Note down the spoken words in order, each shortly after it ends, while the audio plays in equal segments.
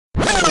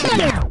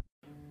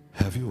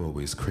Have you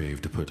always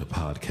craved to put a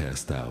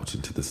podcast out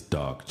into this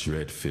dark,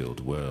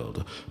 dread-filled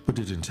world, but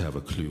didn't have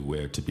a clue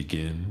where to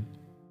begin?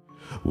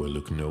 Well,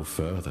 look no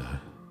further.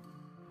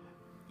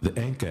 The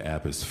Anchor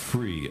app is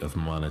free of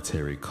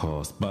monetary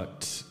cost,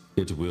 but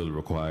it will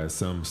require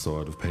some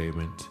sort of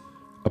payment.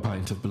 A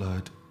pint of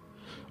blood,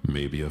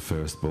 maybe a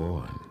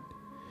firstborn.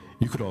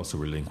 You could also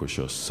relinquish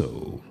your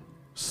soul.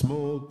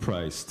 Small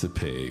price to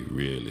pay,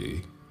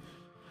 really.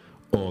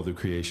 All the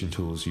creation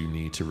tools you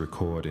need to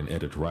record and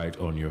edit right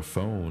on your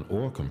phone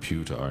or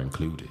computer are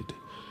included.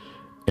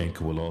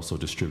 Anchor will also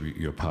distribute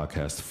your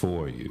podcast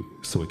for you,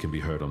 so it can be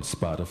heard on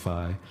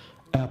Spotify,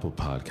 Apple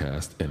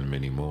Podcast, and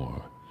many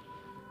more.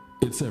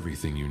 It's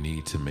everything you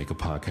need to make a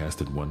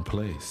podcast in one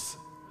place.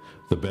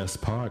 The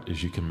best part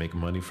is you can make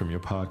money from your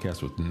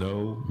podcast with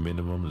no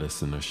minimum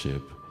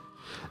listenership.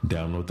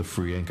 Download the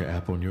free Anchor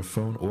app on your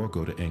phone or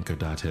go to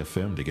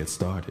anchor.fm to get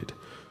started.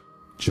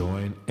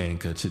 Join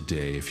Anchor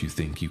today if you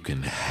think you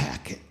can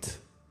hack it.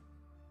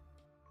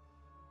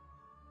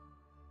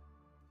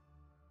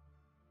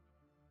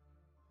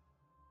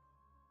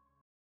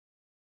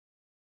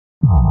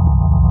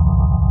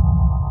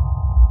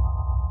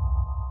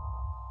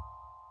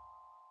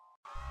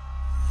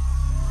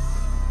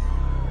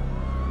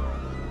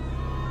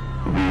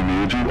 We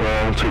need you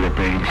all to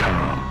remain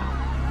calm.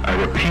 I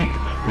repeat,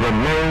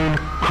 remain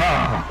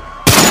calm.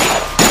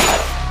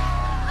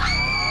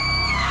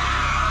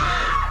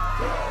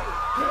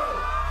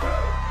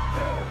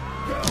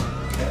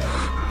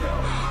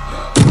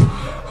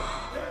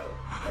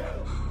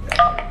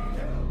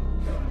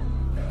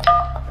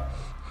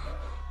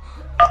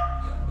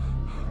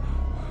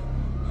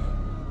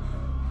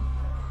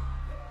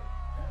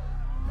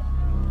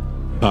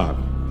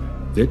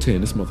 They're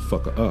tearing this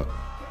motherfucker up.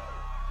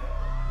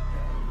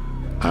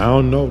 I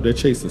don't know. They're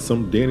chasing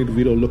some Danny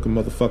DeVito looking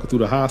motherfucker through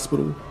the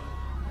hospital.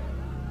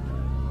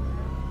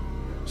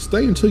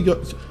 Stay until your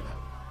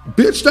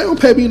bitch. They don't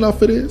pay me enough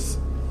for this.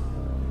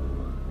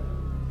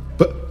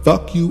 But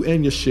fuck you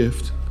and your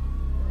shift.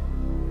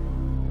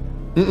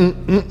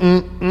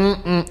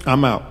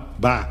 I'm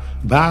out.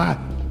 Bye.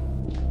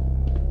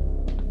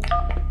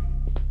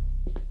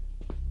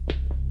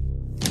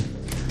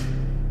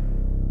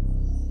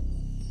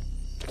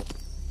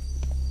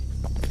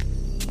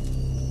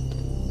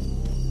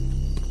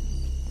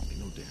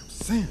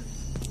 Sam,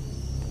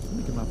 let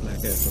me get my black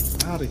ass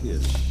up out of here.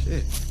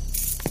 Shit.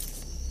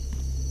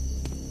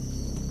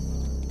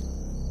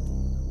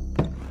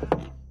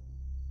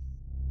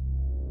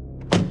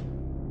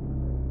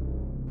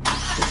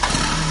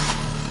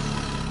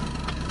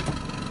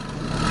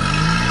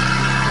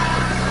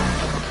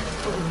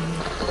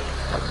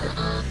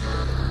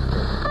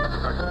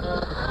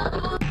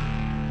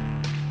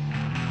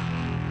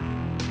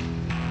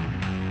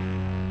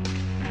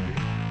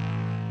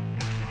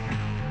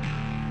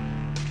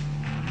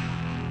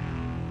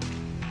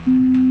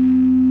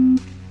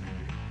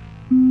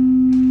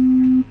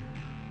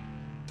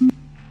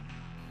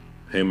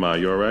 Hey, Ma,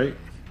 you all right?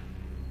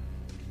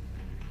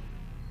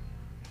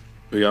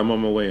 Yeah, I'm on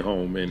my way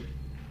home, and...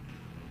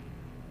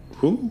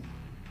 Who?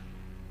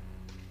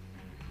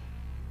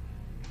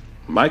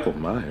 Michael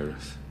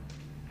Myers?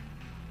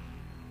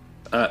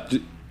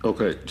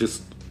 Okay,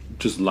 just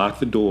lock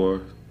the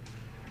door.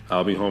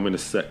 I'll be home in a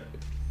sec.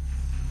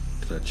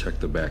 Did I check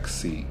the back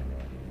seat?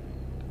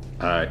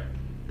 All right.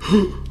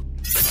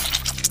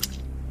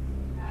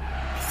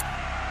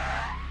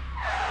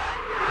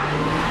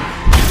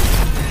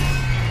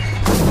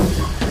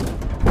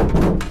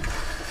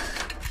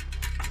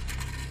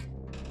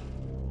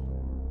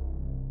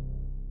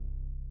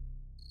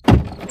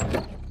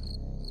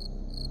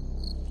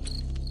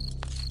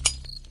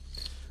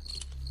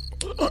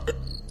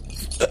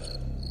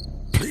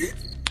 Please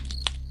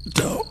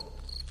don't.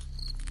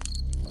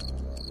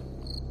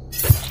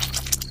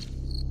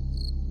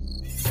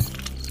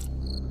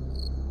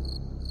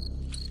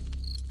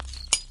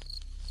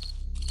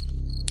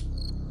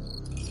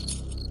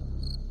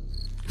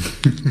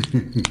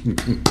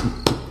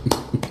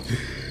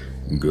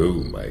 Go,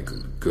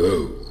 Michael,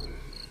 go.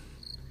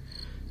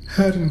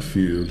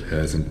 Haddonfield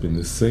hasn't been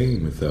the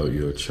same without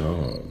your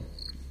charm.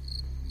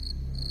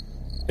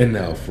 And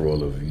now for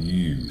all of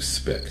you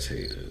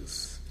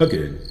spectators.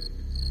 Again,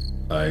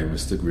 I am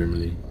Mr.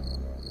 Grimley.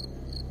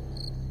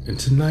 And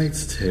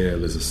tonight's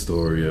tale is a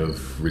story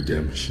of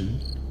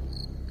redemption,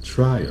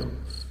 triumph,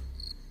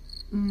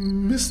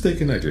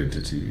 mistaken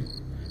identity,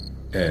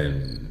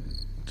 and...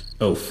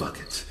 oh, fuck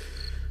it.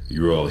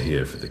 You're all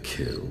here for the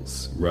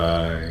kills,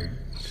 right?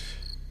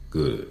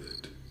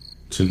 Good.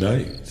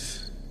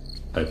 Tonight,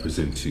 I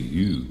present to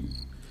you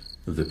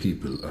the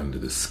people under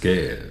the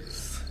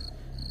scares.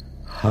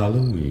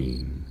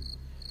 Halloween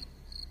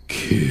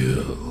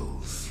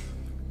Kills.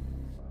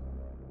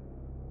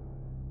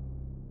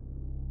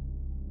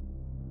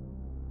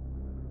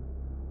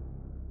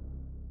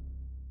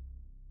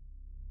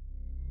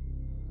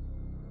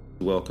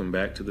 Welcome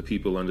back to the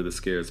People Under the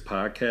Scares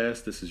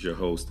podcast. This is your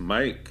host,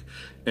 Mike,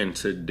 and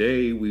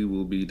today we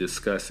will be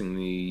discussing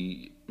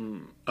the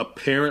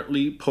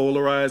apparently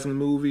polarizing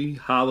movie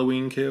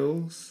Halloween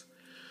Kills.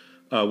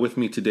 With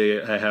me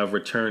today, I have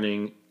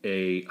returning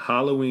a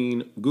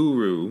Halloween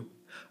guru,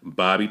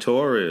 Bobby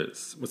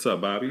Torres. What's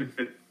up, Bobby?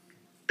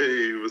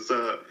 Hey, what's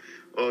up?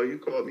 Oh, you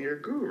called me your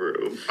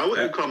guru. I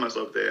wouldn't call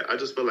myself that. I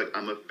just feel like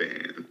I'm a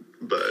fan.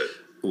 But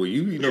well,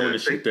 you know the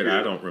shit that you.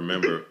 I don't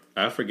remember.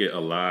 I forget a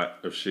lot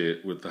of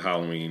shit with the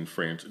Halloween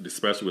franchise,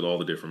 especially with all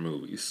the different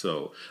movies.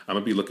 So I'm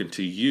gonna be looking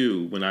to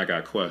you when I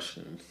got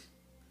questions.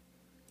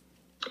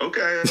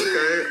 Okay.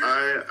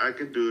 I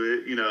can do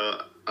it. You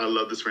know, I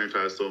love this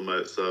franchise so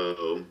much,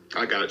 so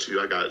I got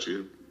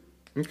you.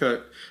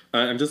 Okay.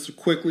 And just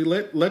quickly,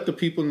 let the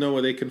people know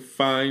where they can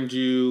find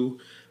you,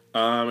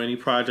 any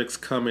projects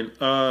coming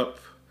up,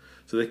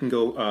 so they can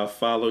go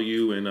follow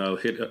you and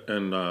hit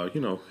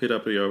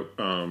up your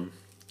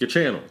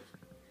channel.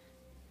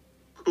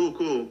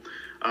 Cool.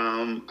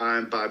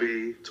 I'm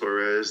Bobby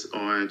Torres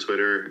on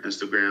Twitter,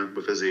 Instagram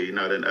with a Z,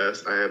 not an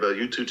S. I have a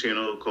YouTube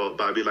channel called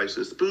Bobby Likes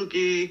It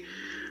Spooky.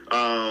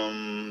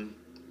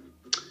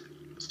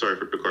 Sorry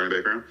for the car in the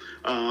background.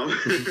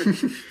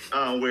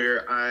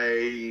 Where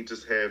I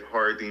just have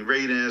hard-themed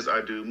ratings. I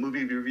do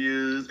movie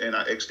reviews, and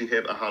I actually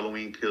have a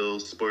Halloween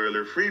Kills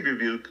spoiler-free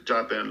review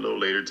dropping a little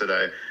later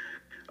today.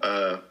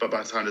 But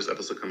by the time this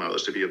episode comes out, it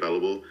should be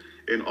available.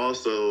 And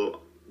also,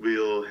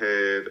 we'll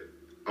have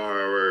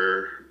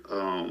our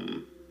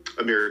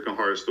American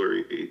Horror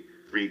Story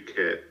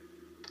recap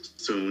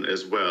soon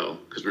as well,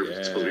 because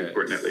we're supposed to be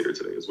recording that later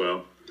today as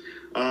well.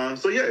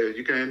 So yeah,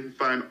 you can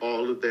find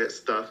all of that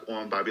stuff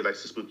on Bobby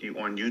Likes It Spooky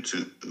on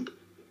YouTube.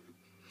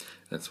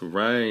 That's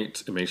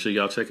right. And make sure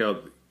y'all check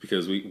out,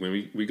 because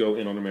when we go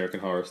in on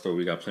American Horror Story,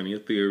 we got plenty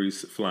of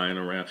theories flying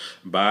around.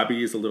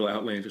 Bobby is a little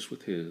outlandish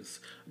with his,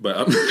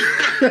 but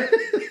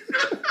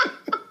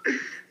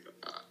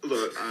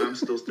look, I'm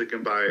still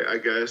sticking by it. I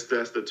guess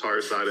that's the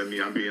tar side of me.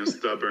 I'm being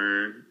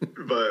stubborn,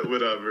 but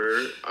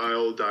whatever.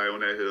 I'll die on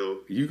that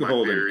hill. You can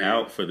hold it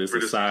out for this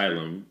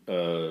asylum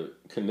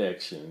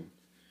connection.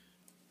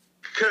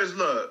 Because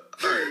look,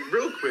 all right,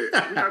 real quick,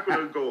 we're not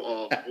going to go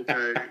off,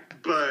 okay?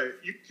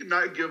 But you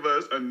cannot give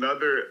us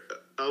another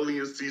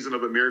alien season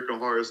of American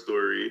Horror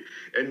Story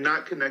and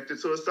not connect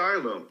it to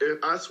Asylum.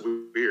 I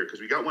swear,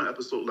 because we got one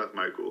episode left,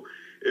 Michael.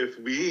 If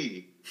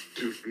we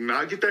do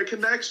not get that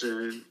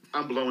connection,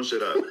 I'm blowing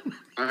shit up.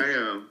 I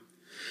am.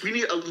 We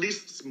need at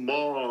least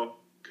small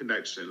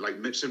connection, like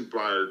mention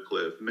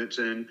Briarcliff,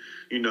 mention,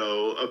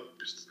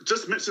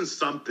 just mention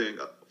something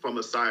from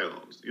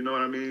Asylums. You know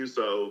what I mean?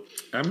 So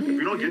if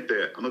we don't get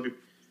that, I'm gonna be.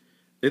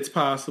 It's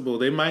possible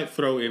they might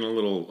throw in a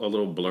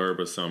little blurb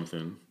or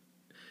something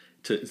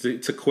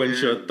to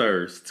quench your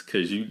thirst,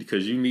 because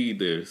you need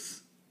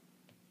this.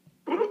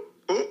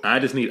 I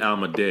just need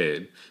Alma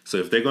dead. So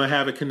if they're gonna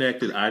have it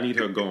connected, I need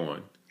her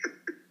gone.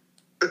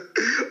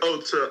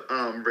 To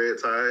Red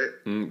Tide.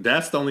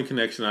 That's the only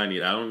connection I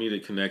need. I don't need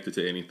it connected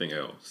to anything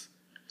else.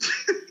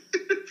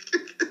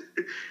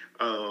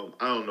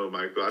 I don't know,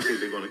 Michael. I think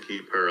they're going to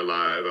keep her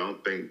alive. I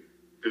don't think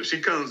if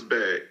she comes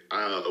back,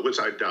 which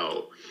I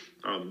doubt,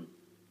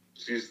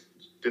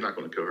 they're not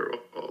going to kill her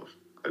off.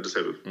 I just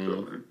have a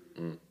feeling.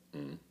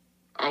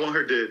 I want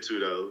her dead too,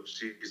 though.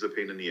 She's a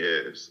pain in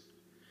the ass.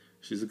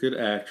 She's a good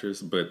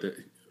actress, but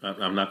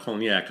I'm not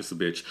calling the actress a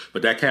bitch.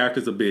 But that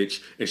character's a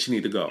bitch, and she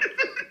need to go.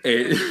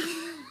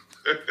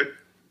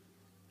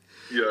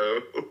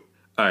 Yo.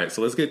 All right,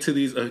 so let's get to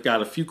these. I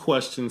got a few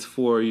questions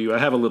for you. I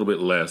have a little bit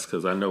less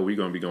because I know we're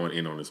going to be going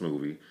in on this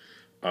movie.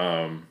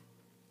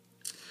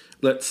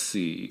 Let's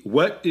see.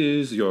 What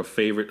is your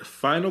favorite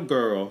final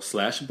girl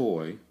 /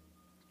 boy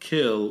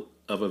kill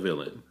of a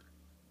villain?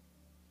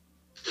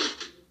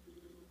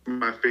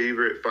 My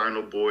favorite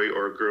final boy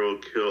or girl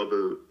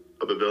kill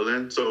of a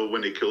villain? So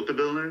when they killed the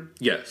villain?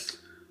 Yes.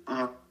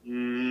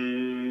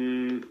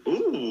 Ooh.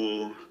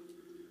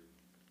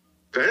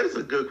 That is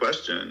a good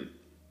question.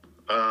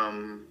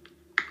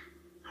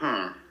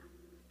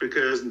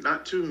 Because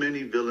not too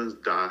many villains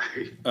die.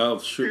 Oh,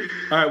 sure.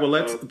 All right,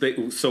 well,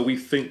 so we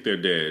think they're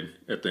dead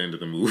at the end of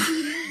the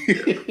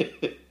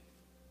movie.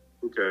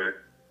 Okay.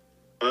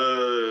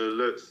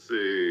 Let's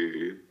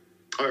see.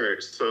 All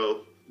right,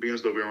 so being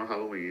as though we're on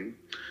Halloween,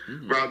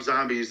 Rob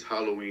Zombie's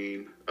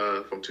Halloween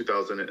from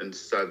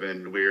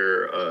 2007,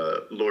 where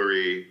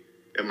Laurie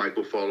and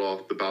Michael fall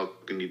off the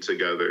balcony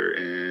together,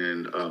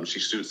 and she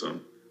shoots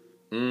him.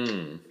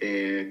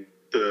 And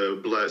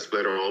the blood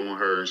splatter all on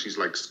her, and she's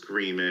like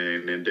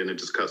screaming, and then it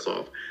just cuts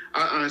off.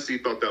 I honestly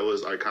thought that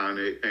was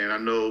iconic, and I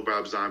know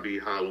Rob Zombie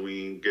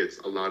Halloween gets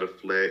a lot of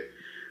flack.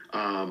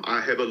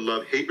 I have a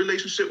love-hate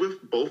relationship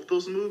with both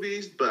those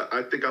movies, but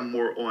I think I'm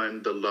more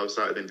on the love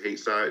side than hate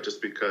side, just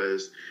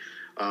because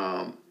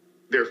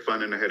they're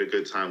fun and I had a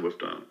good time with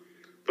them.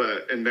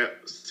 But in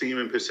that scene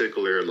in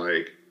particular,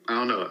 like, I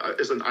don't know,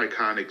 it's an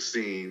iconic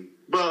scene.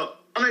 Well,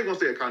 I'm not going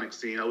to say iconic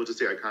scene, I would just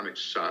say iconic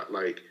shot.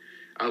 Like,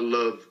 I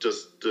love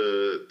just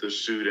the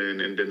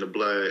shooting and then the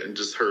blood and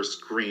just her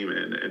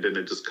screaming and then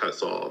it just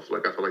cuts off.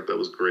 Like, I feel like that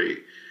was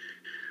great.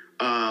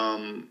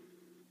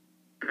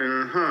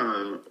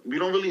 We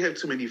don't really have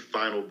too many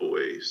final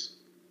boys.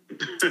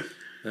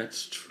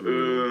 That's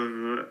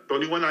true. The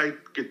only one I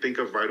can think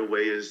of right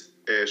away is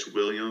Ash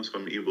Williams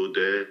from Evil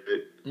Dead,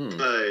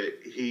 but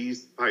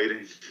he's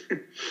fighting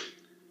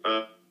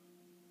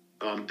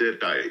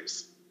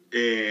Deadites.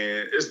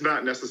 And it's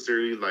not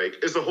necessarily like,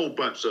 it's a whole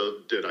bunch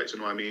of Deadites, you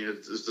know what I mean?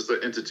 It's just an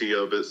entity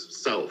of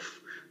itself,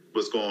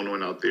 what's going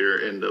on out there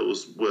in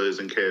those woods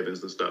and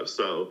cabins and stuff.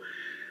 So,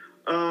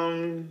 I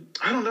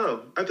don't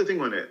know. I have to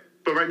think on it.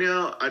 But right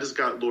now, I just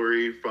got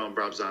Laurie from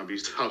Rob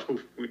Zombie's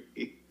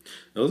Halloween.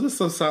 Those are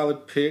some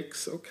solid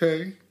picks.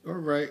 Okay. All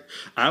right.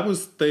 I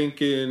was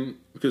thinking,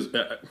 because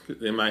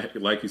in my,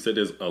 like you said,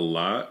 there's a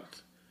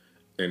lot,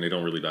 and they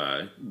don't really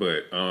die.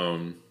 But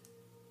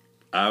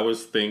I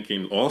was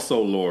thinking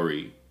also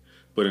Laurie,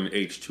 but in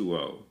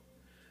H2O.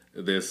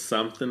 There's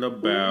something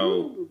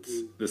about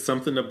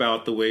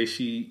the way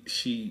she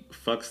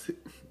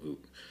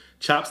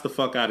chops the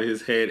fuck out of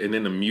his head, and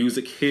then the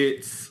music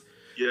hits.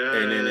 Yeah.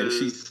 And then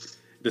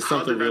there's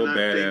something real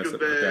badass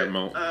about that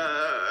moment.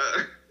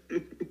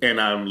 And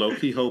I'm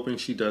low-key hoping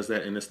she does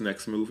that in this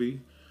next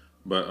movie.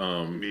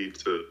 But me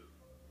too.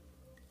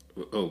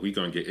 Oh, we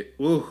gonna get it.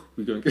 Ooh,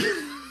 we gonna get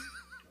it.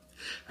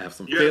 I have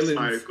some feelings. Yes,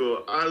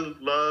 Michael. I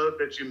love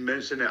that you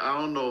mentioned it. I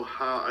don't know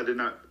how I did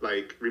not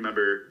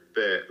remember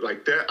that.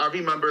 Like that, I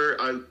remember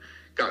I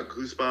got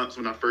goosebumps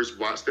when I first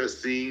watched that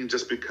scene,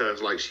 just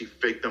because she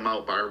faked them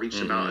out by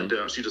reaching out, and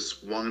then she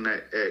just swung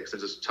that X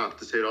and just chopped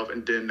his head off,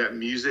 and then that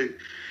music.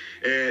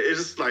 And it's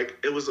just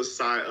it was a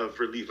sigh of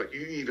relief. Like,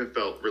 you even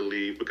felt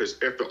relieved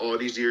because after all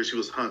these years, she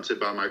was hunted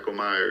by Michael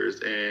Myers,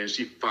 and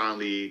she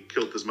finally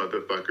killed this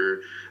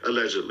motherfucker,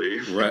 allegedly.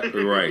 Right.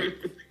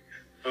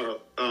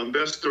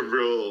 That's the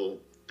real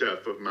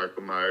death of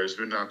Michael Myers.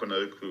 We're not going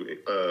to include,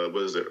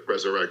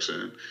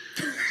 Resurrection.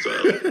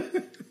 So,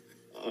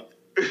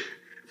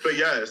 but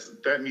yes,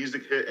 that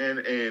music hit in,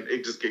 and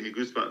it just gave me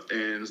goosebumps.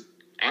 And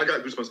I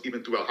got goosebumps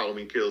even throughout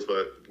Halloween Kills,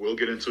 but we'll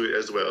get into it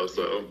as well.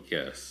 So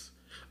yes.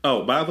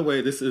 Oh, by the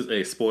way, this is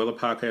a spoiler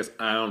podcast.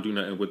 I don't do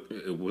nothing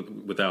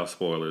without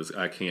spoilers.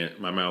 I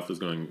can't. My mouth is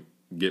going to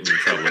get me in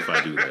trouble if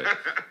I do that.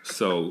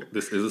 So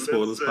this is a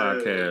spoilers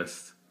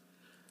podcast.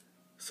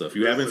 So if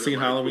you haven't seen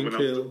Halloween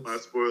Kills,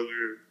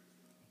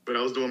 when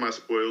I was doing my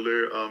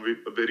spoiler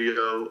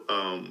video,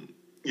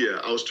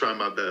 I was trying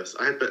my best.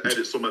 I had to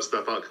edit so much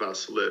stuff out because I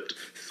slipped.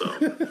 So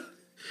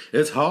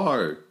it's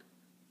hard.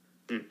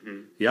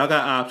 Mm-hmm. Y'all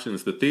got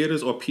options: the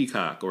theaters or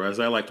Peacock, or as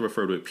I like to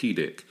refer to it,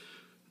 P-Dick.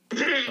 All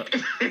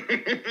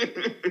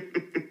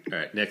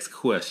right, next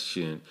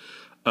question.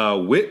 I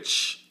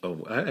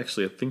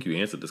think you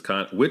answered this.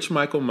 Which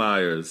Michael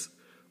Myers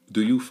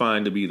do you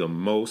find to be the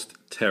most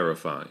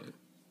terrifying?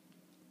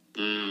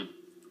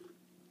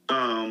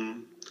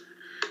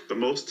 The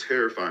most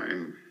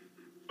terrifying.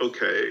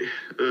 Okay.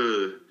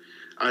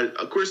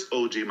 Of course,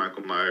 OG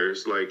Michael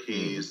Myers.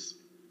 He's,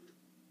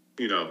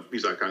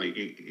 he's iconic.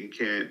 You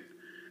can't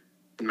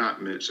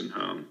not mention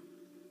him.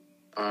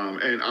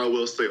 And I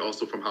will say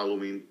also from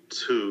Halloween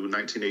 2,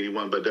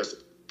 1981, but that's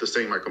the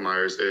same Michael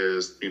Myers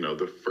as,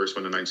 the first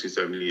one in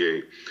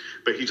 1978.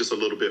 But he's just a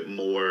little bit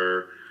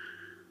more,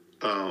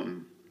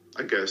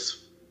 I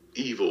guess,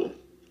 evil,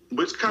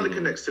 which kind of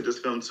connects to this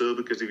film too,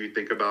 because if you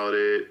think about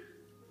it,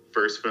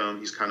 first film,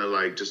 he's kind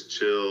of just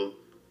chill,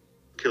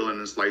 killing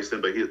and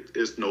slicing, but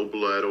it's no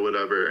blood or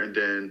whatever. And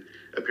then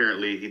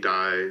apparently he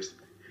dies.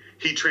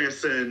 He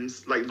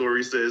transcends, like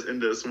Laurie says in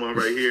this one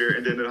right here,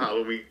 and then in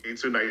Halloween 2,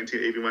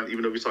 1981,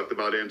 even though we talked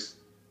about it in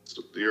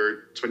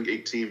your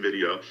 2018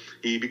 video,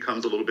 he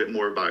becomes a little bit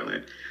more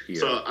violent. Yeah.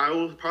 So I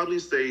will probably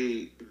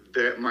say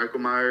that Michael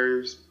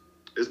Myers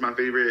is my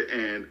favorite,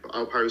 and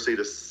I'll probably say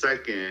the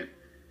second,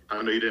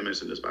 I know you didn't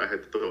mention this, but I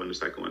had to throw in the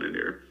second one in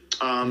there,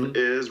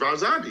 is Rob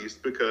Zombie's,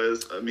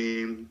 because, that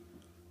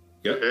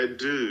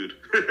dude,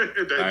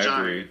 that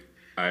giant.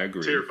 I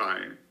agree.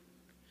 Terrifying.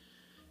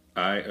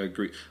 I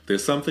agree.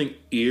 There's something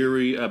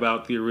eerie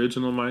about the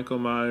original Michael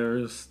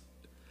Myers,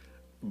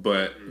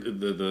 but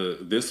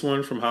this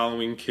one from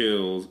Halloween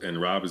Kills and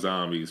Rob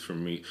Zombie's for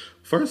me.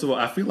 First of all,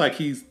 I feel like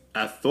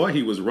I thought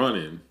he was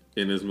running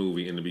in this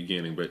movie in the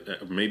beginning,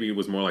 but maybe it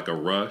was more like a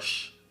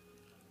rush.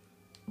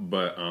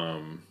 But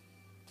I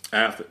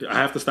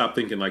have to stop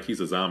thinking like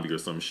he's a zombie or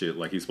some shit,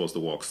 like he's supposed to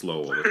walk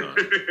slow all the time.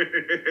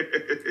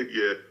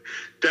 Yeah,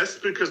 that's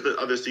because the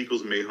other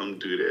sequels made him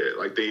do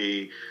that.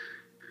 They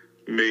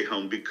made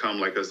him become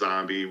like a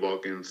zombie,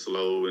 walking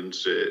slow and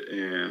shit.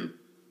 And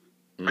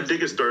I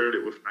think it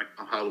started with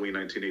Halloween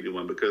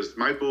 1981, because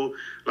Michael,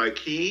 that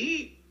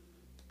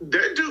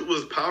dude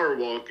was power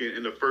walking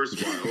in the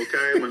first one,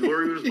 okay? When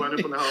Laurie was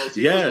running from the house,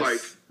 he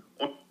was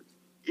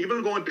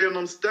even going down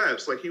them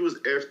steps, he was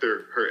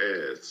after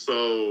her ass.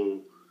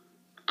 So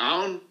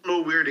I don't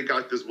know where they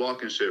got this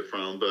walking shit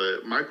from,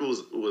 but Michael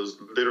was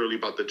literally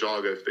about to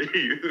jog after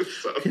you.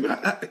 So.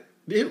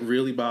 It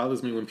really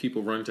bothers me when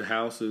people run to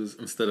houses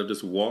instead of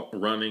just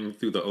running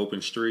through the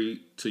open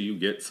street till you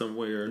get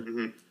somewhere.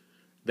 Mm-hmm.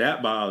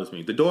 That bothers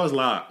me. The door's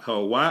locked.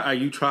 Ho, why are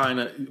you trying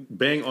to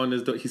bang on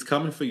this door? He's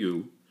coming for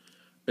you.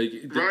 Right.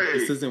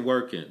 This isn't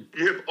working.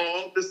 You have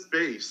all the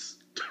space.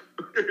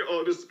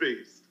 All the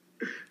space.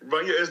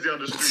 Run your ass down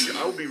the street.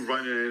 I would be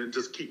running and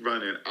just keep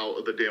running out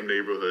of the damn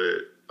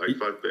neighborhood. Like,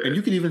 fuck that. And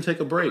you can even take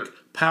a break,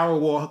 power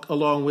walk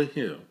along with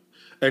him,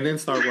 and then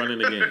start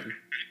running again.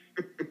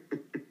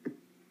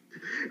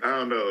 I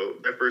don't know.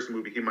 That first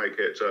movie, he might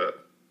catch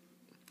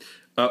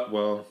up.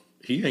 Well,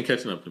 he ain't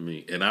catching up to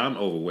me, and I'm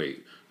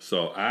overweight,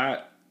 so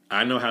I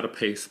know how to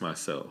pace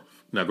myself.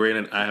 Now,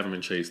 granted, I haven't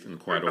been chased in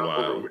quite a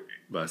while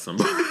by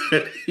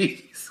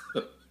somebody.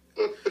 So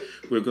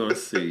we're gonna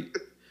see.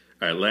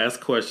 All right, last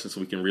question,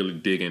 so we can really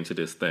dig into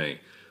this thing.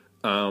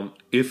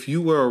 If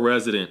you were a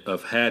resident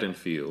of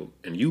Haddonfield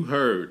and you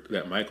heard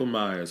that Michael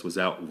Myers was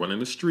out running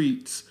the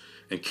streets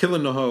and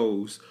killing the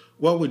hoes,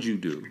 what would you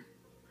do?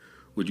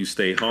 Would you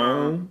stay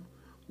home?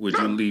 Would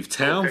you leave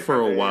town for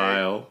a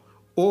while?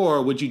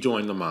 Or would you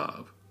join the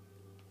mob?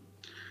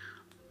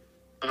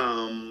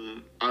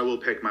 I will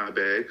pack my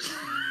bags.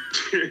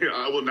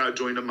 I will not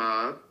join the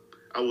mob.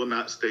 I will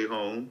not stay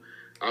home.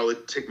 I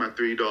would take my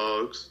 3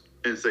 dogs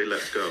and say,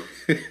 let's go.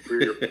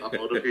 We're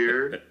out of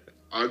here.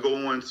 I'll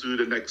go on to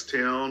the next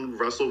town,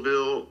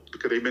 Russellville,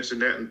 because they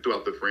mentioned that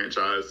throughout the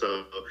franchise.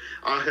 So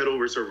I'll head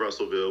over to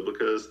Russellville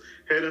because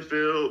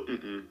Haddonfield,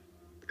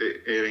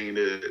 it ain't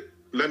it.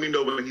 Let me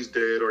know when he's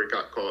dead or he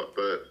got caught,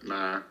 but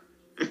nah.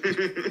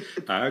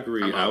 I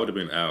agree. I would have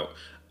been out.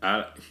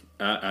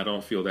 I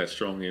don't feel that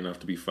strongly enough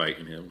to be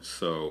fighting him.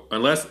 So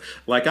unless,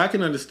 like, I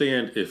can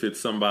understand if it's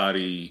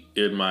somebody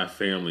in my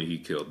family he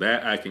killed.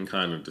 That I can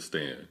kind of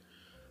understand.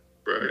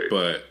 Right.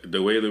 But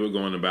the way they were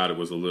going about it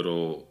was a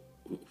little.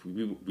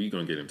 We're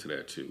gonna get into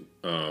that too.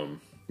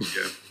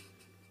 Yeah.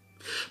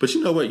 But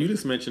you know what? You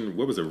just mentioned,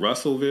 what was it,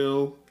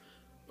 Russellville?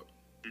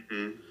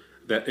 Mm-hmm.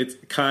 That it's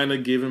kind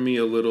of giving me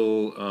a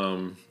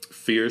little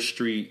Fear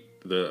Street.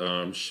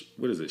 The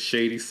what is it?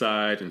 Shady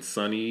Side and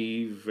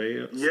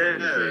Sunnyvale. Yeah,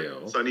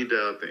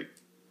 Sunnydale, I think.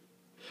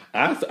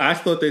 I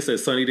thought they said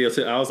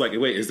Sunnydale. I was like,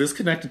 wait, is this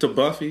connected to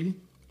Buffy?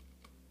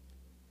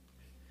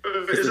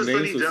 Is it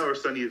Sunnydale or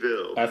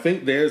Sunnyvale? I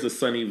think there's a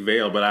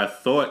Sunnyvale, but I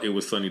thought it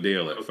was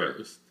Sunnydale at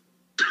first.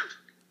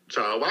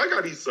 Child, why I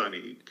gotta be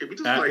Sunny? Can we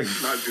just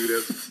not do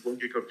this?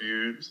 Won't get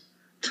confused.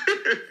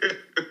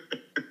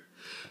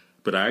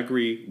 But I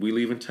agree. We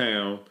leaving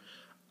town.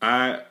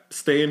 I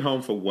staying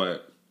home for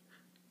what?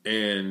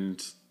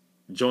 And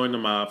join the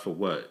mob for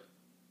what?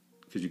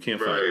 Because you can't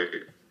fight.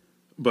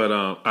 But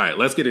all right,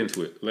 let's get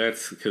into it.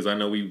 Because I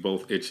know we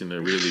both itching to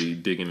really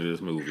dig into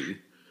this movie.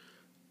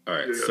 All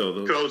right, yeah, so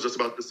I was just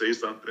about to say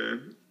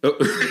something.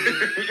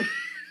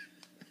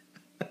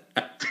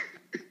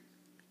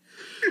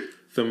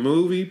 The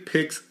movie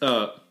picks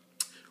up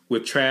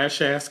with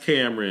trash ass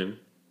Cameron,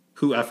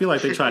 who I feel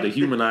like they tried to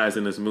humanize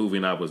in this movie,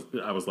 and I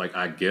was like,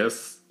 I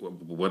guess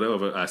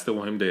whatever. I still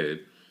want him dead.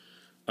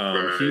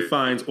 Right. He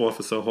finds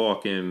Officer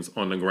Hawkins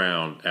on the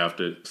ground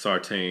after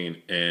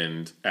Sartain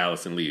and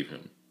Allison leave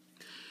him.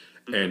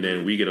 Mm-hmm. And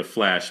then we get a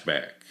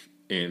flashback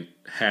in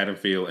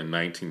Haddonfield in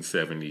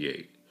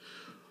 1978.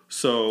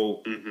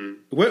 So,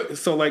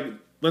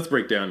 let's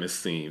break down this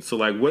scene. So,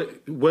 like,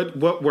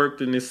 what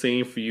worked in this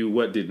scene for you?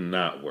 What did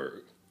not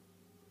work?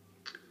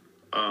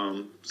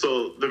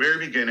 So the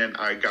very beginning,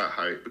 I got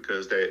hyped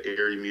because that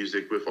airy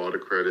music with all the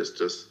credits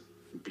just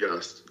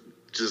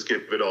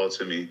give it all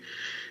to me.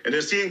 And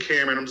then seeing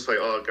Cameron, I'm just like,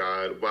 oh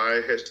God,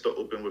 why has to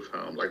open with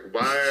him? Like,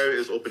 why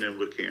is opening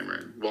with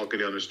Cameron walking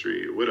down the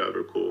street?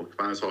 Whatever, cool.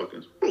 Finds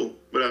Hawkins, cool.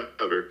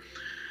 Whatever.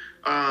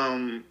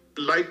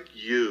 Like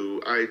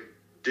you, I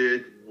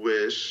did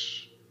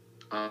wish.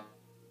 I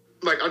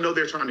know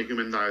they're trying to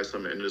humanize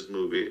him in this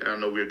movie. I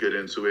know we'll get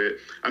into it.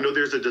 I know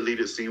there's a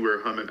deleted scene where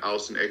him and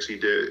Allison actually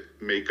did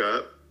make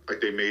up,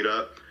 like they made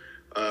up.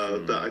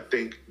 I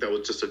think that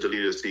was just a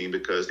deleted scene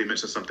because they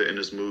mentioned something in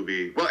this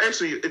movie. Well,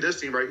 actually, in this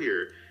scene right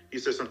here, he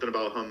said something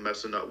about him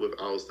messing up with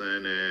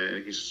Allison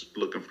and he's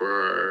looking for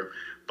her.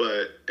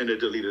 But in the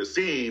deleted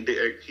scene,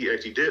 he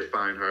actually did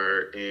find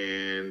her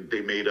and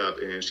they made up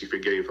and she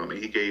forgave him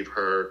and he gave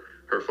her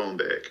phone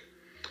back.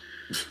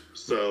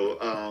 So,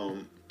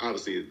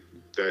 obviously,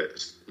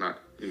 that's not,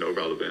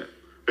 relevant.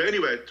 But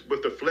anyway,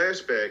 with the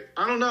flashback,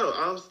 I don't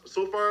know.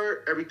 So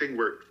far, everything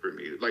worked for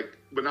me. Like,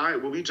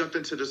 when we jumped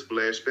into this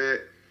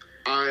flashback,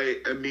 I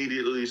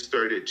immediately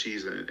started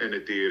cheesing in the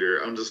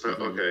theater. I'm just like,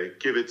 okay,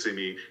 give it to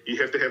me. You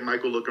have to have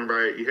Michael looking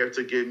right. You have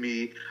to give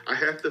me. I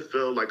have to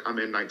feel like I'm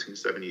in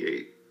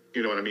 1978.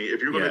 You know what I mean?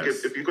 If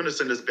you're gonna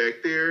send us back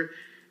there,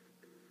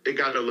 it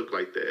gotta look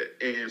like that.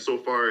 And so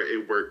far,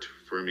 it worked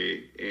for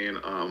me. And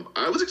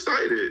I was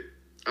excited.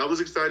 I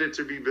was excited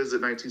to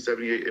revisit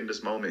 1978 in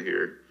this moment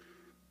here.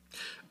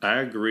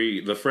 I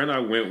agree. The friend I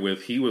went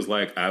with, he was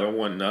like, I don't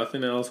want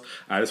nothing else.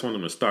 I just want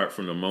them to start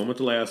from the moment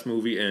the last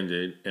movie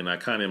ended. And I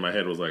kind of in my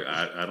head was like,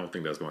 I don't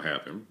think that's going to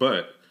happen.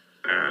 But,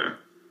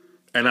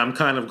 and I'm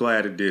kind of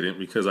glad it didn't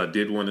because I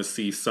did want to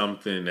see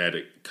something that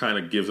it kind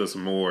of gives us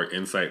more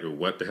insight to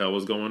what the hell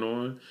was going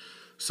on.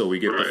 So we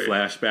get the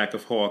flashback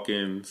of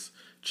Hawkins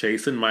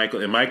chasing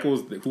Michael. And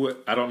Michael's, who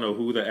I don't know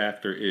who the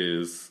actor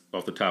is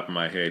off the top of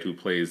my head who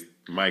plays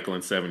Michael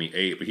in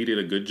 78, but he did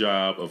a good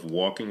job of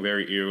walking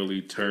very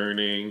eerily,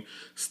 turning,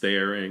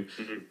 staring.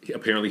 Mm-hmm.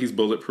 Apparently he's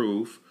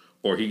bulletproof,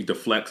 or he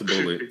deflects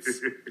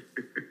bullets.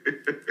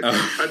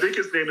 I think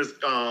his name is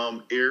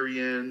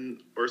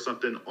Arian or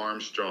something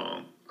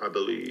Armstrong, I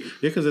believe.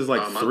 Yeah, because there's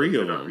like three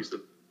of them.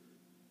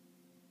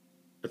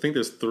 I think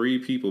there's 3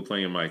 people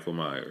playing Michael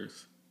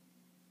Myers.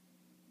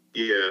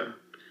 Yeah.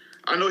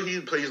 I know he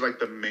plays like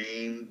the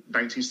main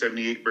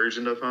 1978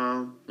 version of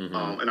him.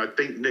 And I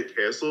think Nick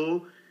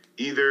Castle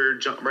either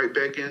jumped right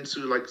back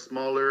into like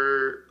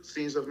smaller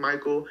scenes of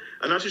Michael.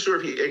 I'm not too sure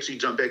if he actually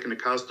jumped back in the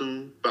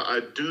costume, but I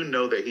do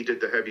know that he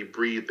did the heavy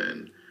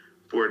breathing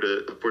for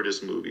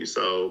this movie.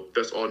 So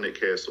that's all Nick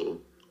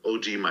Castle,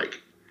 OG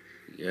Mike.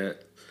 Yeah.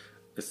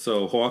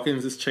 So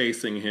Hawkins is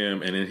chasing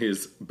him, and then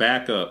his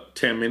backup,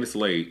 10 minutes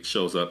late,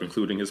 shows up,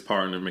 including his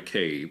partner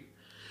McCabe.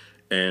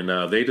 And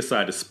they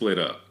decide to split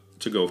up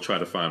to go try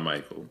to find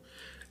Michael.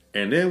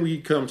 And then we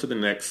come to the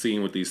next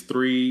scene with these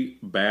 3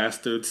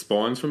 bastards,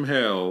 spawns from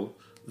hell,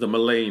 the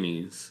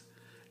Mulaney's.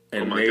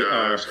 And oh my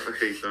gosh, I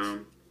hate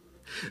them.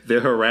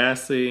 They're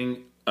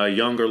harassing a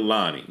younger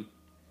Lonnie.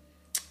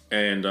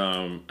 And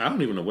I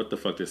don't even know what the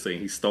fuck they're saying.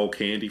 He stole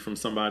candy from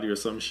somebody or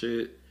some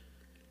shit.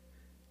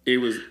 It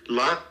was...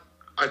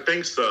 I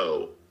think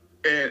so.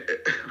 And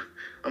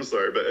I'm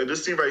sorry, but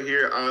this scene right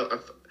here,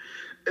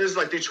 it's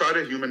like they try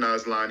to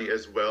humanize Lonnie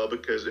as well,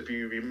 because if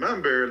you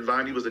remember,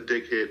 Lonnie was a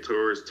dickhead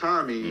towards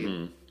Tommy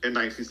in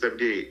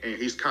 1978, and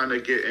he's kind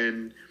of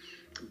getting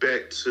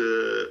back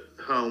to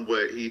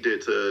what he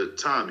did to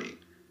Tommy.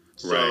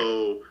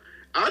 So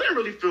I didn't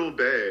really feel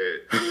bad.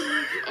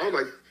 I was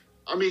like,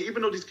 I mean,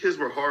 even though these kids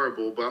were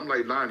horrible, but I'm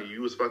like, Lonnie,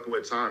 you was fucking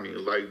with Tommy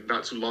like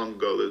not too long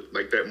ago,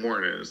 like that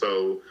morning.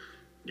 So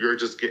you're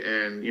just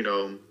getting,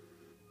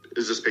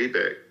 it's just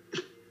payback.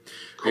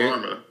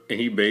 Karma. And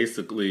he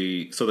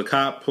basically, so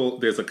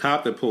there's a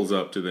cop that pulls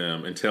up to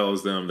them and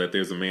tells them that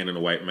there's a man in a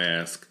white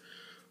mask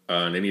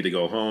and they need to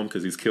go home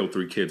because he's killed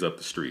 3 kids up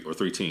the street, or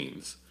 3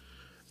 teens.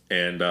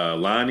 And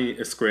Lonnie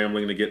is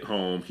scrambling to get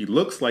home. He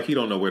looks like he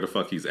don't know where the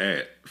fuck he's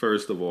at,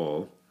 first of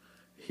all.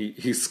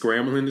 He's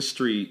scrambling the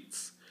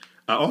streets.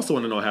 I also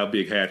want to know how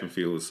big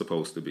Haddonfield is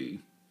supposed to be.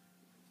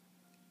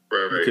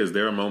 Right. Because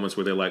there are moments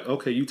where they're like,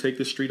 okay, you take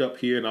the street up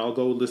here and I'll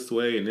go this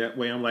way and that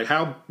way. I'm like,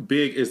 how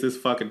big is this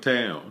fucking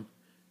town?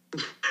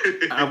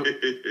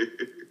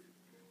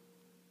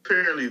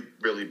 Apparently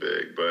really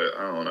big, but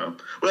I don't know.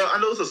 Well, I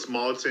know it's a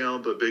small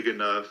town, but big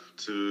enough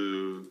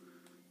to...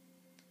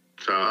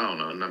 I don't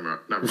know.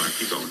 Never mind.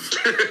 Keep going.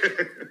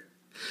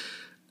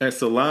 And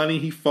so Lonnie,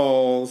 he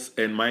falls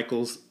and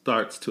Michael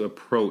starts to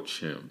approach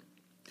him.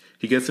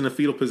 He gets in a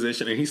fetal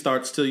position and he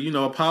starts to,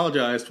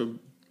 apologize for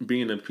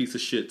being a piece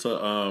of shit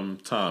to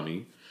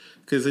Tommy,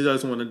 because he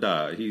doesn't want to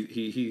die.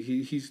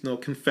 He's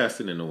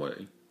confessing in a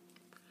way.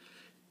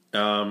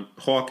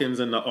 Hawkins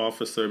and the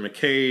officer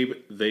McCabe,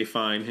 they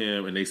find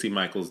him and they see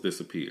Michael's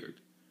disappeared.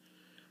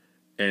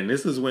 And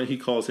this is when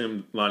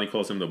Lonnie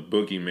calls him the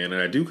boogeyman.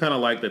 And I do kind of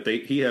like that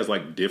he has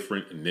like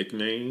different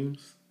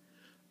nicknames.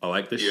 I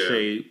like the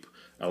shape.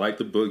 I like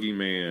the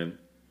boogeyman.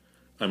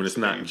 I mean, it's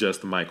not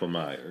just Michael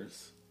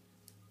Myers.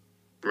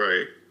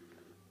 Right.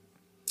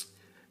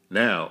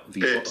 Now,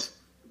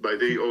 but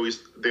they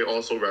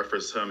also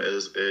reference him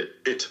as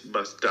it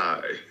must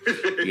die.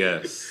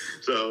 Yes.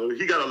 So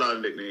he got a lot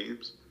of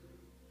nicknames.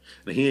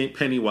 Now, he ain't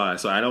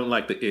Pennywise, so I don't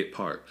like the it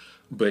part.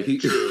 But he...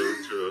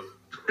 True.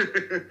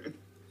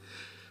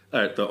 All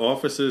right, the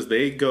officers,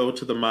 they go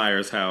to the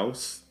Myers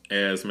house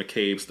as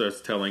McCabe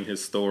starts telling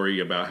his story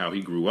about how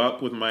he grew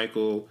up with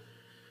Michael,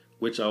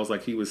 which I was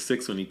like, he was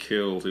 6 when he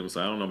killed him,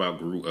 so I don't know about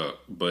grew up.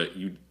 But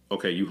you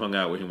hung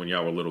out with him when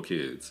y'all were little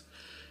kids.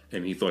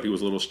 And he thought he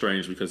was a little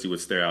strange because he would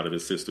stare out of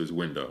his sister's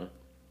window.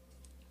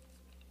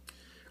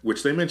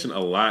 Which they mention a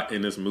lot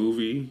in this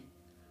movie.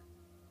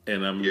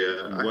 And I'm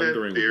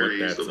wondering what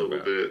that's a little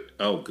about. Bit.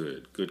 Oh,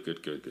 good.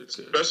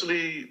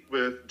 Especially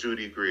with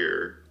Judy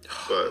Greer.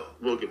 But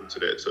we'll get into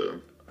that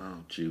too.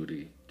 Oh,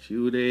 Judy.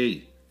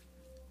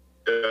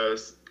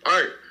 Yes. All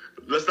right.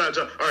 Let's not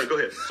jump. All right, go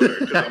ahead. Sorry,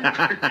 because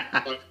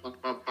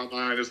my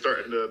mind is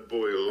starting to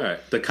boil. All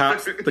right, the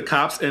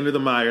cops enter the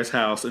Myers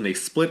house and they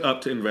split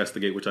up to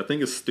investigate, which I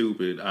think is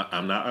stupid.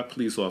 I'm not a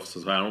police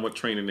officer, so I don't know what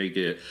training they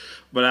get,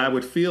 but I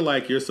would feel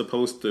like you're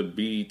supposed to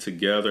be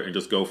together and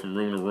just go from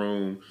room to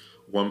room.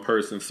 One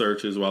person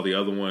searches while the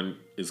other one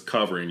is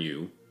covering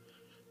you,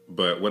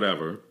 but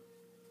whatever.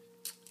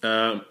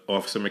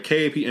 Officer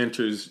McCabe, he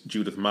enters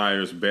Judith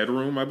Myers'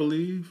 bedroom, I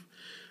believe,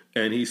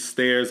 and he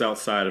stares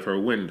outside of her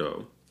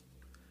window.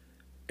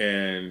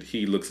 And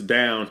he looks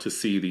down to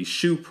see these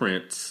shoe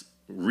prints,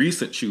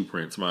 recent shoe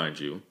prints, mind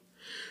you.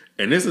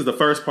 And this is the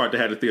first part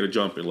that had the theater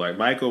jumping. Like,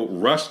 Michael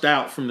rushed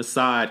out from the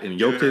side and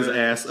yoked his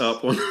ass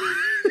up on...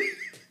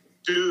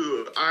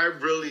 Dude, I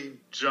really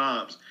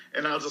jumped.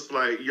 And I was just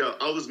like,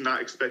 I was not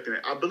expecting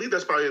it. I believe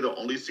that's probably the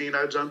only scene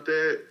I jumped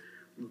at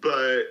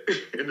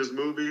in this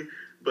movie.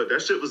 But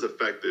that shit was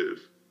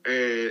effective.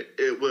 And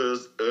it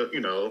was,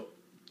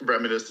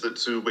 reminiscent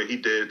to what he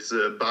did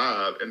to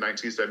Bob in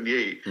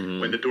 1978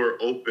 when the door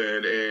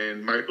opened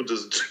and Michael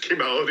just came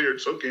out there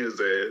choking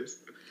his ass.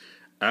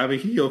 I mean,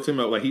 he yoked him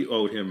up like he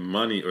owed him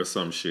money or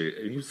some shit.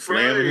 And he was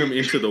slamming him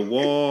into the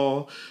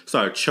wall,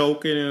 started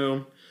choking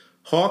him.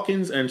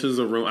 Hawkins enters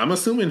the room. I'm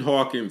assuming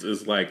Hawkins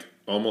is like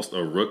almost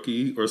a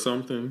rookie or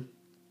something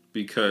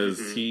because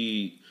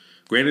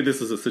granted,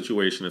 this is a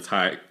situation that's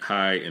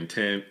high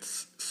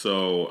intense.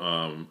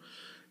 So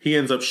he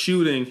ends up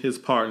shooting his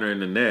partner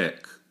in the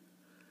neck.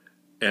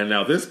 And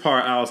now this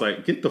part, I was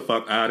like, get the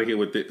fuck out of here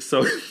with it.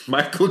 So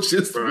Michael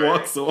just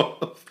walks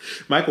off.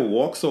 Michael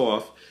walks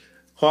off.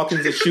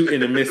 Hawkins is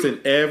shooting and missing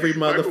every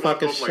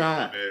motherfucking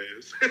shot.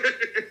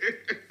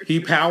 He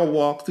power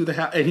walks through the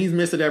house and he's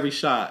missing every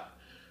shot.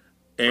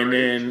 And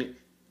then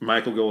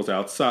Michael goes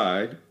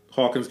outside.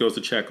 Hawkins goes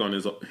to check on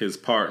his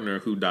partner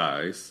who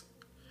dies.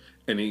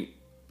 And he,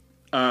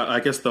 I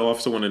guess the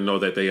officer wanted to know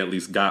that they at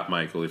least got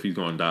Michael if he's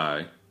going to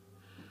die.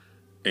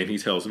 And he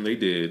tells him they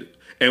did.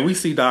 And we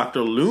see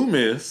Dr.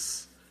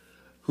 Loomis,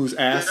 who's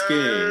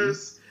asking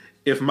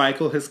if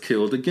Michael has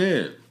killed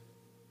again.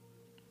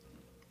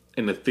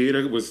 And the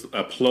theater was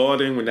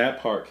applauding when that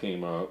part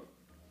came up.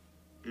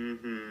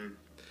 Mm-hmm.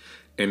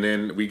 And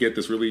then we get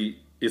this really...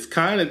 It's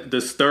kind of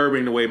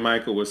disturbing the way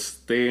Michael was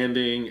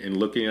standing and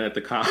looking at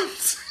the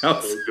cops.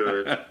 So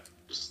good.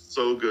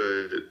 So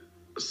good.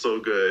 So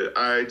good.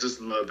 I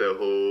just love that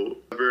whole...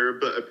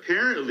 But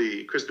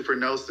apparently, Christopher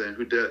Nelson,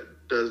 who did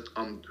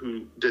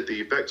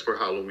the effects for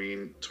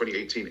Halloween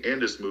 2018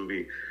 and this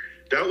movie,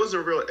 that was a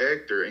real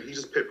actor, and he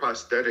just put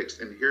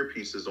prosthetics and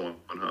hairpieces on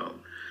him.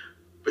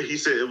 But he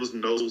said it was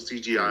no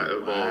CGI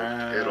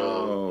involved at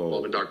all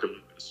involving Dr.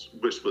 Loomis,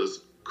 which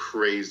was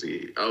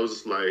crazy. I was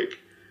just like...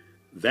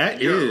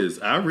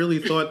 I really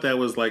thought that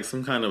was like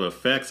some kind of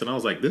effects, and I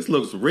was like, this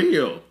looks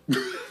real.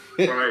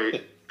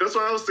 Right. That's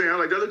what I was saying. I'm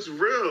like, that looks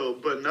real.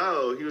 But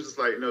no, he was just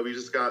like, no, we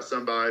just got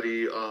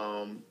somebody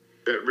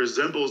that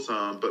resembles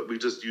him, but we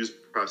just used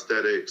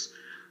prosthetics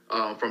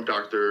from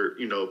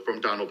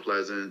Donald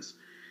Pleasance,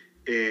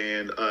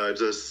 and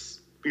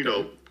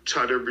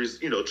try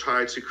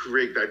to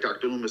create that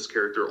Dr. Loomis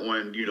character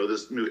on,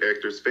 this new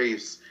actor's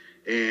face.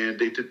 And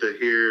they did the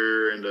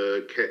hair and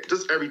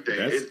just everything.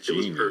 It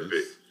was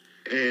perfect.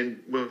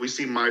 And when we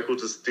see Michael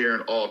just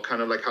staring off,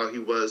 kind of like how he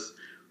was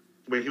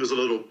when he was a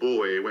little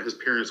boy, when his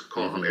parents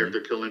called him after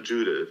killing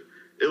Judith.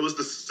 It was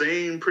the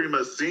same pretty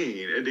much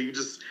scene. And then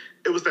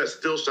it was that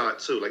still shot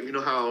too. Like, you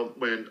know how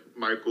when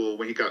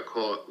he got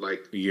caught,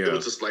 it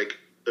was just like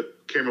the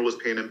camera was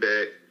panning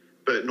back,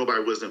 but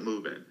nobody wasn't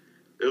moving.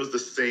 It was the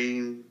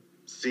same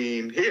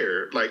scene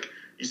here. Like,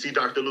 you see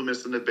Dr.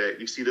 Loomis in the back,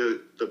 you see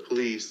the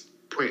police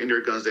pointing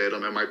their guns at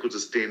him, and Michael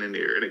just standing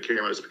there, and the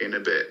camera is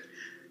panning back.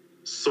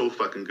 So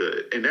fucking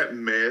good. And that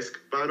mask,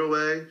 by the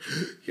way.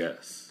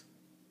 Yes.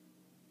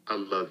 I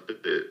loved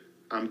it.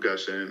 I'm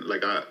gushing.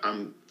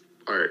 I'm...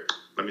 All right,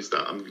 let me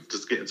stop. I'm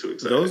just getting too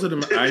excited. Those are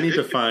I need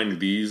to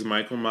find these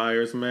Michael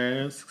Myers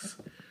masks,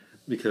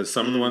 because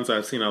some of the ones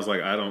I've seen, I was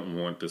like, I don't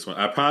want this one.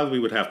 I probably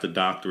would have to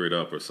doctor it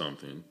up or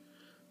something.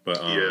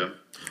 But, yeah.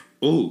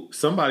 Ooh,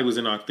 somebody was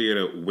in our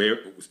theater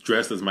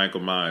dressed as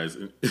Michael Myers.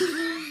 And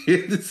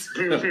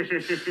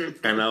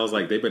I was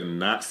like, they better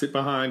not sit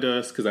behind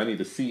us, because I need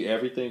to see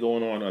everything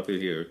going on up in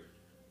here.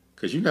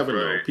 Because you never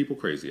know. People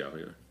crazy out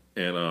here.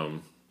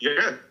 And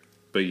yeah.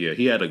 But yeah,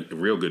 he had a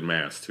real good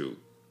mask too.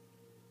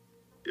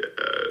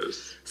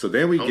 Yes. So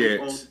then we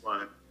get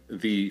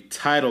the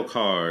title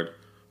card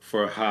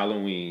for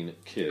Halloween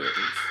Kills.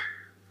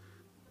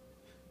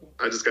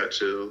 I just got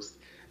chills.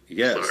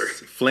 Yes. Sorry.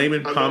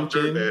 Flaming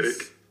Pumpkins.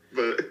 Dramatic,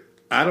 but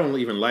I don't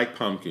even like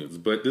pumpkins,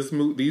 but these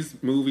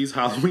movies,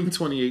 Halloween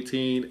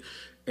 2018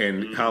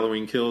 and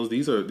Halloween Kills,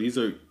 these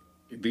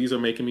are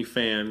making me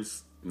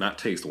fans, not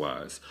taste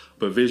wise,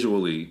 but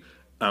visually,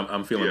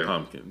 I'm feeling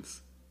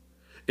pumpkins.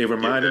 It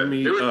reminded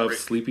me of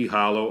Sleepy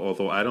Hollow,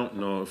 although I don't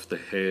know if the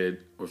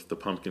head or if the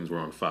pumpkins were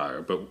on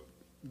fire, but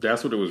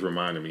that's what it was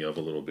reminding me of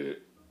a little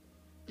bit.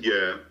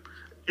 Yeah,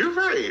 you're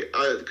right,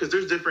 because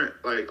there's different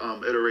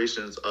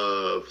iterations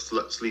of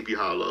Sleepy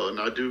Hollow, and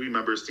I do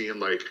remember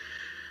seeing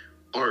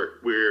art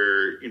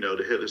where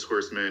the headless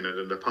horseman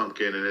and the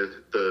pumpkin and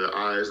the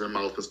eyes and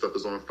mouth and stuff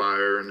is on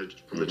fire and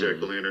from the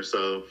jack-o'-lantern.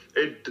 So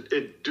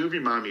it do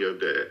remind me of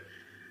that.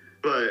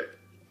 But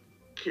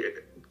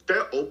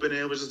that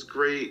opening was just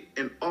great,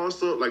 and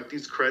also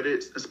these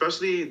credits,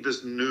 especially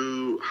this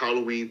new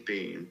Halloween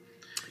theme.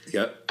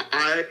 Yep.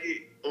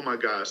 Oh my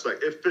gosh,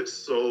 it fits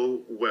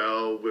so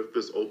well with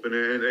this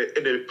opening, and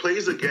it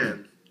plays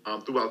again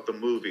throughout the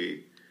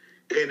movie,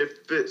 and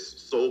it fits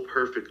so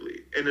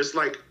perfectly. And it's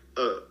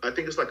I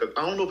think it's I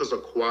don't know if it's a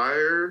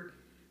choir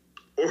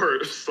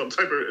or some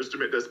type of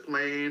instrument that's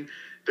playing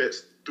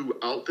that's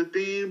throughout the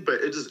theme, but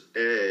it just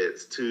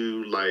adds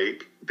to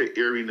the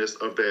eeriness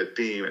of that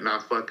theme, and I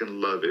fucking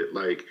love it.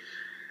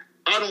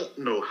 I don't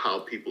know how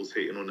people's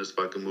hating on this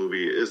fucking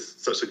movie.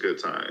 It's such a good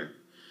time.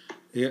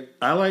 Yeah,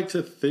 I like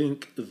to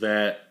think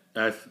that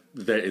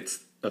it's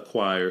a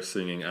choir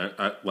singing.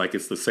 I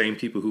it's the same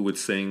people who would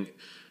sing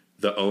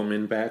the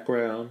Omen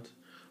background.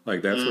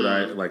 That's what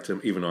I like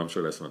to, even though I'm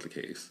sure that's not the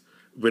case.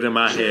 But in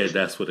my head,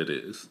 that's what it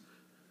is.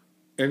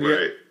 And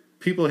yet,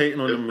 people hating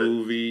on the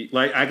movie.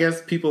 Like, I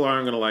guess people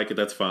aren't going to like it.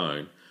 That's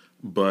fine.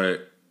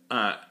 But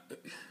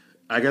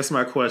I guess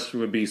my question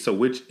would be, so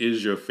which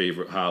is your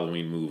favorite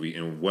Halloween movie,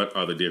 and what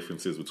are the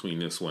differences between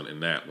this one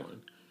and that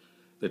one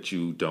that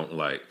you don't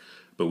like?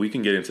 But we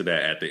can get into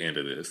that at the end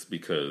of this,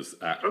 because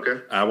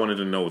I wanted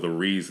to know the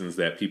reasons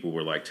that people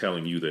were like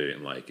telling you they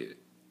didn't like it.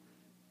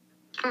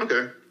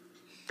 Okay.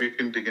 We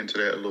can dig into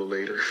that a little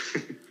later.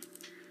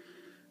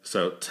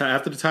 So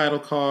after the title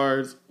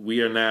cards,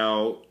 we are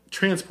now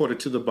transported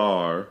to the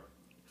bar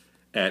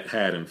at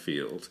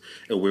Haddonfield,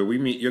 and where we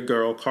meet your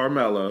girl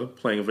Carmela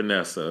playing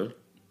Vanessa.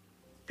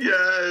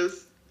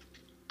 Yes.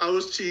 I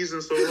was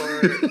cheesing so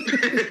hard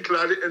because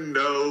I didn't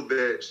know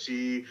that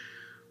she,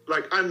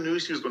 like, I knew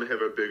she was going to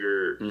have a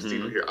bigger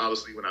scene here,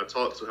 obviously, when I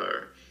talked to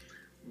her.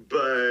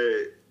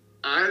 But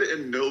I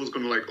didn't know it was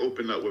going to, like,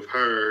 open up with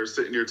her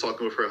sitting there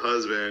talking with her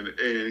husband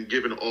and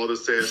giving all the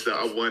sass that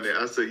I wanted.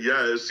 I said,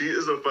 yes, she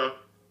is a fun.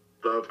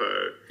 Love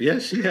her. Yeah,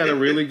 she had a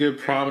really good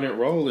prominent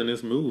role in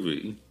this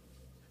movie.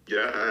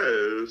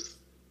 Yes.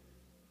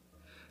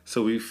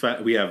 So we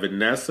have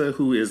Vanessa,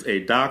 who is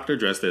a doctor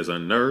dressed as a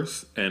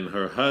nurse, and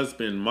her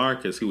husband,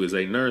 Marcus, who is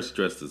a nurse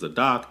dressed as a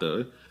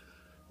doctor,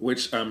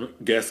 which I'm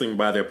guessing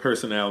by their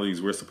personalities,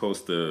 we're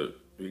supposed to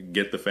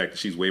get the fact that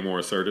she's way more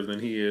assertive than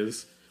he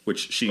is,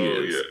 which she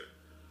is.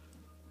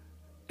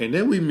 Yeah. And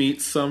then we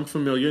meet some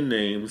familiar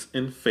names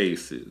and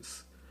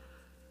faces.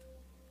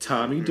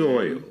 Tommy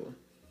Doyle.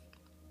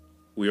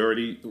 We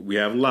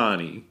have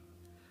Lonnie.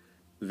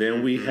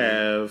 Then we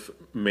have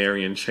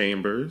Marion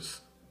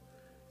Chambers,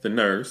 the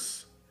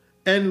nurse,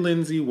 and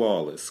Lindsay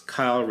Wallace,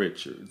 Kyle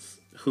Richards,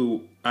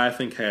 who I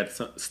think had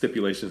some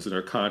stipulations in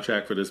her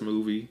contract for this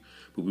movie,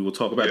 but we will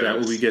talk about that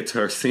when we get to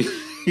her scene.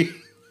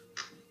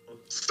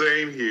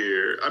 Same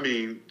here. I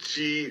mean,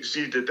 she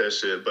did that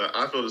shit, but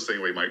I feel the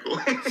same way, Michael.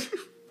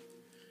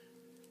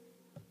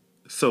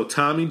 So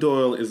Tommy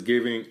Doyle is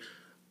giving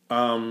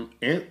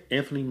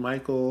Anthony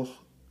Michael.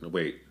 No,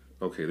 wait.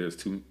 Okay, there's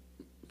two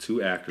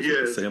actors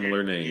with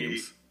similar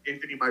names.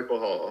 Anthony Michael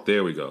Hall.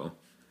 There we go.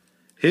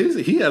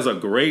 He has a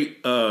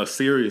great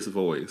serious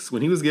voice.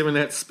 When he was giving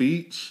that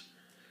speech,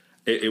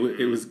 it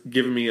was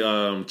giving me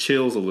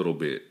chills a little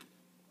bit.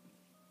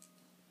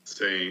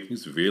 Same.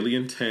 He's really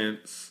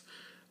intense.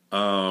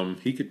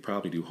 He could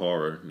probably do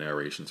horror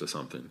narrations or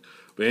something.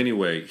 But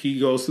anyway, he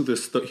goes through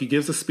this. He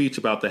gives a speech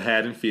about the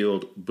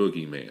Haddonfield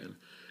Boogeyman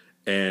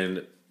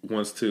and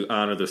wants to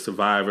honor the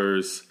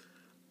survivors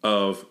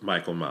of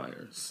Michael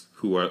Myers,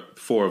 who are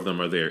 4 of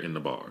them are there in the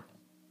bar,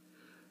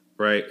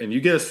 right? And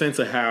you get a sense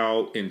of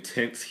how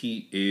intense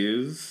he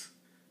is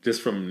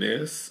just from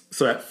this.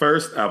 So at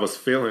first, I was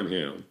feeling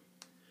him,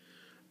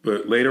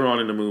 but later on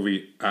in the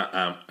movie,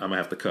 I'm gonna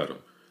have to cut him.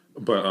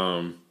 But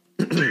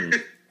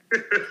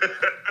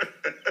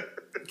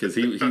because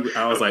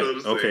I was like,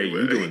 okay,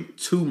 you're doing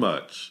too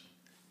much.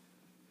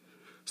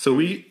 So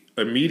we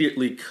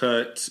immediately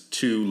cut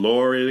to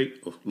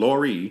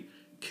Laurie,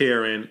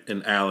 Karen,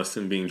 and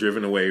Allison being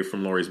driven away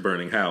from Laurie's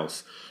burning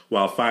house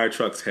while fire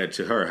trucks head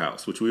to her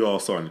house, which we all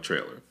saw in the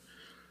trailer,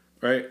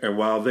 right? And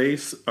while they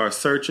are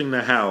searching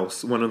the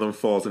house, one of them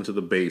falls into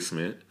the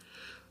basement.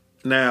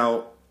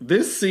 Now,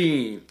 this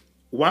scene,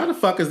 why the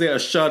fuck is there a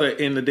shutter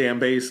in the damn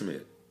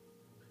basement?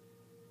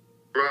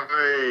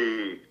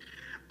 Right.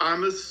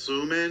 I'm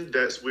assuming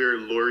that's where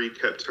Laurie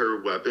kept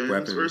her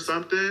weapons. Or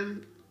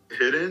something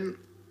hidden.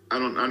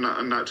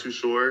 I'm not too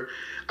sure.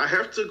 I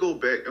have to go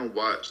back and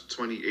watch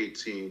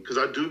 2018 because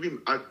I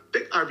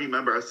think I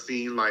remember I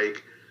seen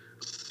like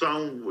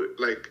some,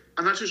 like,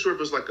 I'm not too sure if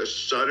it was like a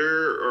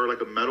shutter or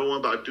like a metal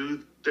one, but I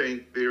do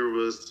think there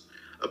was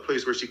a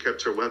place where she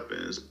kept her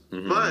weapons.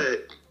 Mm-hmm.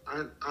 But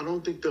I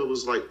don't think that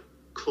was like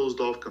closed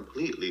off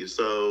completely.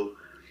 So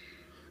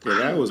yeah,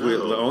 that was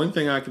weird. The only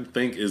thing I can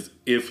think is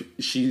if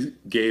she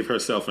gave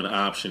herself an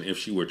option, if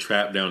she were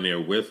trapped down there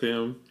with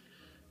him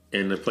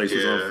and the place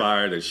was on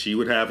fire, that she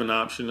would have an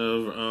option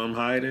of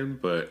hiding.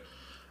 But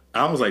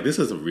I was like, this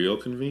isn't real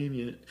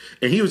convenient.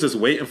 And he was just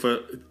waiting for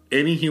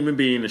any human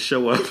being to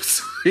show up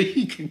so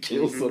he can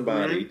kill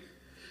somebody.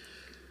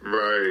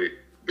 Right.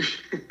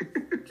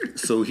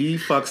 So he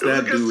fucks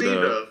that dude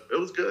up. Though. It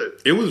was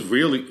good. It was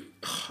really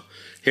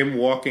him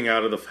walking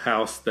out of the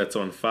house that's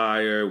on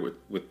fire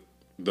with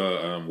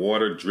the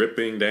water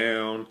dripping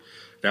down.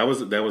 That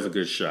was a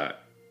good shot.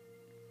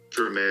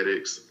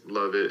 Dramatics,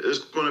 love it. It's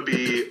going to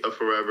be a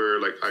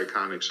forever like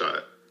iconic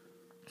shot.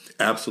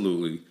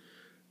 Absolutely.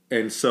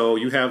 And so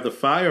you have the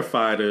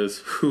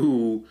firefighters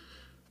who,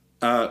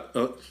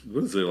 what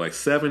is it, like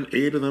 7,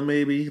 8 of them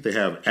maybe? They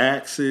have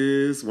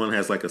axes. One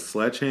has like a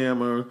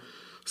sledgehammer.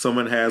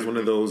 Someone has one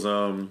of those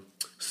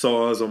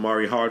saws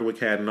Omari Hardwick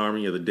had in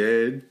Army of the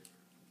Dead.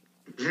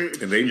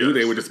 And they knew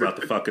they were just about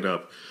to fuck it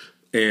up.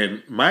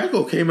 And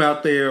Michael came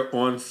out there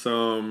on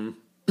some...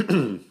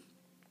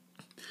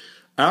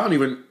 I don't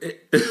even...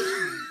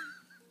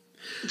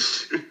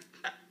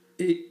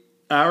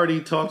 I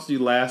already talked to you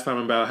last time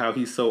about how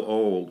he's so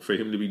old for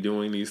him to be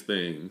doing these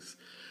things.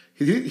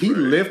 He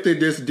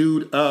lifted this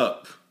dude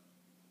up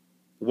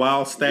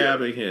while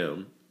stabbing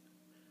him.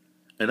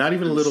 And not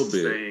even a little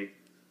bit.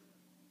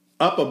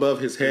 up above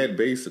his head,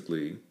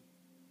 basically.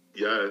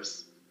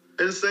 Yes.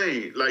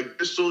 Insane. Like,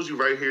 this shows you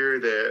right here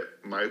that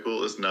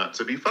Michael is not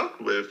to be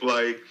fucked with.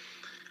 Like,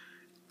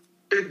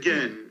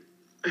 again,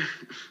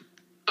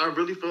 I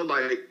really feel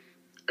like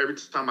every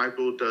time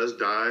Michael does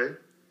die,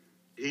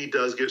 he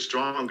does get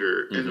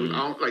stronger. And I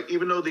don't, like,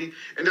 even though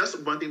and that's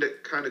one thing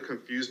that kind of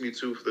confused me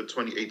too for the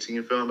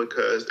 2018 film,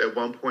 because at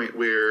one point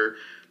where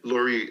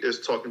Laurie is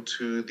talking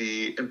to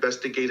the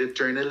investigative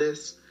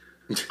journalist,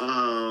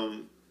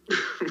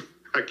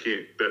 I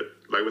can't,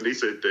 like, when they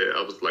said that,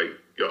 I was like,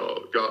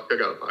 y'all got a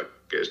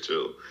podcast,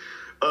 chill.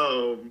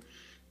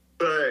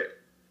 But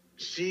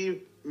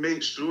she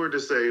made sure to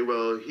say,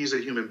 well, he's a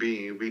human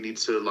being. We need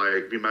to,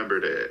 like, remember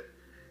that.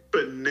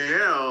 But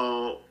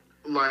now,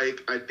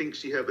 like, I think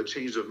she have a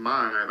change of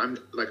mind. I'm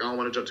like, I don't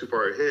want to jump too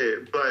far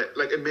ahead, but,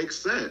 like, it makes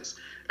sense.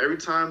 Every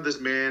time this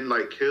man,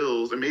 like,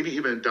 kills, and maybe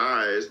even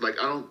dies, like,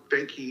 I don't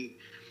think he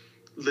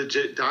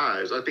legit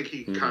dies. I think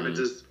he kind of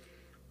just,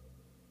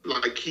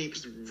 like,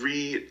 keeps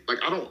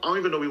I don't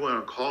even know what we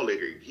want to call it.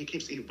 He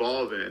keeps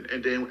evolving,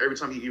 and then every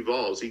time he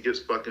evolves, he gets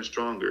fucking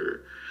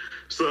stronger.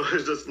 So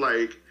it's just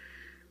like,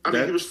 I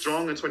mean, he was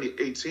strong in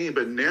 2018,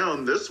 but now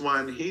in this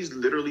one, he's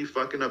literally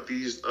fucking up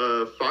these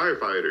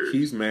firefighters.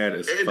 He's mad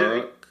as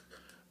fuck.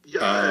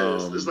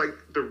 Yes, it's like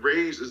the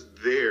rage is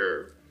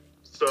there.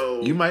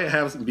 So you might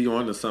have be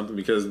onto something,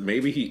 because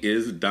maybe he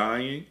is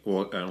dying.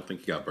 Well, I don't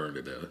think he got burned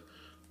to death,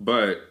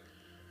 but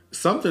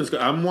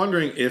I'm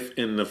wondering if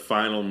in the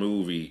final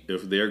movie,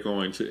 if they're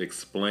going to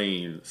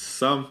explain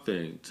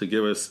something to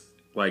give us,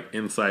 like,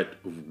 insight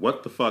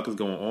what the fuck is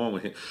going on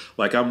with him.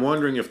 Like, I'm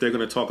wondering if they're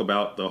going to talk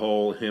about the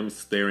whole him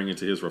staring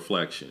into his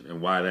reflection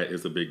and why that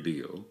is a big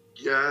deal.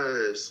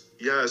 Yes,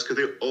 because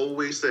they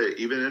always say,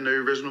 even in the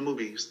original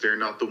movie,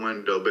 staring out the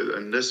window, but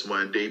in this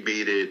one, they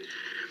made it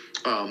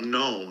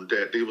known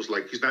that they was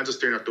like, he's not just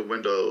staring out the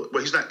window.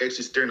 Well, he's not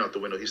actually staring out the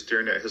window. He's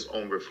staring at his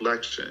own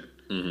reflection.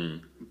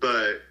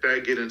 But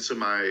that get into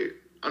my,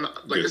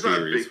 it's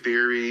not a big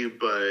theory,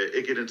 but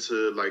it get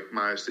into, like,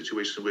 my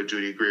situation with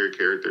Judy Greer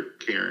character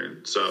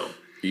Karen. So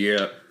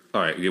yeah,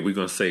 all right, yeah, we're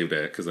gonna save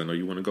that because I know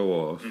you want to go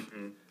off.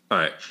 All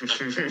right.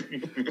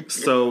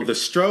 So the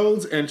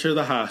Strodes enter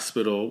the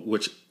hospital,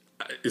 which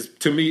is,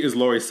 to me, is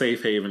Laurie's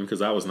safe haven,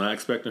 because I was not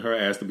expecting her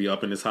ass to be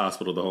up in this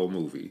hospital the whole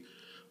movie.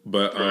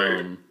 But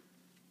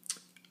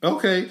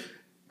okay,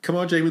 come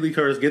on, Jamie Lee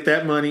Curtis, get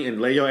that money and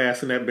lay your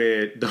ass in that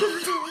bed the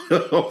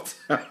whole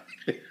time.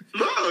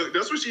 Look,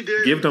 that's what she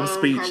did. Give them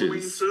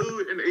speeches.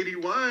 Halloween 2 in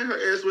 81, her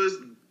ass was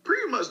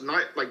pretty much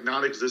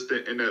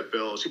non-existent in that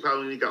film. She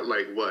probably only got,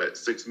 like,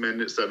 6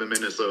 minutes, 7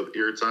 minutes of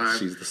airtime.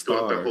 She's the star.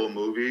 Throughout the whole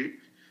movie.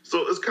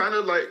 So it's kind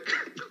of like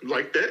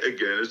that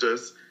again. It's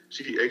just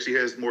she actually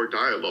has more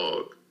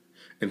dialogue.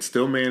 And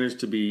still managed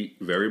to be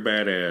very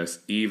badass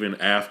even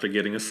after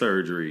getting a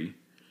surgery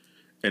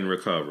and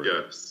recovering.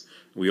 Yes.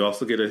 We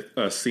also get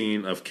a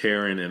scene of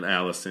Karen and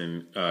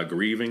Allison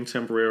grieving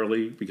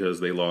temporarily because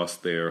they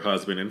lost their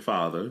husband and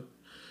father,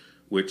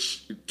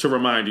 which, to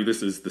remind you,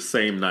 this is the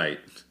same night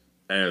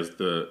as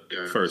the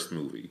first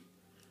movie.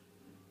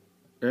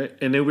 Right?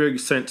 And then we're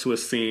sent to a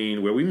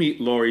scene where we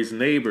meet Laurie's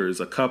neighbors,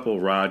 a couple,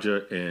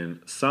 Roger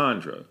and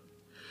Sandra.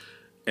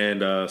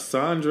 And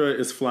Sandra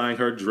is flying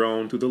her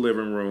drone through the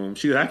living room.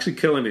 She's actually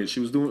killing it.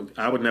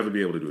 I would never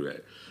be able to do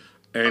that.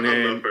 And I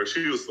love her.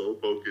 She was so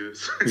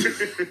focused.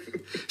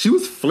 She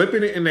was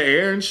flipping it in the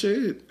air and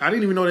shit. I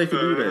didn't even know they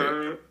could do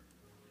that.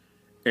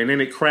 And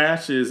then it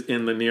crashes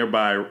in the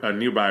nearby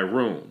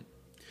room.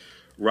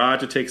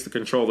 Roger takes the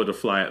controller to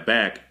fly it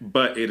back,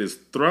 but it is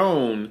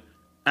thrown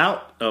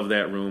out of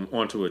that room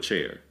onto a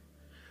chair,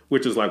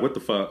 which is like, what the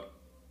fuck?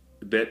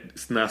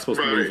 That's not supposed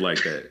to move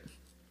like that.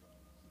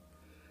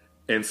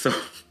 And so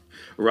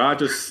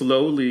Roger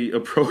slowly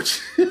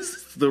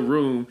approaches the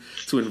room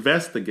to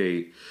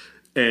investigate.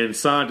 And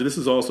Sandra, this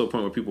is also a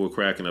point where people were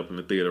cracking up in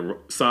the theater.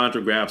 Sandra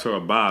grabs her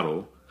a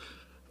bottle.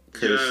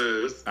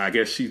 Yes. I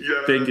guess she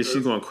thinking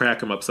she's going to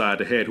crack him upside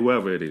the head,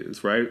 whoever it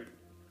is, right?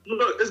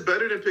 Look, it's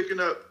better than picking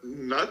up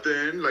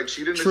nothing. Like,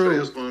 she didn't expect it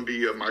was going to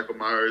be a Michael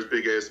Myers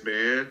big-ass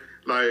man.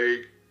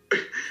 Like,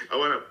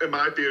 in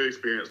my theater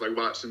experience, like,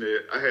 watching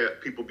it, I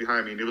had people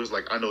behind me, and it was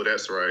like, I know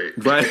that's right.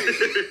 Right.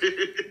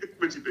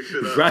 But you picked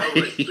it up. Right.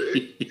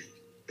 Like,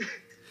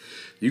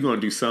 you're going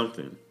to do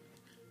something.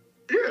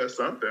 Yeah,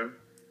 something.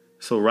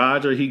 So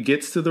Roger, he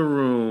gets to the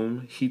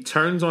room, he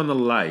turns on the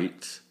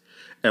light,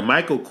 and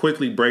Michael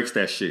quickly breaks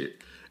that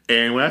shit.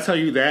 And when I tell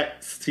you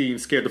that scene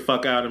scared the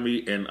fuck out of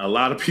me and a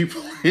lot of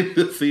people in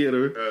the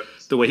theater,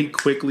 the way he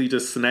quickly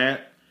just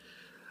snapped.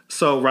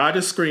 So Roger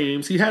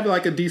screams. He had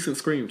like a decent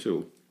scream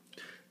too.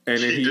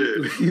 And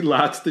then he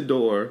locks the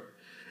door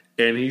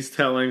and he's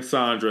telling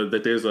Sandra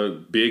that there's a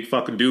big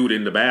fucking dude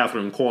in the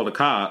bathroom, call the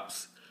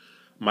cops.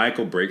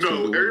 Michael breaks the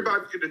door.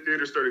 Everybody in the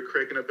theater started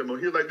cracking up.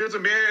 He was like, there's a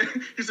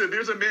man. He said,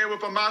 there's a man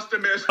with a monster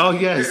mask. Oh,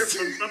 yes.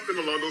 Something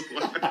along those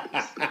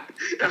lines.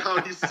 And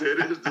how he said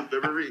it, his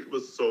delivery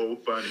was so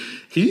funny.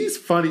 He's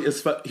funny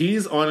as fuck.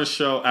 He's on a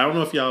show. I don't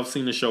know if y'all have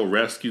seen the show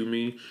Rescue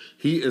Me.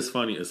 He is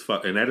funny as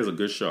fuck. And that is a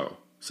good show.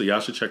 So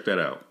y'all should check that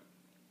out.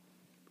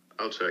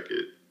 I'll check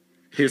it.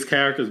 his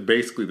character's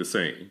basically the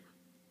same.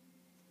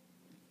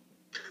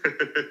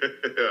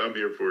 I'm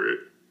here for it.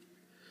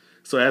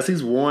 So as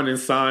he's warning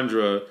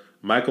Sandra,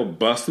 Michael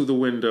busts through the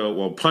window,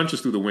 well,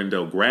 punches through the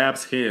window,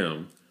 grabs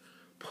him,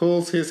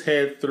 pulls his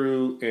head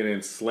through, and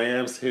then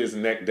slams his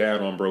neck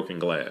down on broken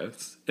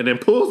glass. And then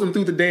pulls him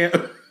through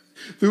the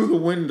through the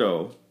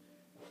window.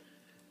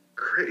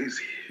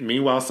 Crazy.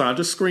 Meanwhile,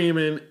 Sandra's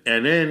screaming,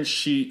 and then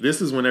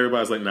this is when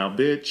everybody's like, now,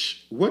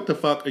 bitch, what the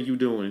fuck are you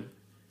doing?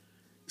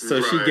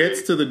 So she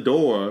gets to the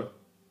door.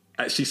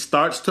 She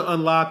starts to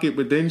unlock it,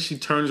 but then she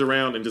turns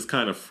around and just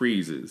kind of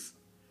freezes.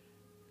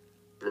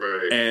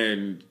 Right.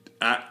 And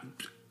I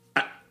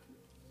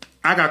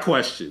got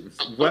questions.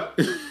 What?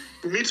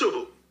 Me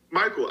too.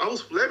 Michael, I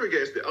was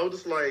flabbergasted. I was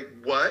just like,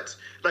 what?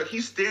 Like,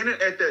 he's standing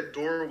at that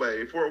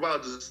doorway for a while,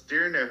 just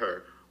staring at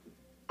her.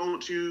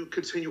 Don't you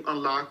continue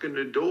unlocking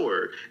the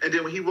door? And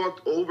then when he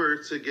walked over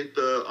to get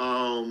the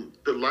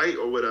light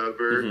or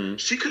whatever,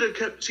 she could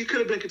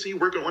have been continue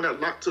working on that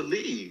lock to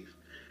leave.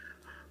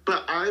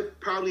 But I'm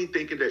probably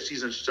thinking that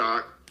she's in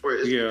shock, or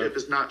if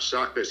it's not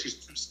shock, that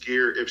she's too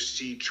scared. If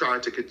she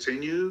tried to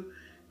continue,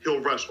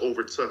 he'll rush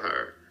over to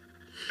her.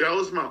 That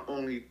was my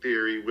only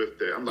theory with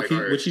that. I'm like,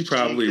 all right, which he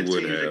probably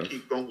would have. To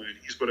keep going,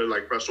 he's going to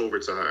like rush over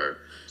to her.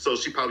 So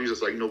she probably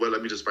just like, you know what?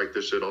 Let me just fight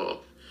this shit off.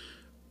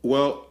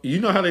 Well,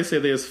 you know how they say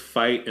there's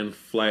fight and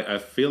flight. I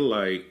feel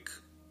like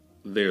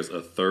there's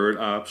a third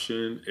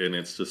option, and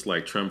it's just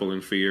like tremble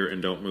in fear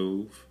and don't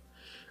move.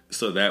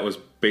 So that was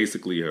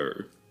basically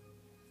her.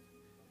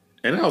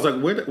 And I was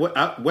like,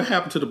 what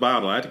happened to the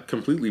bottle? I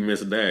completely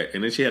missed that.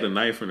 And then she had a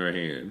knife in her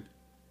hand.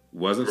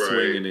 Wasn't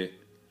swinging it.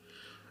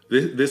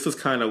 This is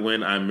kind of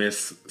when I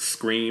miss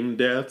Scream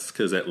deaths,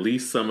 because at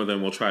least some of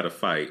them will try to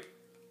fight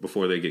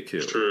before they get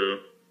killed.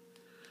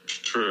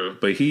 True.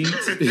 But he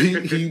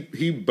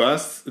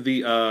busts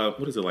the,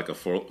 what is it, like a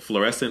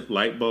fluorescent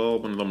light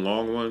bulb, one of them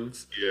long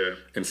ones? Yeah.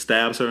 And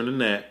stabs her in the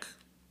neck.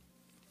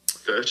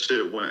 That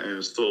shit went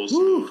in so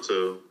smooth,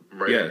 too.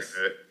 Right. Yes.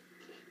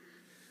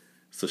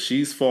 So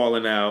she's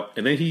falling out,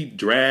 and then he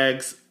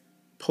drags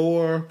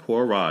poor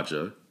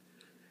Roger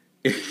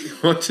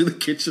onto the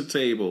kitchen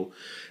table,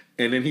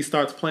 and then he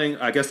starts playing,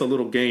 I guess, a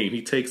little game.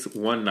 He takes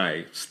one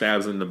knife,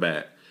 stabs in the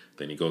back,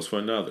 then he goes for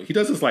another. He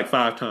does this like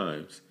 5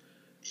 times.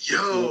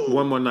 Yo,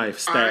 one more knife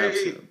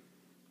stabs him.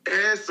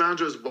 And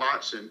Sandra's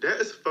watching. That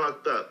is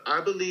fucked up.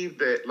 I believe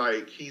that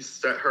like he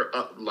set her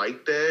up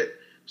like that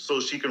so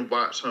she can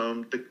watch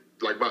him do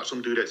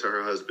that to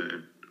her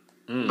husband.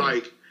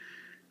 Like.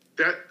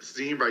 That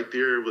scene right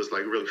there was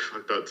like really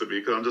fucked up to me,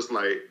 because I'm just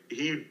like,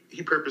 he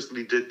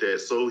purposely did that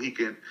so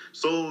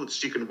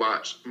she can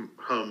watch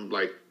him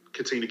like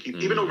continue to keep,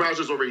 even though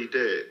Roger's already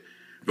dead.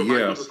 But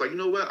Michael's just like, you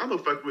know what? I'm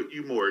gonna fuck with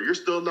you more. You're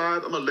still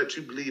alive. I'm gonna let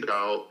you bleed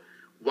out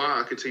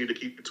while I continue to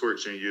keep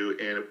torturing you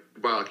and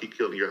while I keep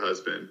killing your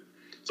husband.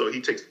 So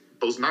he takes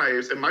those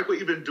knives, and Michael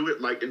even do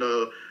it like in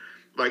a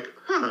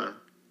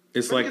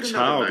It's like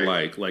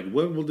childlike. Like,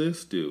 what will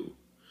this do?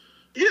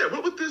 Yeah,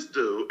 what would this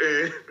do?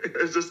 And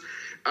it's just,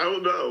 I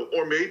don't know.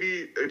 Or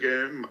maybe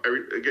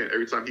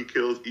every time he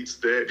kills each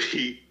stab,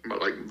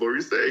 like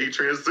Lori said, he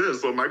transcends.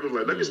 So Michael's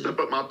like, let me step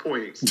up my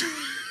points.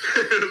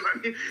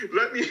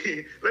 let me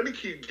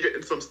keep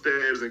getting some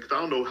stabs, because I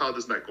don't know how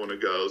this not going to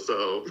go.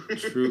 So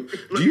true.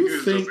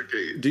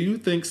 Do you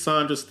think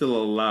Sandra's still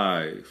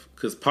alive?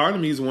 Because part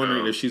of me is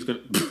wondering if she's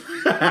going to.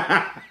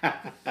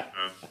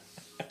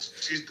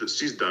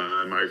 She's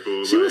done,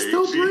 Michael. She was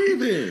still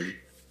breathing.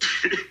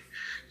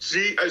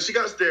 She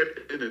got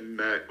stabbed in the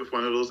neck with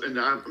one of those, and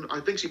I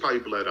think she probably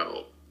bled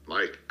out.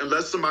 Like,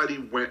 unless somebody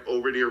went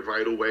over there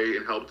right away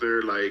and helped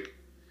her, like,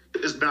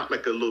 it's not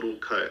like a little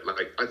cut.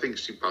 Like, I think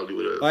she probably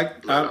would have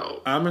bled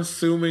out. I'm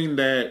assuming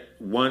that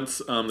once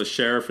the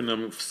sheriff and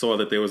them saw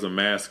that there was a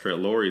massacre at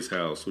Lori's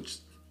house, which,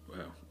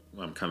 well,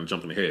 I'm kind of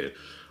jumping ahead,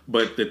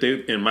 but that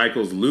and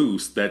Michael's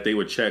loose, that they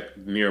would check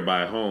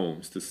nearby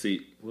homes to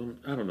see. Well,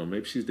 I don't know.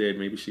 Maybe she's dead.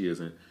 Maybe she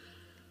isn't.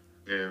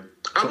 Yeah,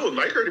 I would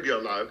like her to be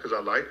alive because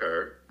I like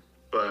her.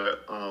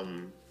 But,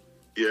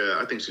 yeah,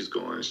 I think she's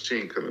gone. She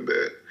ain't coming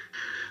back.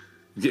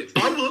 Yeah.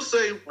 I will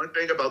say one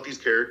thing about these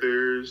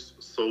characters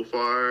so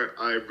far,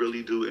 I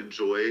really do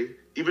enjoy.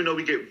 Even though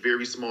we get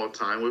very small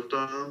time with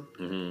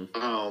them,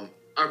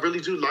 I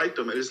really do like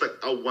them. And it's like,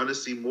 I want to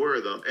see more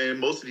of them. And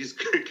most of these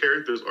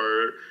characters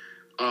are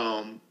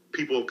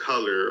people of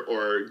color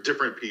or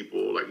different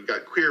people. Like, you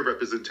got queer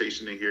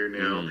representation in here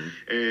now.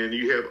 And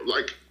you have,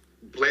 like,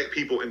 Black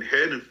people in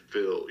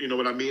Haddonfield, you know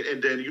what I mean?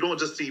 And then you don't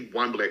just see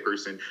one Black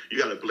person. You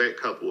got a Black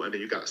couple, and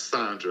then you got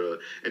Sandra,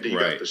 and then you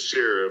got the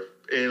sheriff.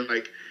 And,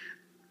 like,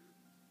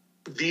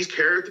 these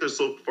characters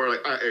so far,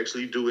 like, I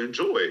actually do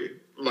enjoy.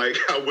 Like,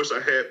 I wish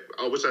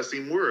I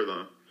seen more of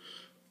them.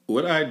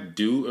 What I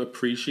do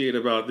appreciate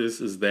about this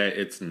is that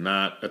it's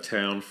not a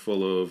town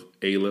full of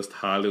A-list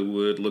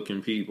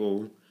Hollywood-looking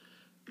people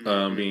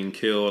being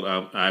killed.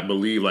 I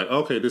believe, like,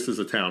 okay, this is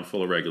a town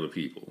full of regular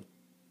people.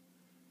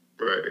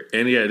 Right.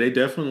 And yeah, they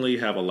definitely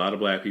have a lot of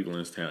Black people in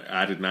this town.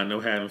 I did not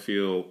know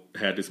Haddonfield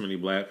had this many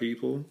Black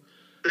people.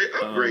 They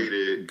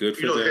upgraded. Good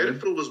for them.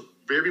 Haddonfield was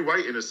very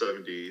white in the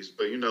 70s.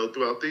 But, you know,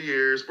 throughout the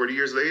years, 40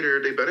 years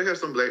later, they better have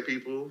some black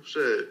people.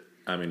 Shit.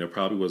 I mean, there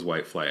probably was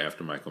white flight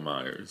after Michael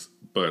Myers.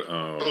 But,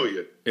 oh,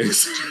 yeah.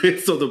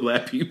 So the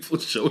black people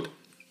showed up.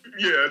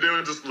 Yeah, they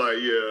were just like,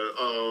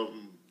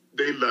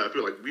 they left.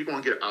 They're like, we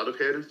going to get out of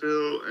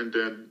Haddonfield. And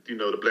then, you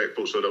know, the black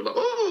folks showed up like,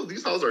 oh,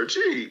 these houses are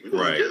cheap. We're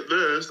going to get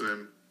this.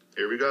 And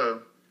here we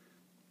go.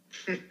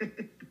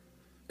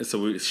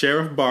 So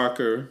Sheriff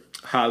Barker,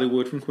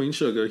 Hollywood from Queen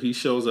Sugar, he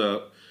shows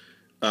up.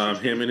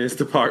 Him and his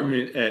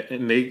department,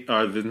 and they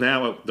are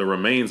now the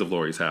remains of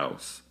Laurie's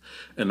house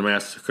and the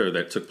massacre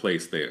that took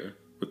place there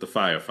with the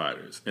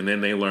firefighters. And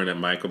then they learn that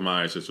Michael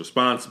Myers is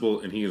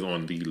responsible and he is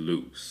on the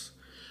loose.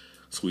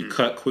 So we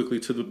cut quickly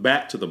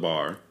back to the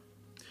bar,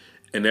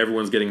 and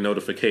everyone's getting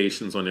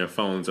notifications on their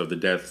phones of the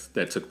deaths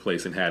that took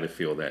place in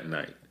Haddonfield that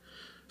night.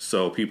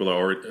 So people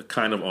are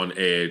kind of on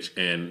edge,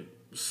 and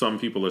some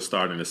people are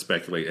starting to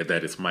speculate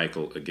that it's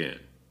Michael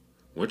again,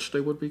 which they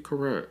would be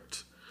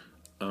correct.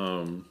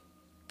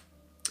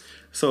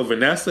 So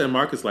Vanessa and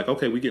Marcus like,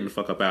 okay, we getting the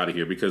fuck up out of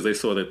here because they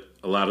saw that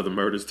a lot of the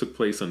murders took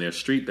place on their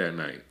street that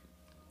night.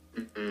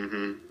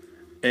 Mm-hmm.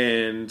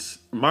 And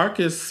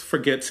Marcus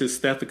forgets his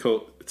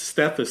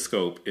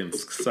stethoscope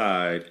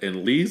inside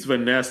and leaves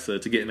Vanessa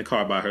to get in the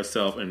car by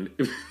herself. And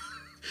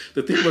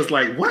the thing was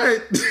like,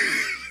 what?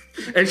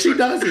 And she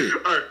does it.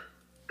 All right.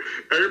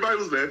 Everybody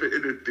was laughing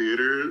in the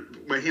theater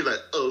when he like,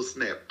 oh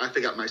snap, I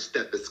forgot my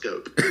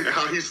stethoscope. And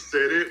how he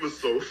said it was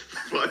so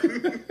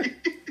funny.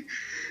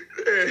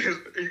 And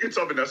you can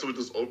tell Vanessa was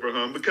just over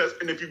him because,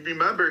 and if you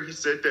remember, he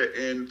said that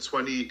in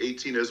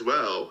 2018 as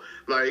well.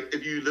 Like,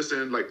 if you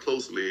listen like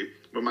closely,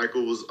 when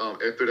Michael was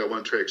after that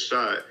one track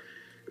shot,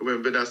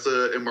 when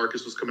Vanessa and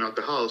Marcus was coming out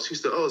the house, he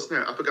said, "Oh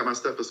snap, I forgot my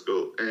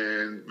stethoscope."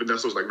 And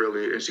Vanessa was like,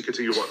 "Really?" And she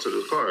continued to walk to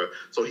the car.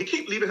 So he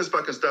keep leaving his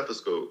fucking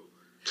stethoscope.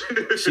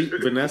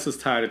 Vanessa's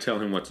tired of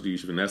telling him what to do.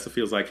 Vanessa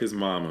feels like his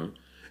mama,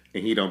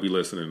 and he don't be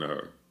listening to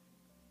her.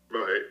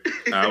 Right.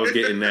 I was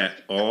getting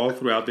that all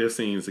throughout their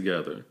scenes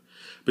together.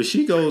 But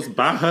she goes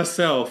by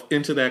herself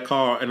into that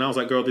car, and I was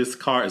like, girl, this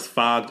car is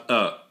fogged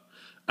up.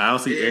 I don't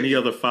see any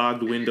other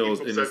fogged windows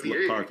in this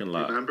parking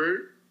lot.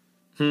 Remember?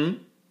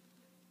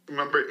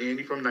 Remember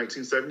Andy from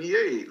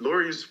 1978,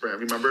 Laurie's friend.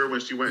 Remember when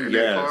she went in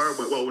that car?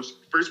 When she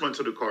first went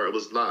to the car, it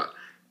was locked.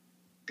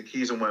 The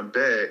keys and went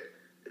back.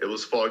 It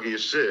was foggy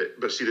as shit,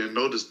 but she didn't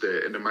notice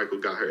that, and then Michael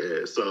got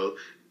her ass. So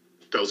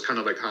that was kind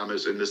of like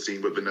homage in this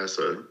scene with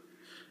Vanessa.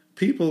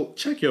 People,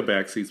 check your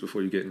back seats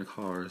before you get in the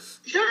cars.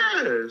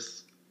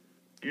 Yes.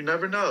 You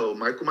never know.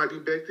 Michael might be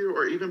back there,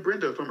 or even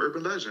Brenda from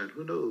Urban Legend.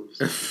 Who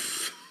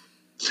knows?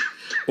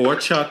 Or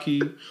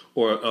Chucky,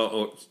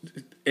 or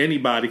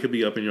anybody could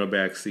be up in your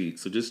back seat.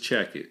 So just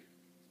check it.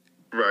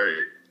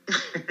 Right.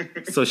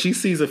 So she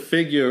sees a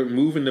figure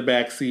move in the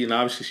back seat, and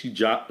obviously she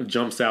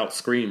jumps out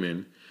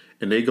screaming.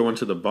 And they go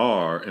into the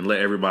bar and let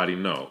everybody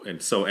know.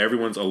 And so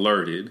everyone's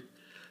alerted.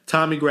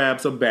 Tommy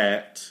grabs a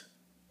bat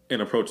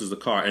and approaches the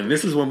car. And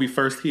this is when we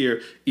first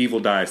hear Evil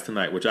Dies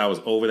Tonight, which I was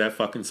over that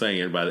fucking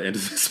saying by the end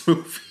of this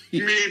movie.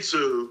 Me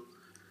too.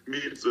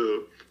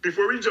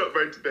 Before we jump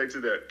right back to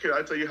that, can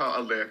I tell you how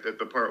I laughed at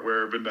the part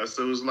where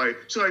Vanessa was like,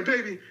 she's like,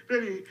 baby,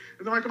 and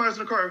then Michael Myers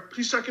in the car,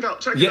 please check it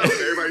out. And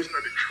everybody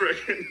started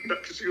cracking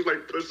because she was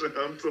like pushing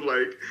him to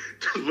like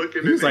to look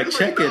in. He was like,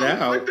 check it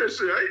out. I like that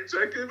shit. I ain't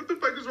checking. What the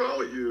fuck is wrong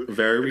with you?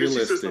 Very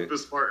realistic. She said something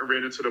smart and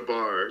ran into the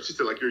bar. She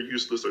said like, you're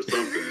useless or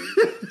something.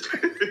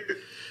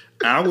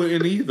 I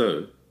wouldn't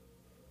either.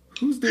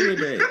 Who's doing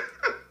that?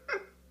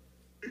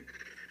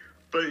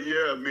 But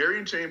yeah,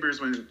 Marion Chambers,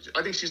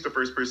 I think she's the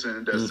first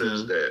person that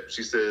says that.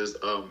 She says,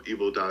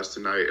 Evil Dies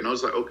Tonight. And I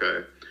was like, okay.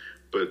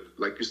 But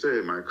like you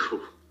said,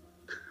 Michael,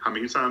 how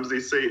many times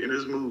they say it in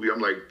this movie? I'm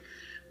like,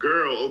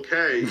 girl,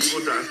 okay,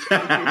 Evil Dies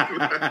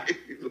Tonight.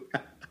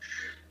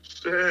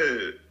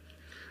 Shit.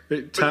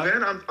 But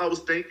then I was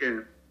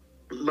thinking,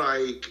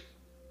 like,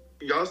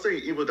 y'all say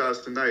Evil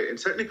Dies Tonight, and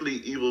technically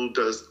Evil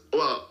does,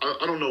 well,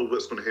 I don't know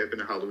what's going to happen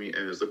in Halloween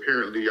Ends.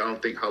 Apparently, I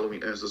don't think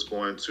Halloween Ends is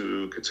going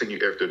to continue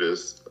after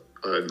this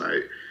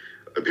night,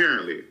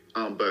 apparently.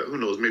 But who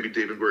knows? Maybe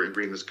David Gordon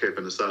Green is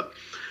capping this up.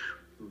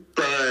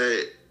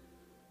 But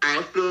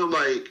I feel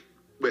like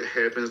what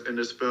happens in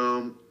this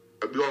film,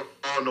 we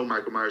all know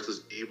Michael Myers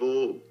is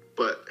evil,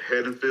 but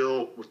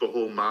Haddonfield, with the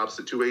whole mob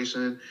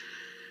situation,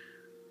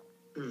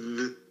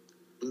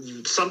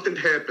 something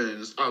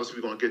happens. Obviously,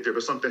 we're going to get there,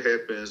 but something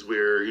happens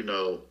where, you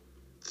know,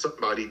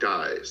 somebody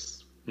dies.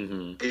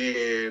 Mm-hmm.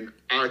 And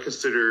I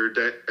consider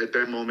that at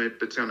that moment,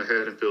 the town of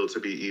Haddonfield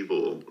to be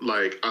evil.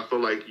 Like, I feel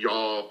like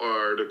y'all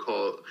are the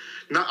cause.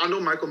 Not, I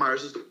know Michael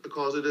Myers is the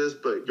cause of this,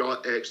 but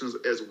y'all actions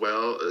as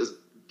well as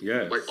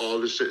like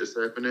all this shit is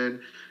happening.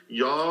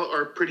 Y'all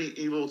are pretty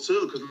evil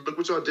too, because look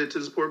what y'all did to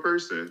this poor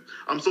person.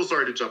 I'm so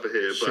sorry to jump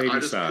ahead, but I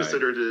just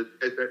considered it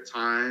at that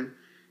time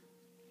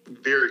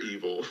they're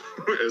evil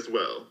as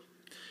well.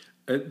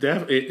 It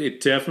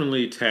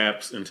definitely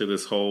taps into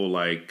this whole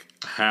like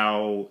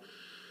how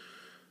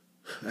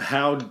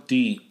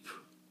deep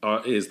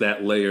is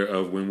that layer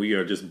of when we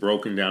are just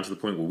broken down to the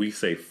point where we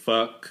say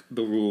fuck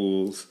the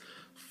rules,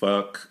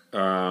 Fuck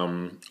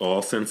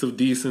all sense of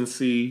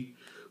decency.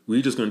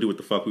 We just gonna do what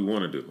the fuck we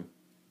want to do.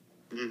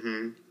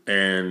 Mm-hmm.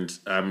 And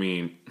I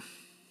mean,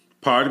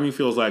 part of me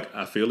feels like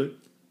I feel it.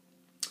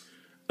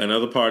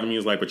 Another part of me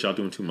is like, but y'all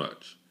doing too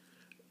much.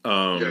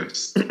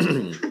 Yes.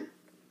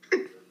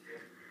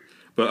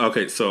 But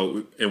okay,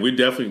 so, and we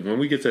definitely, when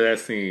we get to that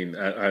scene,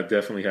 I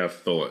definitely have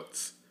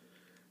thoughts.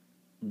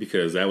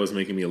 Because that was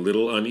making me a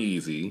little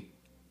uneasy.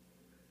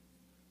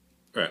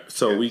 All right,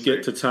 so we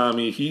get to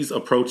Tommy. He's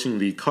approaching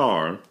the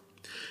car.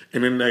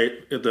 And then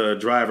the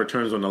driver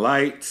turns on the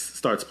lights,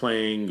 starts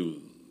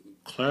playing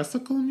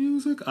classical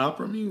music,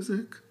 opera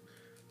music.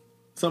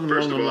 Something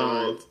First along of the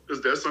all, lines.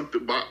 is that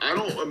something? I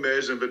don't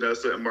imagine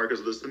Vanessa and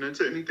Marcus listening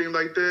to anything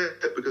like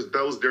that because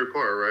that was their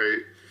car, right?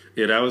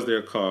 Yeah, that was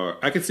their car.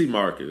 I could see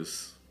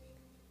Marcus.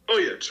 Oh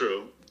yeah,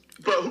 true.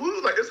 But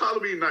who like it's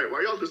Halloween night?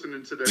 Why y'all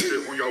listening to that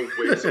shit on y'all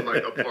way to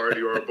like a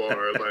party or a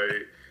bar?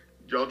 Like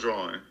y'all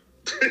drawing.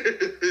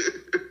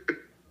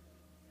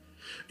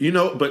 You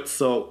know, but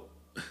so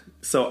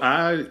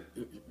I,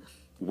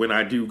 when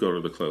I do go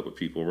to the club with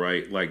people,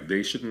 right? Like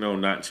they should know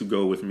not to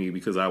go with me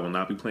because I will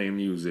not be playing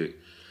music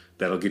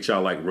that'll get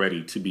y'all like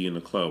ready to be in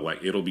the club.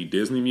 Like it'll be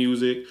Disney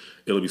music,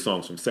 it'll be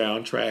songs from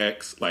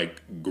soundtracks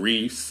like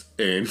Grease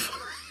and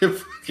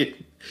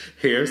fucking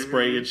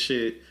Hairspray and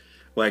shit.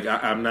 Like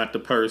I'm not the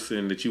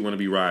person that you want to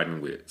be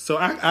riding with. So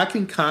I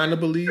can kind of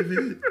believe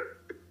it.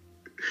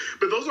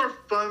 But those are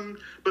fun.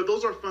 But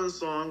those are fun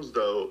songs,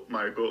 though,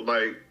 Michael.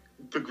 Like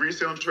the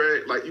Grease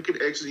soundtrack, like you can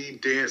actually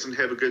dance and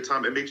have a good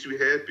time. It makes you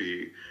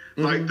happy.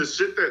 Mm-hmm. Like the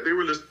shit that they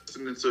were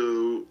listening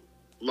to,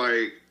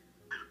 like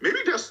maybe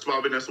that's why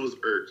Vanessa was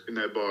irked in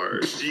that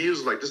bar. She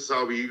was like, "This is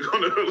how we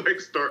gonna like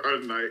start our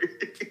night."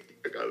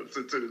 I gotta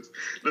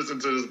listen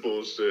to this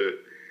bullshit.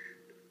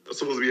 I'm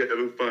supposed to be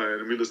having fun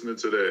and we listening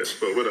to that,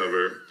 but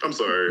whatever. I'm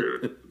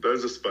sorry.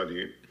 That's just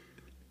funny.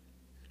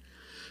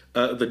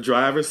 The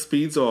driver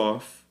speeds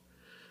off,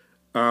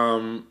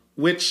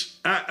 which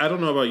I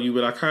don't know about you,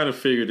 but I kind of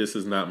figured this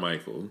is not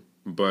Michael,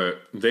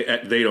 but they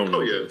don't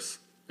know this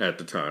at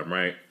the time,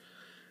 right?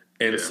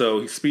 And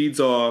so he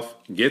speeds off,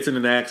 gets in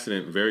an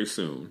accident very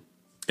soon,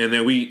 and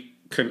then we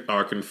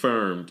are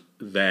confirmed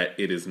that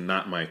it is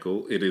not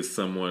Michael. It is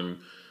someone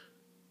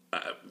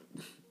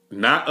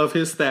not of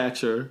his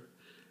stature.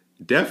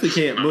 Definitely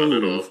can't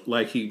move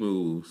like he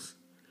moves.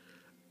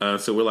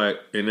 So we're like,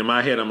 and in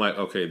my head, I'm like,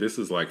 okay, this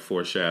is like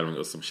foreshadowing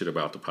of some shit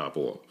about to pop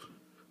off.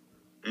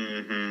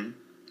 Mm-hmm.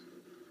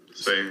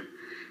 Same.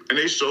 And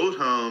they showed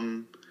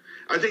him,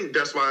 I think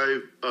that's why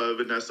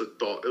Vanessa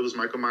thought it was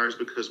Michael Myers,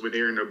 because when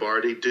they were in the bar,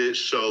 they did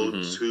show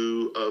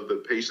two of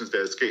the patients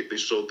that escaped. They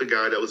showed the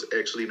guy that was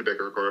actually in the back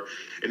of her car,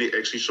 and they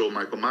actually showed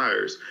Michael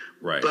Myers.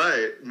 Right.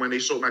 But when they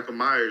showed Michael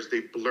Myers, they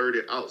blurred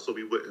it out so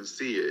we wouldn't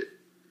see it.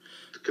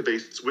 Because they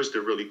switched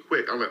it really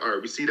quick. I'm like, all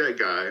right, we see that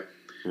guy.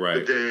 Right.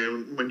 But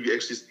then when you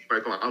actually see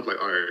Michael, I was like,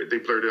 all right, they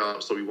blurred it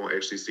out so we won't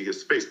actually see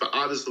his face. But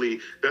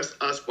obviously, that's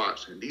us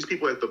watching. These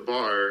people at the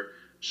bar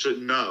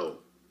should know,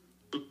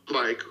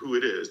 like, who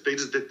it is. They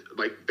just did,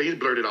 like, they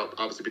blurred it out,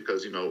 obviously,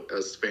 because, you know,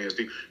 as fans,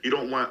 you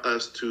don't want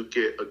us to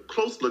get a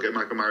close look at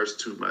Michael Myers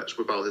too much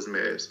without his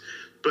mask.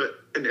 But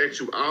in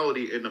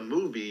actuality, in the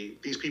movie,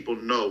 these people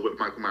know what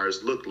Michael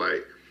Myers looked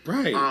like.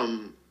 Right.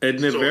 At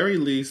the very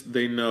least,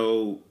 they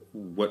know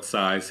what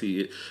size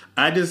he is.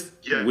 I just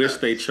wish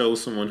they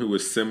chose someone who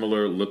was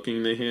similar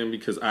looking to him,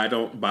 because I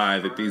don't buy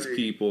that these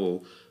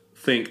people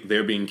think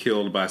they're being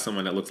killed by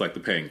someone that looks like the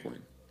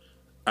Penguin.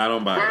 I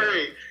don't buy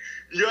that.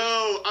 Yo,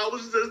 I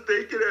was just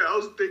thinking that. I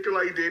was thinking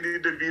like Danny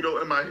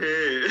DeVito in my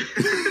head.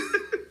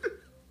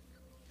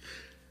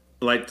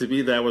 Like, to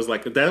me, that was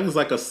like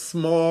a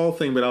small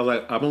thing, but I was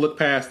like, I'm gonna look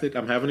past it.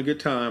 I'm having a good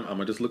time. I'm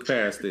gonna just look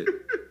past it.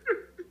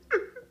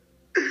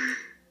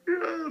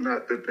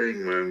 Not the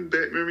Penguin.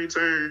 Batman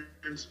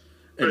Returns.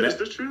 But it's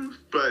the truth.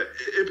 But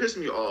it pissed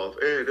me off.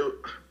 And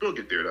we'll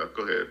get there, though.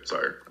 Go ahead.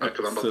 Sorry.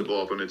 Because I'm about to go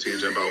off on a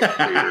tangent about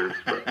later.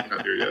 But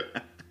not there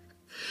yet.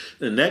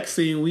 The next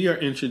scene, we are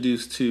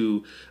introduced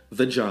to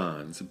the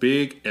Johns.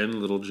 Big and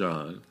Little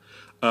John.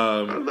 I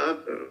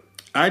love them.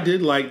 I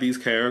did like these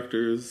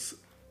characters.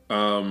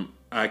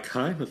 I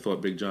kind of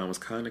thought Big John was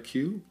kind of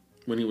cute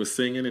when he was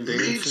singing and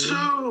dancing. Me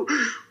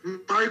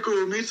too.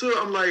 Michael, me too.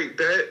 I'm like,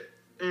 that...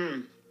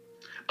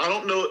 I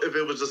don't know if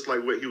it was just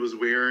like what he was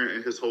wearing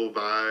and his whole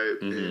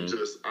vibe, and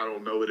just I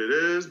don't know what it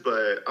is,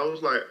 but I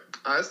was like,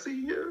 I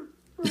see you.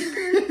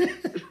 Okay.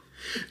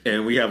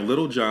 And we have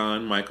Little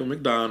John, Michael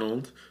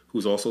McDonald,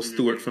 who's also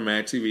Stuart from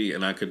Mad TV,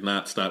 and I could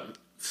not stop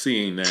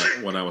seeing that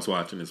when I was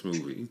watching this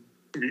movie.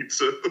 Me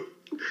too.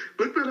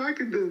 Look what I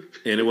can do.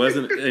 And it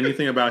wasn't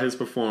anything about his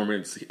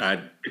performance.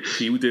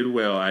 He did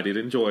well. I did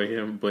enjoy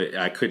him, but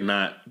I could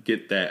not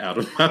get that out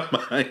of my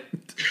mind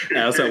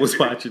as I was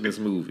watching this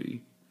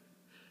movie.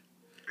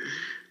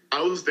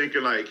 I was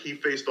thinking like he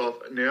faced off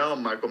now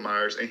Michael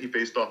Myers, and he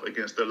faced off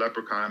against the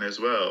Leprechaun as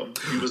well.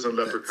 He was a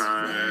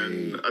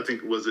Leprechaun. Right. I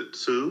think, was it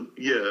 2?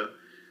 Yeah.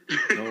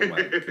 Oh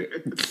my god.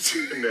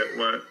 In that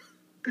one.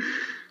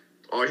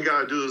 All he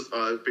gotta do is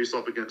face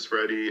off against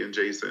Freddy and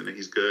Jason, and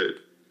he's good.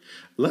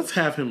 Let's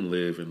have him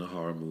live in the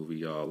horror movie,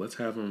 y'all. Let's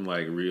have him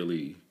like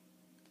really.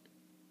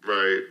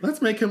 Right.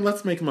 Let's make him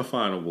a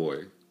final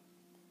boy.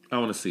 I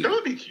want to see. That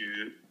would be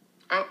cute.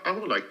 I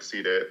would like to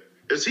see that.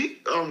 Is he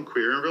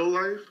queer in real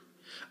life?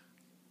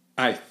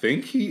 I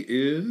think he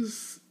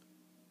is.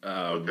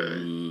 Okay.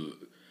 Ooh,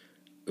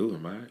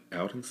 am I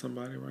outing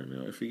somebody right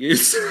now? If he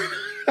is,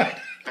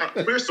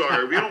 we're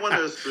sorry. We don't want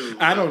to assume.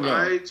 I don't know.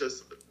 I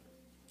just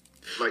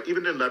like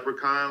even in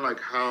Leprechaun, like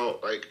how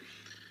like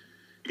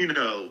you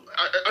know,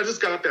 I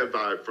just got that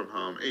vibe from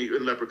him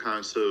in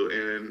Leprechaun too,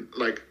 and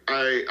like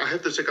I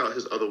have to check out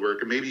his other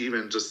work and maybe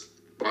even just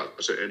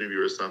watch an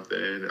interview or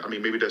something. I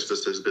mean, maybe that's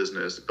just his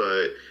business,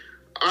 but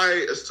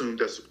I assumed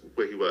that's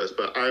what he was.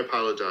 But I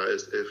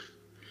apologize if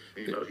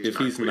you know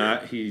he's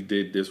not. He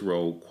did this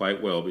role quite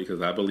well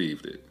because I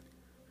believed it.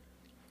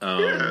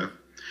 Yeah,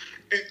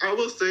 and I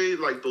will say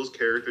like those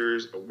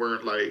characters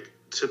weren't like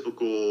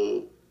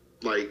typical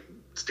like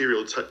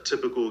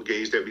stereotypical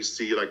gays that we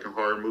see like in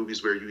horror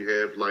movies where you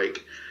have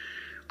like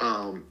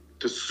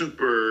the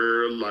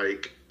super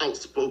like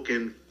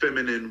outspoken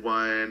feminine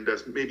one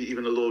that's maybe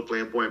even a little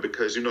flamboyant,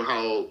 because you know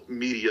how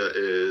media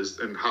is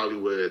in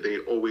Hollywood. They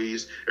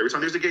always, every time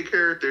there's a gay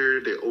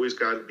character, they always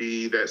got to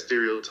be that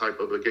stereotype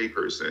of a gay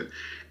person.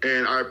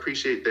 And I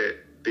appreciate that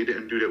they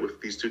didn't do that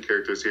with these two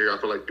characters here. I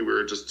feel like they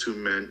were just two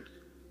men,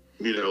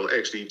 you know,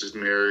 actually just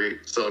married,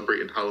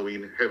 celebrating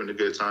Halloween, having a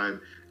good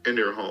time in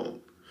their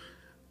home.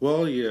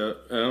 Well, yeah,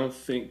 I don't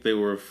think they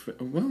were.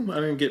 Well,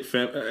 I didn't get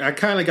femme. I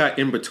kind of got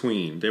in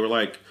between. They were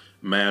like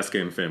mask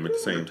and femme at the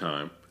same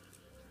time.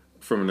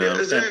 From now, yeah,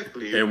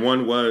 exactly. And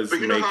one was but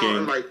you know making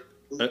how, like,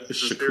 a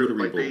charcuterie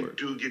like, board. They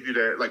do give you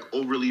that like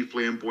overly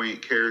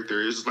flamboyant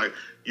character. It's like,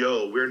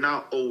 yo, we're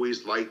not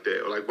always like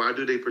that. Or, like, why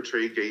do they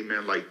portray gay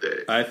men like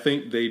that? I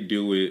think they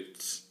do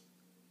it.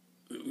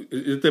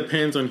 It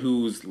depends on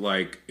who's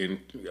like in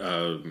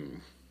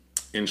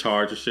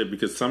charge of shit,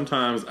 because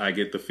sometimes I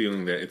get the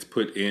feeling that it's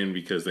put in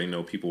because they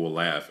know people will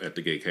laugh at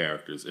the gay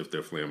characters if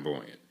they're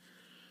flamboyant.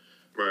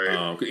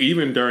 Right.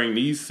 Even during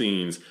these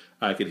scenes,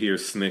 I could hear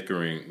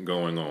snickering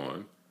going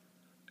on.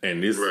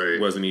 And this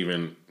wasn't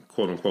even,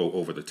 quote unquote,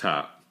 over the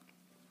top.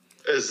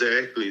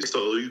 Exactly.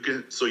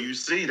 So you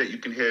see that you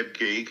can have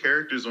gay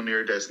characters on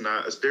there that's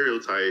not a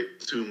stereotype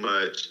too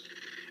much,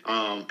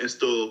 and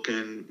still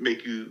can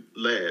make you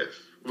laugh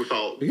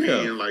without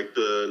being like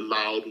the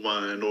loud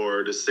one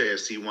or the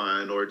sassy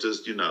one or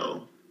just, you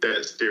know,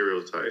 that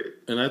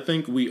stereotype. And I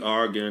think we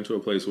are getting to a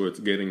place where it's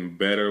getting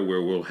better,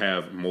 where we'll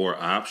have more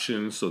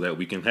options so that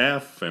we can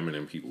have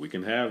feminine people, we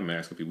can have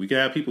masculine people, we can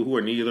have people who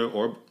are neither,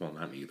 or, well,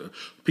 not neither,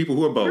 people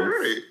who are both.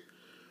 Right.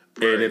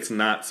 And it's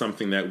not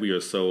something that we are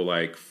so,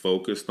 like,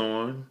 focused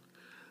on.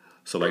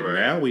 So, like,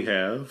 now we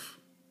have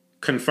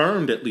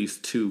confirmed at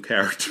least 2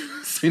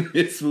 characters in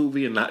this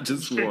movie and not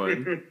just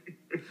one.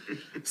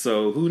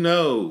 So, who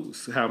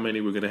knows how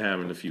many we're going to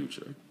have in the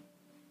future.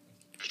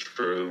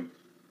 True.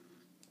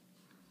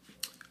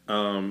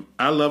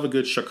 I love a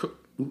good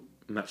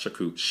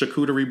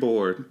charcuterie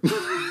board.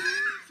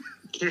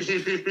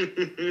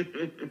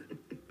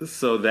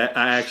 So that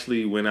I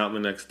actually went out the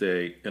next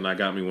day and I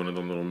got me one of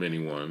them little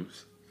mini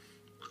ones.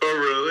 Oh,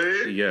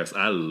 really? Yes,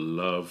 I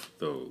love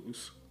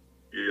those.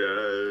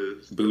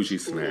 Yes. Bougie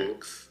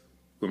snacks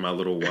with my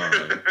little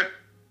wine.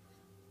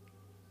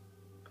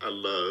 I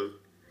love.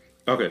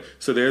 Okay,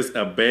 so there's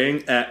a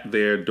bang at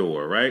their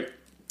door, right?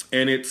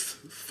 And it's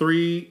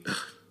 3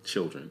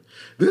 children.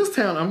 This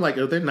town, I'm like,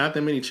 are there not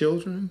that many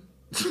children?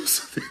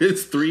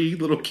 It's 3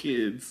 little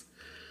kids.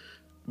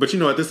 But you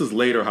know what? This is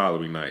later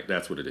Halloween night.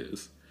 That's what it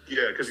is.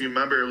 Yeah, because you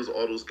remember it was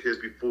all those kids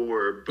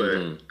before, but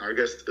I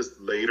guess it's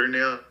later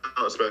now,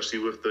 especially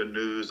with the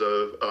news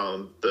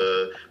of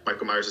the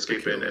Michael Myers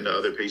escaping and the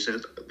other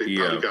patients. They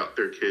probably got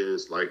their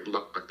kids like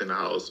locked in the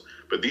house.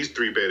 But these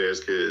 3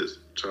 badass kids,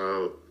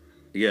 child.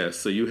 Yes,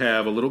 so you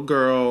have a little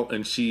girl,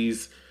 and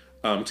she's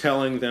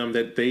telling them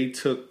that they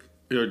took,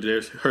 or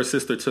her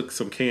sister took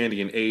some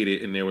candy and ate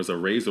it, and there was a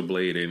razor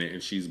blade in it,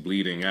 and she's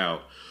bleeding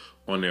out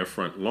on their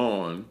front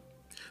lawn.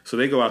 So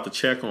they go out to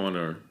check on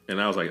her,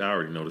 and I was like, I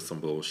already noticed some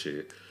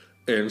bullshit.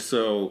 And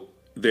so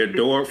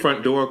their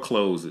front door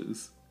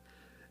closes.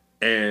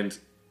 And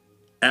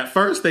at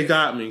first they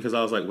got me because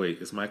I was like,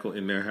 wait, is Michael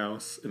in their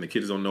house? And the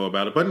kids don't know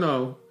about it. But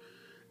no,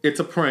 it's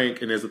a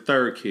prank, and there's a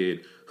third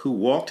kid who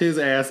walked his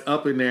ass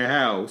up in their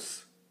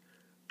house.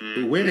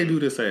 Where they do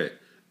this at?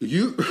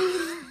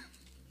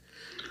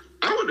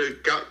 I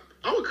would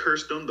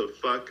curse them the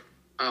fuck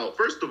out.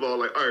 First of all,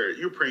 like, all right,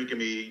 you're pranking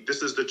me.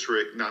 This is the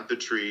trick, not the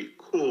treat.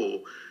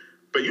 Cool.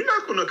 But you're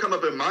not going to come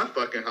up in my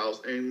fucking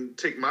house and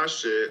take my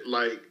shit.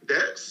 Like,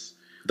 that's...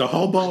 The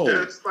hobo.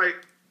 That's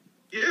like...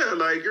 Yeah,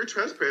 like, you're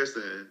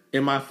trespassing.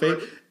 In my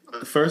face...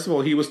 First of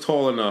all, he was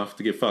tall enough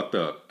to get fucked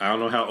up. I don't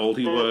know how old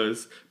he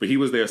was, but he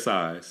was their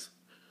size.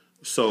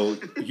 So,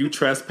 you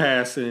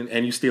trespassing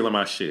and you stealing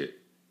my shit.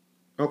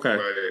 Okay.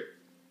 Right.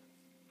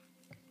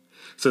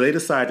 So they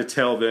decide to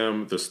tell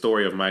them the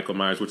story of Michael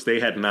Myers, which they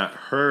had not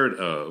heard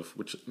of,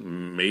 which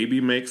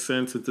maybe makes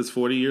sense since it's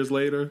 40 years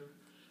later.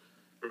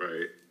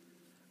 Right.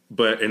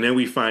 And then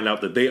we find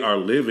out that they are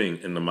living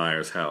in the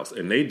Myers house.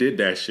 And they did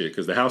that shit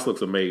because the house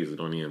looks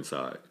amazing on the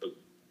inside.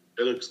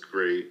 It looks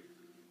great.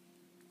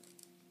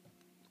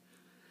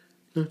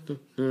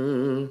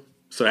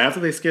 So after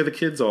they scare the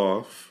kids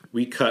off,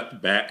 we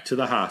cut back to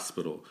the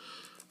hospital.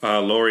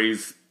 Lori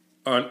is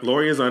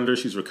under.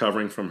 She's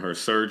recovering from her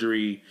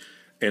surgery.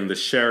 And the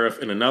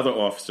sheriff and another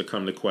officer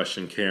come to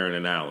question Karen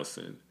and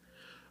Allison.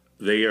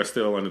 They are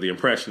still under the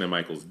impression that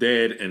Michael's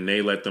dead, and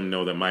they let them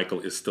know that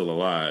Michael is still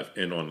alive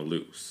and on the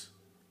loose.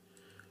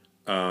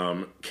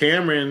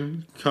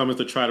 Cameron comes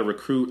to try to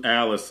recruit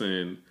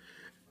Allison,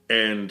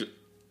 and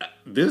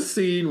this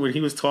scene when he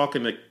was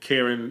talking to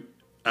Karen,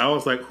 I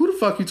was like, who the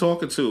fuck you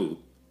talking to?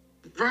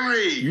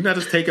 Right. You're not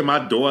just taking my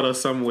daughter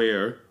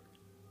somewhere.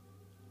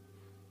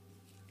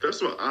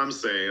 That's what I'm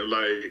saying.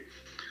 Like,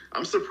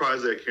 I'm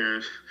surprised that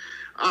Karen,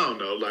 I don't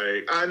know,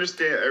 like, I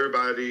understand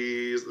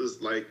everybody is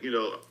like, you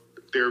know,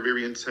 they're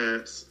very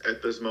intense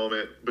at this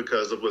moment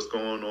because of what's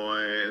going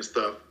on and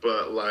stuff.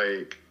 But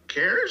like,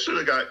 Karen should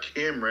have got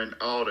Cameron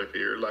out of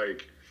here.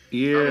 Like,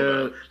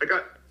 yeah.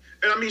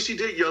 I mean, she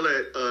did yell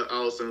at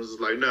Allison. It was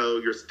like, no,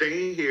 you're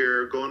staying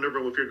here. Go in the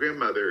room with your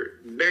grandmother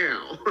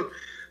now.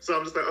 So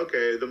I'm just like,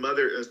 okay, the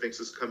mother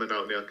instincts is coming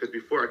out now. Because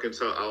before I can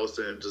tell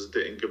Allison just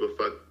didn't give a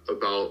fuck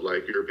about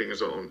like your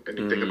opinions on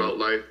anything about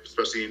life,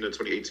 especially in the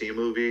 2018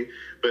 movie.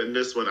 But in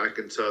this one, I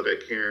can tell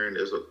that Karen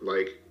is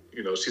like,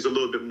 you know, she's a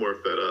little bit more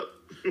fed up.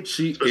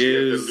 She especially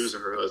is after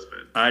losing her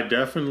husband. I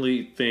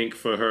definitely think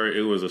for her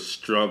it was a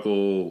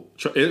struggle.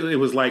 It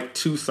was like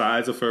two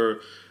sides of her: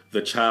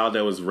 the child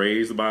that was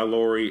raised by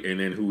Lori,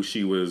 and then who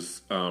she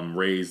was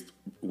raised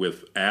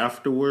with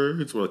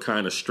afterwards. Were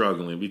kind of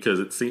struggling because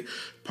it seemed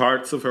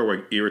parts of her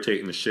were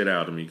irritating the shit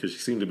out of me because she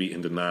seemed to be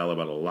in denial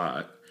about a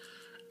lot.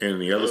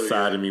 And the other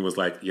side of me was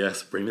like,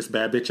 yes, bring this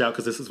bad bitch out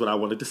because this is what I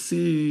wanted to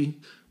see.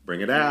 Bring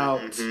it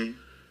out. Mm-hmm.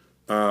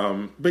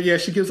 But yeah,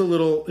 she gives a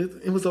little,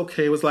 it was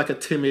okay. It was like a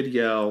timid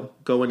yell,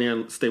 go in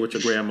and stay with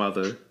your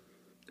grandmother.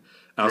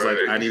 I was like,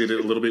 I needed it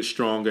a little bit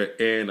stronger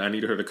and I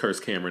needed her to curse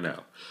Cameron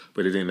out.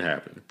 But it didn't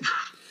happen.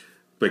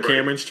 But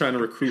Cameron's trying to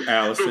recruit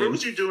Allison. But what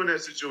would you do in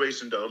that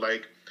situation though?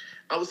 Like,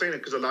 I was saying it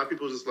because a lot of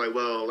people just like,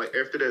 well, like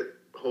after that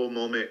whole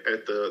moment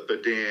at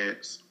the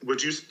dance,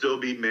 would you still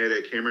be mad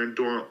at Cameron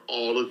during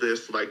all of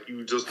this? Like,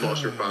 you just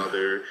lost your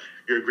father,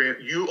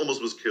 you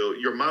almost was killed,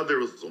 your mother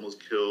was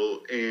almost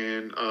killed,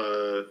 and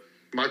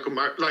Michael,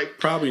 like,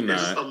 probably not.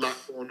 There's just a lot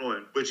going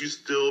on. Would you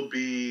still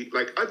be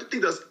like? I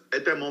think that's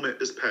at that moment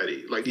is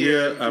petty. Like,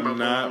 I'm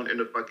not in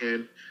the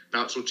fucking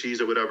nacho cheese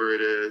or whatever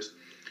it is.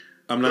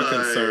 I'm not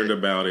concerned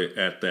about it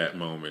at that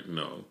moment.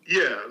 No.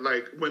 Yeah,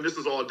 like when this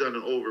is all done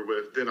and over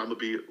with, then I'm gonna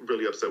be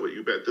really upset with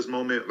you. But at this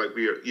moment, like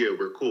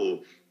we're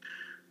cool.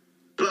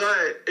 But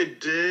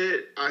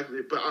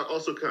I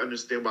also can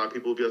understand why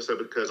people would be upset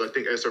because I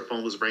think as her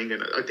phone was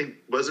ringing, I think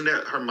wasn't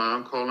that her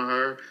mom calling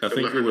her? I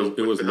think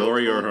it was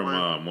Lori or her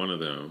mom, one of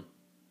them.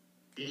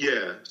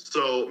 Yeah,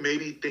 so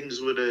maybe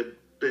things would have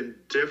been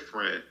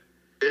different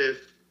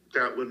if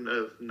that wouldn't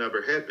have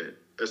never happened.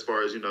 As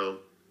far as, you know,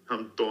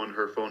 him throwing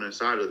her phone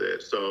inside of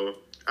that. So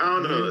I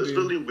don't know. It's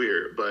really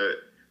weird, but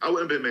I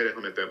wouldn't have been mad at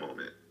him at that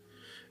moment.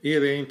 Yeah,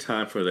 there ain't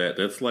time for that.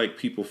 That's like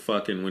people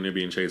fucking when they're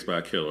being chased by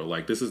a killer.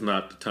 Like, this is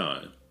not the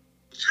time.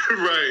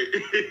 Right.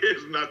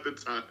 It's not the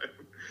time.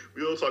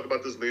 We'll talk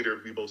about this later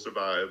if we both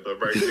survive. But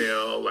right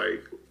now,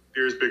 like,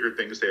 there's bigger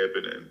things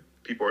happening.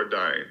 People are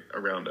dying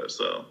around us,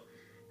 so.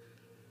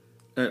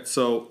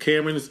 So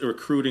Cameron is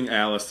recruiting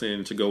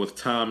Allison to go with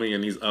Tommy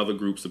and these other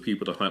groups of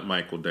people to hunt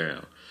Michael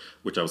down,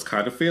 which I was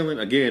kind of feeling.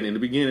 Again, in the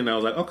beginning, I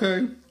was like,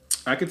 okay,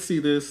 I could see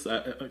this.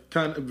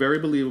 Kind of very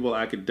believable.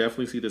 I could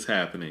definitely see this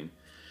happening.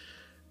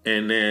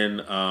 And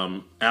then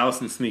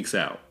Allison sneaks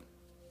out,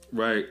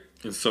 right?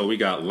 And so we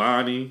got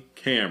Lonnie,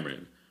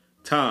 Cameron,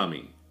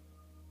 Tommy,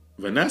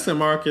 Vanessa and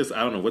Marcus.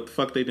 I don't know what the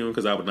fuck they doing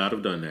because I would not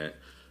have done that.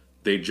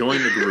 They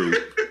joined the group.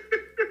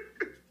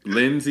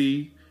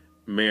 Lindsay,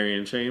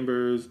 Marion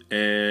Chambers,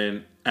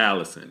 and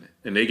Allison.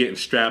 And they getting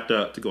strapped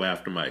up to go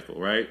after Michael,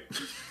 right?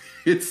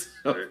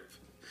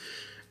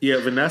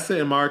 Yeah, Vanessa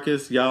and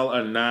Marcus, y'all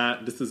are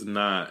not, this is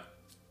not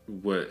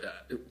what,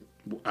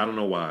 I don't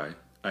know why.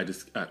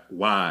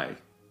 Why?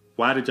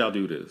 Why did y'all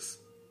do this?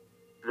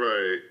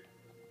 Right.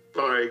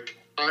 Like,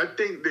 I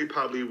think they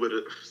probably would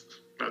have,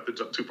 not to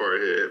jump too far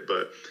ahead,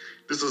 but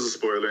this is a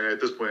spoiler. And at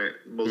this point,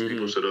 most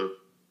people should have.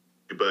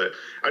 But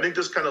I think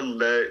this kind of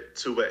led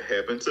to what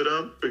happened to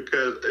them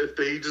because if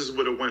they just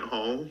would have went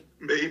home,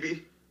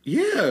 maybe.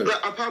 Yeah.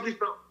 But I probably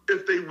felt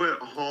if they went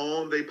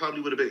home, they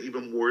probably would have been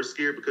even more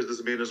scared because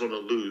this man is on the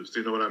loose.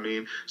 You know what I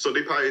mean? So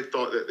they probably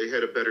thought that they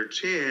had a better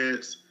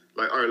chance.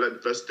 Like, all right,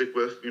 let's stick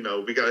with, you know,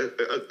 we got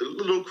a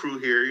little crew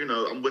here. You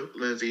know, I'm with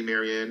Lindsay,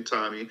 Marianne,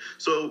 Tommy.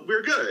 So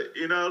we're good.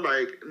 You know,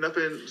 like,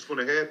 nothing's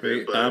going to happen.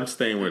 Hey, but I'm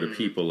staying where the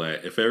people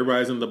at. If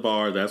everybody's in the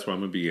bar, that's where I'm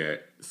going to be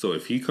at. So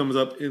if he comes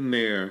up in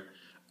there,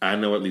 I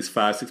know at least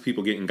 5-6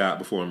 people getting got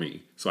before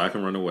me. So I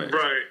can run away.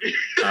 Right.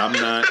 I'm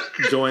not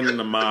joining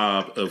the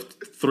mob of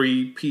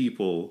 3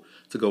 people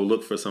to go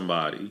look for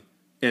somebody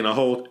in a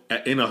whole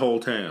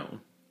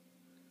town.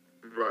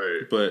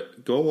 Right.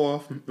 But go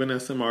off,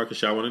 Vanessa and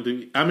Marcus. Y'all want to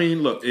do... I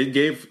mean, look, it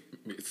gave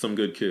some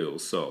good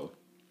kills, so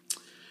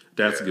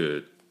that's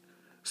good.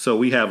 So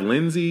we have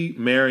Lindsay,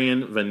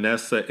 Marion,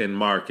 Vanessa, and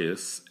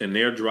Marcus, and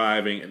they're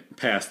driving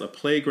past a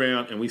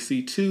playground, and we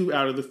see 2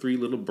 out of the 3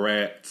 little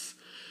brats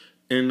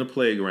in the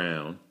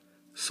playground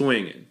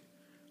swinging.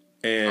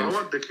 And I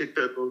want to kick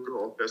that little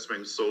girl off that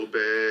swing so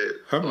bad.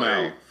 Her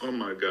mouth. Oh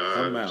my God.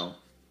 Her mouth.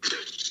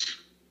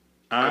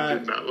 I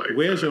did not like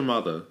Where's that. your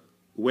mother?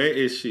 Where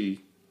is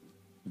she?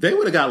 They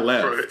would have got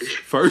left. Right.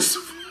 First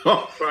of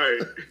all.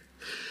 Right.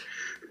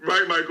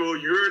 Right, Michael.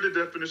 You're the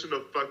definition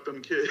of fuck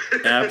them kids.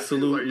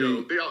 Absolutely.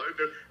 Like, yo,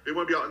 they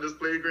want to be out in this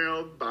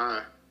playground.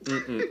 Bye.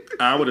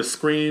 I would have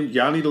screamed,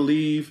 y'all need to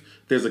leave.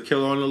 There's a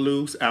killer on the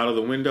loose out of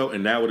the window,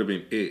 and that would have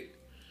been it.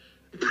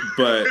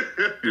 But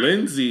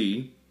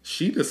Lindsay,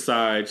 she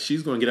decides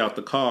she's going to get out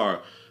the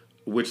car,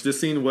 which this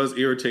scene was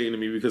irritating to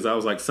me because I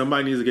was like,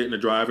 somebody needs to get in the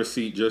driver's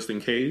seat just in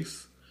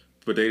case.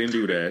 But they didn't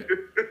do that.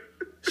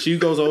 She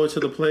goes over to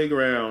the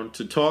playground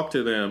to talk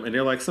to them, and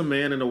they're like, some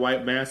man in a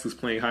white mask is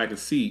playing hide and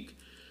seek.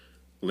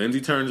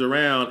 Lindsay turns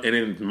around, and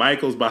then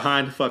Michael's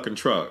behind the fucking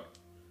truck.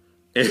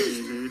 And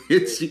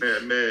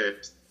That man.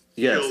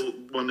 Yes.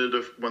 Killed one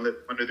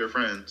of their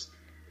friends.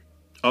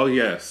 Oh,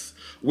 yes.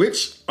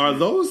 Which are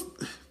those...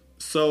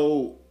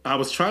 So, I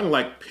was trying to,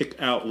 like,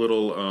 pick out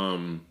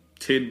little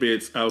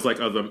tidbits. I was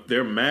like, are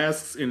there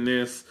masks in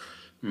this?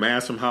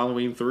 Masks from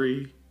Halloween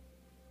 3?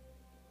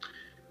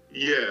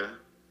 Yeah.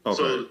 Okay.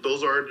 So,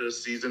 those are the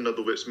Season of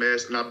the Witch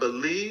masks. And I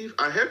believe...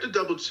 I have to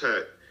double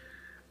check.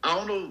 I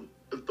don't know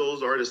if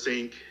those are the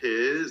same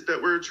kids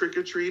that were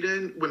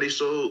trick-or-treating when they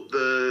showed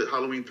the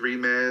Halloween 3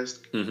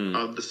 mask,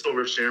 the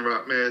Silver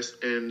Shamrock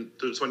mask in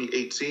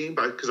 2018,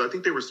 because I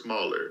think they were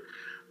smaller.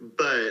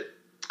 But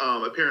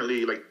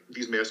apparently, like,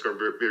 these masks are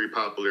very, very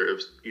popular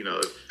if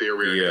they're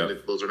wearing them,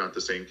 if those are not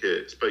the same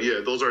kids. But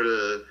yeah, those are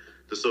the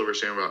Silver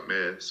Shamrock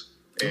masks.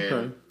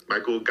 And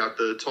Michael got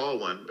the tall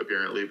one,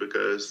 apparently,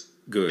 because...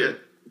 Good. Yeah,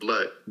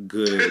 blood.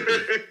 Good.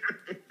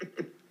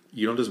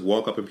 You don't just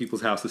walk up in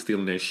people's houses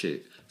stealing their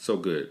shit. So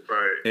good.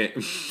 Right.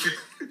 And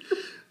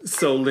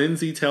so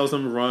Lindsay tells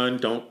him, run,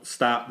 don't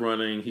stop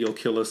running. He'll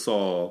kill us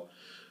all.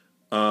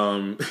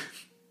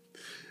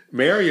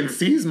 Marion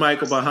sees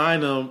Michael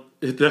behind him.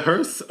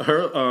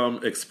 Her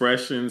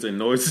expressions and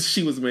noises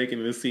she was making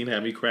in this scene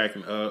had me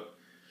cracking up.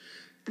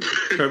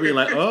 Her being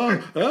like,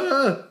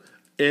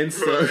 And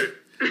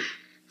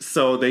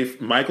so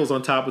Michael's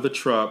on top of the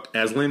truck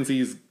as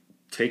Lindsay's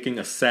taking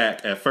a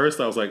sack. At first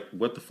I was like,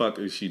 what the fuck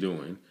is she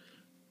doing?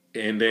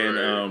 And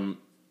then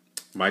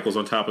Michael's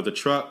on top of the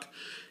truck.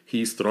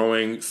 He's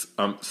throwing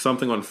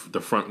something on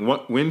the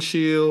front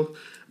windshield.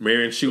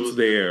 Marion shoots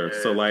there.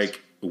 So,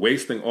 like,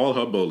 wasting all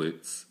her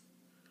bullets.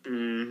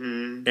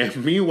 Mm-hmm.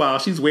 And meanwhile,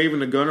 she's waving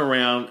the gun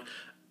around.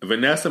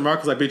 Vanessa and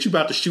Marcus like, bitch, you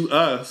about to shoot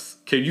us.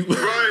 Can you... Right.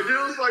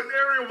 It was like,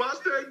 Marion, watch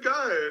that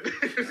gun.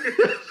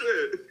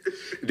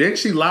 Shit. Then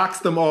she locks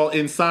them all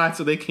inside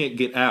so they can't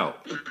get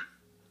out.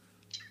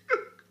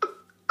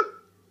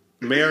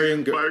 Marion...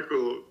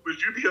 Michael,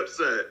 would you be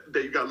upset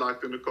that you got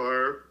locked in the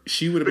car?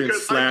 She would have been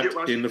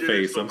slapped in the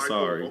face. I'm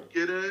sorry. Won't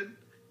get in.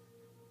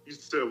 You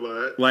said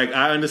what? Like,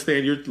 I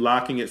understand you're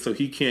locking it so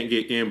he can't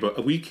get in,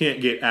 but we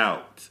can't get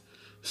out.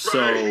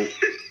 So, right.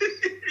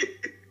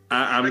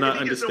 I'm like, not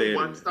if he gets understanding.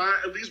 on one side,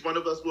 at least one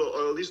of us will,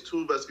 or at least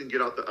 2 of us can get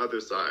out the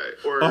other side.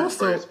 Or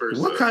Also, vice versa.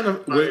 what kind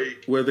of...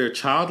 Like, were there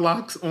child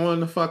locks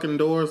on the fucking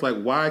doors?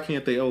 Like, why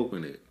can't they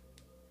open it?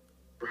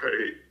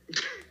 right.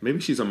 Maybe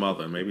she's a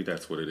mother. Maybe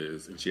that's what it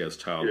is. And she has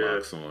child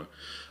locks on.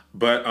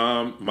 But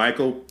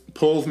Michael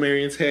pulls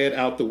Marion's head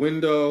out the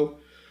window.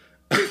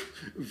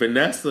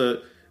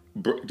 Vanessa...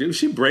 Did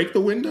she break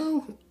the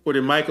window? Or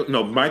did Michael...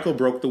 No, Michael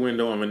broke the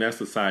window on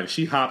Vanessa's side.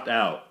 She hopped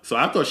out. So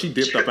I thought she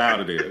dipped up out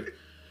of there.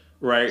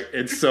 Right?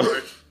 And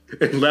so...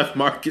 and left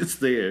Marcus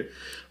there.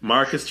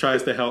 Marcus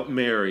tries to help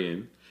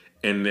Marion.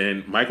 And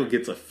then Michael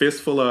gets a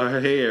fistful of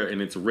her hair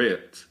and it's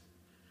ripped.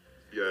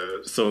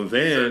 Yes. So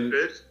then...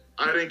 Bitch,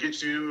 I didn't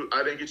get you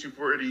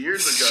 40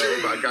 years ago,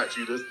 but I got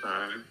you this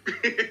time.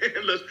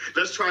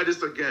 let's try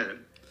this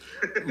again.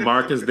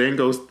 Marcus then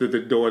goes to the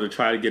door to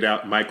try to get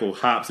out. Michael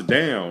hops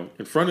down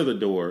in front of the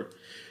door,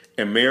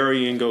 and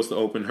Marion goes to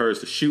open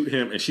hers to shoot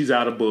him, and she's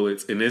out of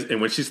bullets. And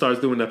when she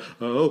starts doing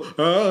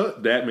the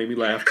that made me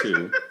laugh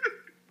too.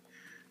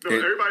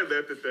 Everybody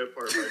laughed at that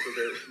part,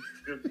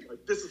 Michael.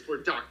 Like, this is for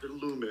Dr.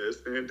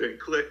 Loomis, and then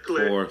click.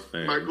 Poor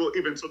thing. Michael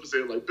even took to say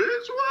like,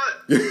 "Bitch,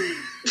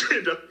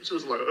 what?" She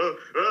was like,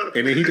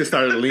 And then he just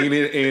started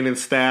leaning in and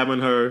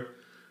stabbing her.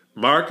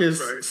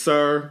 Marcus,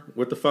 sir,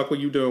 what the fuck were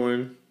you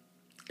doing?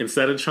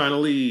 Instead of trying to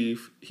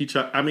leave, he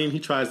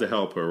tries to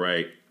help her,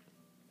 right?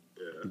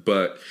 Yeah.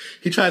 But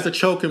he tries to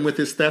choke him with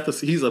his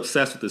stethoscope. He's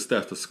obsessed with his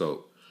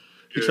stethoscope.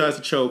 He tries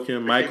to choke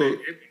him.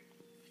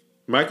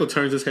 Michael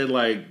turns his head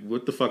like,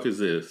 what the fuck is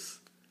this?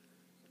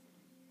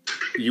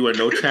 You are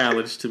no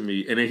challenge to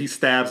me. And then he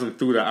stabs him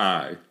through the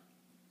eye.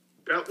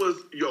 That was,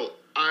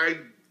 I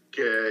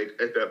gagged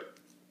at that.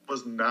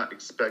 Was not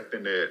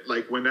expecting it.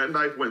 Like, when that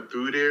knife went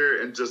through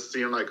there and just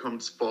seeing, like, him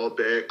fall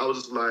back, I was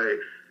just like,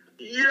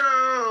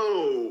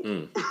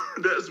 Yo,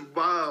 that's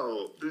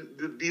wild.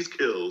 These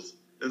kills,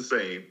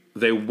 insane.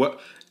 They what?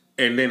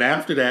 And then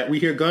after that, we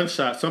hear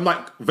gunshots. So I'm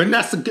like,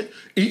 Vanessa,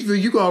 either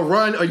you gonna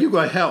run or you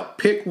gonna help.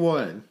 Pick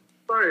one.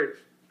 Right.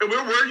 And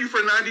where were you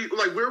for 90?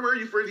 Like, where were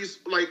you for these?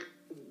 Like,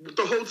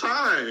 the whole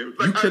time?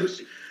 Like,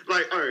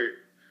 all right.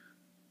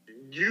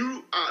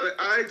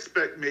 I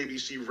expect maybe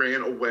she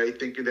ran away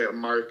thinking that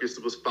Marcus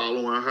was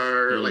following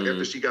her, like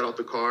after she got out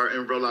the car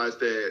and realized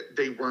that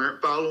they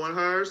weren't following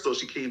her, so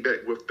she came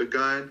back with the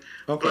gun.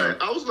 Okay.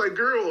 But I was like,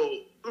 girl,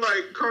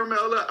 like,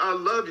 Carmela, I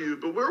love you,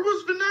 but where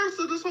was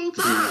Vanessa this whole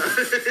time?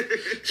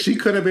 She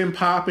could have been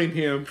popping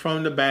him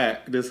from the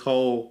back this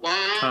whole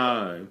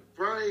time.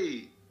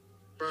 Right.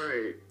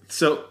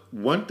 So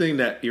one thing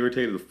that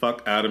irritated the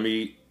fuck out of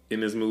me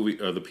in this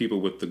movie are the people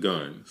with the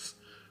guns.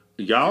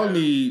 Y'all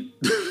need...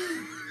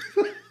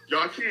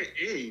 Y'all can't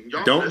aim.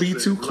 Y'all don't be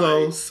too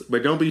close,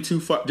 but don't be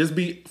too far. Just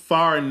be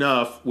far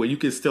enough where you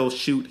can still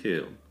shoot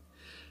him.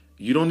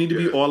 You don't need to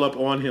be all up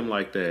on him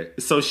like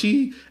that. So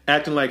she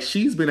acting like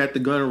she's been at the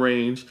gun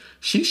range.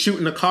 She's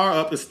shooting the car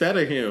up instead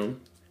of him.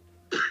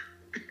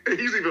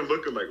 He's even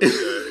looking like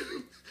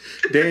that.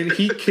 Then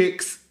he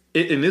kicks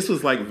it, and this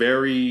was like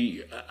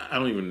very... I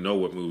don't even know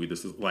what movie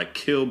this is. Like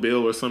Kill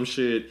Bill or some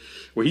shit.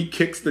 Where he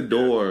kicks the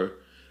door,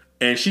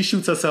 and she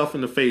shoots herself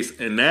in the face.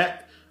 And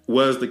that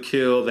was the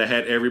kill that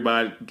had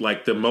everybody,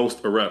 like, the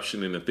most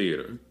eruption in the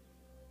theater.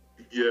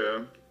 Yeah.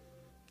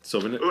 So,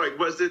 like,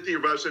 was it the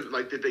eruption?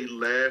 Like, did they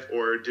laugh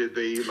or did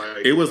they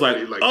like? It was like,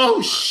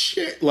 oh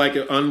shit! Like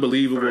an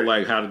unbelievable. Right.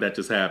 Like, how did that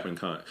just happen?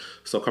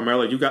 So,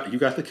 Carmela, you got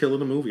the kill of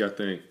the movie. I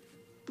think.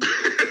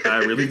 I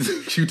really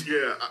think you did.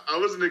 Yeah, I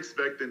wasn't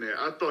expecting that.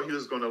 I thought he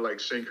was going to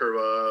like shank her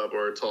up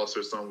or toss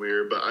her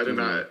somewhere, but I did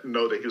not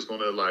know that he was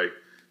going to like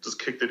just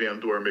kick the damn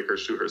door and make her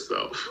shoot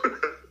herself.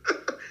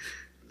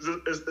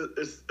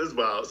 It's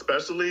wild,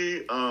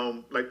 especially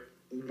like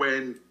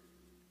when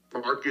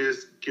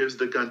Marcus gives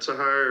the gun to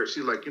her.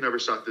 She's like, "You never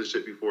shot this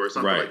shit before," or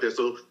something like that.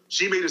 So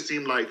she made it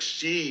seem like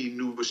she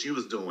knew what she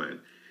was doing,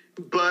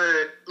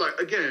 but like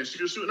again,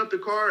 she was shooting up the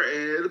car, and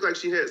it looked like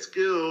she had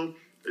skill.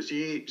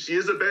 She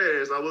is a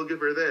badass. I will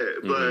give her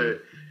that,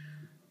 but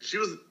she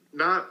was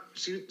not.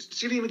 She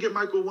didn't even get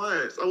Michael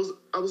once. I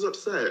was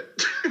upset.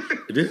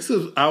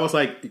 I was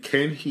like,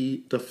 can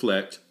he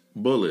deflect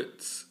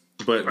bullets?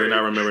 But then I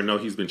remember, no,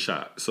 he's been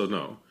shot. So,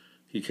 no,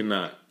 he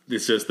cannot.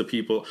 It's just the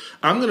people.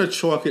 I'm going to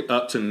chalk it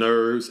up to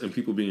nerves and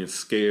people being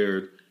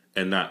scared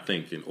and not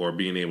thinking or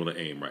being able to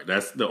aim right.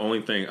 That's the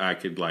only thing I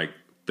could, like,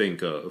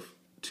 think of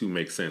to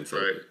make sense of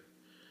it.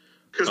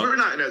 Because we're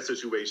not in that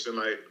situation.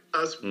 Like,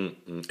 us and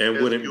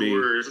as wouldn't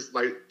viewers, be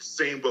like,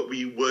 saying what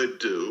we would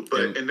do.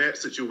 But in that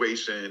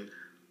situation,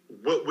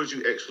 what would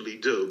you actually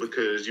do?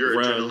 Because your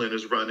adrenaline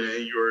is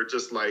running. You're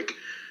just, like...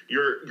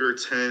 You're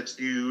tense,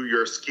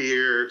 you're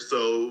scared,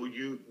 so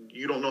you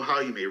don't know how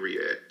you may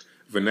react.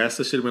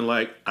 Vanessa should have been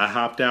like, I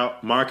hopped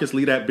out. Marcus,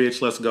 leave that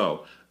bitch, let's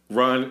go.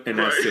 Run, and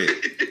that's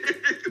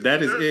it.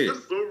 That's it.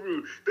 That's so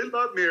rude. They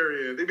love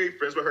Marion. They made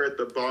friends with her at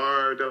the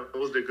bar. That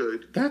was their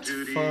good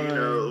Judy, fine. You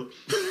know.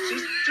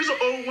 She's an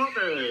old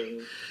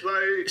woman.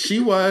 Like she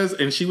was,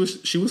 and she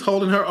was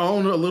holding her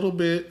own a little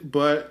bit,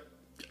 but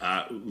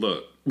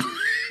look.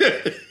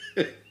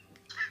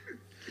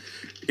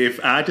 If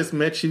I just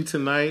met you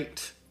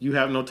tonight, you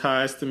have no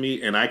ties to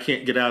me, and I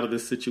can't get out of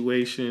this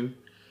situation,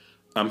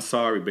 I'm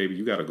sorry, baby,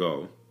 you gotta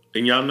go.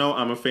 And y'all know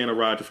I'm a fan of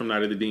Roger from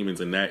Night of the Demons,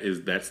 and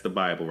that's the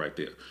Bible right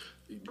there.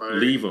 Right.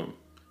 Leave them.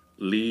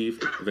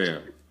 Leave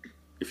them.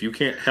 If you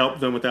can't help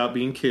them without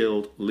being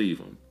killed, leave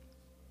them.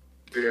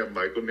 Damn,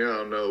 Michael, now I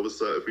don't know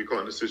what's up if we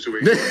caught in a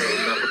situation.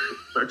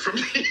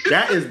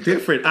 That is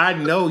different. I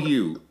know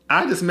you.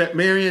 I just met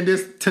Marion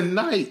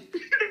tonight.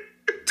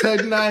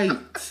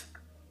 Tonight.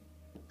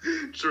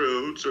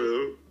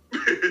 True.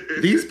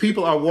 These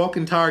people are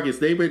walking targets.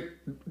 They were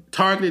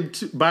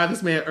targeted by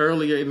this man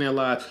earlier in their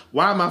lives.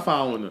 Why am I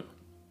following them?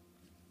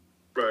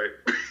 Right.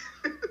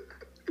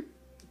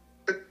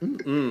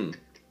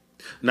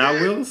 Now,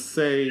 I will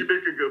say... You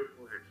make a good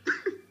point.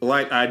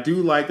 Like, I do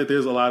like that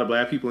there's a lot of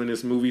black people in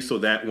this movie so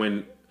that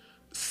when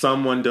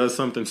someone does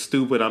something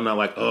stupid, I'm not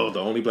like, oh, the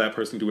only black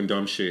person doing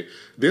dumb shit.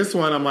 This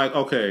one, I'm like,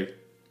 okay,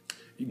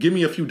 give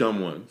me a few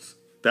dumb ones.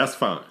 That's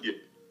fine. Yeah.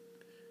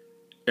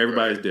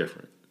 Everybody's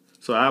different.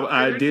 So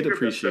I did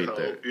appreciate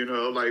that. You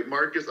know, like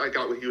Marcus, I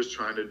got what he was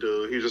trying to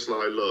do. He was just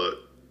like, look,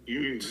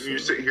 you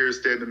sitting here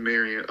standing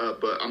Marion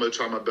up, but I'm going to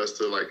try my best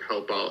to like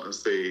help out and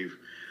save.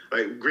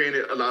 Like,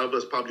 granted, a lot of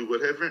us probably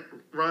would have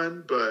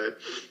run, but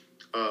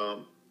I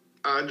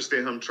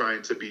understand him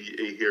trying to be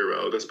a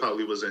hero. That's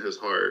probably was in his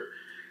heart.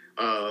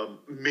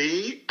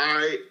 Me,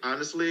 I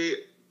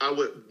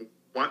would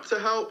want to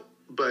help,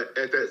 but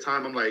at that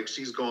time, I'm like,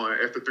 she's gone.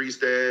 After 3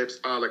 stabs,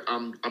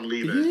 I'm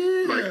leaving.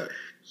 Yeah. Like,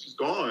 she's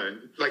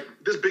gone. Like,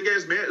 this big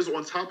ass man is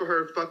on top of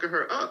her, fucking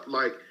her up.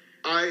 Like,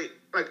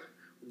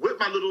 what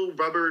my little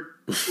rubber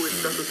toy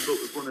stethoscope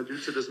is going to do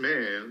to this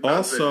man?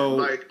 Also,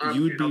 like, I'm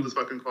getting out this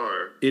fucking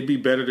car. It'd be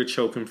better to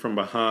choke him from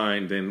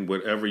behind than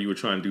whatever you were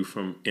trying to do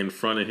from in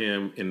front of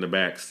him in the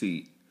back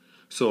seat.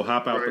 So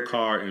hop out the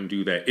car and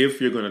do that if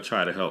you're going to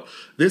try to help.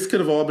 This could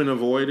have all been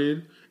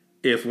avoided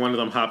if one of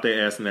them hopped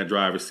their ass in that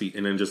driver's seat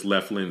and then just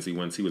left Lindsay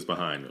once he was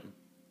behind them.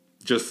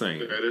 Just saying.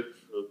 That is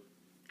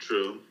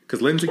true.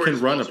 Because Lindsay can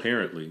run,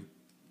 apparently.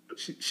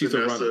 She's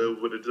a runner.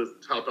 Would have just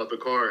hopped out the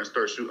car and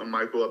started shooting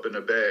Michael up in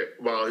the back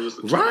while he was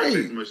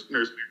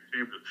nurse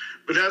chamber.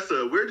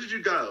 Vanessa, where did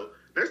you go?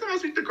 Next time I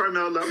speak to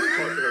Carmel, I'm gonna talk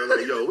to her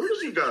like, yo, where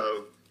did you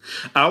go?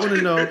 I want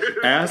to know.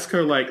 Ask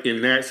her like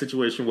in that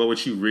situation, what would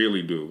she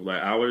really do?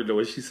 Like I want to know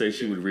what she said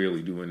she would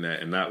really do in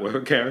that, and not what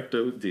her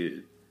character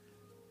did.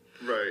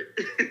 Right.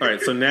 All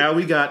right. So now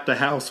we got the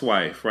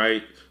housewife,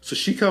 right? So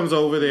she comes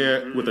over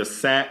there with a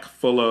sack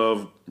full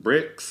of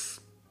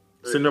bricks,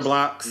 cinder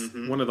blocks,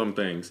 one of them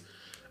things.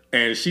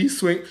 And she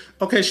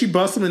she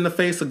busts him in the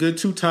face a good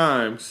 2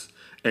 times.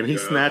 And he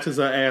snatches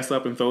her ass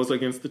up and throws her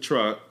against the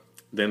truck.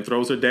 Then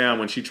throws her down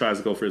when she tries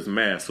to go for his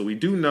mask. So we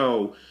do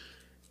know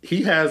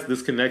he has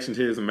this connection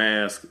to his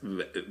mask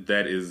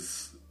that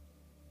is...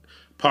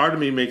 Part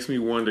of me makes me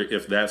wonder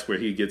if that's where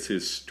he gets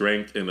his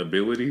strength and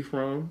ability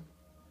from.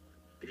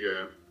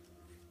 Yeah.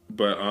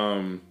 But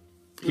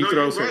he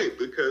throws her... right,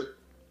 because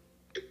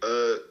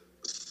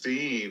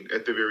scene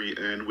at the very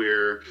end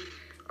where...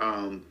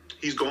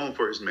 he's going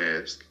for his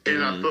mask.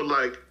 And I feel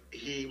like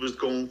he was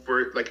going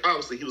for it. Like,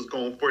 obviously, he was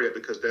going for it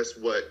because I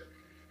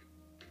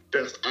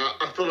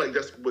feel like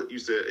that's what you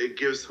said. It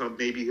gives him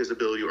maybe his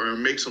ability or it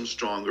makes him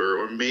stronger.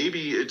 Or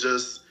maybe it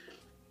just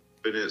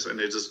gives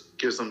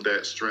him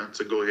that strength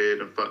to go ahead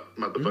and fuck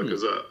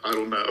motherfuckers up. I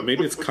don't know.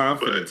 Maybe it's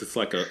confidence. It's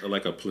like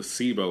a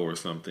placebo or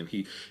something.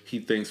 He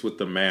thinks with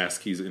the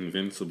mask he's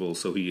invincible,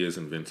 so he is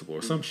invincible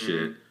or some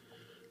shit.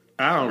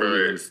 I don't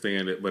really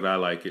understand it, but I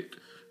like it.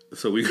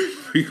 So we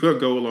gonna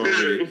go along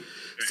with it.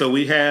 So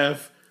we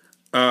have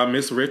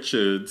Miss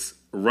Richards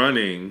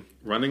running.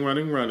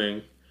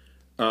 And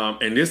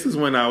this is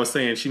when I was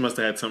saying she must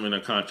have had something in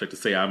her contract to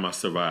say I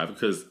must survive.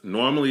 Because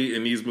normally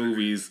in these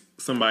movies,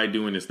 somebody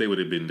doing this, they would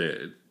have been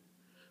dead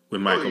with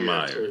Michael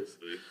Myers.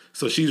 Totally.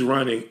 So she's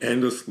running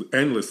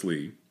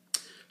endlessly,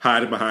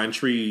 hiding behind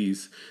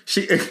trees.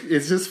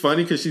 It's just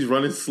funny because she's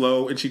running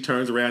slow and she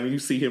turns around and you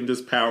see him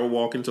just power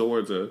walking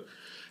towards her.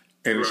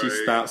 And she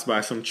stops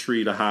by some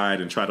tree to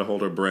hide and try to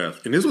hold her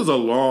breath. And this was a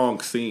long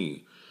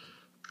scene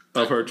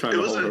of her trying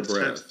to hold her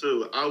breath.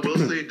 Too. I will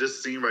say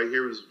this scene right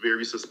here was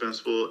very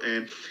suspenseful.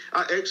 And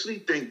I actually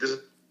think this is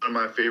one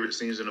of my favorite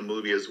scenes in the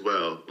movie as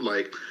well.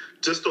 Like,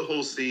 just the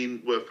whole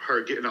scene with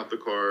her getting out the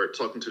car,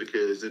 talking to the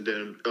kids, and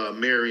then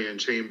Marion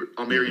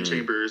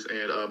Chambers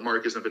and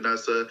Marcus and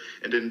Vanessa,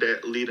 and then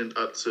that leading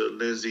up to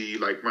Lindsay,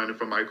 like, running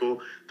from Michael.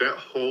 That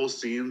whole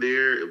scene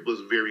there, it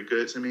was very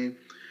good to me.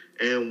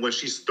 And when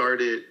she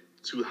started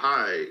to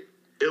hide,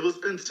 it was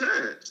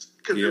intense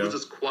because it was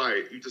just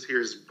quiet. You just hear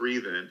his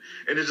breathing,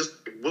 and it's just,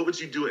 what would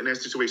you do in that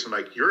situation?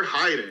 Like, you're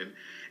hiding,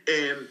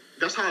 and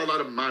that's how a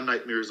lot of my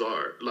nightmares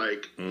are.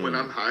 Like, when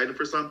I'm hiding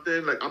for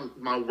something, like,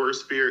 my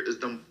worst fear is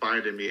them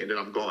finding me, and then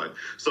I'm gone.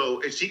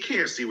 So, and she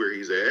can't see where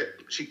he's at.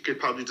 She could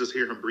probably just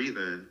hear him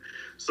breathing.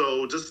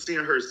 So, just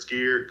seeing her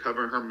scared,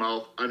 covering her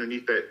mouth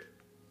underneath that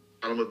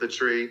bottom of the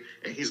tree,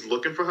 and he's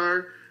looking for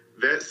her.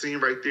 That scene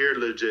right there,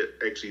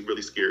 legit, actually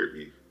really scared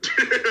me.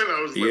 And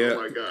I was like,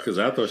 oh my God. Because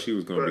I thought she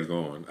was going to be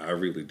gone. I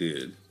really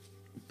did.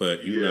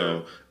 But, you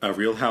know, a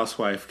real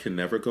housewife can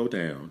never go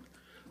down.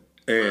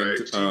 And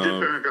she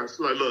did She's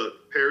like,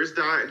 look, Paris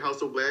died in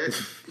House of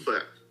Wax,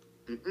 but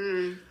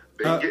they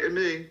ain't getting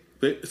me.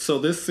 So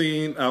this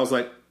scene, I was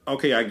like,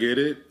 okay, I get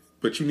it,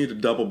 but you need to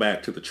double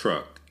back to the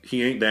truck.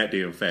 He ain't that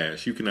damn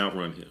fast. You can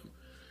outrun him.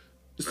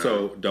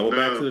 So double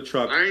back to the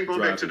truck. I ain't going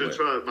back to the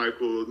truck,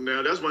 Michael.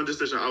 Now that's one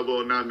decision I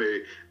will not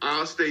make.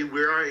 I'll stay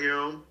where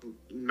I am,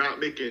 not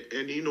making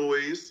any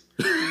noise.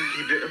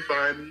 He didn't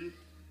find me.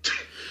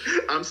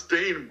 I'm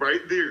staying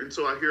right there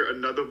until I hear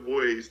another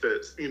voice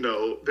that's,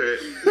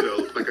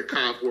 like a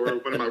cop or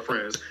one of my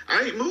friends.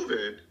 I ain't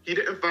moving. He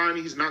didn't find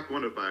me. He's not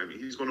going to find me.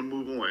 He's going to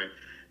move on.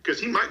 Because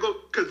he might go,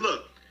 because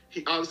look,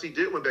 he obviously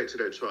did went back to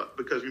that truck.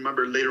 Because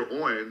remember later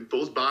on,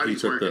 those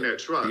bodies weren't in that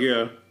truck.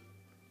 Yeah.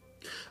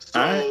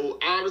 So,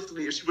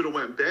 obviously, if she would have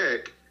went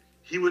back,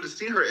 he would have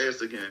seen her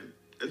ass again.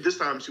 And this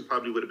time, she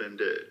probably would have been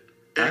dead.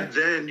 And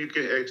then you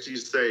can actually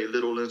say,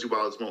 little Lindsay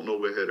Wallace won't know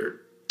what hit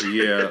her.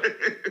 Yeah.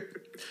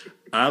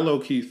 I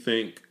low-key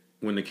think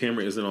when the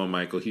camera isn't on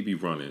Michael, he be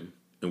running.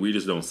 And we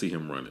just don't see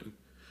him running.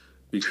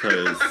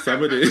 Because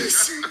some of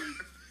this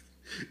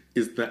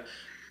is that...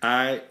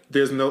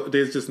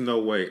 There's just no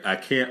way. I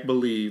can't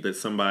believe that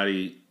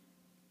somebody...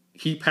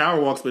 He power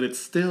walks, but it's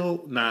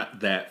still not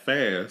that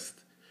fast.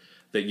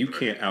 That you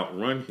can't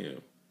outrun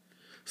him.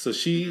 So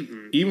she,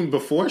 even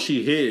before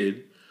she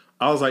hid,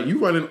 I was like, you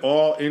running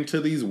all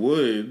into these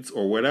woods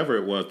or whatever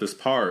it was, this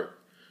park.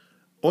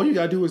 All you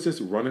gotta do is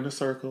just run in a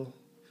circle,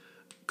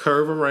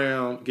 curve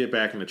around, get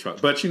back in the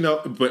truck. But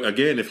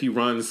again, if he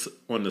runs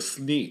on the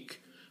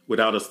sneak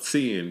without us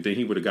seeing, then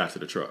he would have got to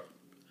the truck.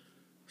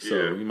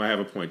 So you might have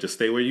a point. Just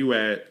stay where you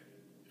at.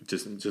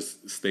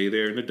 Just stay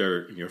there in the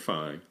dirt and you're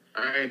fine.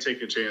 I ain't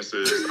taking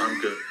chances. I'm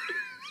good.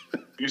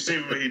 You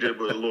see what he did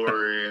with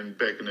Lori and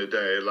back in the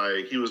day.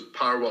 Like, he was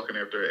power walking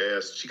after her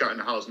ass. She got in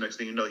the house. Next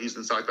thing you know, he's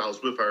inside the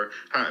house with her,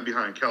 hiding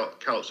behind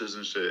couches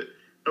and shit.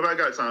 Nobody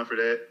got time for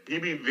that. He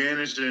be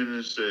vanishing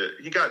and shit.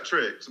 He got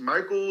tricks.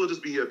 Michael will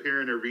just be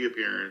appearing or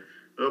reappearing.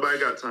 Nobody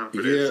got time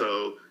for that.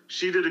 So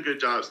she did a good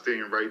job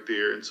staying right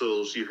there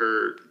until she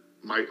heard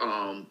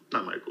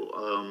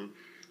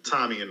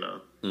Tommy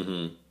enough.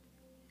 Mm-hmm.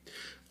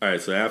 All right,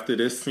 so after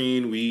this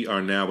scene, we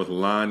are now with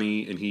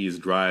Lonnie, and he is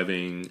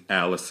driving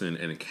Allison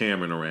and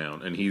Cameron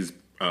around, and he's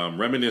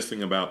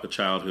reminiscing about the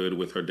childhood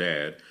with her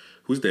dad,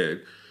 who's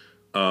dead.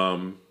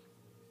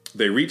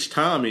 They reach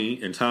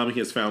Tommy, and Tommy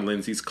has found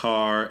Lindsay's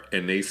car,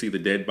 and they see the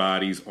dead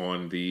bodies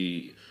on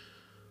the...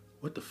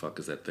 What the fuck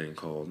is that thing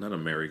called? Not a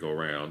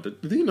merry-go-round.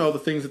 Do you know the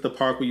things at the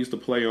park we used to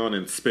play on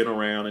and spin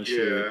around and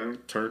shit? Yeah.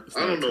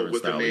 I don't know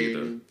what the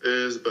name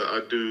is, but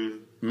I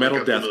do...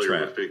 Metal Death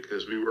Trap.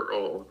 Because we were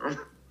all...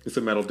 It's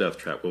a metal death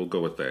trap. We'll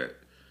go with that.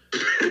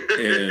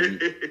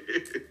 And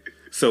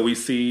so we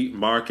see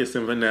Marcus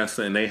and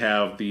Vanessa, and they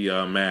have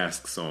the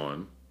masks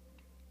on.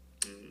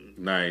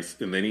 Nice.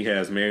 And then he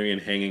has Marion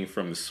hanging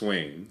from the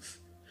swings.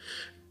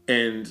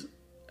 And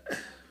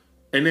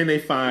then they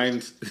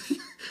find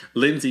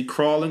Lindsay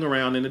crawling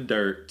around in the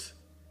dirt.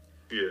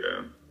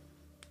 Yeah.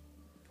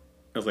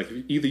 I was like,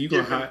 either you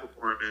gonna hide...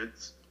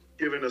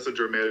 Giving us a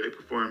dramatic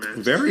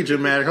performance. Very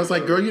dramatic. I was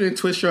like, girl, you didn't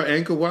twist your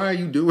ankle. Why are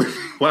you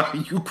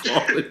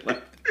crawling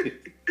like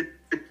that?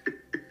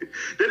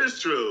 That is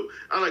true.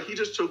 He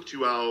just choked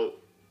you out,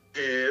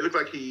 and it looked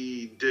like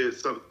he did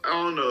something. I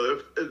don't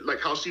know,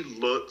 how she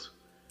looked,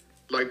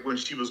 like when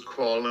she was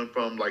crawling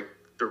from, like,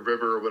 the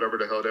river or whatever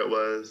the hell that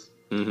was.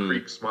 Mm-hmm.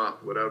 Creek,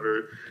 swamp,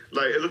 whatever.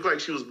 Like, it looked like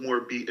she was more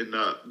beaten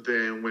up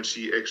than when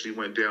she actually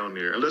went down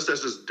there. Unless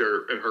that's just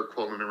dirt and her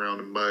crawling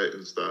around in mud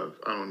and stuff.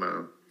 I don't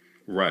know.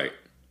 Right.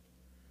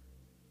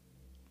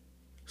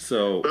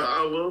 So, but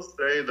I will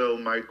say though,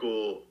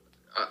 Michael,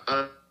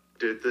 I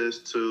did this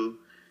too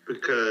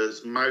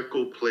because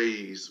Michael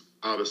plays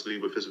obviously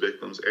with his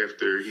victims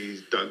after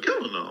he's done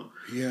killing them.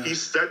 Yeah, he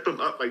set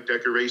them up like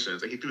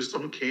decorations and he threw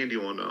some candy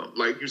on them.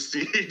 Like you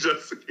see,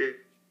 Jessica,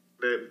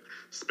 that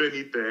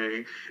spinny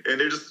thing, and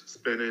they're just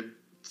spinning,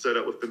 set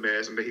up with the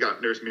mask, and then he got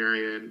Nurse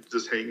Marion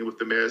just hanging with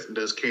the mask and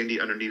there's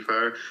candy underneath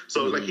her.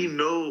 So like he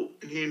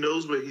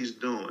knows what he's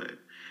doing,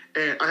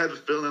 and I have a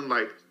feeling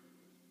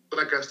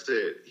like I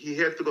said, he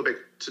had to go back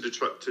to the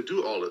truck to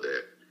do all of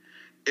that.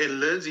 And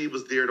Lindsay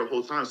was there the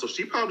whole time. So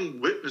she probably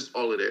witnessed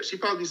all of that. She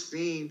probably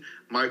seen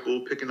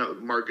Michael picking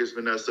up Marcus,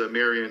 Vanessa,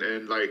 Marion,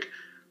 and, like,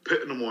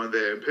 putting them on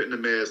there and putting the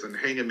mask and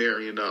hanging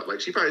Marion up. Like,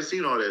 she probably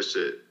seen all that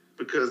shit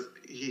because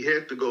he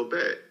had to go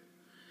back.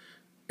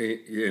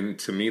 And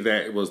to me,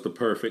 that was the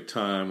perfect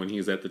time when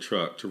he's at the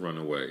truck to run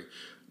away.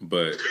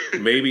 But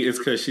maybe it's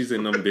because she's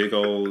in them big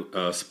old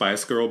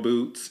Spice Girl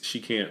boots. She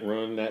can't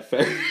run that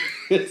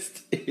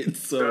fast.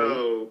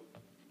 So,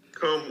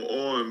 come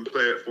on,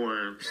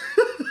 platforms.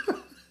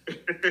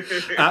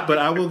 But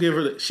I will give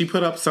her... She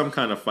put up some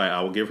kind of fight.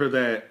 I will give her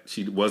that.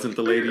 She wasn't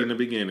the lady in the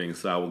beginning,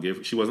 so I will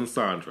give... She wasn't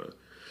Sandra.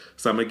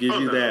 So I'm going to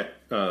give you that...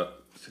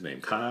 what's her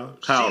name? Kyle?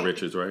 Kyle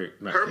Richards, right?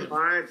 Not her him.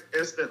 mind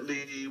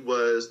instantly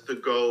was to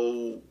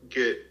go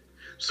get...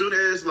 Soon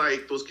as,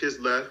 like, those kids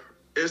left,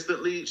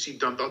 instantly, she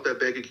dumped out that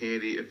bag of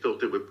candy and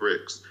filled it with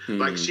bricks.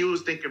 Like, she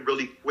was thinking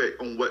really quick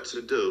on what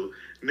to do.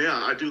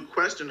 Now, I do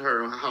question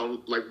her on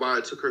how, like, why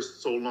it took her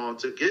so long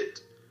to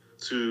get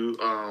to,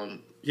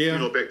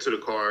 back to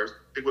the cars.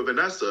 Like, with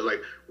Vanessa,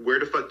 like, where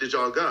the fuck did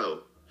y'all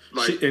go?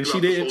 Like,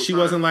 she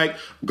wasn't like,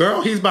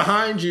 girl, he's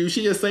behind you.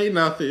 She didn't say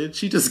nothing.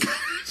 She just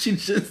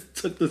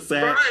took the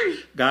sack,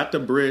 got the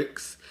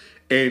bricks,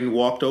 and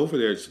walked over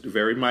there.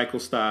 Very Michael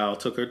style,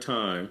 took her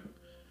time.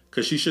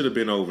 Because she should have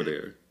been over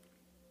there.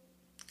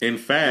 In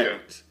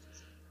fact,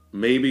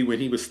 maybe when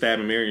he was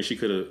stabbing Marion, she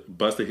could have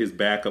busted his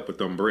back up with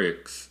them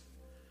bricks.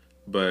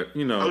 But,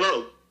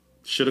 shoulda,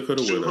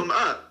 coulda, woulda. Shoot him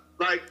up.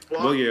 Like,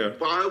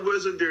 why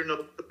wasn't there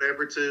no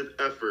collaborative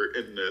effort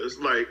in this?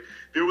 Like,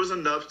 there was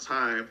enough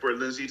time for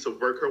Lindsay to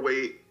work her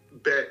way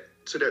back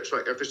to that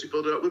truck after she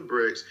filled it up with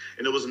bricks,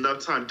 and there was enough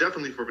time,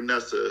 definitely, for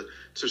Vanessa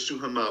to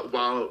shoot him up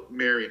while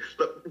Marion...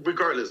 Look,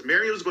 regardless,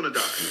 Marion was going to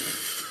die.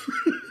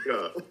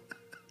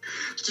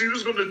 She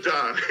was going to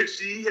die.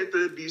 She had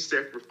to be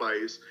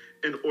sacrificed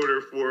in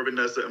order for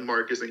Vanessa and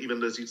Marcus and even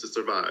Lindsay to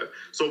survive.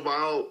 So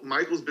while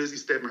Michael's busy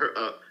stabbing her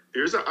up,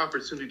 there's an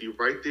opportunity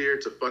right there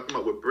to fuck him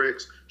up with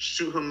bricks,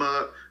 shoot him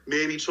up,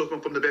 maybe choke him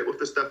from the back with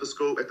the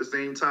stethoscope at the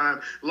same time.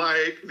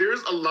 Like,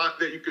 there's a lot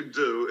that you could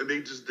do, and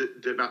they just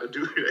did not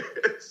do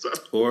that. So.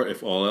 Or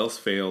if all else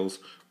fails,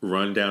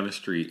 run down the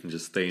street and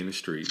just stay in the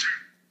street.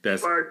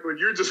 That's like, when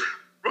you're just...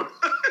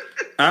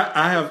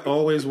 I have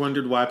always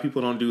wondered why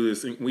people don't do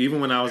this.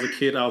 Even when I was a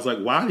kid, I was like,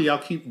 why do y'all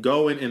keep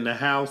going in the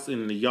house,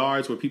 in the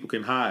yards where people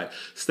can hide?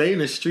 Stay in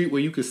the street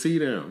where you can see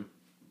them.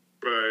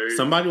 Right.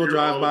 Somebody will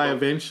drive by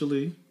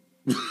eventually.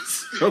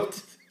 So,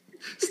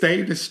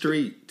 stay in the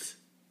street.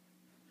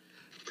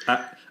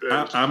 I'm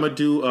going to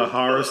do a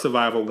horror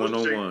survival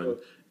 101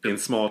 in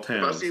small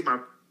towns. If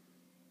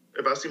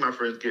I see my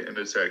friends getting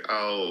attacked,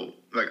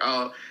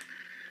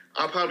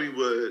 I probably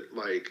would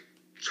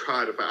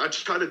try to find. I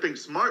try to think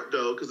smart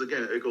though, because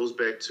again, it goes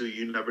back to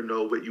you never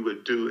know what you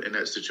would do in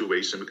that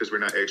situation because we're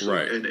not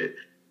actually in it.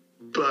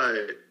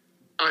 But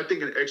I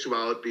think in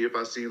actuality, if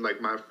I seen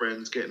my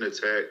friends getting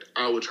attacked,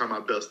 I would try my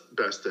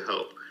best to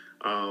help.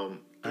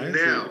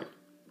 Now,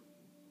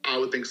 I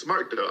would think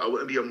smart though. I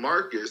wouldn't be a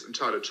Marcus and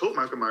try to choke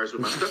Michael Myers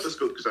with my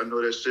stethoscope because I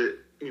know that shit,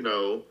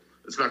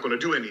 it's not going to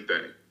do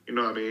anything. You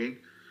know what I mean?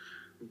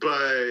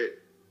 But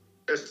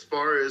as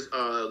far as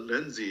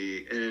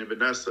Lindsay and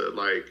Vanessa,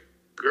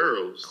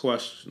 girls.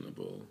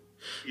 Questionable.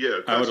 Yeah,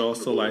 I would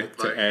also like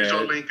to add.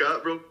 Y'all link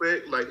up real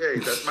quick? Hey,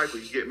 that's Michael.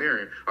 You get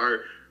married.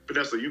 Or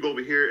Vanessa, you go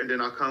over here, and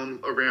then I'll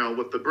come around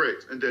with the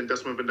bricks, and then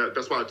that's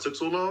why it took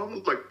so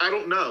long. I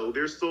don't know.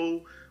 There's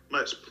so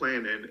much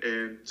planning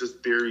and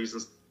just theories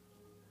and.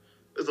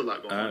 There's a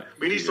lot going on.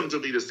 We need some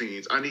deleted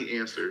scenes. I need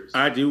answers.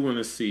 I do want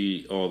to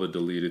see all the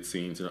deleted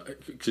scenes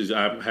because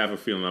I have a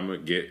feeling I'm going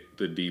to get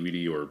the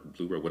DVD or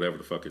Blu-ray, whatever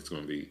the fuck it's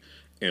going to be,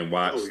 and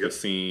watch the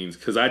scenes.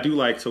 Because I do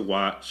like to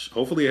watch.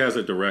 Hopefully, it has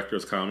a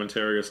director's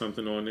commentary or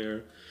something on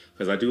there.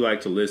 Because I do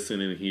like to listen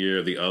and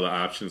hear the other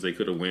options they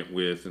could have went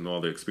with and all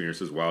the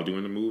experiences while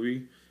doing the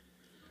movie.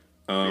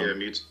 Yeah,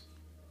 me too.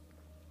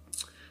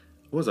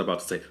 What was I about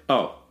to say?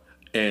 Oh.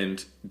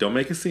 And don't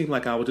make it seem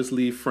like I will just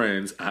leave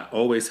friends. I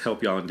always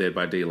help y'all in Dead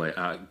by Daylight.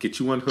 I get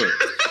you unhooked.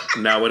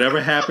 Now,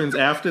 whatever happens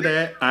after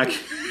that, I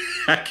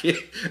can.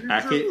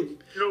 You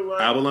know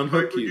what? I will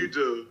unhook you. You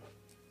do.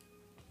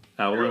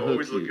 I will unhook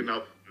always you. Looking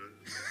out.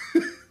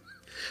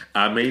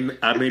 I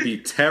may be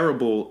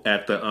terrible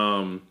at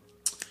the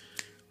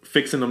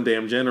fixing them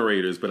damn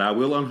generators, but I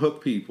will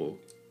unhook people.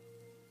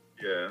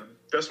 Yeah.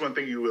 That's one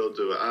thing you will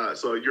do.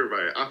 So you're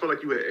right. I feel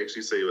like you would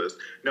actually save us.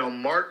 Now,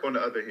 Mark, on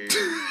the other hand,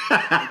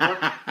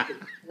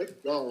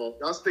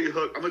 y'all stay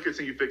hooked. I'm going to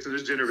continue fixing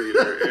this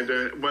generator. And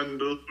then when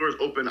the doors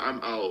open, I'm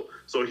out.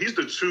 So he's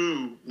the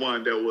true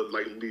one that would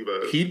leave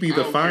us. He'd be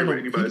the final.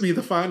 He'd be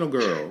the final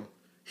girl.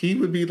 He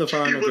would be the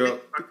final girl.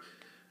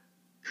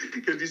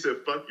 Because he said,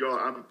 fuck y'all,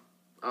 I'm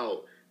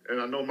out.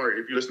 And I know, Mark,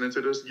 if you're listening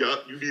to this,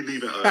 you be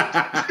leaving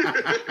us.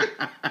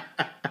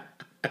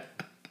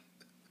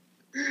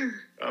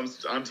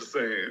 I'm just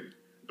saying.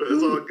 But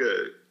it's all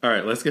good. All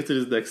right, let's get to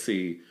this next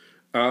scene.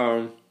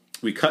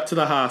 We cut to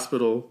the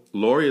hospital.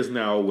 Laurie is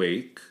now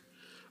awake.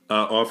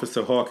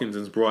 Officer Hawkins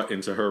is brought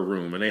into her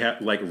room, and they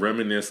have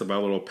reminisce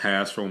about a little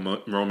past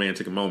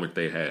romantic moment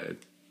they had.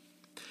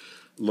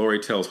 Laurie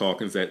tells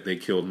Hawkins that they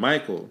killed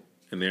Michael,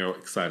 and they're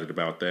excited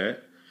about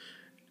that.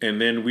 And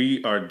then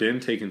we are then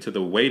taken to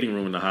the waiting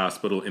room in the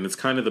hospital, and it's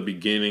kind of the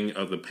beginning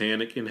of the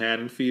panic in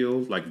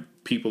Haddonfield.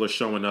 People are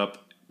showing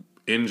up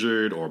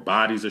injured, or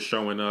bodies are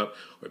showing up,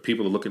 or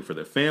people are looking for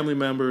their family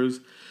members.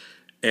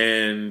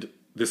 And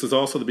this is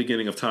also the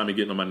beginning of Tommy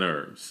getting on my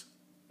nerves.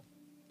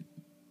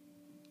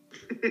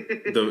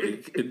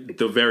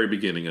 The very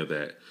beginning of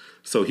that.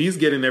 So he's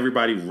getting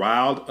everybody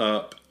riled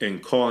up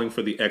and calling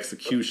for the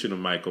execution of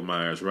Michael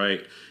Myers,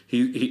 right?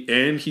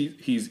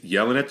 He's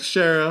yelling at the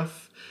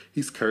sheriff.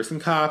 He's cursing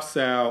cops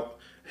out.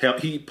 Hell,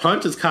 he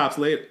punches cops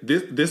later.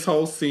 This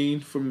whole scene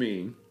for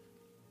me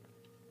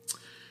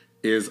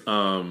is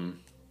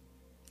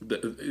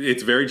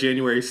it's very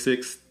January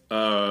 6th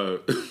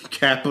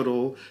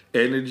Capitol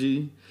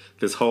energy.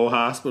 This whole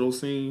hospital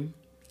scene.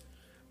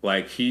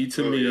 He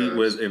to me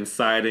was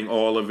inciting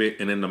all of it,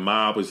 and then the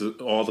mob was just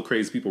all the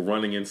crazy people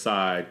running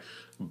inside,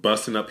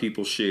 busting up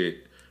people's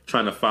shit,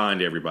 trying to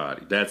find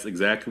everybody. That's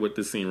exactly what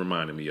this scene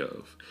reminded me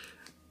of.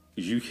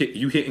 You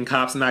hitting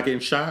cops and not getting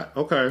shot?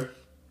 Okay.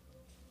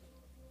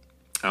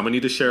 I'm gonna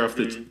need the sheriff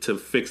to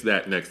fix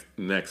that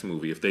next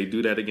movie. If they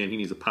do that again, he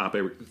needs to pop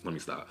every. Let me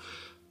stop.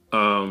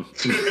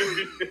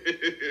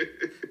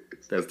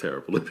 That's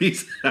terrible.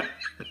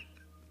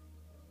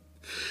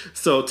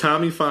 So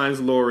Tommy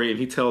finds Laurie and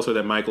he tells her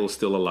that Michael is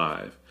still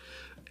alive.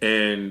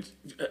 And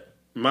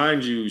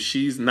mind you,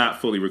 she's not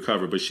fully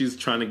recovered, but she's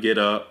trying to get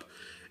up.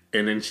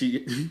 And then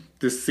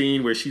this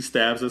scene where she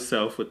stabs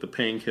herself with the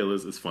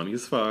painkillers is funny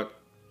as fuck.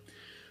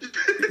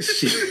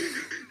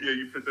 Yeah,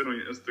 you put that on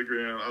your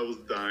Instagram. I was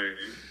dying.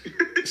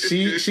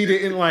 She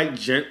didn't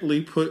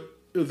gently put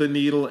the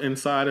needle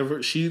inside of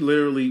her. She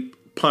literally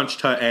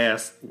punched her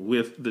ass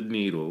with the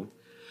needle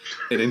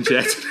and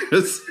injected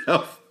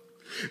herself.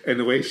 And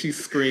the way she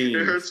screams.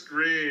 And her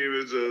scream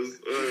is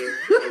just,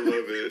 I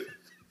love it.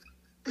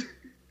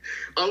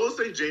 I will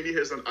say Jamie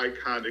has an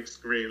iconic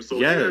scream. So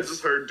yes.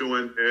 Just her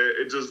doing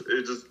it just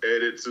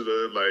added to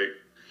the,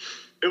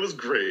 it was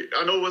great.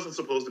 I know it wasn't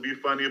supposed to be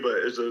funny, but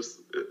it was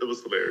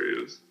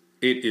hilarious.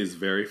 It is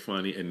very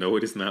funny, and no,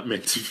 it is not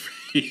meant to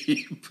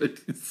be, but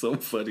it's so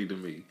funny to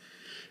me.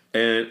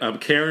 And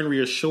Karen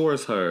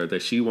reassures her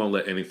that she won't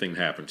let anything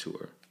happen to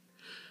her.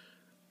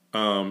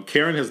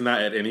 Karen has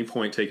not at any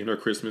point taken her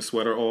Christmas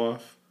sweater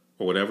off,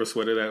 or whatever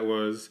sweater that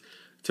was,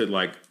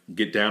 to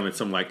get down in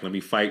some let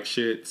me fight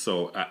shit.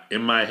 So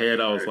in my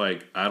head, I was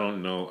like, I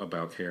don't know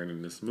about Karen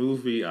in this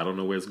movie. I don't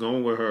know where it's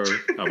going with her.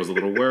 I was a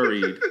little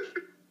worried.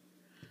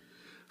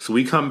 So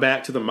we come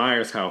back to the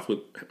Myers house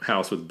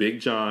with Big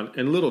John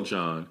and Little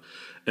John,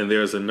 and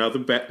there's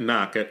another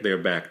knock at their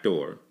back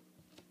door.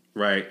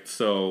 Right.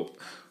 So,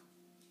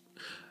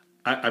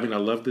 I mean, I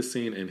love this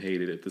scene and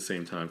hate it at the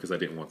same time because I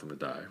didn't want them to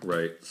die.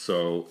 Right.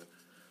 So,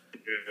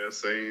 Yeah,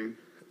 same.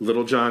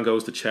 Little John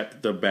goes to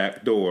check the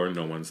back door.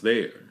 No one's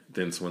there.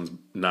 Then someone's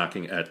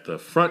knocking at the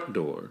front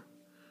door.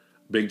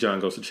 Big John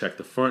goes to check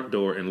the front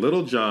door, and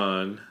Little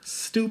John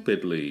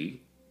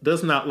stupidly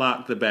does not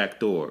lock the back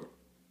door.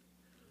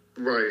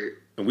 Right.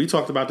 And we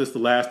talked about this the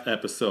last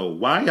episode.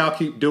 Why y'all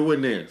keep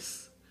doing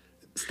this?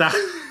 Stop.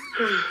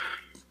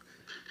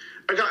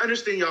 Like, I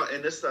understand y'all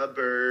in the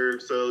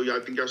suburbs, so y'all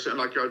think y'all shouldn't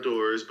lock your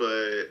doors,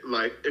 but,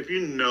 like, if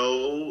you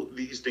know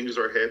these things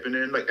are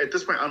happening, like, at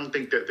this point, I don't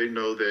think that they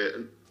know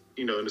that,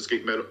 you know, an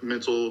escape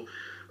mental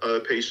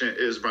patient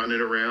is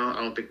running around.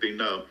 I don't think they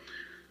know.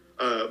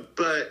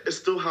 But it's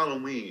still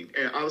Halloween,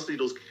 and obviously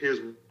those kids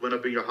went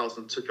up in your house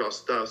and took y'all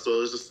stuff,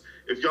 so it's just,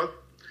 if y'all,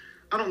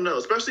 I don't know,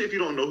 especially if you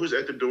don't know who's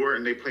at the door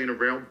and they playing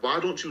around, why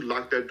don't you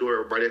lock that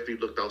door right after you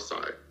looked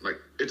outside? Like,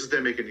 it just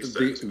didn't make any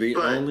sense.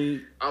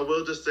 I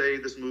will just say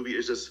this movie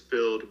is just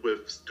filled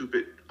with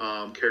stupid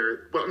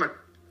characters. Well, let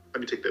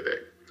me take that back.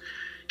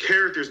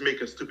 Characters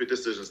making stupid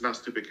decisions, not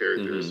stupid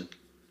characters.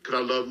 Because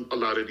I love a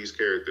lot of these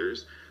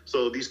characters.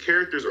 So these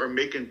characters are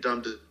making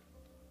dumb decisions.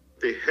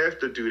 They have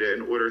to do that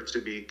in order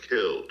to be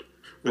killed.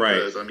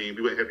 Because, I mean,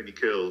 we wouldn't have any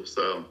kills,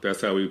 so.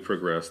 That's how we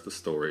progress the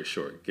story,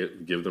 sure.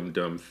 Give them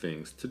dumb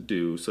things to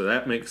do. So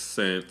that makes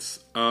sense.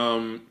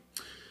 So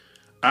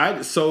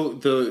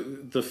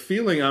the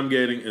feeling I'm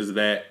getting is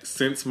that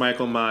since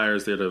Michael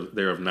Myers,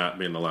 there have not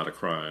been a lot of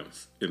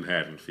crimes in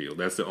Haddonfield.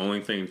 That's the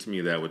only thing to me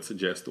that would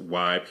suggest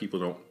why people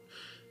don't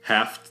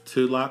have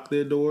to lock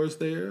their doors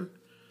there.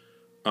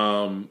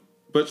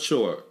 But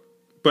sure.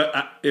 But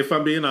if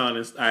I'm being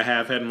honest, I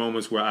have had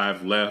moments where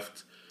I've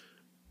left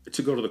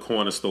to go to the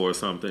corner store or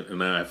something,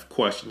 and I've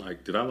questioned,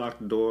 like, did I lock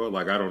the door?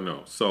 Like, I don't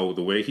know. So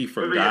the way he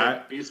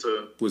forgot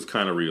was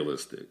kind of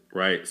realistic,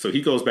 right? So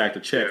he goes back to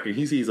check, and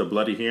he sees a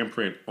bloody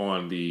handprint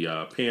on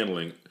the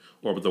paneling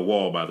or the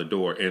wall by the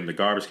door, and the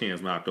garbage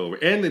can's knocked over,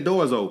 and the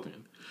door's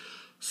open.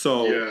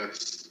 So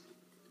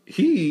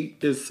he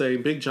is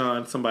saying, Big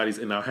John, somebody's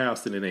in our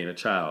house, and it ain't a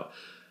child.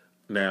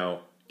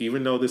 Now,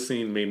 even though this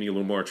scene made me a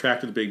little more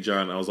attracted to Big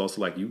John, I was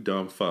also like, you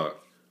dumb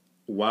fuck.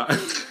 Why?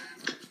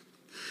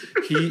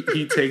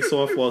 He takes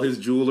off all his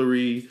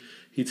jewelry.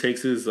 He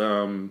takes his,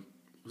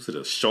 was it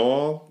a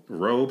shawl,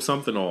 robe,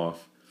 something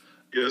off.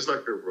 Yeah, it's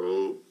like a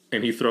robe.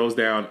 And he throws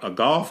down a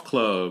golf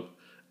club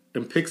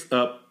and picks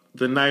up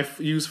the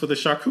knife used for the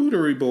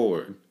charcuterie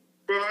board.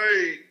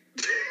 Right.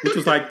 Which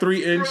was like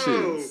 3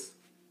 inches.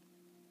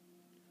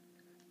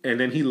 And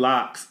then he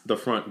locks the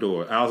front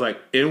door. I was like,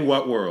 in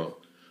what world?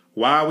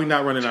 Why are we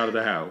not running out of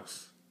the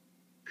house?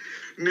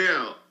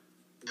 Now,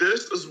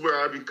 this is where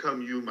I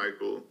become you,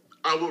 Michael.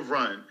 I will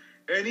run.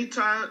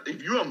 Anytime,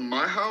 if you're in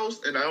my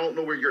house and I don't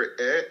know where you're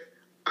at,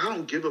 I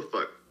don't give a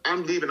fuck.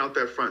 I'm leaving out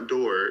that front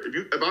door.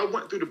 If I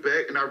went through the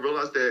back and I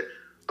realized that,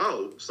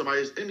 oh,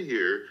 somebody's in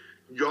here,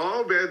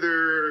 y'all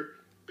rather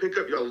pick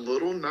up your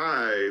little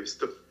knives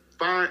to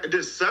find, and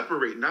then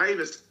separate, not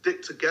even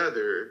stick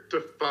together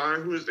to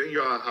find who's in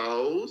your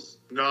house.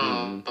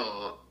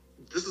 No.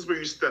 This is where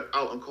you step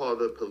out and call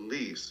the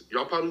police.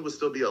 Y'all probably would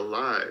still be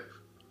alive.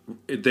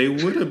 They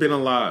would have been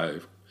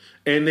alive.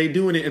 And they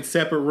doing it in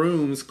separate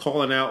rooms,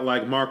 calling out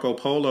like Marco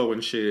Polo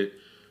and shit.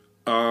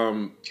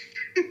 Why?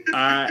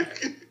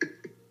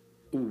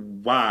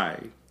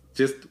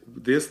 Just,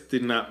 this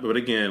did not, but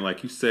again,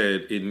 like you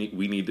said,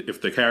 we need, if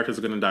the characters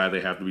are going to die,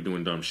 they have to be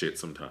doing dumb shit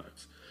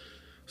sometimes.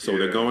 So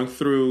they're going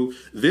through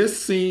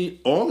this scene,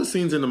 all the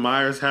scenes in the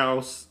Myers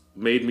house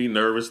made me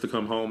nervous to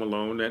come home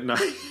alone that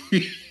night.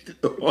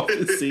 All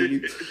the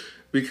scenes,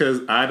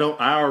 because I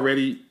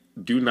already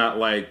do not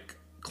like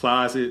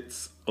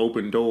closets,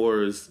 open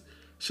doors.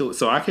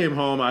 So I came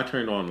home, I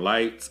turned on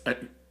lights,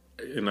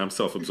 and I'm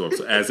self-absorbed,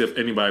 so as if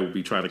anybody would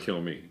be trying to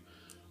kill me.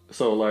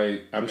 So,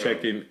 like, I'm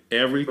checking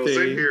everything. So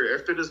same here.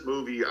 After this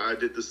movie, I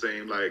did the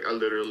same. Like, I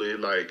literally,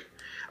 like,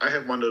 I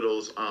have one of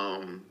those,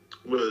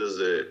 what is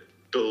it?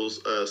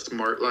 Those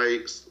smart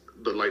lights,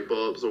 the light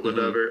bulbs or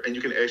whatever, and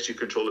you can actually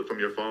control it from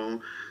your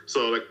phone.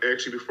 So, like,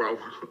 actually,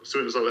 as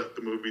soon as I left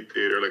the movie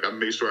theater, like, I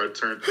made sure I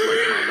turned, like,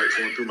 my lights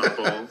on through my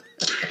phone.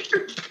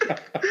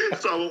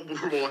 So I won't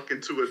walk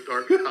into a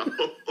dark house.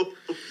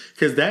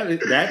 Because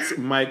that's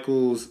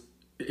Michael's,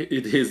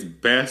 his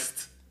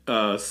best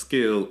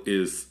skill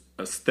is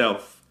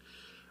stealth.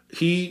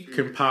 He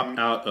can pop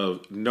out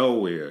of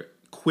nowhere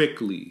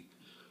quickly.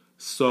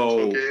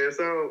 So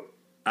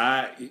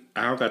I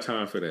don't got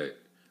time for that.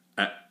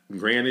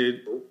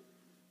 Granted,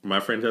 my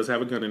friend does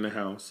have a gun in the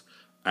house.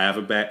 I have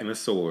a bat and a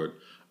sword,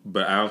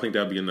 but I don't think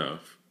that'll be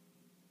enough.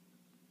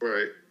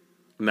 Right.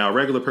 Now, a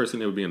regular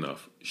person, it would be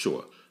enough,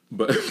 sure.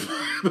 But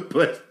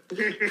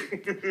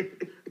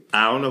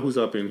I don't know who's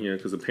up in here,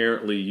 because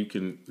apparently you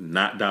can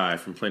not die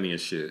from plenty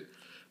of shit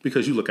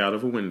because you look out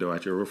of a window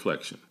at your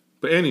reflection.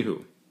 But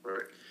anywho,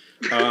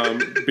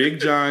 Big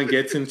John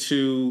gets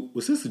into,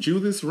 was this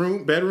Judith's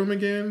bedroom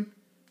again?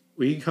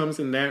 Where he comes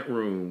in that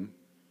room.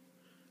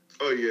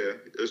 Oh yeah,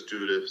 it's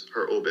Judith's,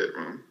 her old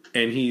bedroom.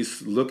 And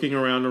he's looking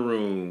around the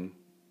room,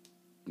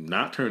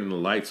 not turning the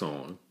lights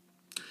on.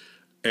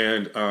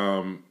 And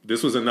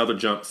this was another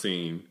jump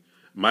scene.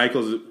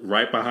 Michael's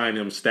right behind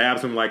him,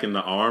 stabs him like in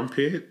the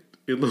armpit.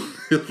 It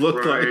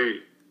looked like.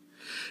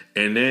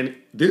 And then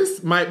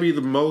this might be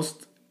the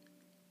most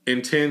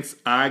intense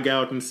eye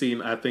gouging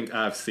scene I think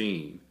I've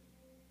seen.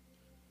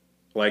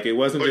 Like, it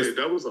wasn't just...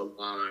 that was a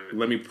line.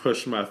 Let me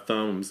push my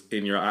thumbs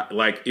in your eye.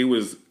 Like, it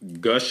was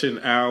gushing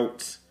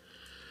out,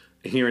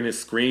 hearing his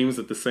screams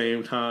at the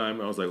same time.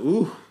 I was like,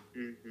 ooh.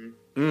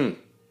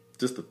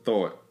 Just the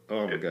thought.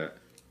 Oh, my God.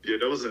 Yeah,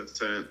 that was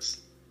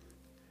intense.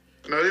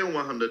 And I didn't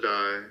want him to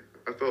die.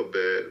 I felt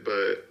bad,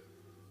 but...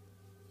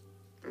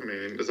 I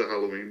mean, it's a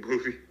Halloween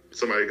movie.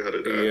 Somebody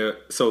gotta die. Yeah.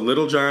 So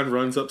Little John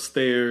runs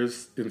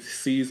upstairs and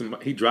sees him.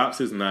 He drops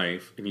his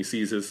knife and he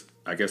sees his,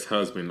 I guess,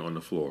 husband on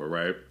the floor,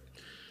 right?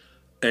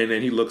 And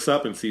then he looks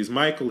up and sees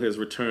Michael has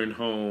returned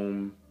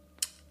home.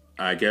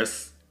 I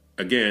guess,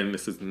 again,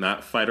 this is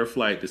not fight or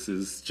flight. This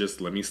is just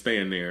let me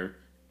stand there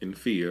in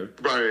fear.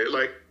 Right.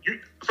 Like,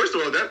 first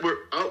of all,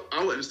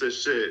 I wouldn't say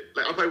shit.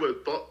 Like, I probably would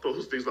have thought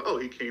those things like, oh,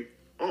 he came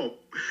home.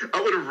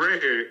 I would have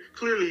ran.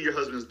 Clearly, your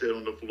husband's dead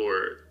on the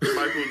floor.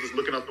 Michael was just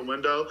looking out the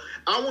window.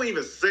 I won't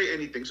even say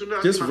anything.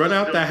 So just run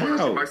out the house.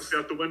 Michael's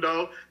out the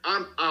window.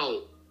 I'm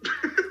out.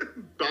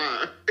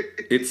 Bye.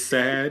 It's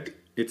sad.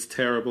 It's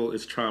terrible.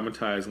 It's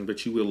traumatizing.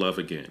 But you will love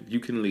again. You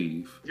can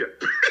leave. Yeah.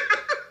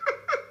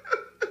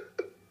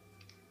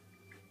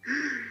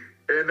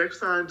 And next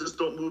time, just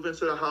don't move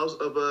into the house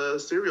of a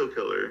serial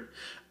killer.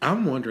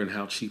 I'm wondering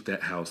how cheap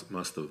that house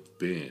must have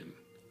been.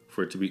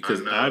 For it to be,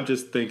 because I'm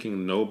just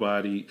thinking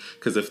nobody,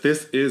 because if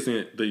this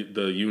isn't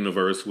the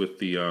universe with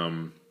the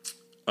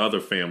other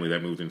family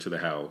that moved into the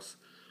house,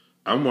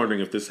 I'm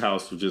wondering if this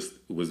house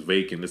was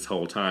vacant this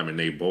whole time and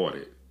they bought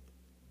it.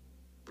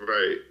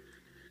 Right.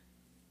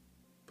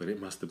 But that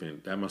must have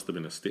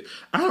been a stick.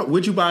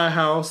 Would you buy a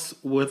house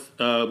with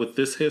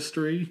this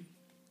history?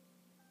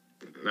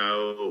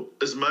 No,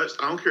 as much.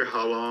 I don't care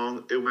how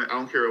long it went. I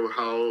don't care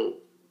how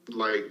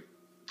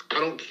I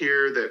don't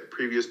care that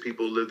previous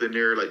people lived in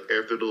there, like,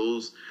 after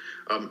those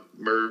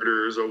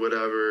murders or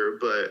whatever,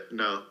 but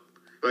no.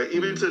 Like,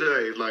 even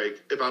today,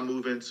 like, if I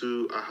move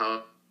into a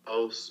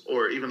house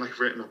or even, like,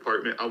 rent an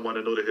apartment, I want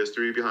to know the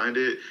history behind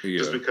it,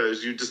 just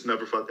because you just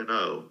never fucking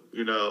know,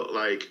 you know?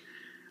 Like,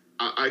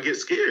 I get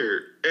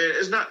scared. And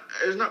it's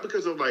not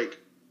because of, like,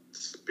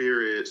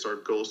 spirits or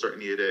ghosts or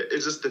any of that.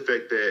 It's just the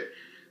fact that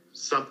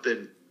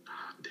something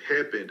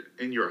happened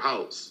in your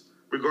house.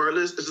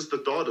 Regardless, it's just the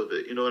thought of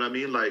it, you know what I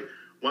mean? Like,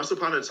 once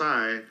upon a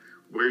time,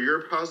 where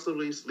you're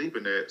possibly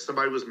sleeping at,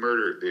 somebody was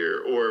murdered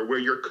there. Or where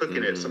you're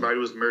cooking at, somebody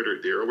was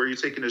murdered there. Or where you're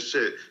taking a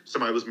shit,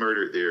 somebody was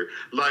murdered there.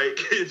 Like,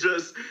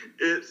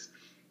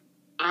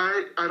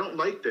 I don't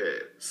like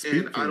that.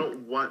 And I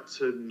don't want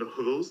to know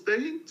those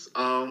things.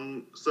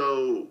 And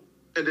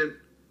then...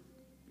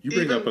 You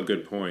bring up a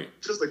good point.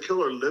 Just a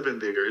killer living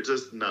there.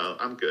 No,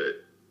 I'm good.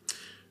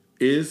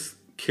 Is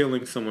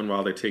killing someone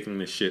while they're taking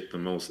the shit the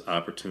most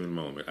opportune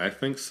moment? I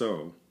think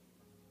so.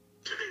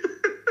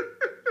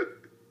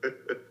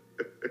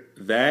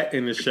 That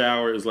in the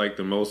shower is like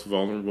the most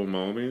vulnerable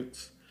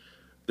moments.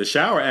 The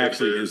shower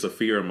actually is a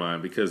fear of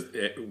mine because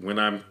when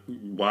I'm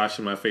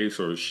washing my face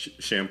or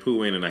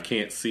shampooing and I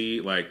can't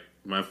see, like,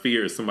 my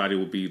fear is somebody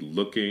will be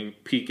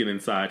peeking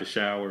inside the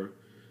shower.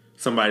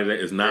 Somebody that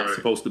is not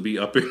supposed to be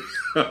up in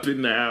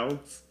the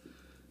house.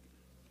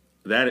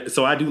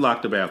 So I do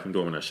lock the bathroom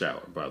door when I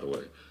shower, by the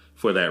way,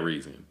 for that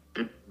reason.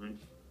 Mm-hmm.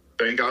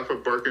 Thank God for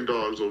barking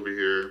dogs over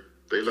here.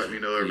 They let me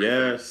know everything.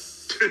 Yes.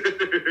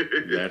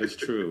 That is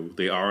true.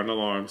 They are an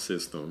alarm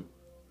system.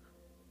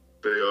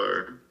 They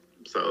are.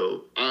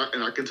 So,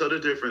 I can tell the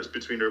difference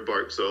between their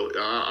bark. So,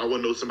 I will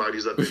know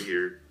somebody's up in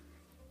here.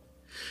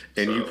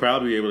 And you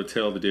probably be able to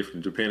tell the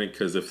difference depending,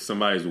 because if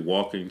somebody's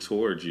walking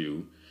towards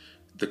you,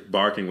 the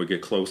barking would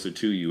get closer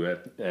to you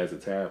as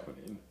it's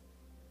happening.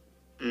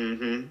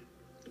 Mm-hmm.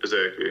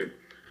 Exactly.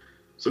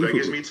 So that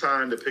gives me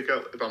time to pick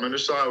up, if I'm in the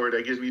shower,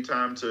 that gives me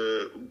time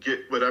to get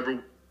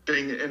whatever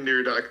thing in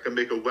there that I can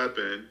make a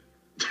weapon.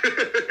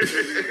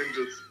 And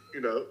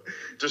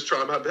just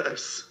try my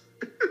best.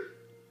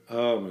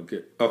 Oh my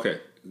god. Okay.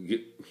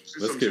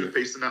 Let's get it.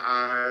 Face in the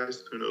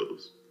eyes. Who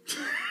knows?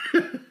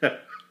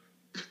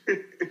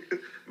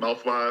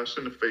 Mouthwash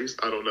in the face.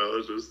 I don't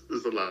know.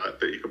 There's a lot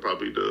that you can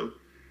probably do.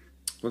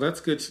 Well,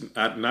 that's good.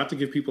 Not to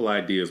give people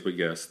ideas, but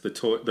yes,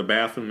 the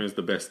bathroom is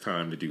the best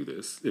time to do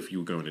this if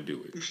you're going to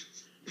do it.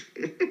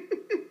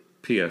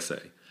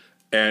 PSA.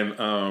 And,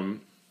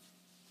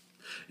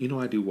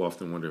 I do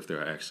often wonder if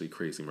there are actually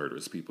crazy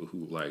murderous people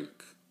who,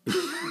 like,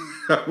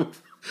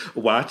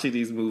 watching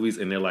these movies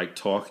and they're, like,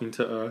 talking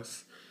to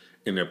us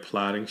and they're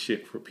plotting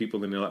shit for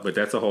people in their life. But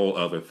that's a whole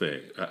other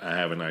thing. I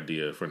have an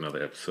idea for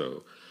another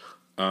episode.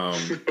 All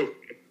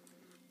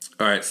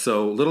right,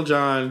 so Little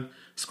John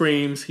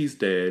screams, he's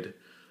dead.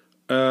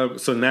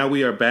 So now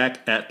we are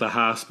back at the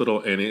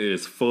hospital and it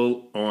is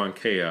full on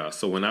chaos.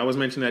 So when I was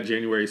mentioning that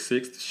January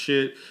 6th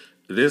shit,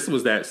 this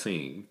was that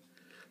scene.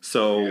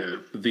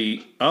 So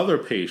the other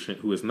patient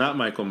who is not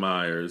Michael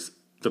Myers,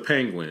 the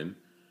Penguin,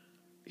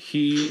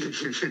 he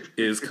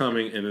is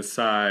coming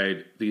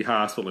inside the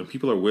hospital, and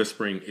people are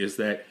whispering, "Is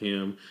that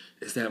him?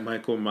 Is that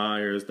Michael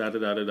Myers?" Da da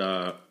da da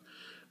da.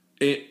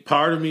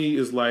 Part of me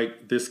is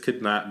like, this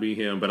could not be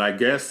him, but I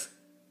guess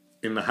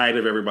in the height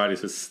of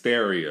everybody's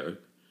hysteria,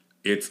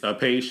 it's a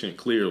patient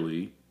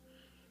clearly.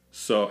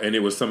 So, and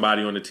it was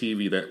somebody on the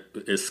TV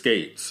that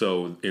escaped.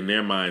 So, in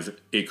their minds,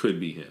 it could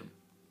be him,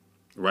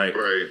 right?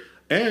 Right.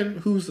 And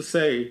who's to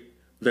say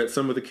that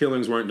some of the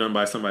killings weren't done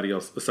by somebody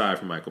else aside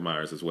from Michael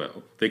Myers as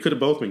well? They could have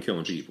both been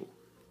killing people.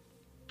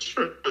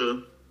 Sure.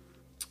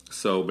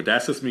 So, but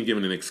that's just me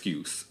giving an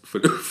excuse for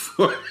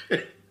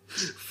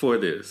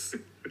this.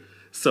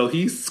 So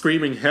he's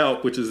screaming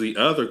help, which is the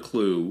other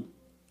clue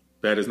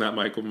that is not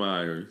Michael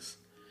Myers.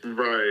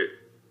 Right.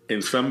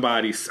 And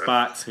somebody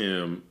spots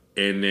him,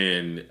 and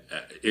then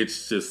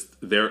it's just,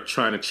 they're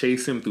trying to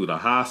chase him through the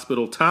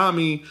hospital.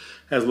 Tommy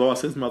has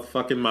lost his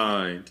motherfucking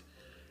mind.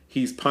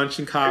 He's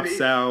punching cops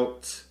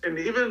out. And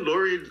even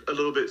Lori a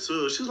little bit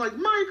too. She's like,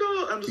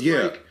 Michael. I'm just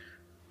like,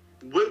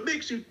 what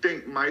makes you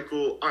think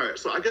Michael? All right,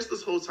 so I guess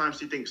this whole time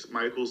she thinks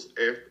Michael is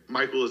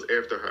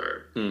after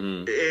her.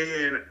 Mm-hmm.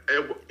 And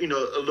you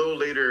know, a little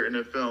later in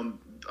the film,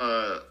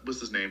 what's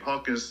his name?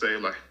 Hawkins say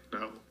like,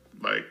 no,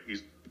 like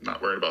he's not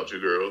worried about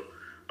you, girl.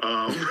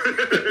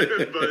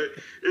 But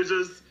it's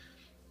just,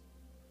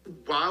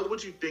 why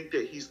would you think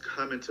that he's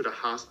coming to the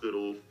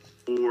hospital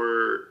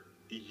for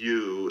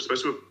you,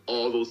 especially with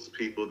all those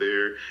people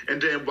there? And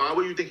then why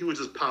would you think he would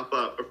just pop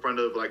up in front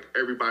of like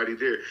everybody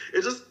there?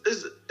 It's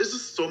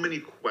just so many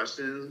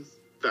questions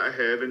that I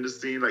have in the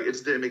scene. Like, it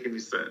just didn't make any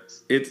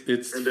sense.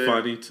 It's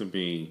funny to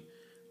me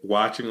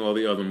watching all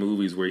the other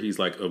movies where he's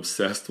like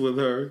obsessed with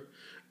her,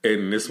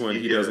 and this one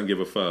he doesn't give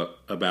a fuck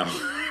about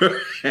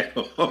her at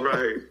all.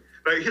 Right.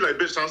 Like, he like,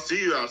 bitch, I'll see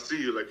you.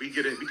 Like, we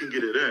can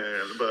get it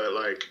in, but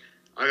like,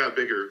 I got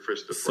bigger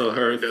fish to fry. So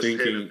her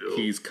thinking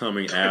he's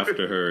coming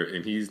after her,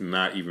 and he's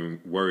not even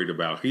worried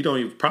about. He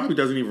probably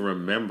doesn't even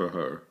remember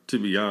her, to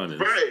be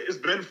honest. Right, it's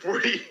been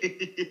 40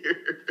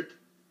 years.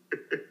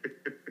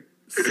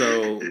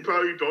 So he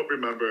probably don't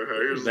remember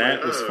her.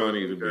 That was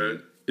funny to me.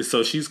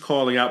 So she's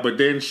calling out, but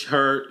then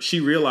she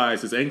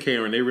realizes, and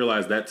Karen, they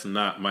realize that's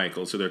not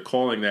Michael, so they're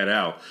calling that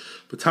out.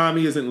 But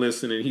Tommy isn't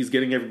listening. He's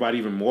getting everybody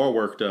even more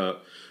worked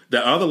up.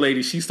 The other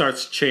lady, she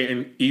starts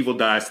chanting "Evil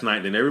Dies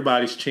Tonight," and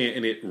everybody's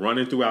chanting it,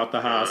 running throughout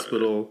the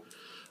hospital,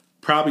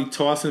 probably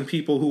tossing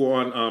people who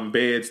are on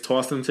beds,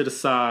 tossing them to the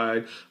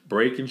side,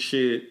 breaking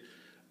shit.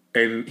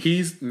 And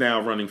he's now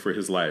running for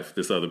his life,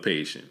 this other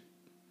patient.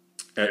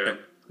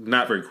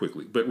 Not very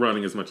quickly, but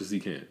running as much as he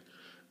can.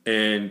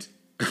 And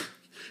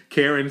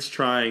Karen's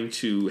trying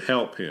to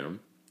help him,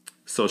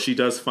 so she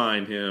does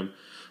find him.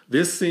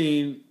 This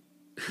scene...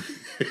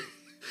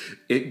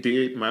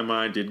 my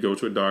mind did go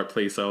to a dark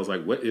place. I was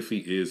like, what if he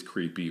is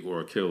creepy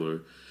or a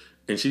killer?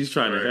 And she's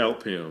trying to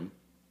help him.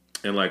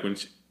 And like when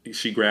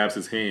she grabs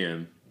his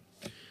hand,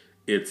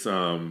 it's,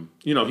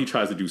 he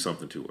tries to do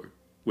something to her,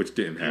 which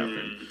didn't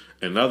happen.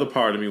 Another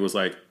part of me was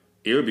like,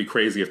 it would be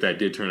crazy if that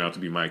did turn out to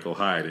be Michael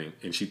hiding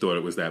and she thought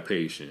it was that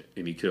patient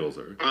and he kills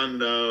her. I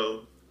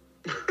know.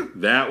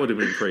 That would have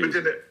been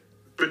crazy.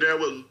 But that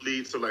would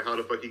lead to like, how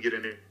the fuck he get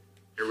in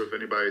here with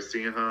anybody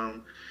seeing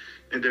him?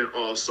 And then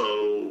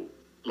also,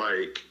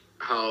 like,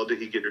 how did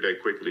he get her that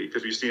quickly?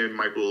 Because you're seeing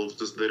Michael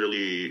just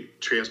literally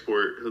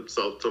transport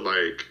himself to,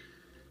 like,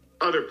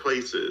 other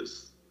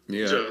places.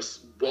 Yeah.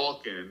 Just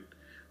walking.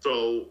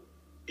 So,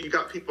 you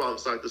got people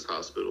outside this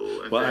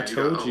hospital. And then you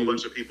got a whole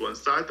bunch of people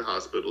inside the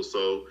hospital.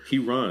 So, he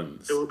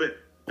runs. It would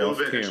have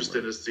been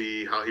interesting to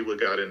see how he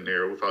would have got in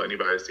there without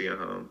anybody seeing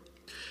him.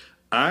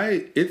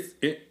 I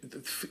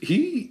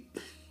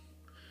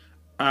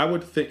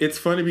would think it's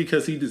funny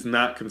because he is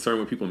not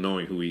concerned with people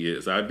knowing who he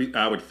is. I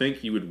would think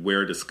he would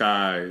wear a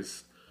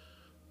disguise,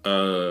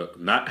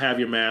 not have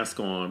your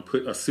mask on,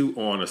 put a suit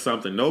on or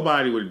something.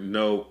 Nobody would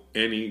know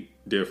any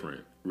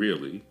different,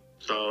 really.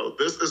 So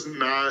this is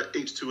not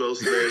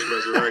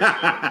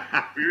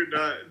H2O/Resurrection. We're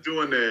not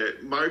doing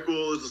that.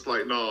 Michael is just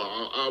like,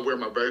 no, I'll wear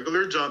my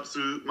regular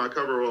jumpsuit, my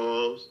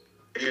coveralls,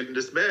 and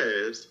this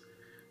mask.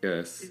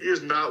 Yes. He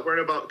is not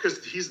worried about,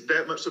 because he's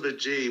that much of a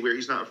G where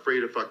he's not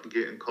afraid of fucking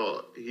getting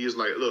caught. He's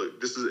like,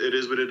 look, it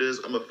is what it is.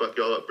 I'm gonna fuck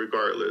y'all up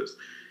regardless.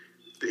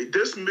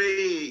 This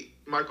made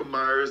Michael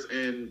Myers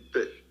and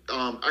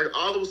I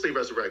always say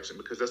Resurrection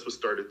because that's what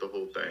started the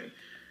whole thing.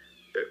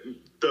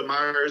 The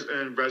Myers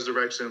and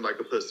Resurrection like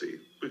a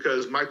pussy,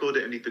 because Michael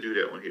didn't need to do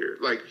that one here.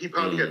 Like, he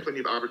probably had plenty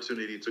of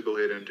opportunity to go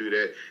ahead and do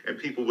that, and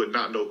people would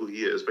not know who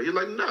he is. But he's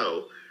like,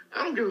 no,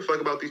 I don't give a fuck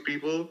about these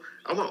people.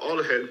 I want all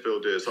the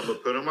Haddonfield this. I'm going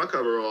to put on my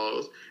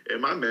coveralls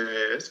and my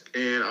mask,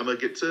 and I'm going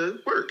to get to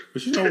work.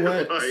 But you know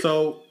what? Like,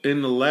 so,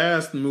 in the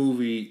last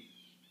movie,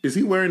 is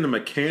he wearing the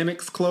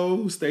mechanic's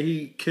clothes that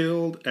he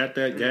killed at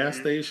that gas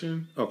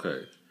station?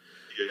 Okay.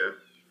 Yeah.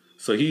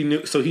 So he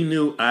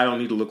knew I don't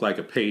need to look like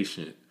a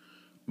patient,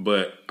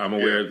 but I'm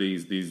gonna wear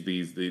this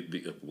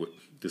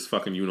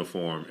fucking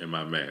uniform and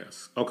my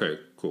mask. Okay,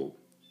 cool.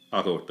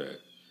 I'll go with that.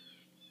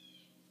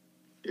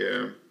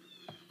 Yeah.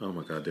 Oh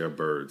my God, there are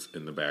birds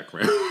in the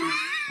background.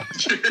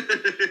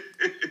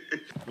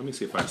 Let me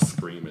see if I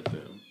scream at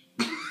them.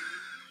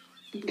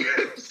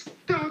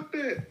 Stop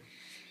it.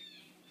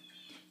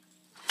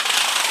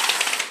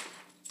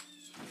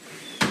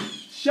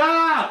 Shut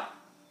up!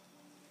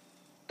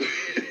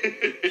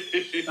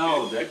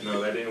 Oh, that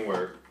didn't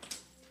work.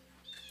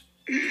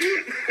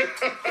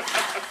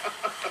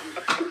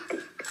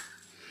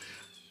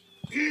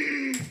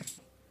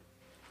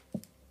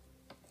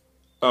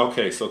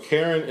 Okay, so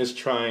Karen is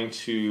trying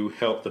to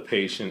help the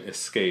patient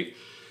escape.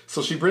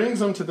 So she brings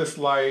him to this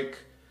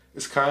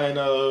it's kind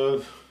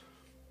of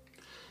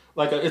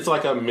it's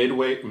like a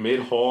mid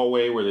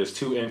hallway where there's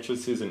 2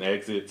 entrances and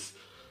exits.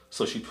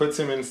 So she puts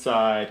him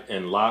inside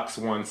and locks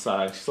one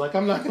side. She's like,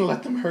 I'm not going to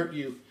let them hurt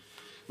you.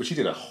 Which she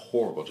did a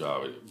horrible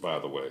job at, by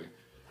the way.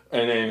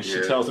 And then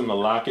she tells him to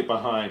lock it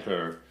behind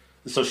her.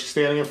 So she's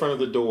standing in front of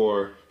the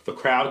door. The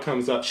crowd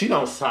comes up. She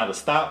don't try to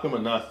stop them or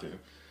nothing.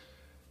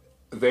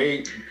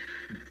 They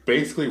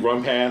basically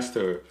run past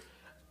her,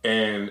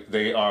 and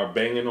they are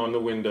banging on the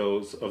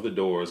windows of the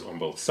doors on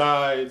both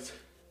sides.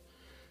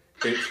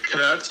 Can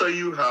I tell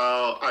you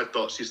how I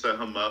thought she set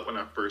him up when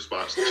I first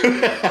watched it?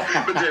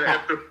 But then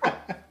after,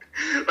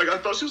 I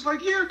thought she was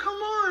like, yeah, come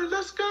on,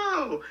 let's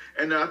go.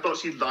 And then I thought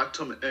she locked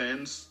him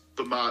in so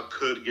the mob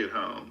could get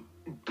home.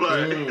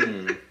 But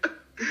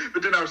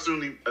but then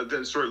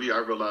shortly I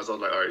realized, I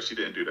was like, all right, she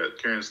didn't do that.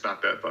 Karen's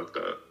not that fucked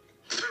up.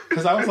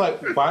 Because I was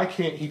like, why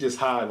can't he just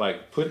hide?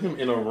 Like, put him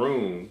in a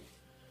room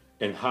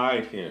and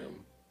hide him.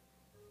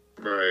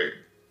 Right.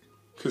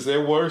 Because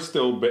there were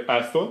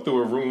I thought there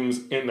were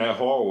rooms in that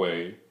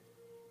hallway.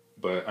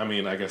 But, I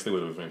mean, I guess they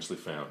would have eventually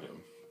found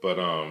him. But,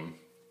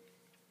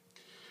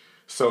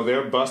 so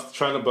they're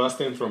trying to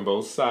bust in from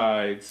both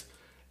sides.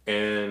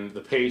 And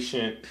the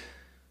patient,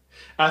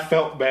 I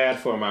felt bad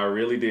for him. I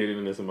really did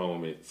in this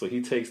moment. So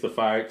he takes the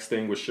fire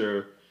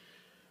extinguisher.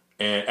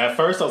 And at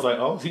first I was like,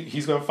 oh,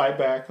 he's going to fight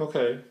back.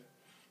 Okay.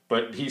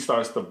 But he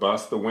starts to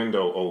bust the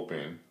window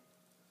open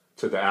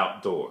to the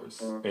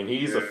outdoors. And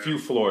he's a few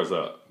floors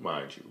up,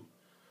 mind you.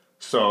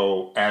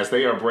 So as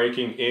they are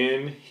breaking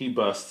in, he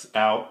busts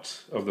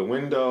out of the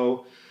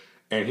window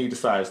and he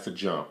decides to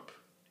jump.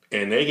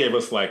 And they gave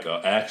us like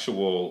an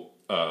actual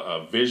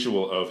a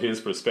visual of his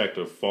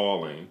perspective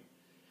falling,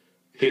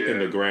 hitting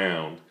the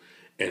ground.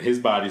 And his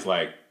body's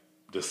like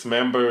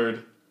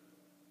dismembered,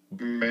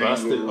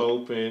 busted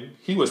open.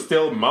 He was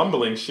still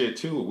mumbling shit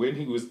too when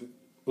he was.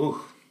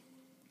 Ooh.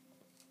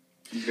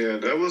 Yeah,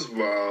 that was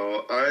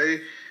wild. I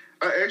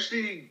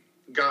actually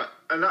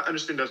and I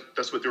understand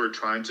that's what they were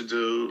trying to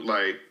do,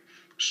 like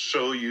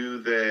show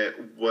you that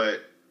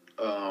what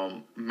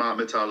mob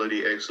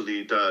mentality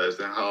actually does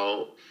and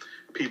how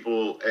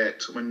people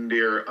act when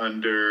they're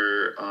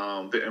under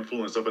the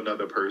influence of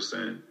another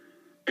person,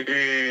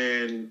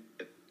 and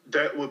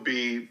that would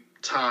be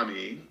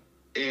Tommy.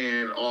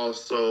 And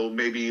also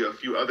maybe a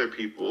few other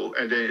people.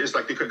 And then it's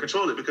like they couldn't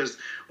control it because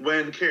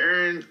when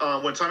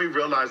Tommy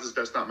realizes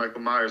that's not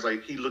Michael Myers,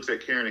 like he looks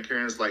at Karen and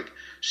Karen's like,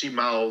 she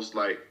mouths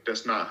like,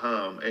 that's not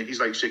him. And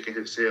he's like shaking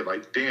his head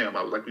like, damn,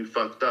 we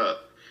fucked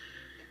up.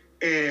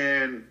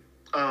 And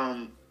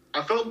I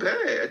felt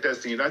bad at that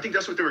scene. I think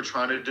that's what they were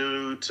trying to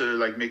do to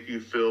like make you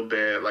feel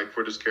bad, like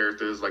for these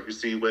characters. Like you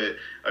see what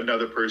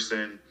another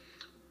person,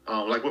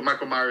 like what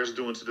Michael Myers is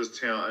doing to this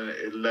town, and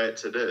it led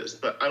to this.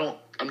 But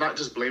I'm not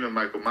just blaming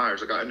Michael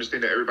Myers. Like I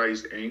understand that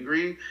everybody's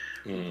angry,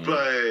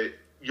 but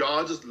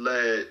y'all just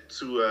led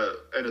to a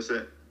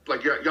innocent,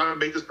 like y'all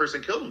make this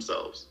person kill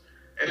themselves.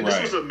 And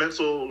this was a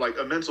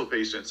mental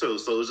patient too.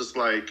 So it was just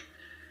like,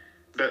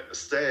 that's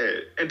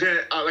sad. And then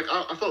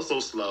I felt so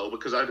slow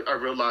because I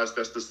realized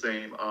that's the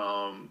same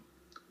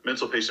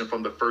mental patient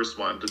from the first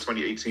one, the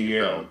 2018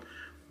 film,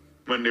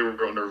 when they were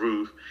on the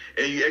roof.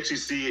 And you actually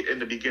see it in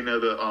the beginning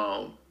of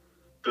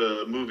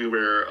the movie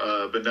where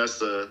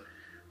Vanessa,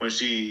 when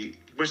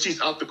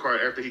she's out the car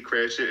after he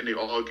crashed it and they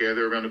all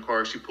gather around the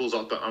car, she pulls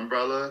out the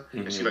umbrella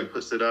and she like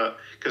puts it up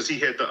because he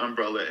had the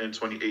umbrella in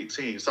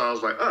 2018. So I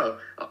was like, oh,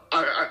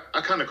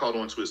 I kind of caught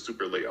on to it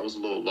super late. I was a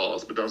little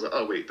lost, but I was like,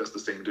 oh wait, that's the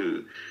same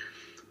dude.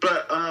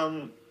 But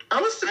I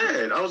was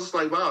sad. I was just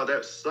like, wow,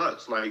 that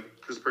sucks. Like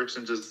this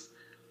person just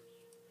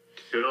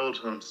killed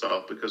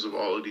himself because of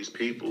all of these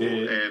people,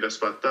 and that's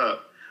fucked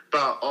up. But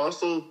I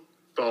also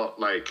thought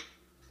like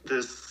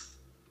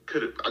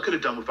I could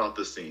have done without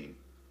this scene.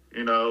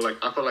 You know, like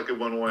I felt like it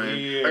went away.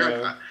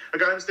 Yeah. I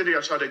understand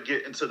I tried to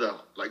get into the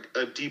like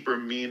a deeper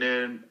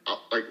meaning,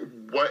 like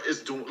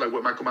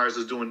what Michael Myers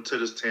is doing to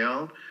this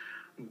town,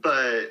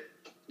 but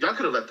y'all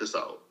could have left this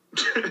out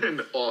in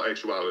all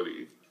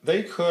actuality.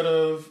 They could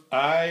have.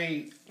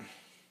 I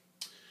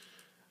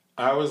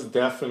was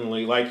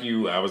definitely like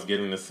you. I was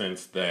getting the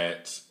sense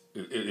that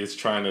it's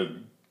trying to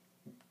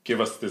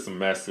give us this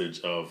message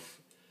of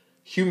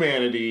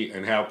humanity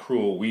and how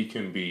cruel we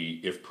can be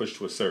if pushed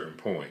to a certain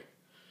point.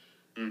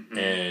 Mm-hmm.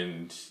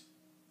 And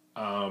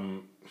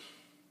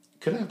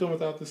could I have done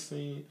without this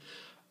scene?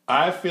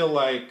 I feel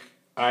like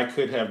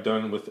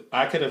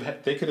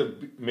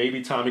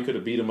maybe Tommy could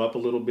have beat him up a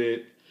little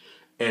bit,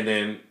 and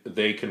then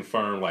they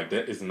confirmed like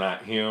that is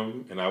not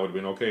him, and I would have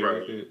been okay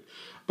with it.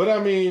 But I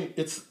mean,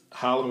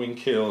 Halloween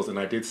Kills, and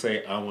I did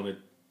say I wanted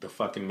the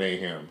fucking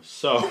mayhem.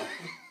 So,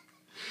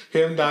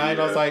 him dying,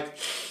 I was like,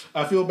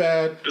 I feel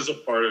bad. It's a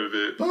part of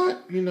it.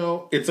 But,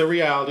 it's a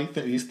reality.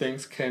 These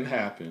things can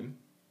happen.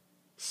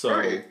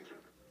 So,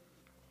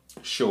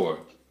 sure.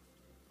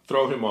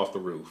 Throw him off the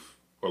roof.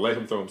 Or let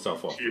him throw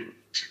himself off the roof.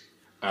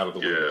 Out of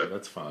the window.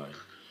 That's fine.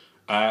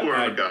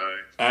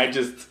 I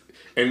just...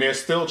 And they're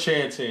still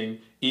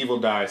chanting, "Evil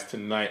dies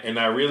tonight." And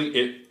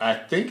I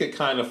think it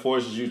kind of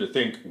forces you to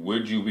think,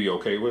 would you be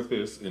okay with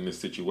this in this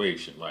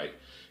situation? Like,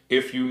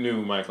 if you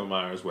knew Michael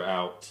Myers were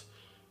out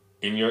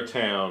in your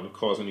town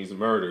causing these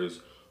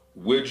murders,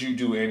 would you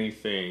do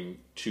anything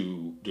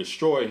to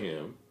destroy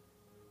him?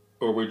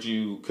 Or would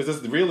you... Because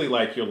it's really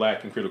like you're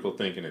lacking critical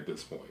thinking at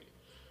this point.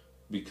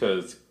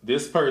 Because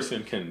this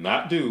person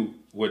cannot do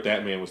what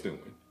that man was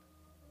doing.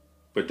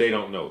 But they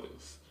don't know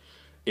this.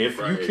 If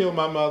you kill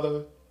my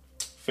mother...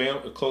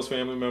 a close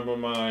family member of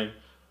mine,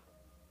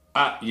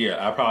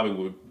 I probably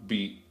would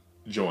be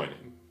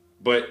joining.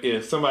 But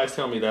if somebody's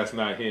telling me that's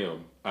not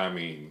him, I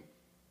mean,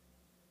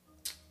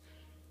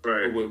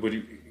 would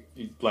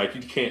you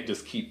can't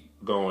just keep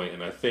going.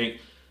 And I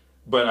think,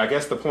 but I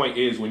guess the point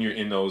is when you're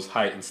in those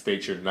heightened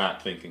states, you're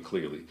not thinking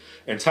clearly.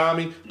 And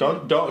Tommy,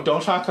 don't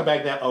try to come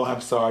back now. Oh,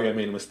 I'm sorry, I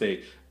made a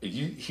mistake.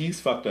 He's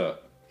fucked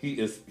up.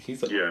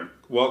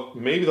 Well,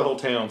 maybe the whole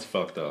town's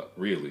fucked up,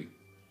 really.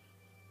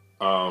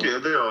 They all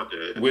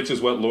did. Which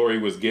is what Laurie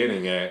was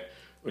getting at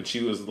when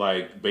she was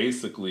like,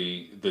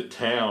 basically, the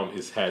town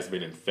has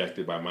been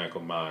infected by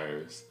Michael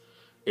Myers.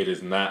 It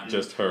is not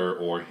just her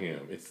or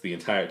him.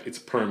 It's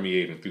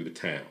permeating through the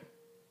town.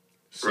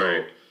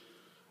 So,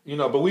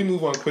 but we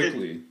move on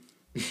quickly.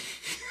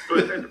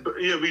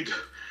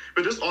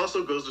 But this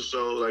also goes to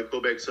show, like, go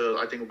back to,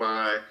 I think,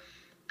 why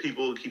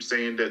people keep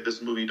saying that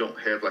this movie don't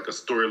have like a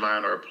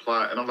storyline or a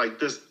plot, and I'm like,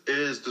 this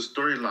is the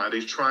storyline.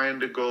 They're trying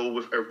to go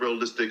with a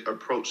realistic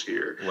approach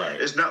here.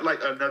 It's not like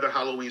another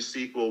Halloween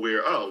sequel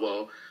where, oh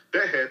well,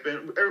 that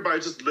happened, everybody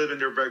just living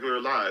their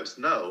regular lives.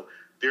 No,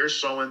 they're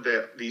showing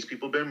that these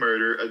people been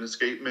murdered, an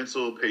escaped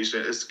mental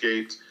patient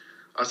escaped.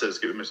 I said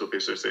escaped mental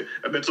patient. I say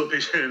a mental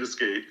patient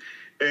escaped,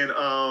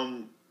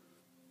 and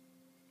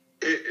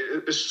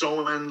it's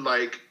showing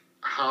like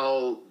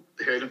how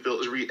Haddonfield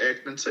is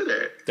reacting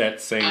to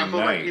that same night. I feel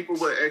like people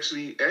would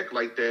actually act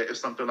like that if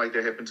something like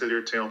that happened to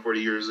their town 40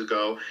 years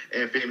ago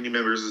and family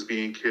members is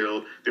being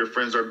killed, their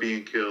friends are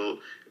being killed.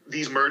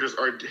 These murders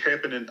are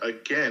happening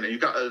again, and you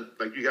got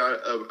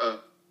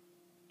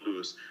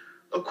lose.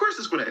 Of course,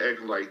 it's going to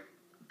act like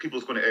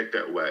people's going to act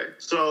that way.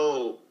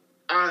 So,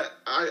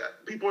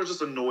 people are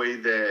just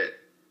annoyed that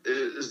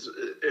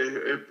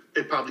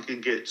it probably can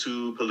get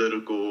too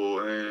political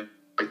and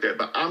like that.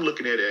 But I'm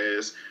looking at it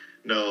as,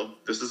 no,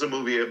 this is a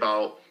movie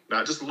about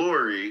not just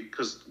Laurie,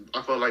 because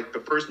I felt like the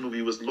first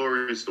movie was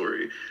Laurie's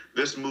story.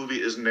 This movie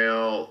is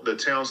now the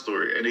town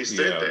story. And they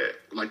said that.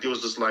 Like, it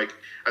was just like,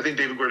 I think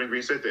David Gordon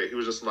Green said that. He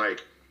was just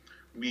like,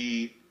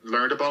 we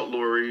learned about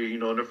Laurie, in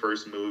the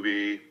first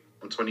movie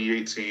in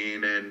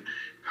 2018 and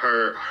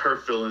her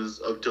feelings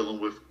of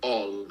dealing with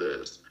all of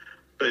this.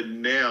 But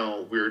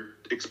now we're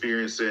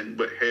experiencing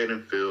what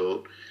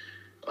Haddonfield,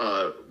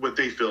 what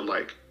they feel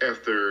like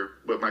after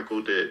what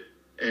Michael did.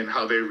 And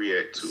how they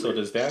react to it. So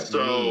does that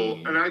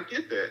mean... And I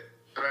get that.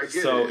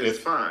 It's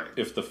fine.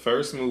 If the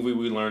first movie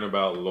we learn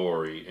about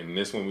Laurie and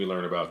this one we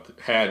learn about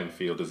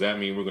Haddonfield, does that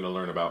mean we're going to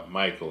learn about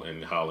Michael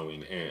and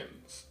Halloween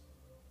Ends?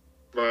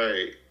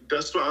 Right.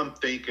 That's what I'm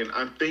thinking.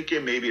 I'm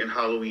thinking maybe in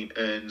Halloween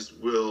Ends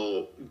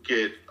we'll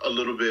get a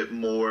little bit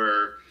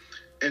more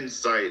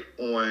insight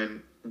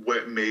on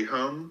what made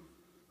him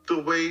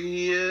the way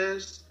he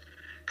is.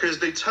 Because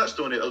they touched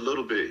on it a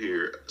little bit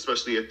here,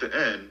 especially at the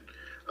end,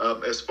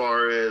 as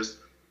far as...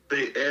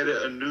 They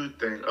added a new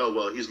thing. Oh,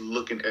 well, he's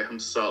looking at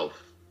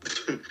himself,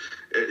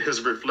 at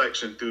his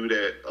reflection through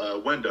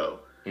that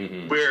window.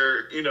 Mm-hmm.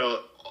 Where, in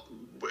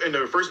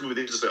the first movie,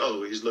 they just say,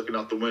 oh, he's looking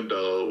out the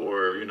window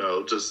or,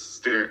 just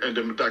staring. And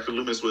then Dr.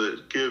 Loomis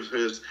would give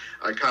his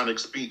iconic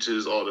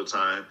speeches all the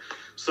time.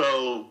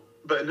 So,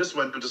 but in this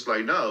one, they're just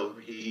like, no,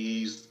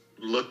 he's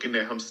looking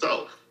at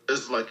himself.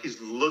 It's like he's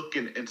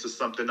looking into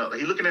something else.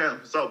 He's looking at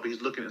himself, but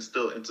he's looking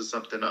still into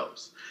something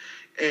else.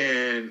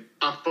 And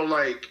I feel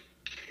like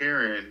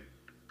Karen,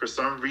 for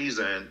some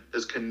reason,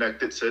 is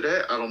connected to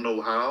that. I don't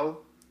know how,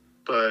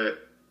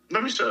 but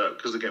let me shut up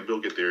because again,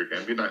 we'll get there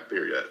again. We're not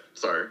there yet.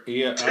 Sorry.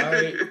 Yeah,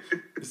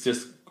 it's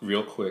just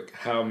real quick.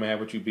 How mad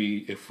would you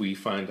be if we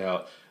find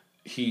out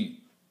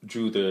he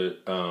drew the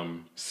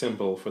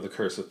symbol for the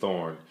Curse of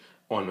Thorn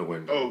on the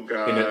window? Oh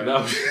God!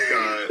 God,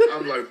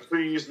 I'm like,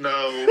 please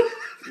no.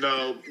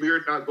 No,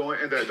 we're not going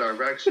in that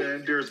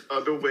direction. There's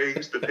other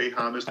ways to pay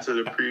homage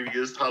to the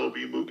previous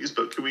Halloween movies,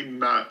 but can we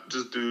not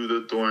just do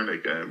the Thorn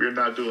again? We're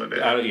not doing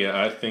that.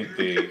 I think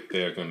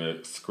they're going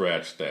to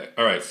scratch that.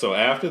 All right, so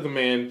after the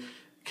man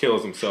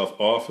kills himself,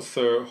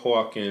 Officer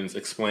Hawkins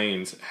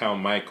explains how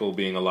Michael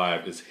being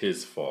alive is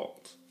his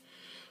fault.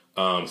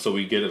 So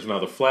we get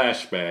another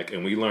flashback,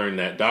 and we learn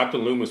that Dr.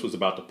 Loomis was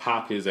about to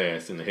pop his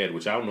ass in the head,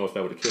 which I don't know if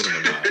that would have killed him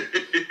or not.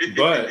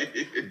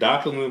 But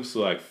Dr. Loomis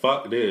was like,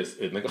 fuck this.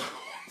 And they go,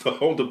 The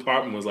whole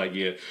department was like,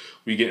 yeah,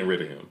 we getting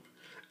rid of him.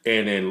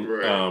 And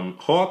then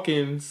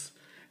Hawkins,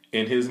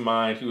 in his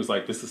mind, he was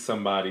like, this is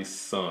somebody's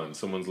son,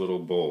 someone's little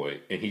boy.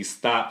 And he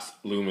stops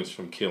Loomis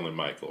from killing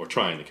Michael, or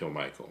trying to kill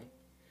Michael.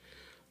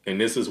 And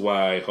this is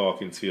why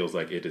Hawkins feels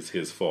like it is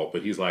his fault.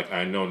 But he's like,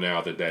 I know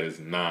now that is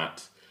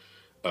not,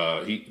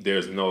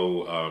 there's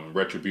no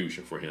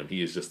retribution for him.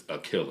 He is just a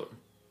killer.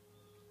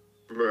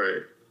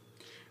 Right.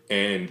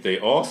 And they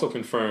also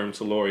confirmed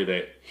to Laurie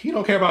that he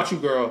don't care about you,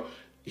 girl.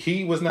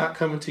 He was not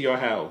coming to your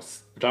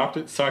house.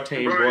 Dr.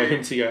 Sartain brought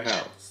him to your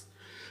house.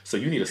 So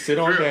you need to sit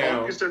on down.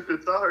 Hawkins just to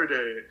tell her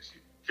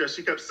that.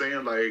 She kept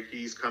saying, like,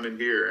 he's coming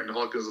here. And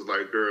Hawkins was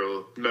like,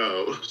 girl,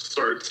 no.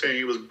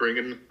 Sartain was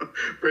bringing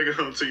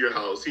him to your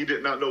house. He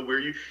did not know where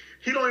you...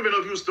 He don't even know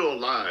if you was still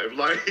alive.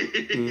 Like,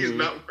 he's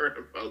not worried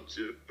about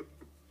you.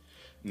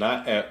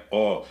 Not at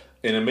all.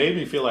 And it made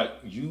me feel like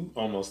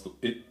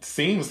it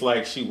seems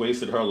like she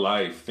wasted her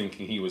life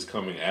thinking he was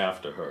coming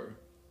after her.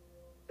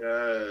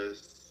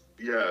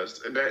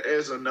 Yes. And that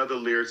adds another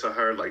layer to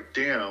her. Like,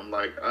 damn,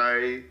 like,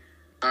 I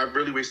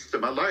really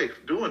wasted my life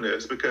doing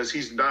this because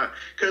he's not...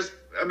 Because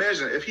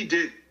imagine if he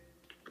did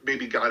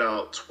maybe got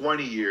out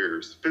 20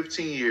 years,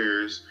 15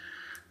 years,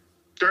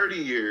 30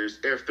 years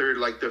after,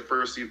 like, the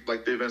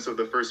events of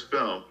the first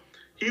film,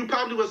 he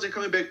probably wasn't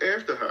coming back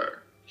after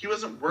her. He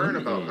wasn't worrying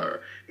about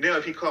her. Now,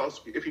 if he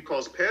calls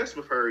past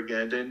with her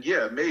again, then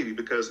yeah, maybe,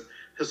 because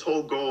his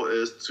whole goal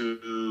is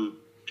to,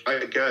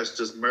 I guess,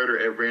 just murder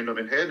at random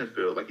in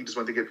Haddonfield. Like, he just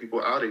wanted to get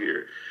people out of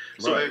here. Right.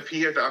 So if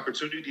he had the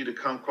opportunity to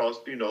come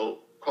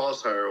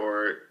calls her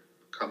or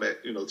come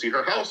at, to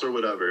her house or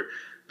whatever,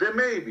 then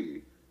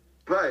maybe.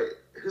 But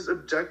his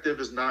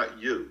objective is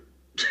not you.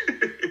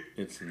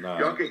 It's not.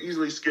 Y'all can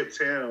easily skip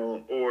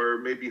town or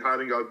maybe hide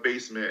in your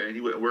basement and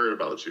he wouldn't worry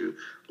about you.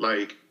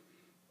 Like,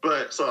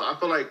 but so I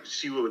feel like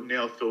she would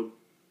now feel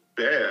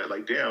bad.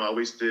 Like, damn, I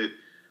wasted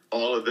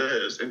all of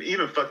this. And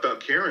even fucked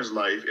up Karen's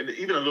life and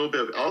even a little bit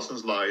of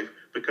Allison's life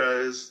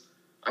because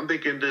I'm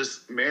thinking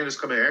this man is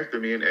coming after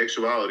me. In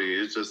actuality,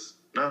 it's just,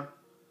 no,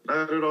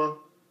 not at all.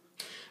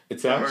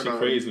 It's actually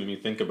crazy when you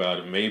think about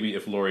it. Maybe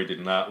if Laurie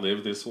did not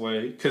live this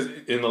way. Because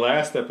in the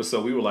last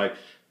episode, we were like,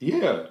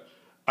 yeah,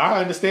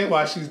 I understand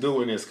why she's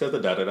doing this because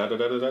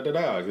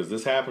because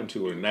this happened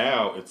to her.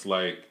 Now it's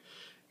like,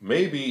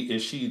 maybe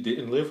if she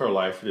didn't live her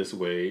life this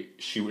way,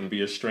 she wouldn't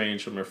be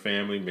estranged from her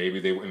family.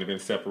 Maybe they wouldn't have been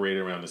separated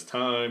around this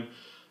time.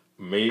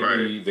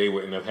 Maybe they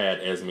wouldn't have had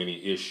as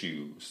many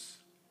issues.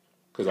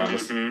 Because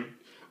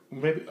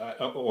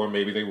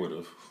maybe they would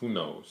have. Who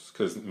knows?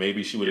 Because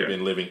maybe she would have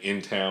been living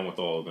in town with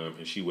all of them,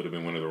 and she would have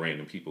been one of the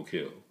random people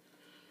killed.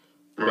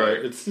 Right.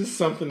 But it's just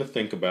something to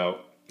think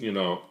about,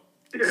 Yeah.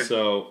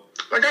 So,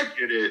 like, I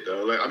get it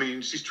though. Like, I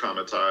mean, she's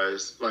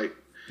traumatized. Like,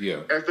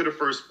 after the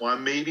first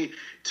one, maybe.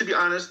 To be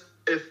honest,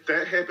 if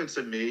that happened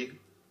to me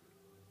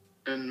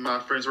and my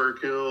friends were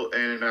killed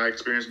and I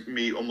experienced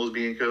me almost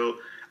being killed,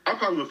 I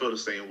probably would feel the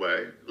same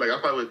way. Like, I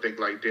probably would think,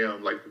 like,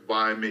 damn, like,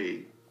 why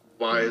me?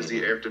 Why is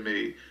he after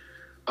me?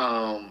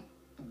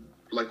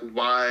 Like,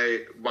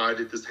 why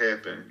did this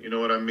happen? You know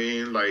what I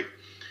mean? Like,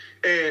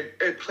 and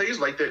it plays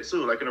like that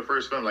too. Like in the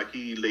first film, like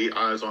he laid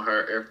eyes on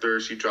her after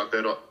she dropped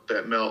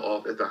that mail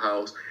off at the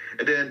house.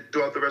 And then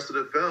throughout the rest of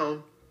the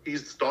film,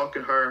 he's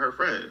stalking her and her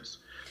friends.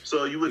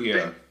 So you would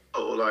think,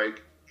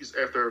 like, he's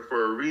after her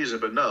for a reason,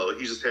 but no,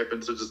 he just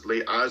happened to just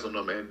lay eyes on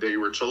them and they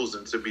were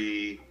chosen to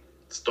be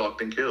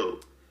stalked and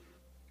killed.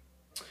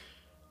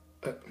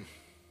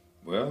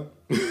 Well,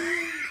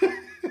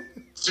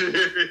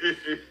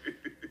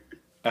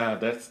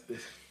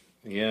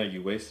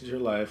 you wasted your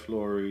life,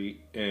 Laurie,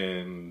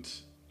 and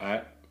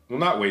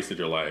not wasted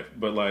your life,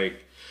 but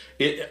like,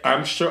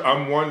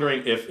 I'm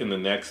wondering if in the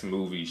next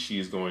movie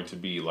she's going to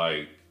be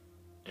like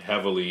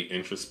heavily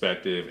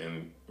introspective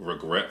and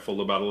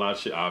regretful about a lot of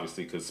shit,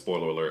 obviously, because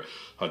spoiler alert,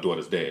 her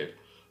daughter's dead.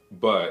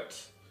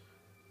 But,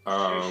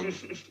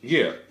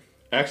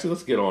 actually,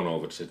 let's get on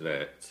over to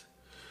that.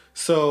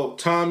 So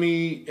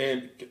Tommy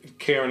and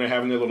Karen are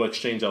having their little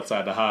exchange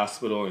outside the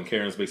hospital, and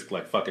Karen's basically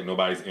like, fuck it,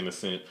 nobody's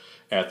innocent,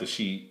 after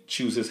she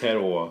chews his head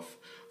off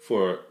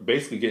for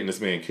basically getting this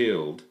man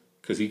killed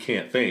because he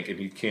can't think and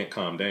he can't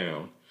calm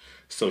down.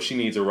 So she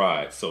needs a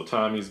ride. So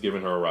Tommy's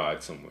giving her a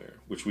ride somewhere,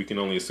 which we can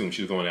only assume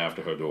she's going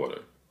after her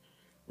daughter.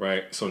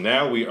 Right? So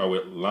now we are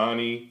with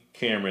Lonnie,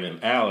 Cameron,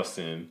 and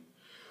Allison.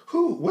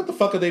 What the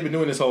fuck have they been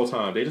doing this whole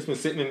time? They just been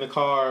sitting in the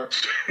car.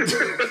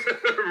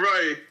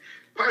 Right.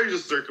 Probably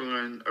just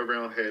circling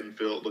around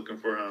Haddonfield looking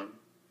for him.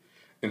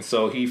 And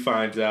so he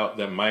finds out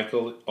that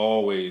Michael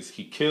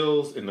he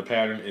kills, and the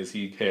pattern is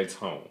he heads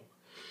home.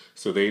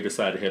 So they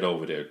decide to head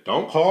over there.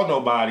 Don't call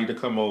nobody to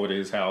come over to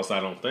his house, I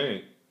don't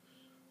think.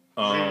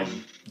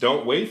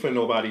 Don't wait for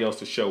nobody else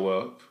to show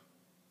up.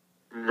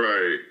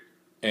 Right.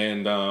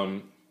 And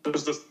it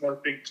was the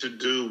smart thing to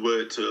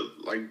do to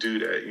do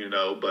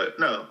that, but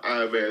no,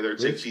 I'd rather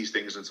take these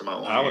things into my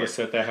own I would have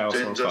set that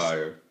house on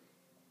fire.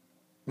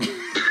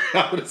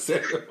 I would have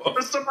said it.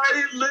 But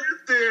somebody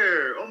lived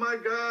there. Oh my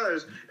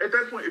gosh. At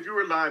that point, if you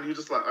were lying, you're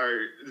just like, all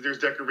right, there's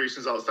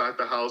decorations outside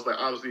the house. Like,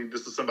 obviously,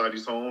 this is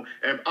somebody's home.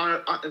 And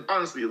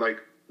honestly, like,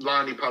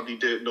 Lonnie probably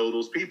did know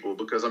those people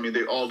because, I mean,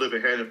 they all live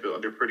in Haddonfield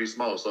and they're pretty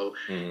small. So,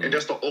 and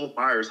that's the old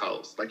Myers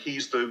house. Like, he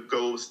used to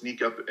go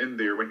sneak up in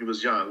there when he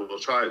was young. Well,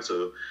 tried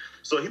to.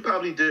 So, he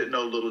probably did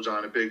know Little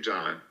John and Big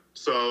John.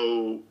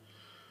 So,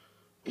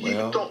 you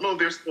don't know if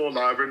they're still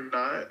alive or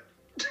not.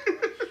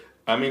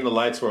 I mean, the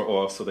lights were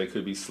off, so they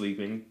could be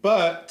sleeping.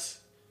 But,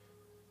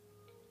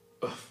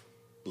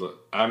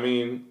 look, I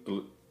mean,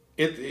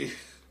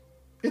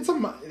 it's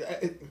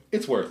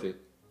worth it.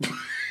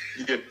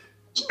 Yeah.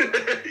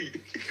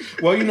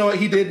 Well, you know what?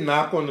 He did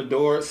knock on the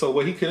door, so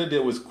what he could have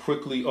did was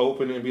quickly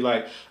open it and be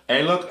like,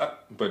 "Hey, look!"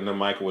 But then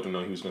Michael would have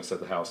known he was going to set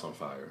the house on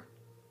fire.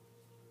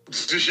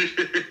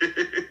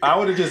 I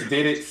would have just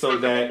did it so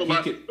that he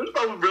could.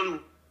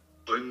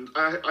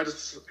 I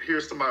just hear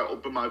somebody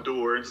open my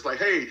door and it's like,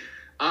 "Hey,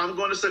 I'm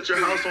going to set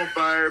your house on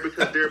fire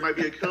because there might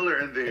be a killer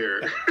in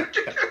there."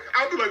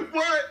 I'll be like,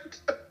 "What?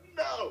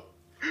 No,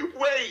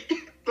 wait."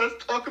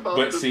 Let's talk about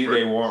But this see, first.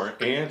 they weren't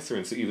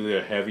answering. So either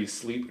they're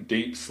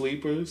deep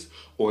sleepers,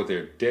 or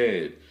they're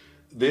dead.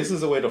 This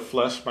is a way to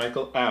flush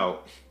Michael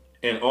out.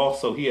 And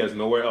also, he has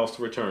nowhere else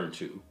to return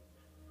to.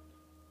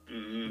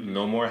 Mm-hmm.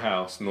 No more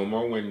house, no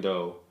more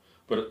window.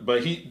 But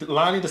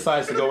Lonnie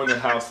decides to go in the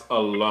house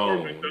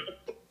alone.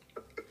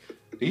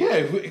 Yeah,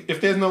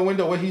 if there's no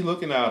window, what he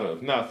looking out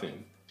of?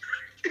 Nothing.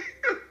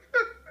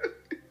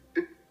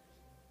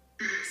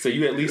 So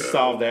you at least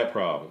solved that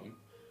problem.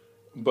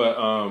 But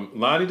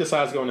Lonnie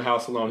decides to go in the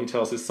house alone. He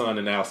tells his son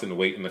and Allison to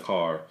wait in the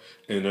car.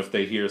 And if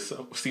they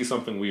see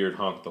something weird,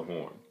 honk the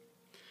horn.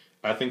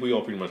 I think we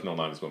all pretty much know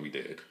Lonnie's going to be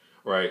dead,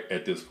 right,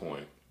 at this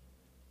point.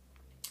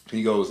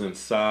 He goes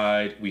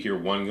inside. We hear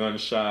one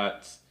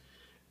gunshots.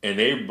 And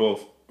they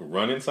both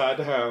run inside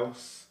the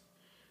house.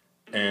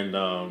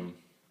 And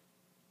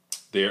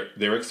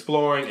they're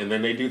exploring. And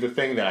then they do the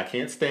thing that I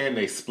can't stand.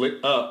 They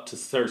split up to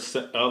search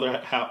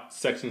other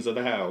sections of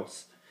the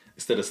house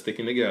instead of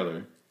sticking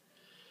together.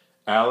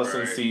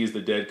 Allison sees the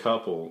dead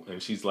couple,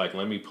 and she's like,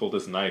 "Let me pull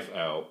this knife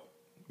out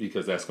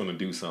because that's going to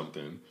do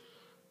something."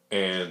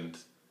 And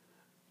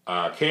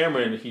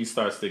Cameron, he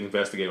starts to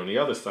investigate on the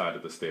other side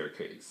of the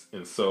staircase.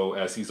 And so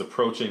as he's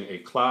approaching a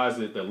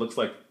closet that looks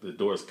like the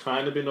door's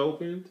kind of been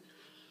opened,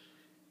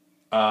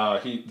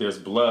 there's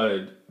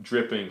blood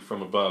dripping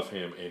from above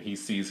him, and he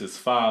sees his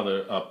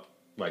father up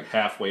like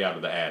halfway out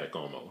of the attic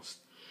almost.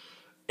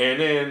 And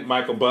then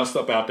Michael busts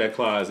up out that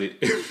closet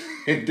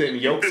and then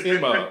yokes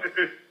him up.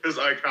 His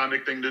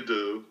iconic thing to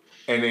do.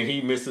 And then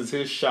he misses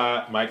his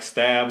shot. Mike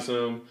stabs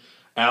him.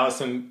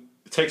 Allison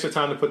takes her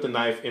time to put the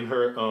knife in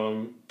her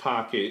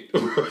pocket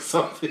or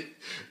something.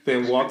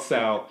 Then walks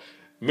out.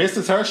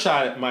 Misses her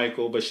shot at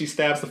Michael, but she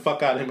stabs the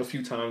fuck out of him a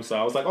few times. So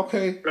I was like,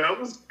 okay. That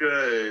was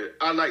good.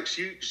 I like,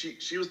 she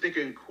was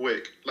thinking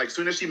quick. Like,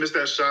 soon as she missed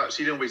that shot,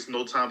 she didn't waste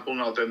no time pulling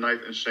out that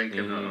knife and shanking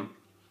him.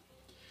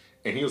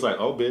 And he was like,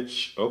 "Oh,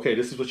 bitch, okay,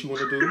 this is what you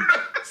want to do?"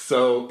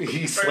 So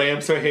he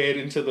slams her head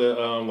into the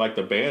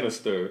the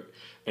banister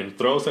and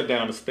throws her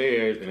down the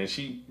stairs, and then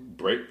she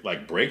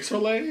breaks her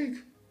leg.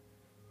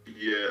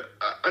 Yeah,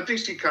 I think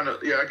she kind of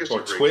I guess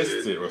or she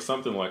twists it or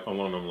something like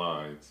along them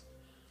lines.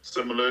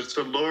 Similar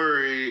to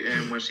Lori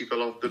and when she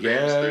fell off the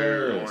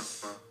banister.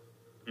 Yes.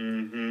 I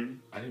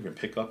didn't even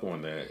pick up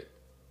on that.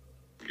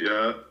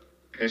 Yeah,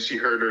 and she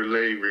hurt her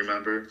leg.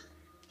 Remember?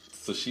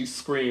 So she's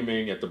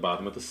screaming at the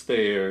bottom of the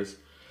stairs.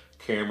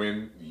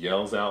 Cameron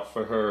yells out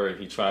for her, and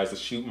he tries to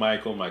shoot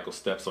Michael. Michael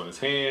steps on his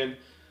hand,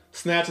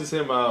 snatches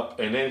him up,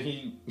 and then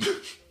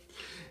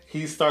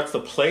he starts to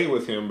play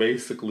with him,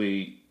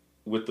 basically,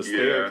 with the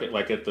staircase.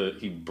 Like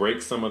he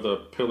breaks some of the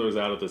pillars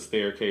out of the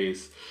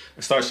staircase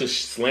and starts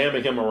just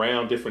slamming him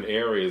around different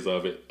areas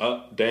of it,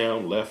 up,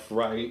 down, left,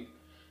 right.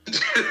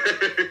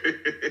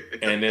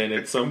 And then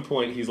at some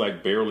point, he's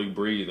like barely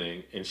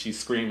breathing, and she's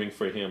screaming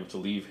for him to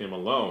leave him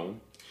alone.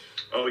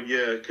 Oh,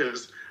 yeah,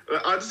 because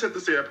I just have to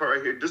say that part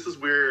right here. This is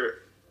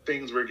where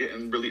things were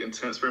getting really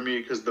intense for me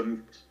because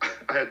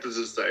I had to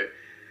just say,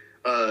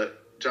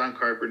 John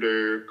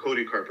Carpenter,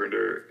 Cody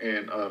Carpenter,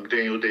 and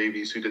Daniel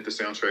Davies, who did the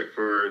soundtrack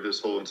for this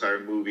whole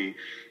entire movie,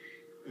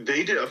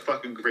 they did a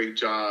fucking great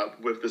job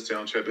with the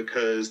soundtrack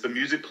because the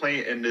music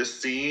playing in this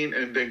scene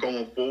and then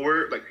going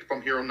forward, like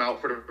from here on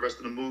out for the rest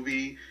of the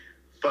movie,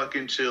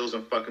 fucking chills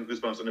and fucking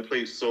goosebumps, and it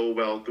plays so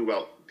well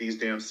throughout these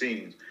damn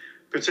scenes.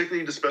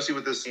 Particularly, especially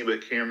with this scene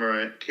with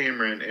Cameron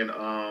and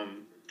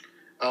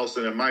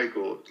Allison and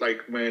Michael,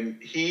 like when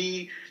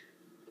he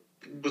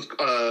was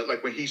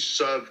when he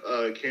shoved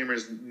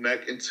Cameron's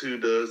neck into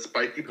the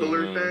spiky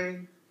pillar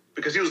thing,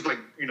 because he was like,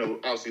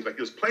 obviously like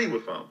he was playing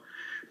with him,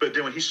 but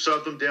then when he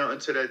shoved him down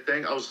into that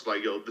thing, I was just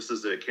like, yo, this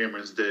is it,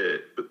 Cameron's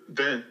dead. But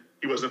then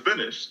he wasn't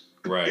finished.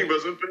 Right, he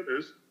wasn't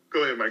finished.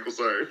 Go ahead, Michael.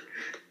 Sorry.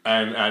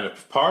 And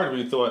part of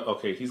me thought,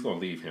 okay, he's gonna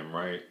leave him,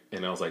 right?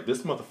 And I was like,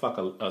 this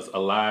motherfucker is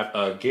alive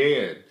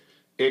again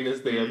in this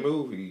damn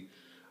movie.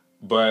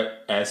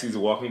 But as he's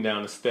walking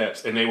down the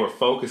steps, and they were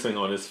focusing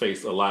on his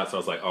face a lot, so I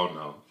was like, oh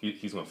no,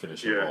 he's going to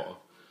finish him off.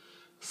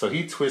 So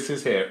he twists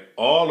his head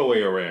all the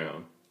way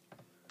around.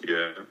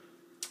 Yeah.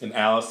 And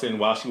Allison,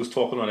 while she was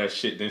talking all that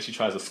shit, then she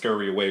tries to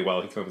scurry away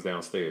while he comes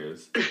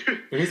downstairs.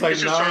 And he's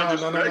like,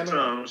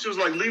 no. She was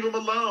like, leave him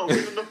alone.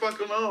 Leave him the fuck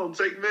alone.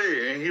 Take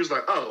me. And he was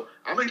like, oh,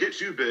 I'm going to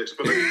get you, bitch.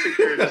 But let me take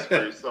care of this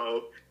first.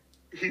 So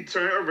he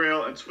turned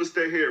around and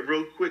twisted that head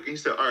real quick. And he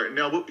said, all right,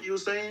 now what were you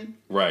saying?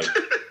 Right.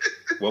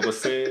 What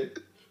was said?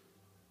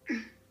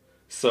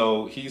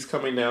 So he's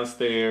coming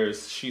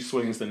downstairs. She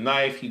swings the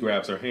knife. He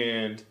grabs her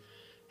hand,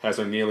 has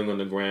her kneeling on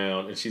the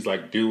ground. And she's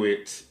like, do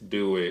it,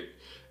 do it.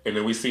 And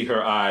then we see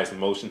her eyes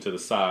motion to the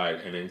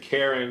side. And then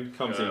Karen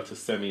comes in to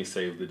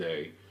semi-save the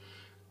day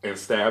and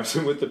stabs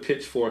him with the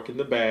pitchfork in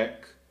the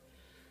back.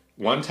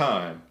 One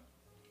time.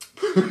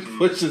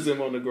 Pushes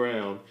him on the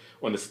ground,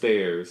 on the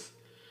stairs.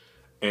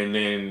 And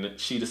then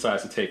she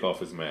decides to take off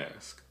his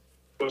mask.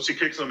 Well, she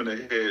kicks him in the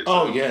head.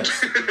 Oh,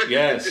 yes.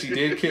 Yes, she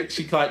did kick.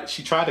 She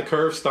tried to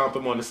curve stomp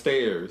him on the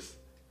stairs.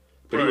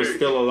 But he was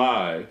still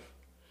alive.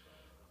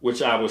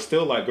 Which I was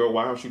still like, girl,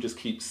 why don't you just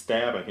keep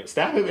stabbing him?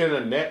 Stab him in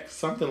the neck,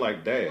 something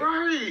like that.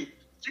 Right.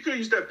 You could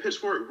use that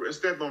pitchfork and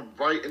stab him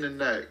right in the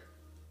neck.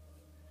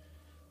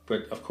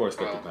 But, of course,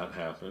 that did not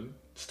happen.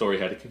 The story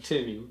had to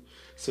continue.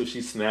 So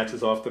she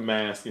snatches off the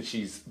mask, and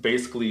she's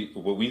basically,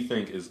 what we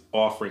think is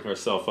offering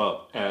herself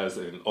up as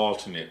an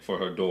alternate for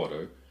her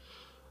daughter.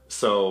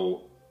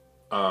 So,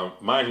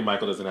 mind you,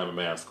 Michael doesn't have a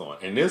mask on.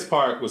 And this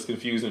part was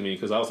confusing me,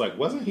 because I was like,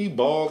 wasn't he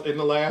bald in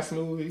the last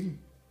movie?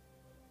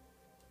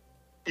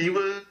 He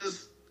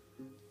was.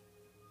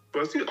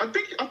 I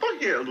thought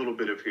he had a little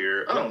bit of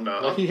hair. I don't know.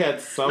 Like he had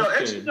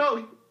something.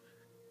 No.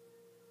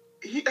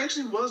 He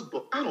actually was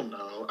bald. I don't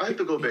know. I have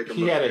to go back and look.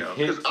 He had a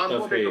hint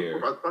of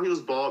hair. I thought he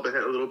was bald, but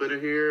had a little bit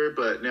of hair.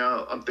 But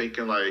now I'm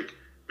thinking like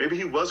maybe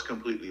he was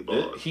completely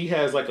bald. He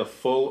has like a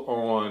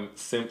full-on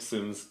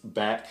Simpsons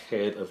back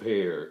head of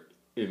hair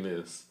in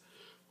this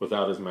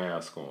without his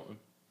mask on.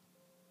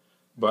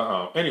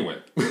 But anyway.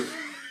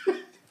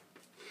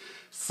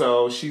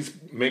 So she's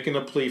making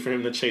a plea for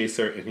him to chase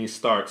her, and he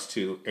starts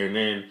to. And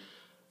then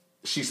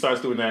she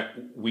starts doing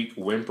that weak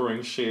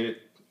whimpering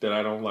shit that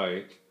I don't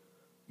like.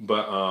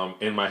 But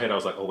in my head, I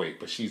was like, oh,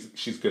 wait, but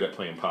she's good at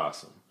playing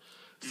possum.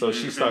 So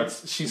she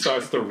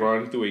starts to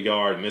run through a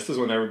yard, and this is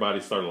when everybody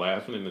started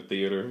laughing in the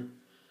theater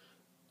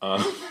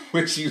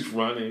when she's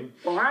running.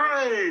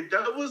 Right.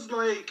 That was,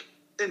 like,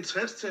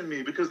 intense to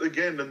me because,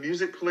 again, the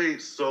music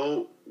played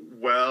so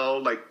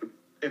well, like,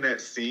 in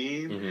that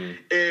scene. Mm-hmm.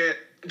 And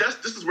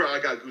this is where I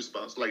got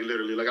goosebumps, like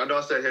literally. Like I know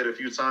I said head a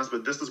few times,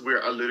 but this is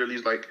where I literally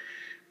like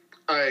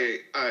I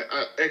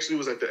actually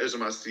was at the edge of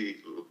my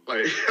seat.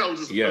 Like I was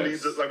just, I mean,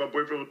 just like my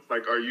boyfriend was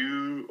like, "Are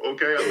you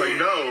okay?" I'm like,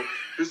 "No,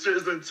 this shit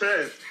is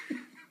intense."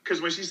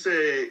 Because when she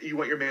said, "You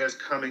want your mask,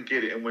 come and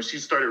get it," and when she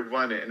started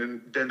running,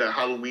 and then the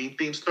Halloween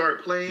theme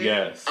started playing,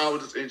 I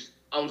was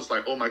just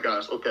like, "Oh my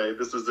gosh, okay,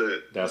 this is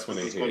it." That's when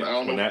it hit. I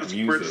don't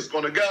know where this is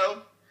gonna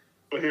go.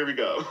 But here we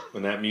go.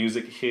 When that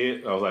music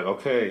hit, I was like,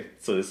 okay,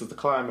 so this is the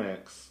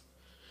climax.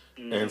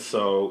 Mm-hmm. And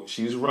so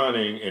she's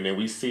running, and then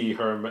we see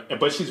her,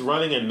 but she's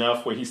running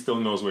enough where he still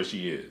knows where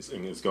she is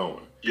and is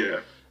going.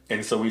 Yeah.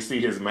 And so we see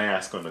his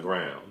mask on the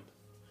ground.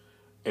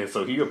 And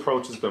so he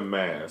approaches the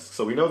mask.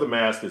 So we know the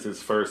mask is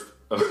his first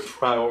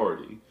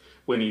priority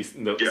when he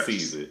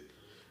sees it.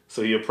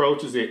 So he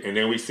approaches it, and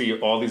then we see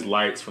all these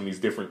lights from these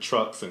different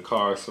trucks and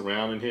cars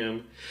surrounding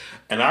him.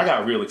 And I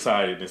got real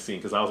excited in this scene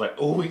because I was like,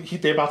 oh,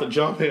 they're about to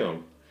jump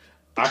him.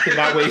 I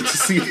cannot wait to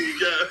see.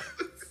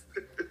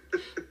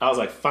 I was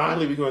like,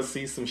 finally, we're going to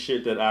see some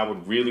shit that I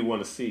would really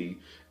want to see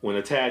when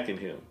attacking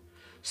him.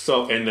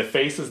 So, and the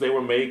faces they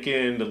were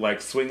making, the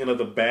like swinging of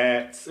the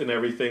bats and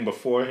everything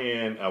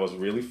beforehand, I was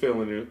really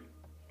feeling it.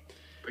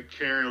 But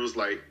Karen was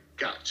like,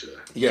 gotcha.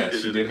 Yeah,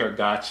 she did her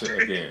gotcha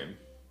again.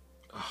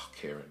 Oh,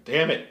 Karen,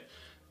 damn it.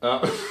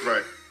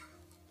 Right.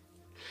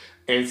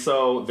 And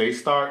so they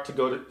start to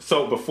go to...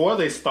 So before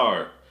they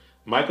start,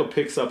 Michael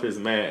picks up his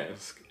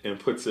mask and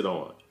puts it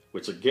on.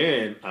 Which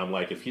again, I'm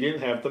like, if he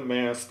didn't have the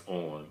mask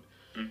on,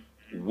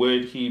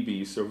 would he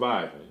be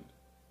surviving?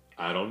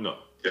 I don't know.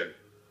 Yeah,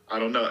 I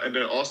don't know. And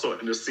then also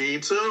in the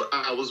scene too,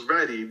 I was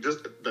ready.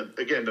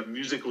 Again, the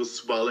music was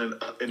swelling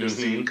up in the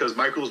scene because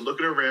Michael was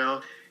looking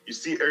around. You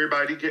see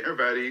everybody getting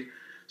ready.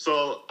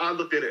 So I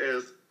looked at it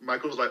as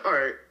Michael was like, all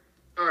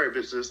right,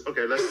 bitches.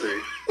 Okay, let's see.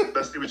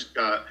 Let's see what you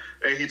got.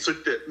 And he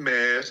took that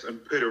mask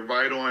and put it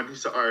right on. He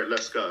said, all right,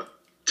 let's go.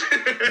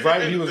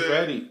 Right, he was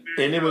ready.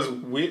 And it was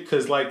weird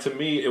because, like, to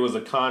me, it was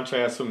a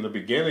contrast from the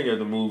beginning of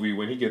the movie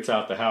when he gets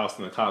out the house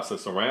and the cops are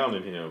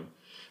surrounding him.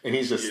 And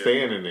he's just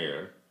standing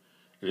there.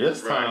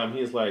 This time,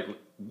 he's like,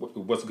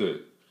 what's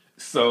good?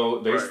 So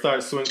they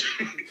start swinging.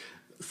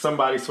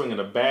 Somebody swinging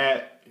a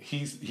bat.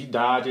 He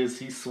dodges,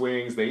 he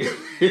swings.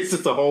 It's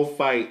just a whole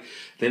fight.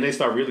 Then they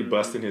start really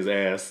busting his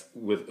ass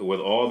with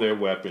all their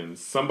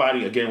weapons.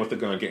 Somebody, again, with the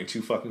gun getting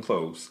too fucking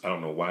close. I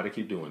don't know why they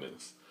keep doing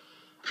this.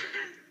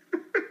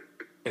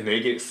 And they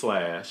get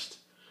slashed.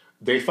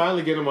 They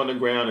finally get him on the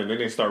ground, and then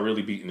they start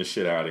really beating the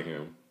shit out of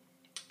him.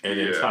 And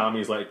then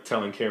Tommy's like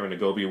telling Karen to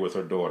go be with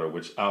her daughter,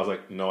 which I was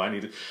like, no, I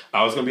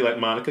was going to be like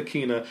Monica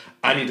Keena.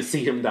 I need to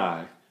see him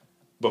die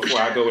before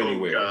I go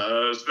anywhere.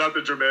 Oh gosh, not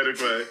the dramatic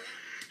way.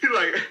 He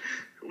like,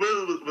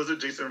 was it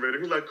Jason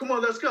Ritter? He's like, come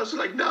on, let's go. She's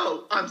like,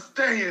 no, I'm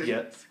staying.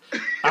 Yes.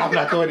 I'm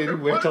not going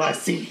anywhere until I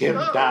see him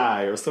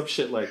die or some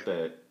shit like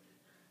that.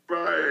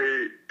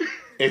 Right.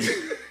 And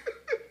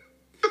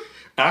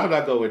I'm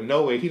not going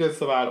nowhere. He doesn't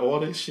survive all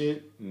this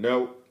shit.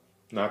 Nope.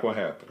 Not going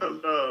to happen.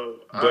 Hello.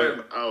 But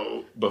I'm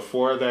out.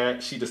 Before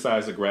that, she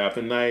decides to grab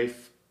the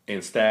knife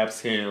and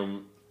stabs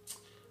him.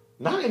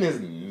 Not in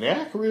his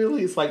neck,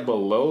 really. It's like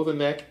below the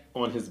neck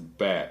on his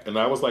back. And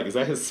I was like, is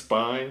that his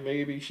spine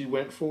maybe she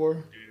went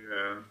for?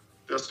 Yeah.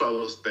 That's what I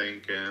was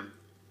thinking.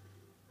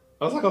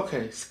 I was like,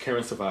 okay,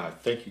 Karen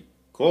survived. Thank you.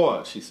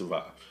 God, she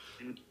survived.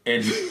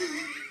 And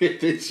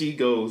then she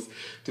goes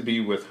to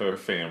be with her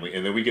family.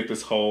 And then we get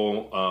this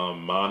whole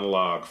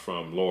monologue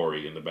from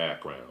Laurie in the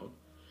background.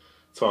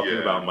 Talking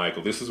about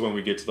Michael. This is when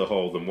we get to the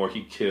whole, the more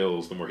he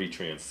kills, the more he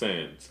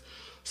transcends.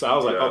 So I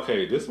was like,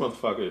 okay, this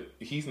motherfucker,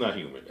 he's not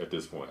human at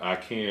this point. I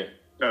can't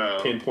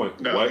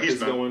pinpoint what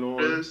is going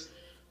on,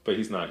 but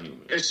he's not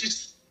human. And she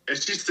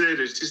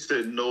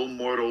said no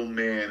mortal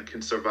man can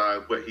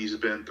survive what he's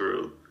been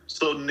through.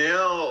 So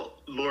now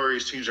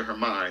Laurie's changing her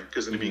mind.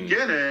 Because in the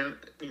beginning,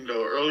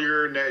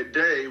 earlier in that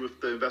day with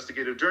the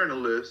investigative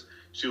journalist,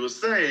 she was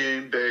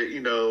saying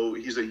that,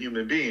 he's a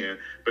human being.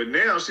 But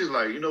now she's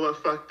like, you know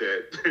what, fuck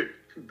that.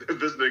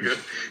 This nigga,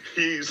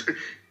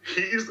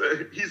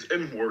 he's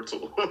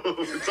immortal.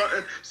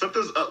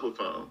 Something's up with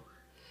him.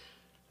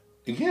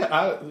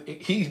 Yeah,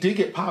 he did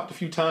get popped a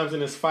few times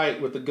in his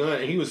fight with the gun,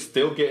 and he was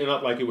still getting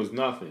up like it was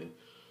nothing.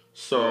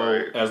 So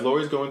as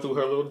Laurie's going through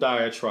her little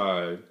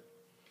diatribe,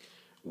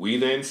 we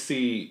then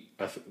see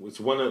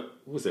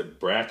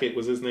Brackett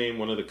was his name,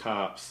 one of the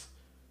cops,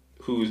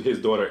 his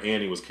daughter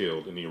Annie was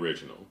killed in the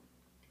original.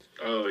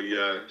 Oh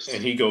yes.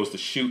 And he goes to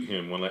shoot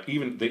him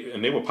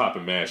they were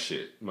popping mad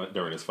shit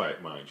during this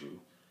fight, mind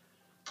you.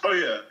 Oh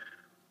yeah.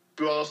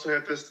 We also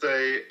have to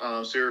say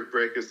Sheriff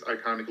Brackett's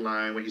iconic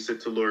line when he said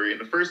to Laurie in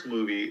the first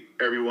movie,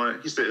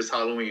 he said it's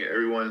Halloween,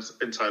 everyone's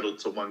entitled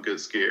to one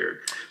good scare.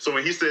 So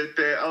when he said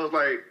that, I was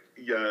like,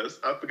 yes,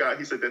 I forgot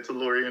he said that to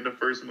Laurie in the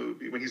first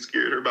movie when he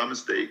scared her by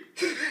mistake.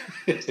 So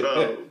it's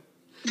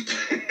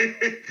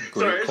just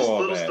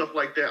little stuff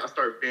like that I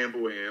start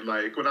fanboying.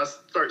 Like when I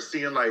start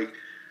seeing like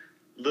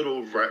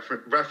little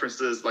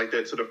references like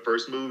that to the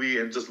first movie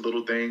and just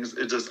little things,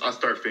 I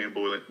start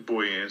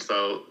fanboying.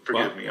 So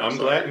forgive me. I'm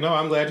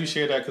glad you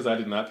shared that because I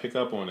did not pick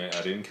up on it.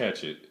 I didn't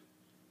catch it.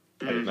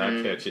 I did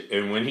not catch it.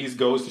 And when he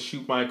goes to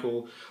shoot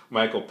Michael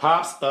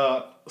pops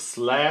up,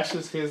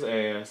 slashes his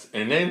ass,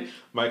 and then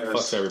Michael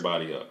fucks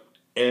everybody up.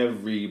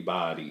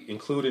 Everybody,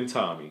 including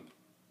Tommy.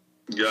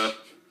 Yeah.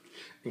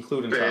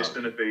 Including Bashed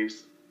Tommy. in the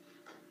face.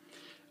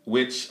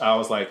 Which I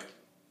was like,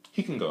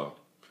 he can go.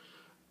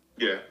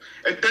 Yeah.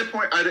 At that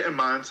point, I didn't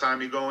mind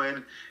Tommy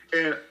going.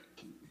 And,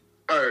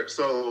 all right,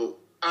 so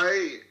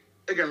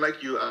again,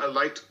 like you, I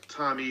liked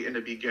Tommy in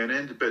the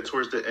beginning, but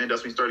towards the end,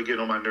 that's when he started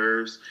getting on my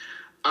nerves.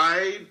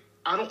 I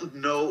don't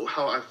know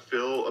how I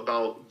feel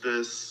about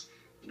this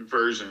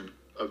version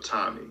of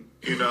Tommy.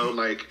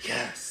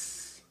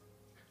 Yes.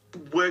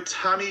 Would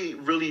Tommy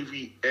really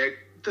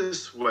react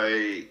this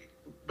way?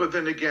 But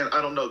then again,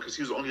 I don't know, because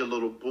he was only a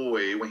little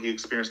boy when he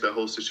experienced that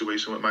whole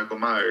situation with Michael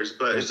Myers.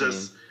 But it's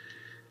just,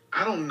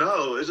 I don't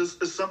know.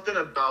 It's something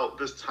about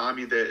this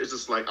Tommy that it's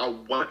just like I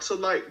want to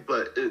like,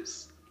 but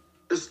it's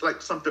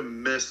like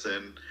something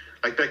missing,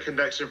 like that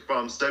connection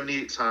from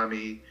 78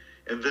 Tommy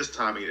and this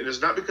Tommy. And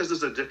it's not because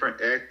it's a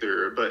different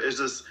actor, but it's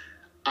just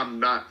I'm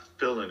not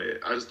feeling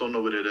it. I just don't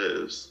know what it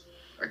is.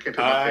 I can't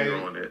put my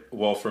finger on it.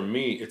 Well, for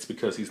me, it's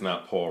because he's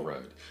not Paul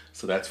Rudd.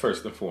 So that's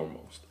first and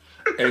foremost.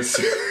 And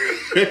so,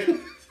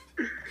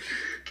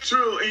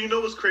 true. And you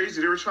know what's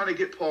crazy? They were trying to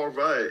get Paul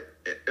Rudd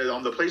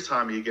on the play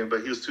Tommy again,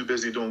 but he was too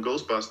busy doing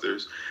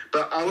Ghostbusters.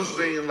 But I was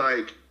saying,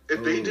 like,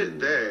 if they did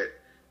that,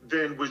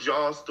 then would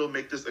y'all still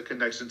make this a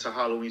connection to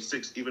Halloween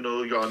 6, even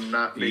though y'all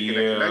not making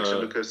a connection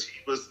because he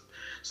was...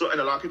 So,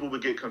 and a lot of people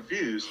would get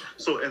confused.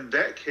 So in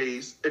that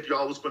case, if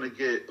y'all was going to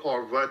get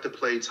Paul Rudd to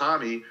play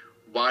Tommy,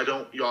 why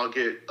don't y'all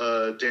get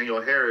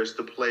Danielle Harris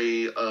to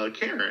play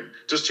Karen?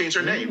 Just change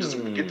her name.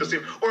 Just get the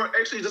same... Or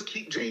actually just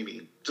keep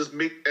Jamie. Just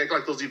act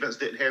like those events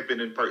didn't happen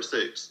in part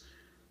 6.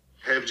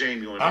 Have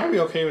Jamie on there. I'd be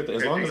okay with it.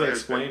 As long as they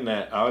explain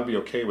that, I would be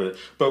okay with it.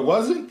 But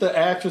wasn't the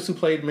actress who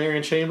played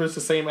Marion Chambers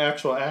the same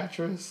actual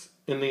actress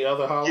in the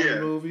other Halloween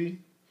movie?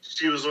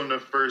 She was on the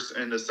first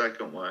and the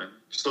second one.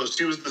 So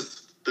she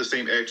was the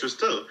same actress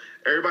too.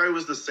 Everybody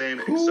was the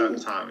same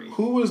except Tommy.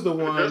 Who was the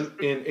one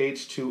in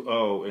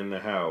H2O in the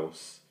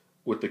house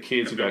with the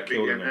kids who got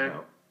killed in the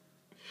house?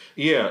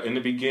 Yeah, in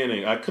the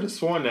beginning. I could have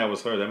sworn that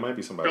was her. That might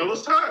be somebody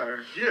else. That was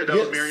her. Yeah, that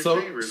was Marion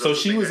Chambers. So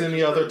she was in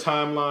the other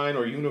timeline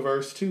or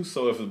universe too.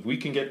 So if we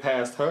can get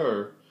past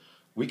her,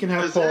 we can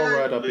have Paul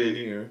Rudd up in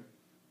here.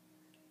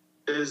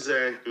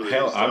 Exactly.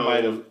 Hell, so I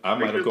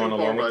might have gone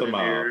along with the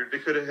mob. They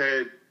could have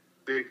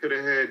they could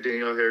have had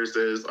Danielle Harris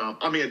as.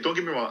 I mean, don't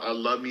get me wrong. I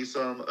love me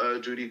some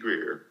Judy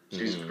Greer.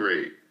 She's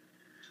great.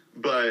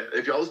 But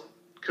if y'all was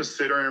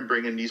considering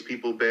bringing these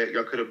people back,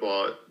 y'all could have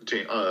brought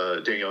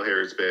Danielle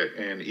Harris back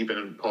and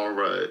even Paul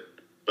Rudd.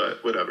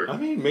 But whatever. I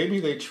mean, maybe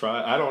they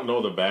tried. I don't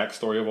know the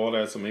backstory of all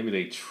that, so maybe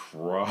they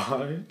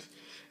tried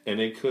and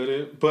they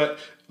couldn't. But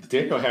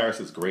Danielle Harris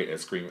is great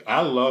at screaming.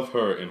 I love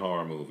her in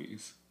horror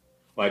movies.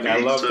 Like, I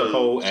love the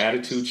whole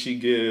attitude she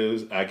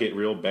gives. I get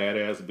real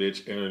badass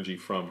bitch energy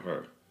from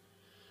her.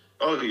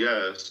 Oh,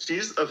 yeah.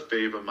 She's a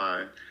fave of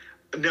mine.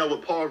 Now,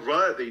 with Paul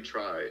Rudd, they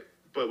tried.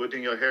 But with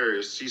Danielle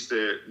Harris, she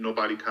said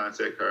nobody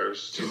contact her.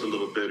 She's a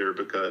little bitter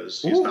because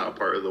she's not a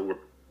part of the world.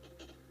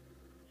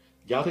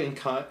 Y'all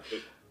didn't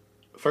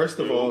First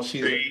of all,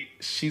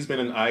 she's been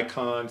an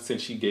icon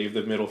since she gave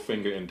the middle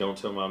finger and don't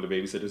tell mom the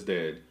babysitter's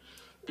dead.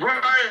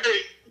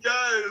 Right.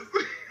 Yes.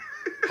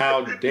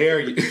 How dare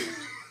you?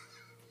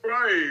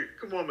 Right.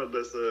 Come on,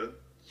 Melissa.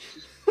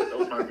 That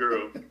was my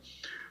girl.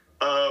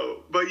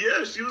 But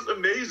yeah, she was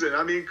amazing.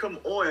 I mean, come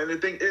on. And the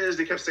thing is,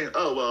 they kept saying,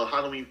 oh, well,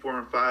 Halloween 4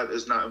 and 5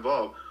 is not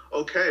involved.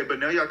 Okay, but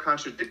now y'all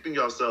contradicting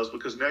yourselves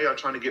because now y'all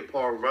trying to get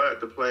Paul Rudd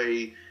to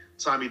play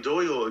Tommy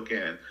Doyle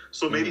again.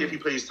 So maybe if he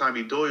plays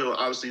Tommy Doyle,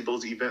 obviously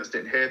those events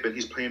didn't happen.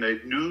 He's playing a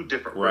new,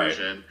 different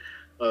version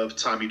of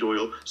Tommy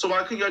Doyle. So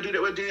why couldn't y'all do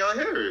that with Danielle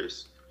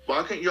Harris?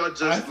 Why can't y'all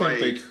just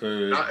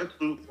not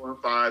include 4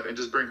 and 5 and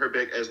just bring her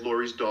back as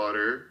Laurie's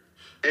daughter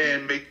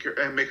and make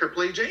her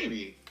play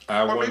Jamie?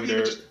 Maybe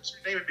even just change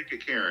her name and make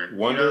it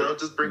Karen.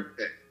 Just bring it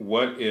back.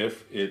 What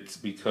if it's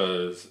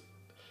because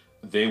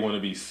they want to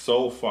be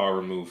so far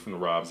removed from the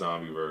Rob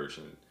Zombie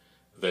version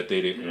that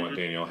they didn't want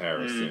Danielle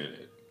Harris in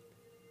it?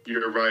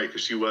 You're right,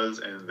 because she was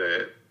in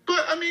that.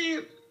 But I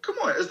mean, come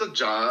on, it's a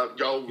job.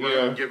 Y'all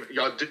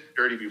did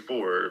dirty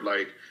before.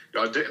 Like,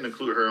 y'all didn't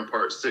include her in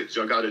part 6.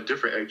 Y'all got a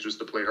different actress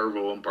to play her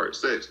role in part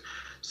 6.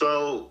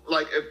 So,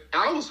 like, if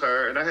I was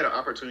her and I had an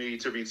opportunity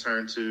to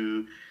return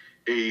to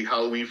a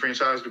Halloween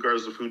franchise,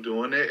 regardless of who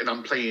doing it, and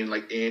I'm playing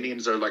like Annie, and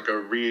it's like a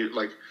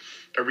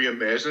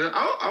reimagining,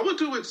 I would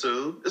do it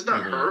too. It's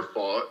not her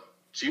fault.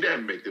 She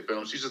didn't make the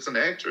film. She's just an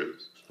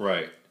actress.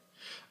 Right.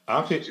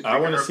 I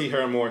want to see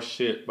her more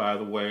shit, by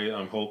the way.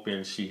 I'm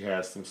hoping she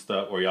has some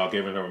stuff, or y'all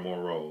giving her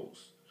more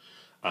roles.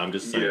 I'm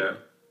just saying. Yeah.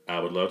 I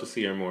would love to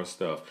see her more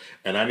stuff.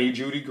 And I need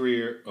Judy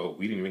Greer. Oh,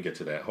 we didn't even get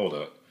to that. Hold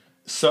up.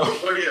 So.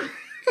 Oh, yeah.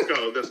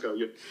 Let's go.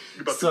 Yeah.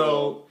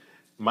 So,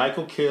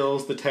 Michael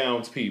kills the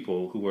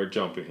townspeople who are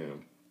jumping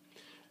him.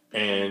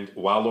 And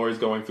while Laurie's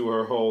going through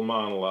her whole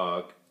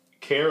monologue,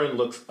 Karen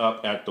looks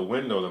up at the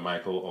window that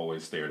Michael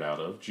always stared out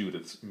of,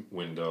 Judith's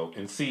window,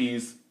 and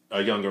sees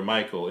a younger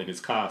Michael in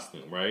his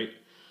costume, right?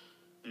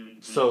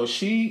 Mm-hmm. So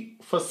she,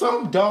 for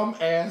some dumb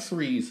ass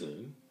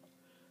reason,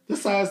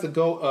 decides to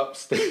go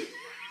upstairs.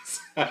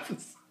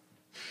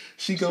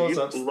 She goes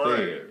upstairs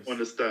blood on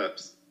the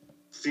steps.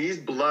 Sees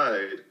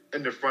blood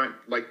in the front,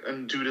 like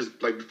in Judith's,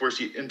 like before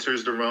she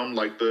enters the room,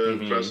 like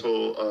the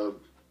threshold of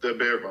the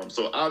bedroom.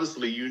 So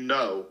obviously,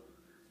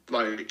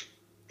 like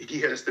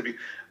he has to be.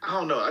 I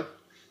don't know.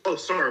 Oh,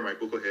 sorry,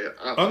 Michael. Go ahead.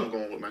 I'm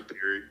going with my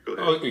theory. Go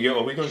ahead. Oh,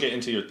 yeah. We're gonna get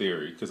into your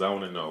theory because I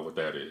want to know what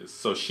that is.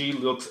 So she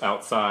looks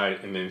outside,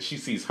 and then she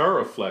sees her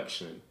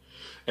reflection,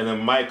 and then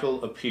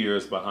Michael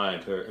appears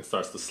behind her and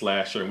starts to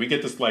slash her, and we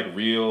get this like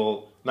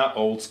real, not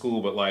old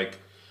school, but like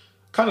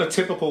kind of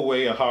typical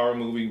way a horror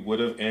movie would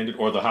have ended,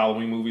 or the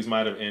Halloween movies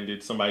might have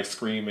ended. Somebody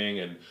screaming,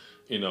 and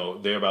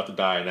they're about to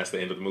die, and that's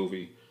the end of the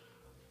movie.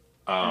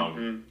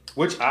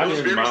 Which I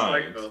didn't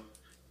mind.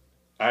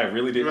 I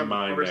really didn't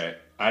mind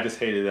that. I just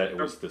hated that it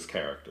was this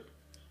character.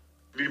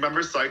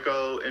 Remember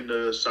Psycho in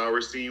the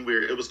shower scene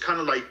where it was kind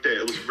of like that?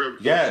 It was real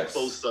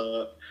close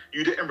up.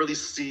 You didn't really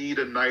see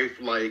the knife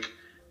like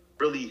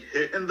really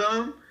hitting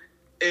them,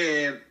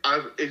 and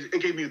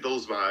it gave me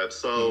those vibes.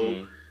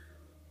 So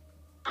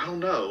I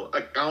don't know.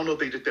 I don't know if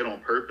they did that on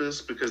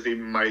purpose because they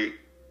might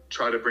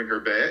try to bring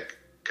her back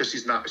because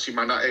she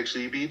might not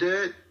actually be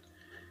dead.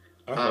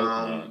 I hope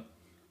not.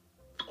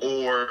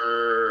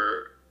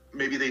 Or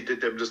maybe they did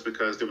that just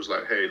because they was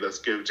like, hey, let's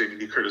give Jamie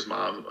Lee Curtis'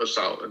 mom a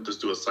shout and just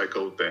do a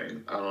Psycho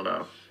thing. I don't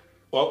know.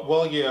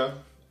 Well, yeah.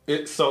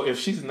 So if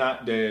she's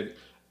not dead,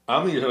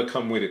 I'll need her to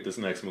come with it this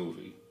next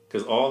movie.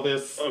 Because all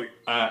this,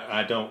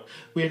 I don't,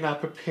 we're not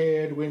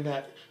prepared. We're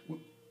not,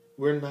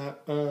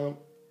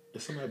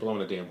 is somebody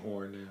blowing a damn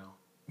horn now?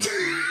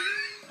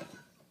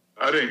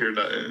 I didn't hear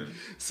nothing.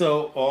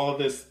 So all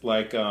this,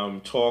 like,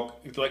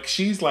 talk, like,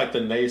 she's like the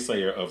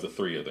naysayer of the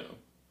three of them.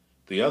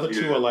 The other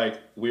two are like,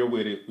 we're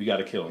with it. We got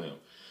to kill him.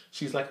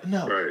 She's like,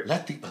 no,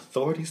 let the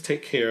authorities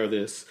take care of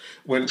this.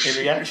 When in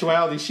the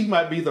actuality, she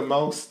might be the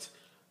most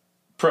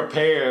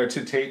prepared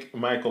to take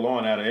Michael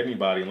on out of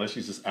anybody unless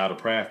she's just out of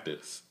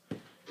practice.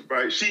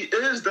 Right. She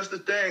is. That's the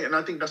thing. And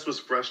I think that's what's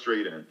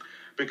frustrating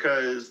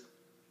because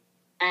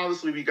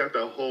obviously we got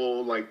that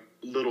whole like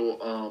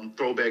little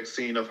throwback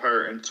scene of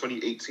her in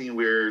 2018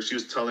 where she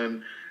was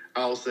telling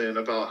Allison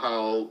about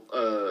how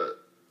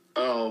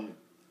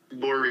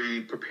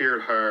Lori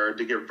prepared her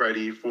to get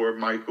ready for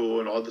Michael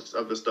and all this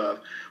other stuff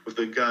with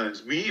the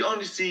guns. We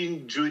only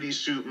seen Judy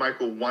shoot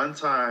Michael one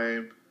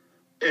time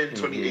in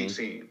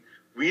 2018.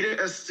 We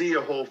didn't see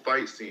a whole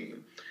fight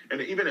scene.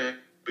 And even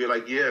be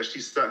like, yeah, she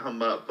set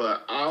him up,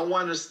 but I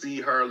want to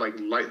see her like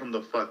light him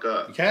the fuck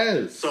up.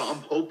 Yes. So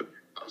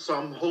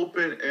I'm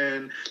hoping,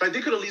 and like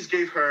they could at least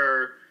gave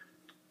her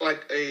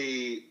like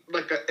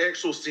an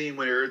actual scene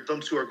where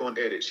them two are going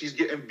at it. She's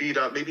getting beat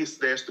up, maybe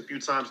slashed a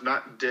few times,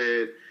 not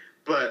dead,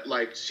 but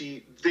like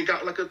they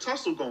got like a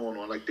tussle going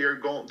on. Like they're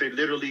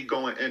literally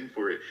going in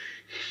for it.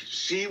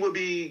 She would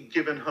be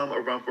giving him a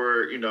run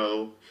for,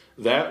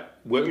 that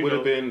would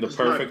have been the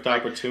perfect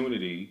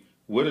opportunity.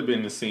 Would have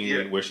been the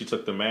scene where she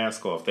took the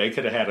mask off. They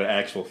could have had an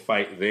actual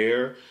fight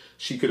there.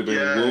 She could have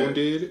been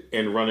wounded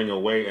and running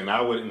away, and I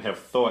wouldn't have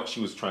thought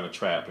she was trying to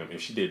trap him if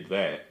she did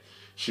that.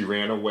 She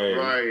ran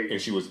away, and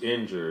she was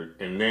injured,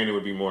 and then it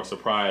would be more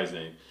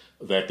surprising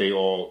that they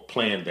all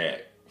planned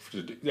that.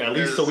 At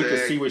least so we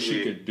could see what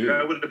she could do.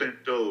 That would have been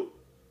dope.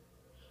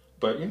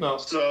 But,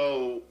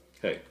 So,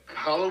 hey,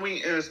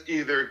 Halloween Ends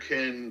either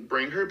can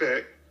bring her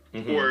back,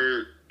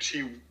 or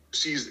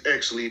she's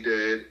actually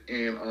dead,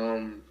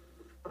 and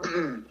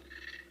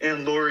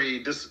and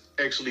Lori, this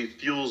actually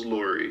fuels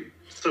Lori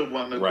to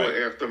want to go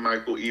after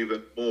Michael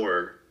even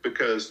more,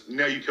 because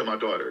now you kill my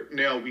daughter.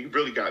 Now we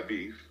really got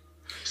beef.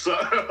 So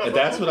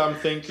that's what I'm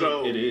thinking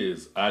it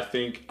is. I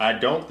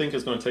don't think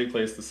it's going to take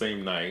place the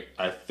same night.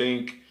 I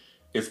think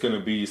it's going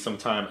to be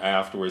sometime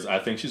afterwards. I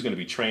think she's going to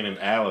be training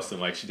Allison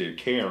like she did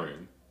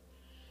Karen.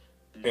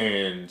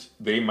 And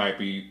they might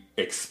be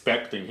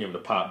expecting him to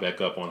pop back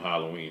up on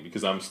Halloween,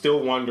 because I'm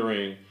still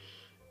wondering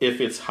if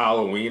it's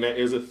Halloween that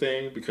is a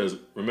thing, because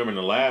remember in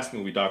the last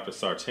movie, Dr.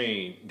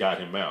 Sartain got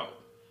him out.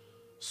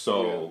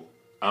 So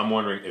I'm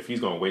wondering if he's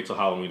going to wait till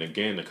Halloween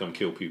again to come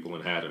kill people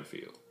in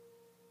Haddonfield.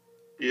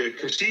 Yeah,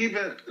 because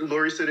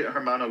Lori said it in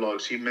her monologue,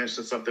 she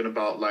mentioned something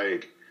about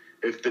like,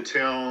 if the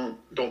town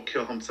don't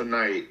kill him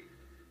tonight,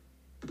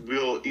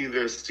 we'll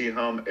either see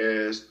him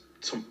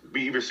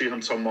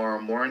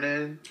tomorrow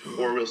morning,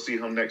 or we'll see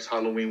him next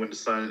Halloween when the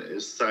sun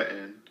is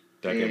setting.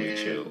 That gave me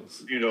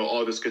chills.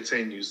 All this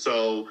continues.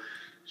 So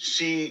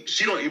she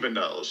don't even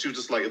know. She was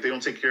just like, if they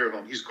don't take care of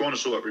him, he's going to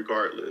show up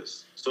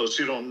regardless. So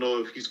she don't know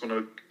if he's going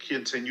to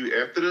continue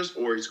after this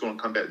or he's going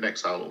to come back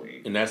next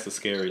Halloween. And that's the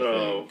scary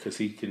thing, because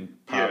he can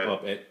pop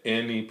up at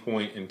any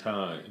point in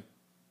time.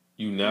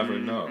 You never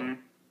know.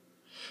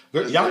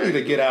 Y'all need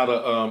to get out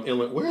of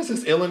Illinois. Where is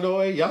this,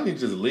 Illinois? Y'all need to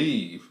just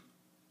leave.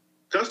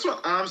 That's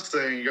what I'm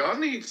saying. Y'all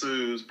need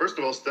to, first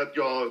of all, step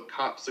y'all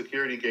cop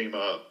security game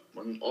up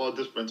on all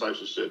different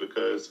types of shit,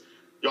 because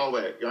y'all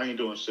whack. Y'all ain't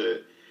doing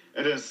shit.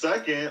 And then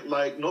second,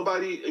 like,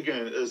 nobody,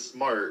 again, is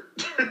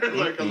smart.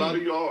 Like, a lot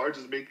of y'all are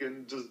just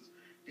making just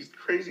these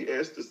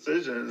crazy-ass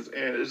decisions,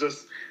 and it's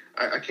just,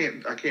 I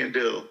can't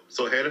deal.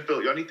 So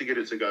Haddonfield, y'all need to get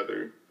it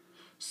together.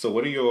 So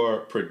what are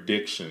your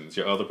predictions,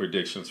 your other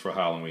predictions for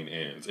Halloween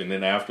Ends? And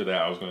then after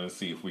that, I was going to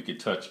see if we could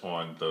touch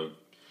on the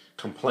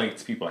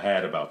complaints people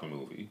had about the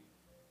movie.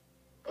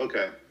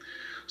 Okay.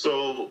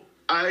 So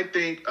I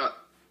think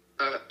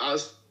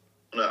us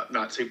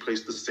not take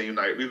place the same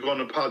night. We're going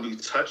to probably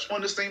touch on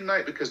the same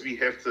night because we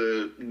have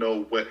to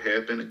know what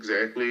happened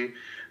exactly.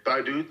 But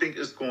I do think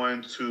it's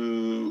going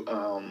to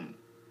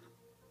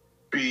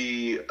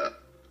be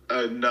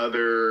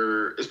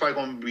it's probably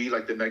going to be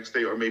like the next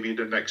day or maybe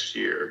the next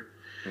year.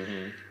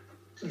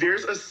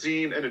 There's a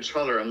scene in the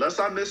trailer, unless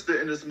I missed it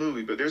in this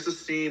movie, but there's a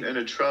scene in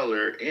the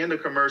trailer and the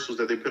commercials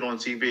that they put on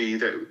TV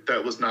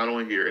that was not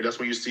on here. And that's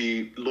when you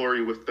see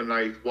Lori with the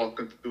knife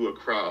walking through a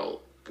crowd.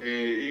 And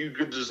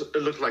it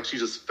looks like she's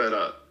just fed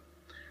up.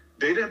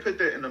 They didn't put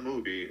that in the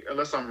movie,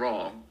 unless I'm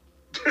wrong.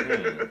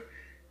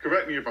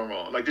 Correct me if I'm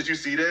wrong. Like, did you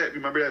see that?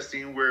 Remember that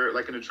scene where,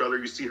 like, in the trailer,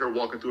 you see her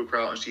walking through a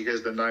crowd and she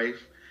has the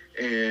knife,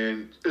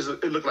 and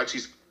it looked like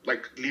she's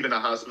like leaving a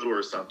hospital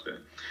or something.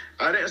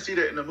 I didn't see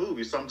that in the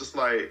movie, so I'm just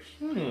like,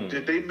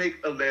 did they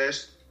make a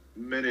last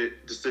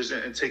minute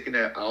decision in taking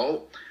that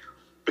out?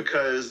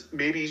 Because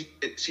maybe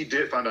she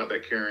did find out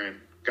that Karen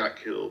got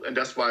killed, and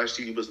that's why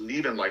she was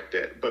leaving like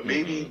that. But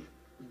maybe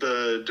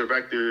the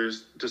director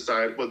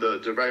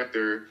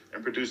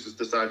and producers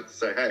decided to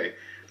say, hey,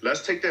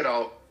 let's take that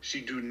out. She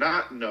do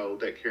not know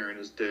that Karen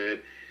is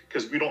dead,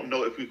 because we don't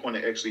know if we're going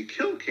to actually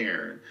kill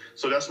Karen.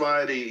 So that's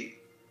why they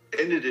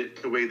ended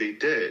it the way they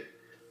did.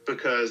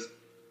 Because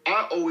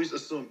I always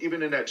assumed,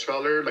 even in that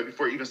trailer, like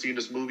before even seeing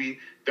this movie,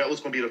 that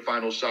was going to be the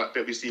final shot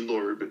that we see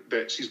Lori,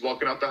 that she's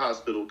walking out the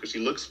hospital because she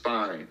looks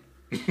fine.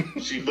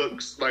 She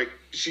looks like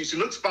she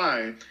looks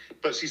fine,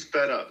 but she's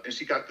fed up and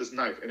she got this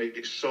knife, and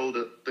they showed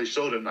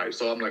a knife.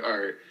 So I'm like, all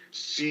right,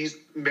 she's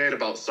mad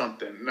about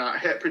something. Now I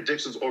had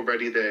predictions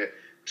already that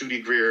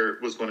Judy Greer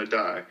was going to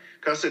die.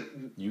 Because I said,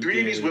 three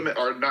of these women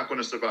are not going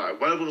to survive.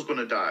 One of them is going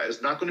to die.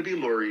 It's not going to be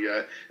Lori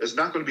yet. It's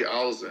not going to be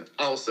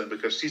Allison,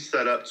 because she's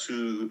set up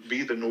to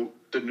be the new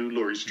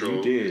Laurie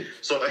Strode. You did.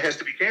 So it has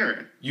to be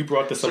Karen. You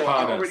brought this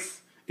upon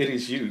us. It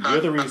is you.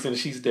 You're the reason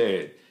she's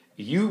dead.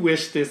 You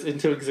wished this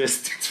into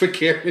existence for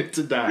Karen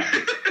to die.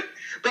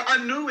 But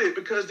I knew it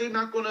because they're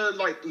not gonna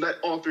like let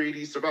all three of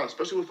these survive,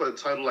 especially with a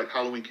title like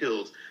Halloween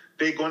Kills.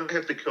 They're gonna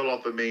have to kill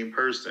off the main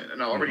person,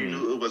 and I already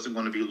knew it wasn't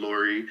going to be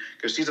Laurie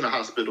because she's in the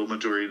hospital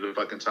majority of the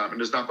fucking time,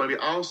 and it's not going to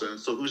be Allison.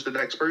 So who's the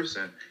next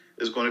person?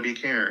 It's going to be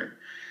Karen.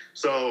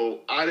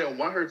 So I didn't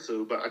want her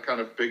to, but I kind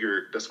of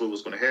figured that's what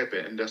was going to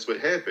happen, and that's what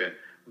happened.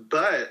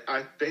 But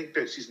I think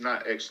that she's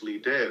not actually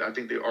dead. I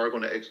think they are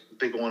going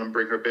to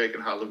bring her back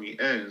in Halloween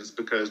Ends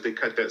because they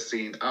cut that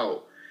scene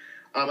out.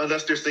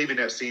 Unless they're saving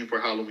that scene for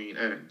Halloween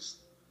Ends.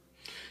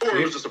 Or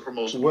it was just a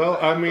promotion. Well,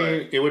 I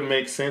mean, it would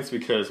make sense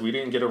because we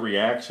didn't get a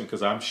reaction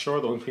because I'm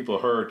sure those people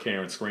heard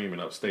Karen screaming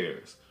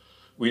upstairs.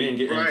 We didn't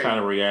get any kind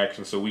of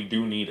reaction, so we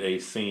do need a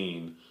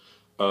scene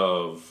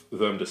of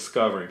them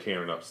discovering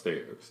Karen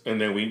upstairs. And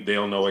then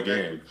they'll know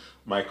again,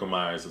 Michael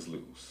Myers is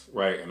loose,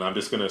 right? And I'm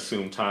just going to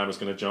assume time is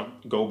going to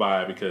go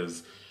by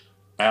because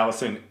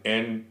Allison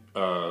and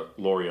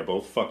Laurie are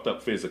both fucked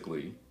up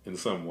physically in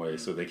some way,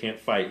 so they can't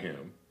fight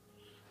him.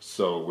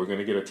 So we're going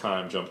to get a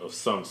time jump of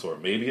some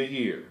sort. Maybe a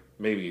year.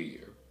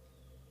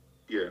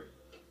 Yeah.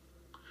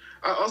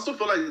 I also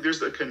feel like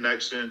there's a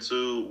connection,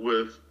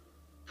 too,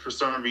 for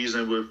some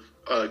reason, with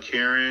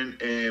Karen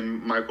and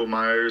Michael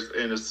Myers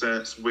in a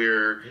sense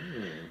where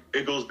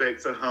it goes back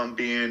to him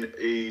being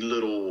a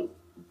little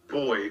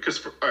boy.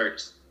 Because, all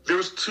right, there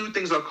was two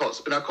things I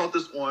caught, and I caught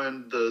this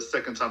on the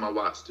second time I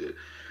watched it.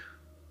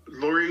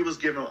 Laurie was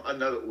given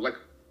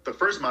the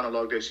first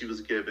monologue that she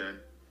was given,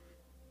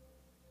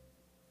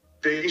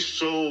 they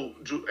show,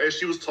 as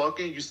she was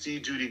talking, you see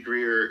Judy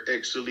Greer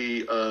actually,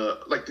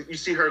 you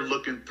see her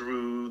looking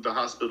through the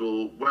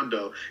hospital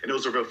window, and it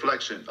was a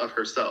reflection of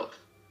herself.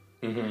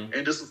 Mm-hmm.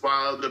 And this is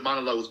while the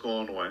monologue was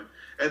going on.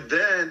 And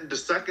then the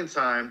second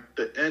time,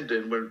 the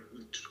ending, when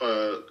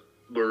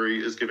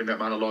Laurie is giving that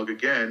monologue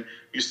again,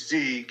 you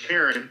see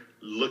Karen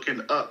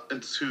looking up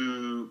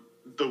into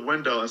the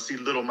window and see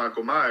little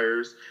Michael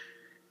Myers.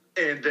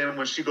 And then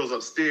when she goes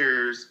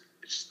upstairs,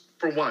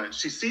 for one,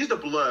 she sees the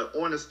blood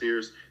on the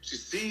stairs. She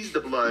sees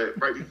the blood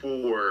right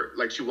before,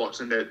 she walks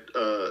in that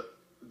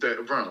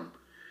room.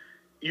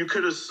 You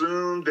could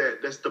assume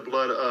that that's the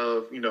blood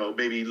of,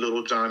 maybe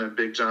Little John and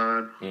Big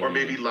John, or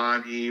maybe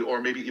Lonnie,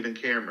 or maybe even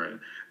Cameron.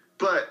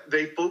 But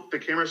the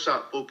camera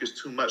shot focused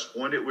too much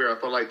on it, where I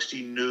felt like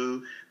she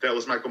knew that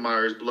was Michael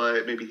Myers'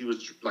 blood. Maybe he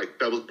was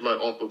that was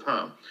blood off of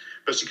him.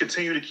 But she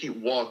continued to keep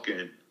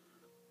walking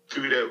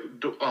through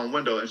that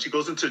window, and she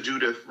goes into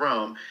Judith's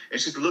room, and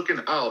she's looking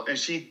out, and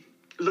she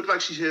looked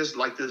like she has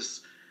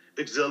this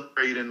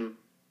exhilarating,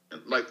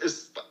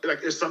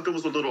 if something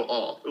was a little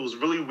off. It was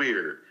really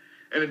weird.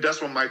 And then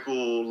that's when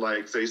Michael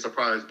say,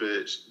 "Surprise,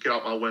 bitch, get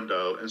out my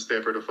window," and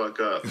stab her the fuck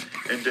up.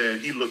 And then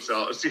he looks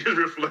out and sees his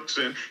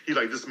reflection. He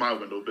this is my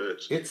window,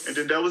 bitch. And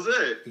then that was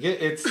it. Yeah,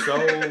 it's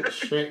so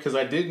strange because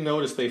I did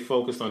notice they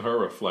focused on her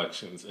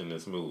reflections in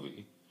this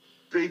movie.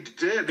 They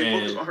did. They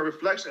focused on her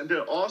reflection. And then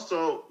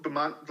also,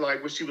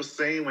 what she was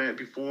saying it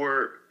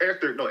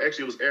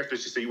was after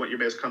she said, "You want your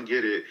meds, come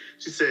get it."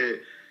 She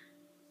said,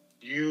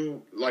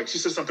 she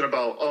said something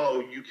about,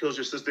 "Oh, you killed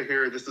your sister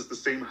here. This is the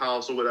same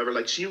house," or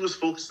whatever. She was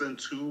focusing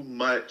too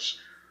much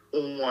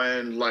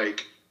on,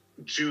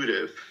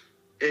 Judith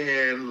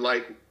and,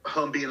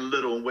 him being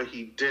little and what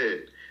he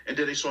did. And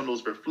then they showing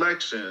those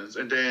reflections.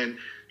 And then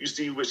you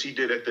see what she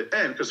did at the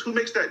end. Because who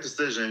makes that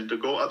decision to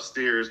go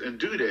upstairs and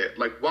do that?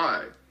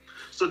 Why?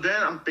 So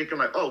then I'm thinking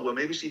oh, well,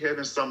 maybe she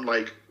having some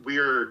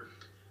weird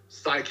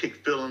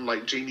sidekick feeling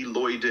like Jamie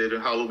Lloyd did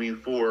in Halloween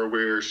 4,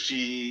 where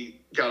she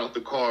got out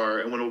the car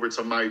and went over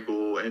to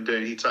Michael, and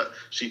then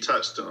she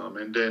touched him,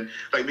 and then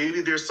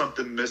maybe there's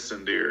something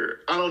missing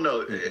there. I don't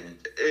know. Mm-hmm.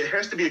 It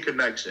has to be a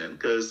connection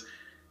because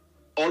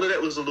all of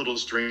that was a little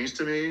strange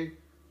to me,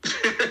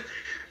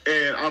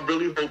 and I'm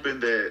really hoping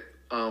that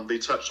they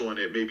touch on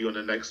it maybe on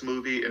the next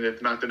movie, and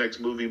if not the next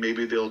movie,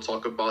 maybe they'll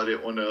talk about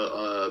it on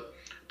a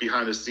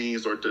behind the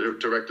scenes or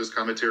director's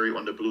commentary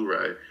on the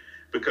Blu-ray,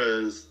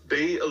 because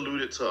they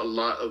alluded to a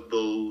lot of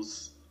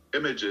those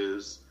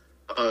images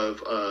of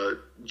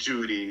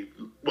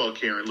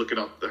Karen looking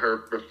up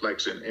her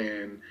reflection,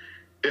 and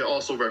it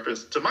also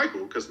referenced to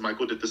Michael because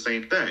Michael did the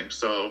same thing.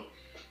 So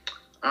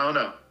I don't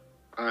know.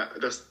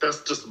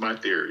 That's just my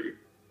theory.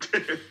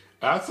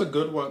 That's a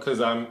good one because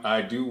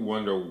I do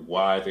wonder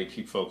why they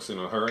keep focusing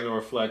on her and the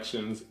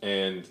reflections,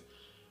 and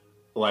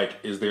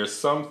is there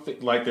something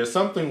there's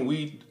something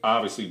we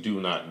obviously do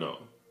not know,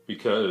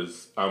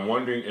 because I'm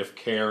wondering if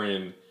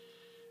Karen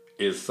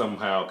is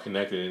somehow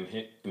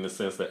connected in the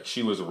sense that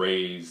she was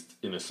raised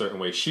in a certain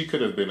way. She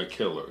could have been a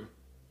killer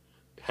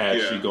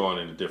had she gone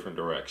in a different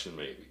direction,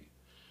 maybe.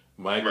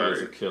 Michael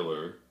is a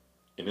killer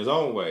in his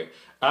own way.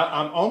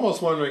 I'm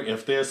almost wondering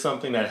if there's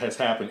something that has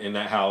happened in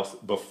that house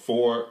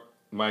before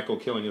Michael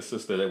killing his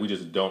sister that we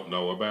just don't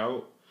know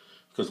about.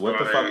 Because what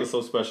the fuck is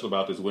so special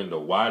about this window?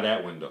 Why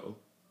that window?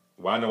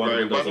 Why no other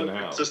windows in the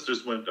house?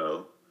 Sister's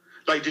window.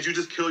 Did you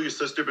just kill your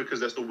sister because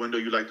that's the window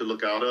you like to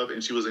look out of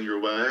and she was in your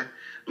way?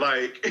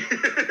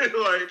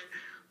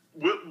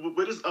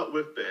 what is up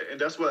with that? And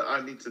that's what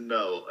I need to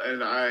know.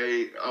 And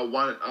I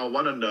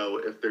want to know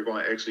if they're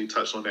going to actually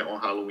touch on that on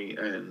Halloween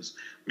Ends.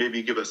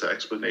 Maybe give us an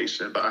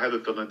explanation. But I have a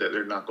feeling that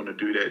they're not going to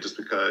do that just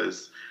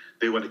because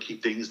they want to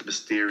keep things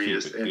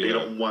mysterious and they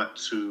don't want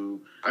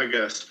to, I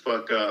guess,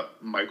 fuck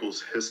up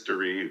Michael's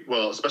history.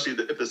 Well, especially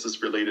if this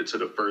is related to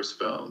the first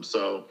film.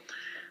 So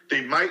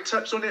they might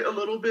touch on it a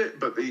little bit,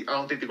 but I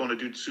don't think they're going to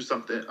do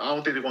something. I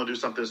don't think they're going to do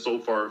something so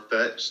far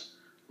fetched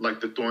like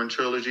the Thorn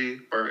trilogy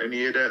or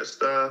any of that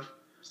stuff.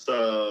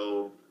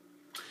 So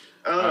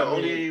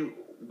only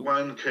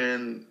one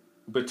can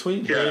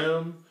between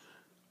him,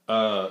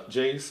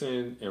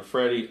 Jason, and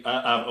Freddy.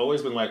 I've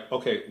always been like,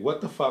 okay,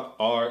 what the fuck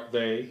are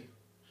they?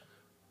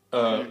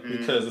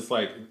 Because it's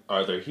like,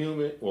 are they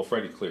human? Well,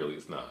 Freddy clearly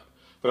is not.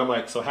 But I'm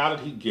like, so how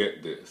did he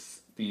get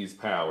these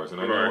powers? And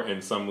I know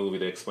in some movie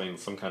they explained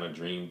some kind of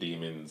dream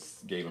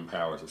demons gave him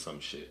powers or some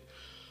shit.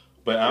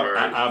 But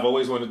I've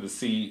always wanted to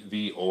see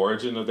the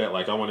origin of that.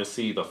 Like, I want to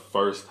see the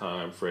first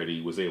time Freddy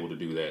was able to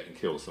do that and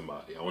kill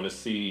somebody. I want to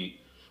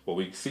see, well,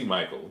 we see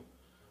Michael,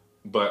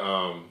 but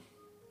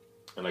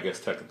and I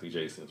guess technically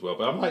Jason as well.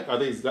 But I'm like, are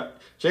they?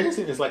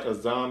 Jason is like a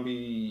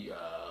zombie.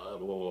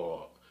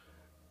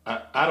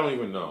 I don't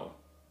even know.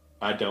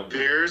 I don't.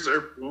 There's a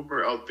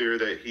rumor out there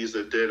that he's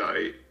a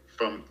Deadite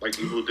from like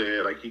Evil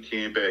Dead. Like he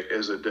came back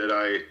as a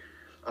Deadite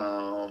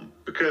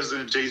because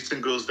in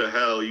Jason Goes to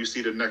Hell, you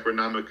see the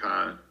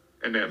Necronomicon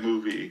in that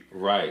movie.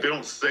 Right. They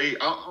don't say.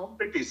 I don't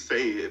think they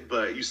say it,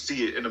 but you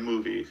see it in the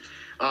movie.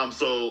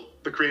 So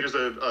the creators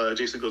of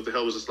Jason Goes to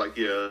Hell was just like,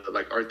 yeah,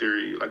 like our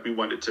theory, like we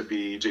want it to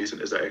be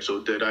Jason is an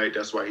actual Deadite.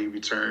 That's why he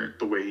returned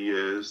the way he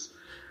is.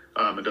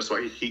 And that's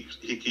why he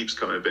keeps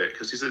coming back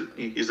because he's a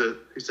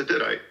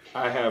Deadite.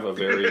 I have a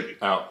very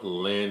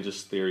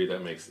outlandish theory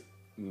that makes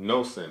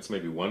no sense.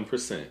 Maybe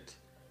 1%.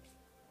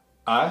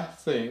 I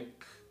think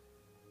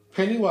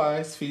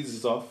Pennywise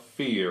feeds off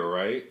fear,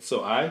 right?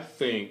 So I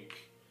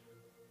think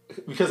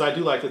because I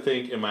do like to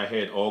think in my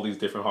head all these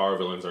different horror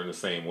villains are in the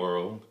same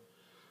world.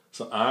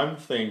 So I'm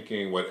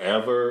thinking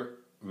whatever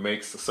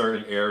makes a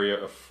certain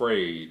area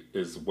afraid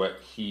is what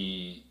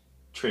he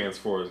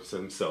transforms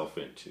himself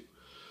into.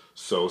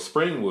 So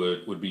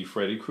Springwood would be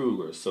Freddy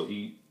Krueger. So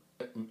he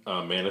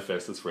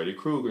manifests as Freddy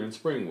Krueger in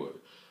Springwood.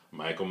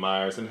 Michael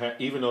Myers, and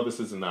even though this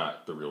is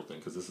not the real thing,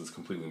 because this is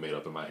completely made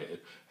up in my head,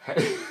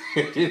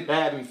 in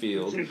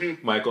Haddonfield,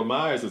 Michael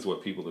Myers is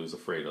what people are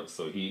afraid of.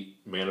 So he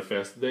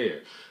manifests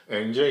there.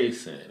 And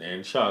Jason,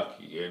 and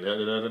Chucky, and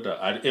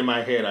da-da-da-da-da. In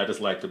my head, I just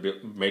like to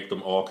make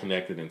them all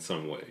connected in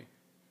some way.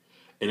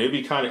 And it'd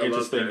be kind of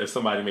interesting if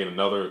somebody made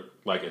another,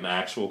 like an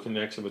actual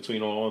connection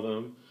between all of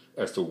them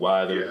as to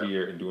why they're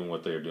here and doing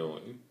what they're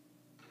doing.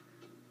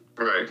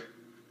 Right.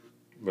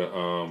 But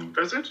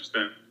that's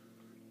interesting.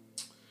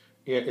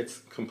 Yeah, it's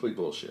complete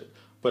bullshit.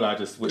 But I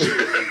just wish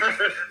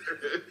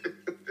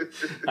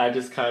I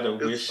just kind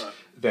of wish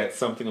that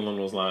something along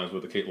those lines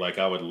with the kid, like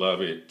I would love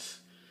it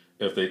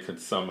if they could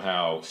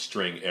somehow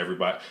string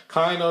everybody,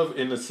 kind of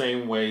in the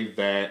same way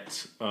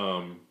that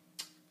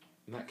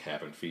not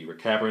Cabin Fever,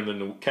 Cabin in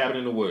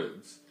the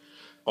Woods.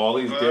 All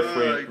these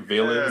different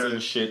villains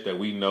and shit that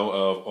we know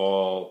of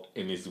all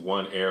in this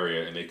one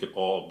area, and they could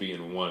all be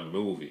in one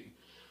movie.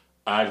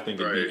 I think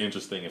it'd be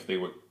interesting if they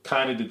would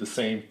kind of did the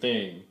same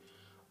thing,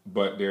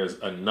 but there's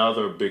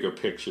another bigger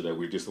picture that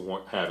we just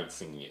haven't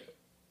seen yet.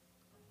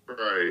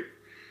 Right.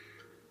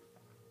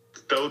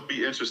 That would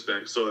be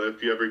interesting. So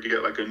if you ever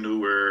get like a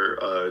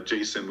newer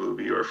Jason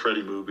movie or a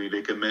Freddy movie,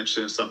 they can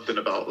mention something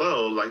about,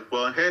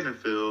 in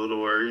Haddonfield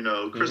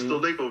or, Crystal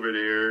Lake over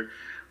there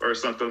or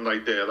something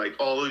like that. Like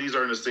all of these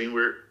are in the same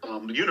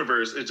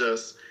universe. It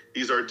just,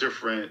 these are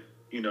different,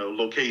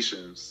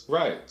 locations.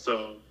 Right.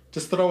 So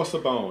just throw us a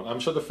bone.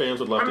 I'm sure the fans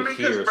would love to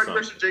hear something. Freddy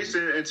vs.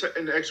 Jason,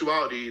 in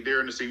actuality, they're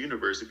in the same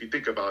universe. If you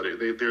think about it,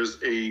 there's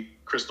a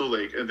Crystal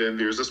Lake, and then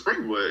there's a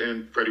Springwood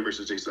in Freddy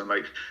vs. Jason.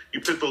 Like you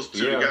put those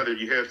two together,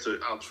 you have to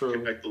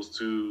connect those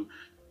two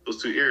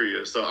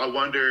areas. So I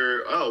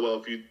wonder,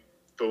 if you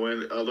throw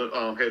in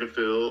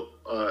Haddonfield,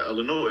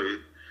 Illinois,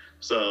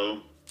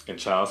 and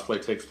Child's Play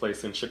takes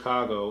place in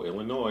Chicago,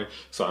 Illinois.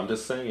 So I'm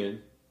just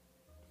saying,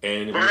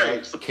 and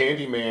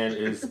Candyman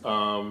is.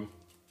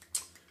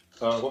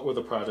 What were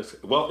the projects?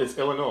 Well, it's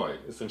Illinois.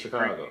 It's in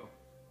Chicago.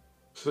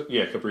 So,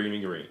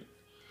 Cabrini Green.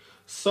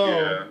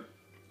 So,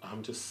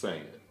 I'm just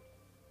saying.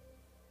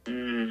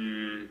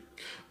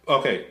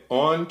 Okay,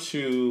 on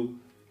to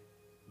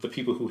the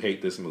people who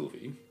hate this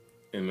movie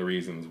and the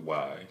reasons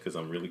why, because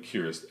I'm really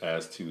curious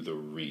as to the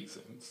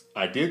reasons.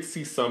 I did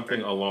see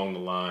something along the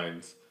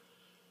lines.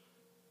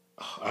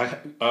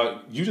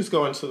 You just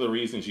go into the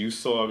reasons you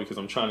saw because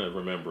I'm trying to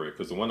remember it,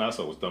 because the one I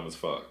saw was dumb as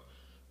fuck.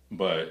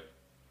 But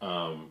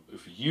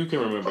if you can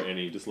remember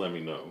any, just let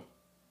me know.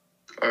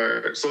 All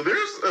right. So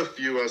there's a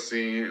few I've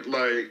seen.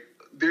 Like,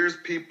 there's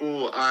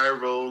people eye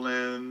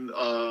rolling.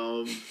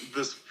 I'm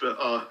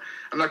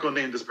not going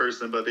to name this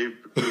person, but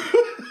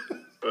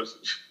but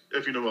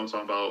if you know what I'm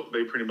talking about,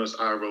 they pretty much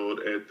eye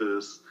rolled at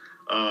this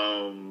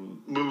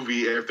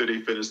movie after they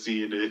finished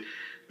seeing it.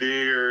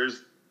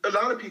 There's a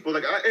lot of people.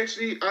 Like, I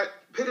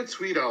put a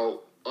tweet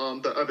out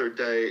the other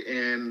day,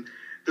 and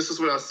this is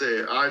what I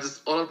said.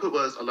 All I put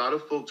was a lot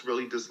of folks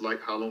really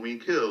dislike Halloween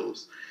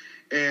Kills,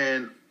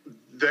 and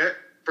that,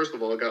 first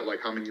of all, it got like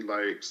how many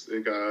likes?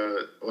 It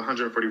got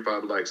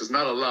 145 likes. It's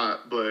not a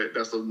lot, but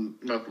that's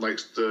enough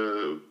likes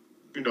to,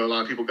 a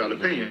lot of people got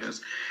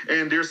opinions.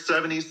 And there's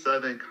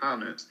 77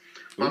 comments.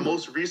 My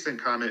most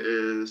recent comment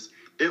is,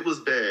 it was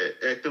bad.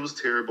 Acting was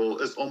terrible.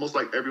 It's almost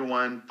like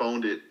everyone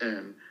phoned it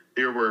in.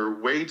 There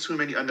were way too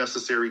many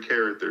unnecessary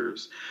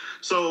characters.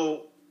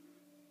 So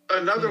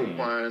another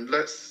one,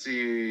 let's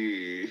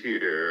see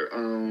here.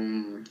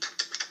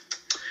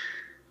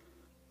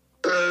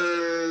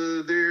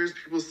 There's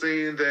people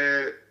saying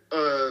that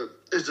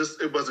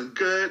it wasn't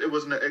good. It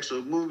wasn't an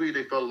actual movie.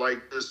 They felt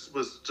like this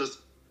was just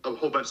a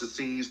whole bunch of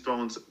scenes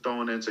thrown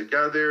in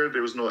together.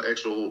 There was no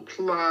actual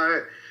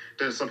plot.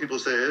 Then some people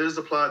say it is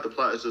a plot. The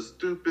plot is just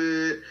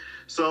stupid.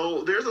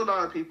 So there's a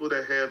lot of people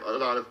that have a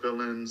lot of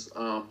feelings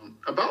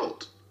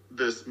about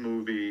this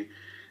movie.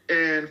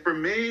 And for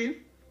me,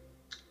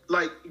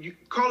 like, you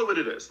call it what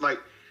it is. Like,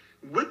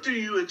 what do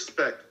you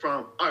expect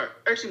from... All right,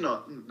 actually,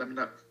 no, let me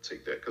not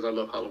take that, because I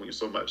love Halloween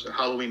so much. And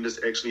Halloween is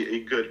actually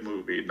a good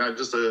movie. Not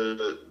just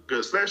a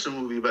good slasher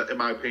movie, but in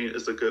my opinion,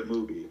 it's a good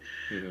movie.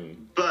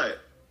 Mm-hmm.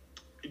 But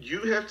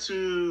you have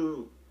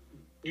to...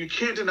 You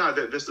can't deny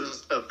that this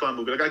is a fun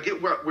movie. Like, I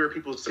get where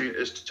people say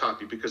it's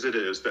choppy, because it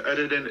is. The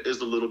editing is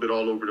a little bit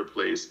all over the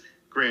place.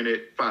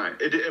 Granted, fine.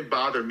 It didn't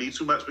bother me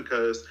too much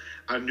because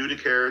I knew the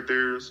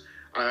characters.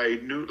 I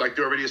knew, like,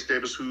 they already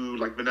established who,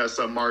 like,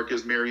 Vanessa,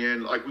 Marcus,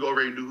 Marianne, like, we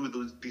already knew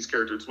who these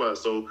characters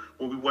was. So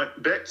when we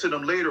went back to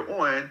them later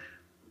on,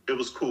 it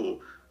was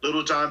cool.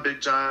 Little John, Big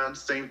John,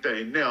 same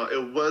thing. Now,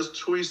 it was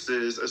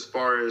choices as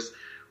far as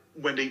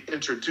when they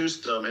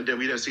introduced them, and then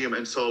we didn't see them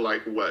until,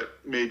 like,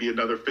 maybe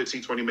another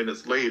 15, 20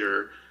 minutes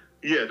later.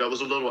 Yeah, that was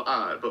a little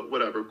odd, but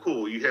whatever,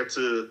 cool. You have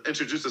to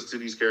introduce us to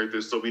these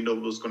characters so we know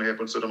what's going to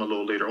happen to them a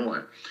little later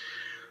on.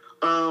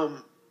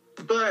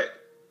 But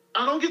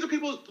I don't get the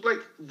people's, like,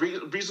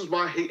 reasons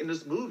why hating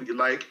this movie.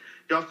 Like,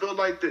 y'all feel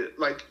like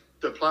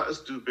the plot is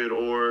stupid,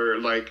 or,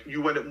 like,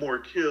 you wanted more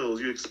kills,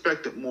 you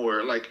expected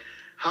more. Like,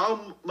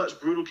 how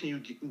much brutal can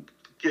you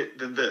get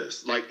than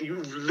this? Like, you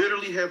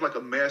literally have, like,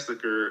 a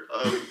massacre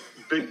of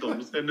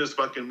victims in this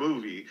fucking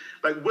movie.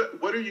 Like,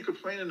 what are you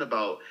complaining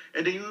about?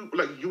 And then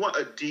you want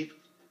a deep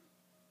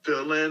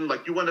feeling?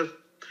 Like, you want to,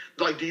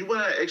 like, do you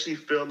want to actually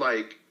feel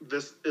like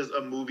this is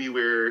a movie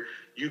where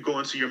you go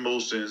into your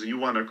emotions and you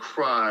want to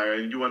cry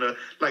and you want to,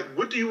 like,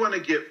 what do you want to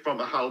get from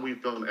a Halloween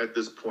film at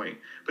this point?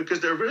 Because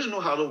the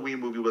original Halloween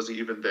movie wasn't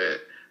even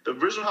that. The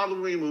original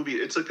Halloween movie,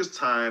 it took its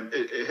time.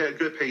 It had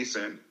good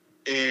pacing.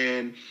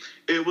 And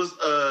it was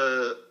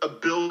a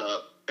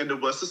build-up, and it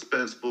was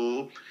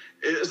suspenseful.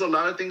 There's a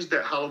lot of things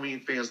that Halloween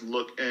fans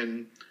look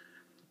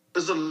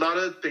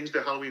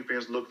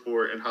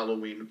for in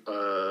Halloween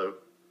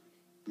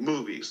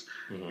movies.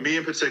 Mm-hmm. Me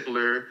in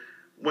particular,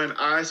 when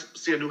I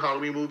see a new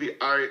Halloween movie,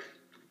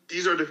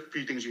 these are the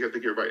few things you have to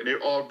get right, and they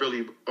all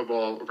really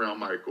evolve around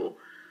Michael.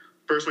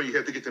 First one, you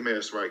have to get the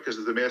mask right, because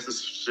if the mask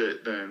is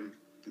shit, then,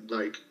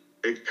 like,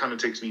 it kind of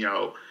takes me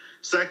out.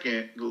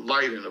 Second,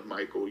 lighting of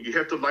Michael. You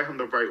have to light him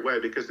the right way,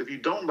 because if you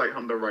don't light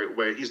him the right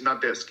way, he's not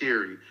that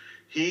scary.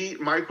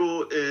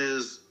 Michael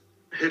is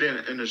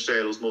hidden in the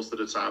shadows most of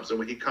the time. So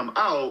when he come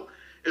out,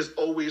 it's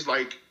always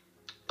like,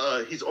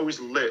 he's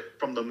always lit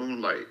from the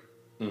moonlight.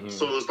 Mm-hmm.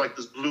 So it's like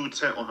this blue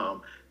tint on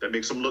him that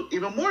makes him look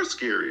even more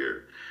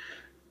scarier.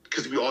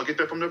 Because we all get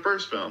that from the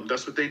first film.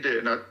 That's what they did.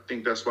 And I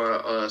think that's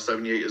why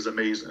 78 is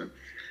amazing.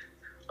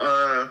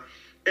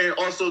 And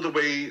also the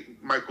way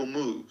Michael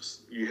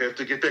moves. You have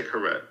to get that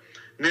correct.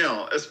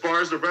 Now, as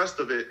far as the rest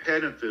of it,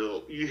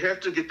 Haddonfield, you have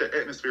to get the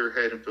atmosphere of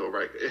Haddonfield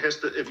right. It has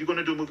to. If you're going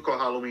to do a movie called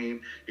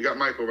Halloween, you got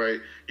Michael right.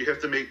 You have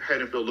to make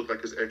Haddonfield look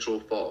like his actual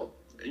fall.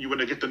 And you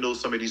want to get to know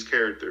some of these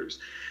characters.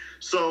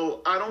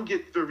 So I don't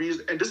get the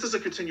reason. And this is a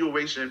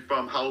continuation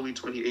from Halloween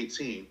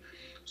 2018.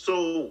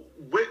 So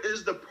what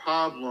is the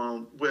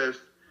problem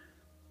with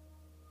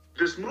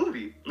this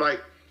movie?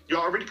 Like,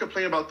 y'all already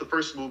complained about the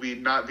first movie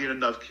not being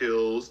enough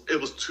kills. It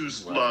was too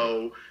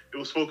slow. Right. It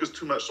was focused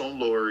too much on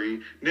Laurie.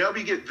 Now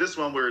we get this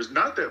one where it's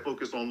not that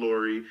focused on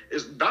Laurie.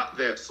 It's not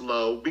that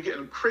slow. We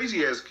getting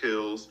crazy ass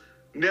kills.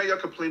 Now y'all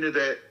complaining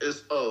that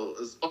it's all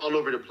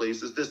over the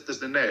place. It's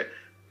this, and that.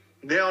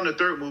 Now in the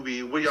third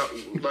movie, what y'all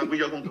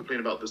gonna complain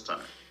about this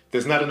time?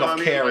 There's not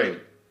enough Karen.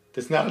 Like,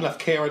 there's not enough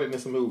Karen in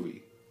this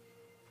movie.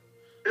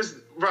 It's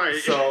right.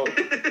 So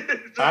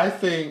I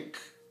think.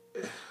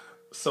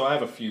 So I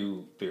have a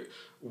few theories.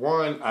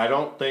 One, I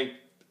don't think,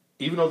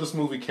 even though this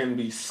movie can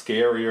be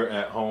scarier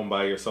at home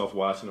by yourself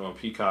watching it on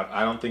Peacock,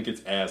 I don't think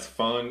it's as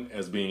fun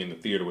as being in the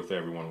theater with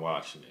everyone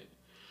watching it.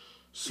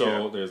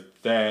 So there's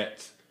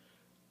that.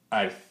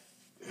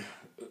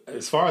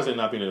 As far as there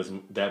not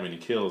being that many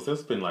kills,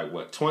 there's been like,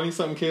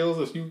 20-something kills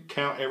if you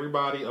count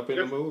everybody up in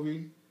the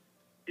movie?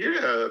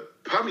 Yeah,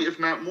 probably, if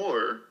not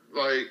more.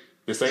 Like,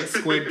 this ain't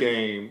Squid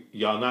Game.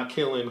 Y'all not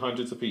killing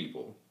hundreds of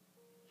people.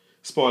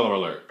 Spoiler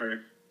alert. Right.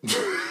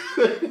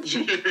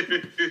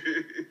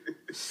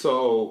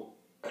 So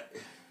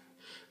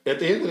at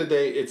the end of the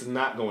day, it's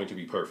not going to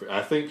be perfect.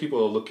 I think people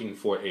are looking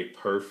for a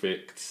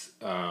perfect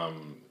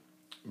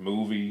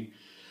movie.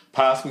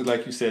 Possibly,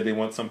 like you said, they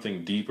want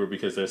something deeper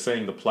because they're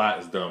saying the plot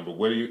is dumb. But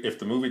if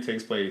the movie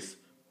takes place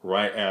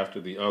right after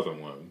the other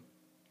one,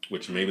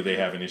 which maybe they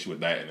have an issue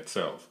with that in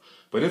itself.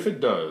 But if it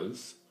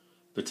does,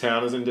 the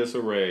town is in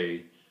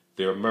disarray,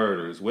 there are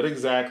murders. What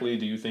exactly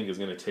do you think is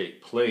going to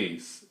take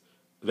place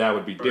that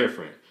would be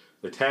different?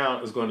 The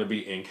town is going to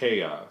be in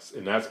chaos,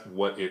 and that's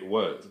what it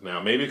was.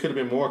 Now, maybe it could have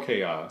been more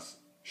chaos,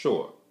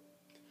 sure.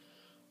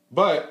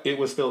 But it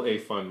was still a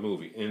fun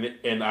movie.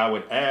 And I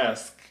would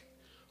ask,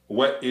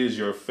 what is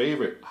your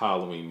favorite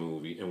Halloween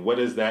movie, and what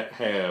does that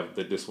have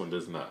that this one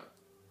does not?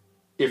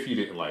 If you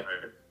didn't like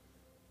it.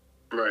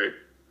 Right.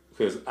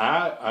 Because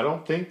I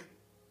don't think,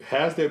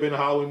 has there been a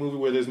Halloween movie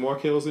where there's more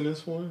kills than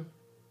this one?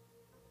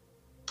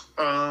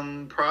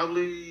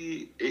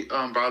 Probably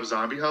Rob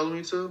Zombie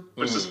Halloween 2,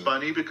 which is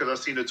funny because I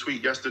seen a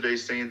tweet yesterday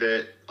saying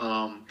that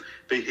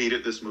they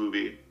hated this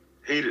movie.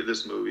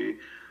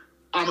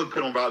 I'm gonna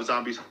put on Rob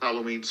Zombie's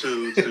Halloween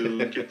 2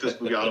 to get this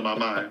movie out of my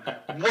mind.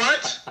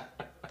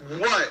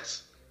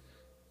 What?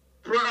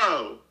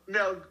 Bro,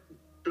 now,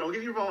 don't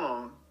get me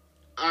wrong.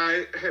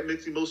 I had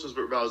mixed emotions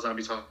with Rob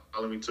Zombie's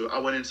Halloween 2. I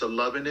went into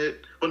loving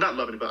it. Well, not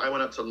loving it, but I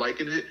went up to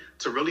liking it,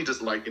 to really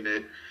disliking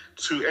it,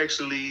 to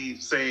actually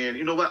saying,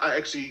 you know what, I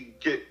actually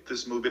get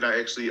this movie and I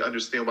actually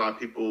understand why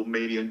people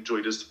maybe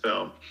enjoy this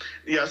film.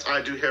 Yes,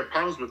 I do have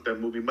problems with that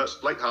movie,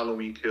 much like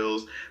Halloween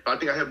Kills, but I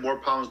think I have more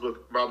problems with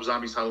Rob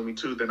Zombie's Halloween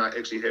 2 than I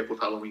actually have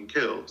with Halloween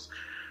Kills.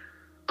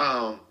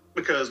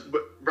 Because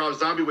Rob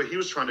Zombie, what he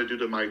was trying to do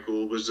to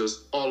Michael was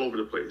just all over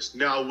the place.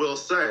 Now, I will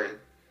say,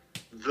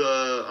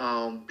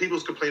 the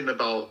people's complaining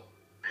about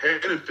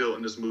Haddonfield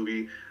in this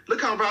movie.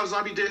 Look how Rob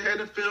Zombie did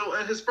Haddonfield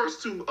in his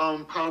first two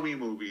Halloween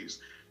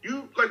movies.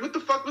 You, like, what the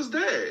fuck was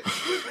that?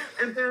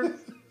 and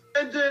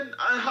then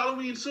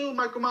Halloween 2,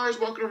 Michael Myers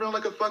walking around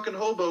like a fucking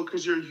hobo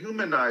because you're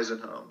humanizing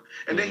him.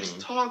 And then he's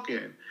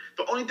talking.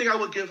 The only thing I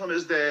would give him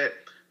is that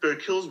the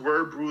kills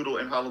were brutal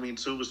in Halloween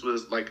 2, which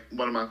was, like,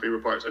 one of my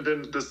favorite parts. And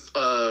then this,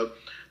 the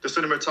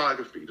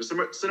cinematography. The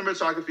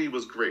cinematography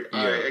was great.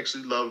 Yeah. I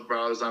actually love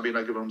Rob Zombie, and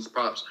I give him his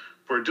props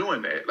for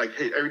doing that. Like,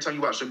 hey, every time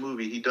you watch a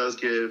movie, he does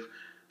give,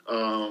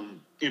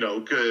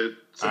 good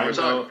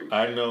cinematography.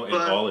 I know in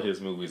all of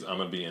his movies, I'm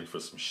going to be in for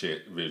some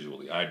shit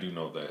visually. I do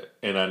know that.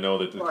 And I know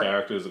that the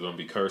characters are going to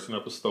be cursing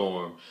up a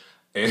storm.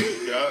 And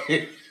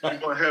you're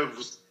going to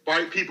have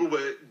white people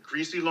with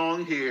greasy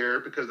long hair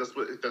because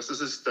that's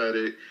his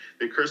aesthetic.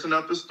 They're cursing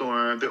up a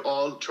storm. They're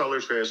all trailer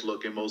trash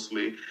looking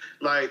mostly.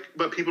 Like,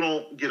 but people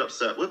don't get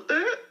upset with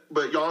that.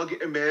 But y'all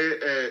getting mad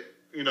at,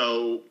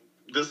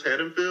 this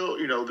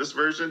Haddonfield, this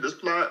version, this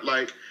plot,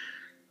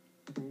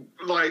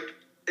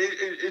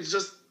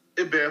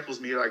 it baffles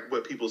me, like,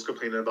 what people's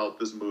complaining about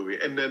this movie.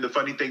 And then the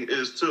funny thing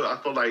is, too, I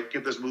feel like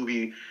give this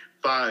movie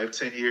 5,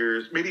 10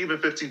 years, maybe even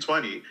 15,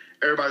 20,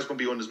 everybody's going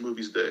to be on this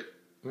movie's dick.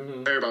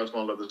 Mm-hmm. Everybody's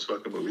going to love this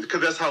fucking movie.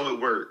 Because that's how it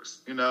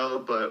works,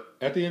 But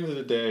at the end of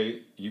the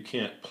day, you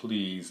can't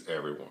please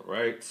everyone,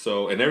 right?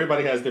 So, and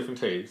everybody has different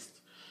tastes.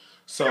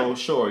 So,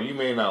 sure, you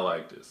may not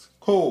like this.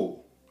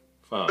 Cool.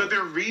 Fine. But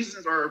their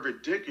reasons are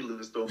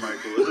ridiculous, though,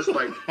 Michael. It's just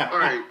like, all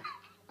right,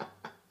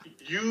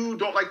 you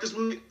don't like this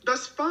movie?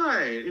 That's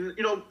fine.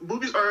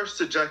 Movies are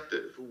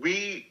subjective.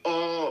 We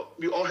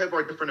all have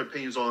our different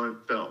opinions on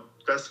film.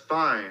 That's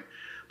fine.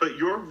 But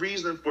your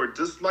reason for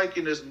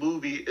disliking this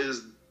movie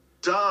is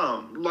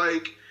dumb.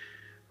 Like,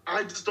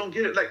 I just don't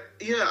get it. Like,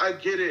 yeah, I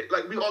get it.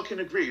 Like, we all can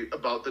agree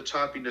about the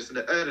choppiness and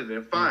the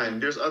editing. Fine. Mm-hmm.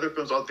 There's other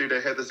films out there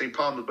that have the same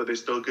problems, but they're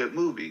still good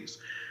movies.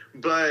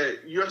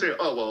 But you're saying,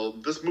 oh, well,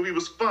 this movie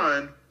was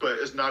fun, but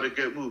it's not a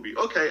good movie.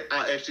 Okay,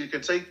 I actually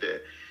can take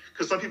that.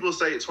 Because some people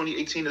say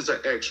 2018 is an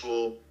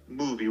actual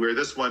movie, where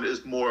this one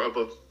is more of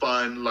a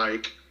fun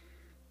ride.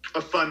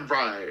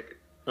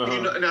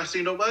 Uh-huh. And I say,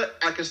 you know what?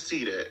 I can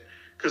see that.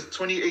 Because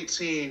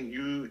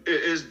 2018, it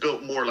is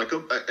built more like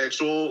an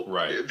actual...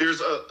 Right. There's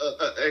an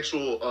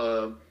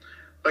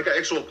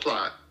actual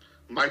plot.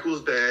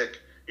 Michael's back.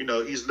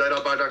 He's led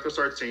out by Dr.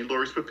 Sartain.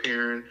 Laurie's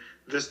preparing.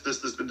 This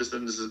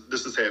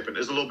has happened.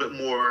 There's a little bit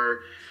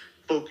more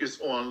focus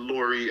on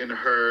Laurie and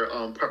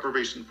her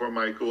preparation for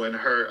Michael and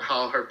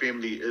how her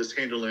family is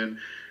handling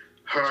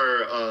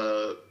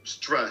her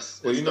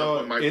stress and stuff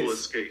when Michael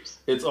escapes.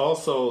 It's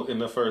also in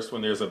the first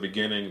one. There's a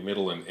beginning,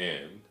 middle, and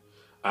end.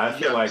 I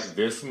feel like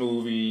this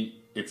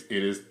movie, it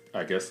is,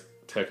 I guess,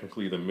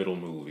 technically the middle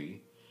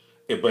movie,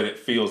 but it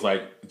feels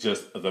like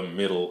just the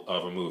middle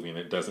of a movie, and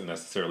it doesn't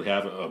necessarily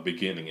have a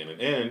beginning and an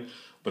end.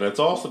 But it's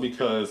also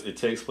because it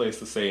takes place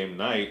the same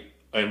night,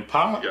 and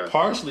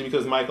partially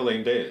because Michael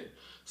ain't dead.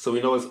 So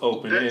we know it's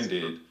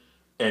open-ended,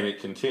 and it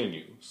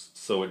continues.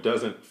 So it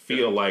doesn't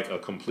feel like a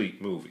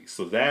complete movie.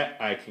 So that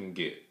I can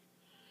get.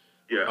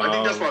 Yeah, I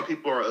think that's why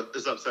people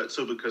is upset,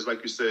 too, because,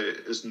 like you said,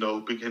 it's no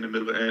beginning,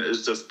 middle, and end.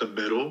 It's just the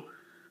middle.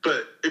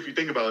 But if you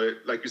think about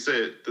it, like you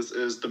said, this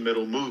is the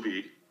middle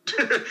movie.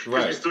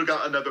 Right. You still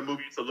got another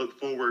movie to look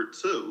forward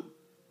to.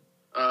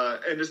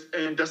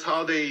 And that's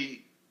how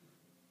they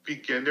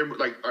begin. They're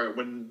like, all right,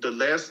 when the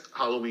last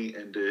Halloween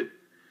ended,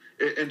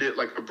 it ended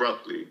like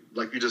abruptly.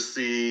 Like you just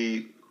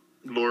see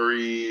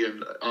Lori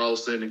and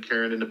Allison and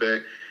Karen in the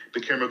back.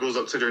 The camera goes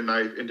up to their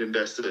knife, and then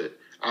that's it.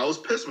 I was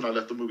pissed when I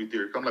left the movie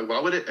theater. I'm like, why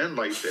would it end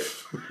like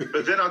that?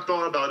 But then I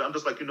thought about it. I'm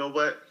just like, you know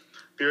what?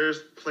 There's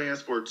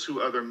plans for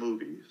 2 other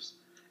movies.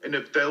 And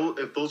if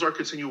those are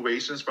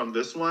continuations from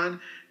this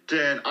one,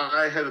 then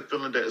I have a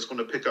feeling that it's going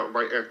to pick up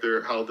right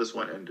after how this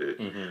one ended.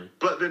 Mm-hmm.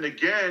 But then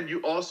again,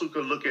 you also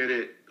could look at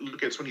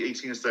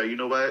 2018 and say, you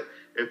know what?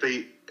 If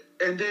they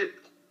ended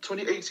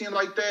 2018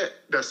 like that,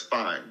 that's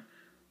fine.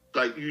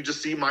 Like, you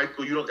just see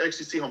Michael, you don't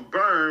actually see him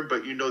burn,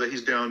 but you know that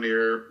he's down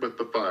there with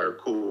the fire.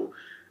 Cool.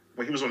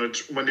 When he was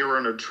when they were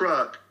on a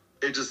truck,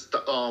 it just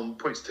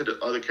points to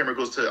the camera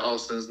goes to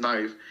Allison's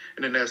knife,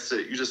 and then that's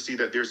it. You just see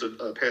that there's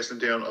a passing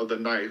down of the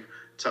knife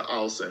to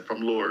Allison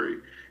from Lori,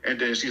 and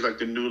then she's like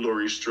the new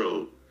Laurie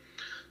Strode.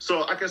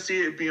 So I can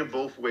see it being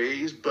both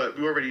ways, but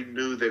we already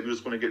knew that we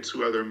was going to get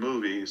 2 other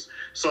movies.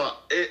 So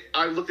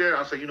I looked at it, I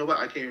was like, you know what?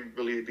 I can't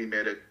really be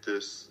mad at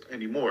this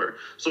anymore.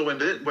 So when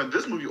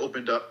this movie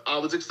opened up, I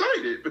was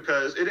excited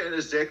because it didn't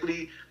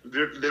exactly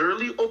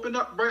literally open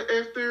up right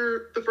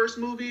after the first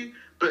movie,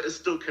 but it's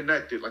still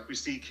connected. Like we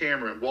see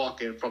Cameron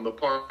walking from the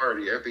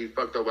party after he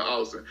fucked up with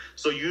Allison.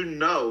 So you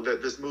know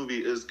that this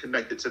movie is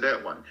connected to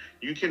that one.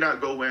 You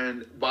cannot go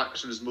in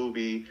watching this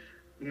movie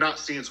not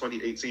seeing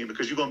 2018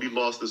 because you're going to be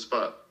lost as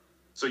fuck.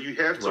 So you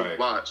have to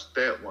watch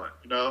that one,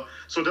 you know?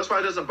 So that's why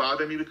it doesn't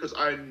bother me, because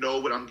I know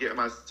what I'm getting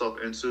myself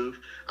into.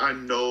 I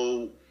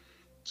know,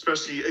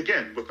 especially,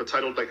 again, with a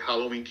title like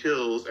Halloween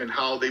Kills and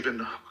how they've been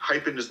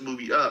hyping this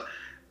movie up,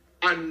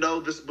 I know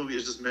this movie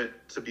is just meant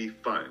to be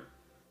fun.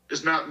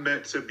 It's not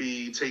meant to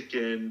be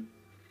taken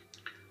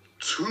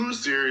too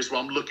serious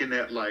where I'm looking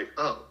at like,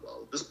 oh,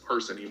 well, this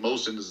person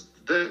emotion is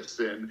this,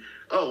 and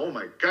oh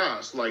my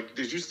gosh, like,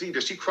 did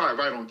she cry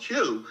right on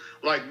cue?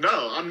 Like,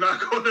 no, I'm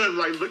not going to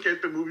like look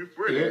at the movie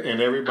for it.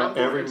 And every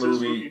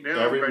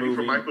movie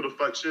for Michael to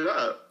fuck shit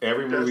up.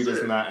 Every movie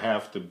does not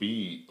have to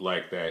be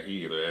like that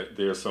either.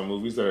 There are some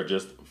movies that are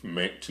just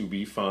meant to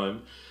be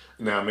fun.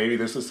 Now, maybe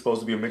this is supposed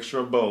to be a mixture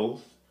of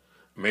both.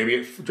 Maybe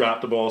it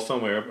dropped the ball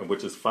somewhere,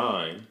 which is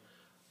fine.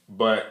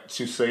 But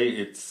to say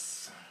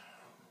it's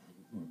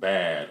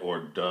bad or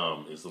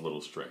dumb is a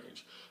little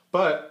strange.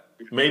 But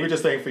maybe it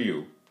just ain't for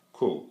you.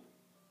 Cool.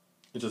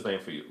 It just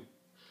ain't for you.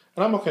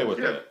 And I'm okay with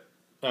that.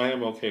 I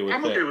am okay with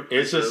that. Okay with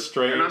it's just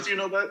strange. And you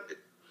know what?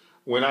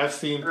 When I've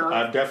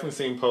definitely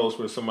seen posts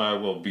where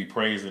somebody will be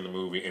praising the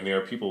movie, and there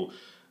are people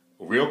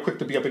real quick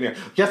to be up in there.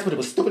 Yes, but it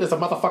was stupid as a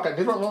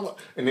motherfucker.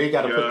 And they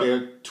got to put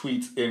their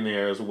tweets in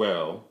there as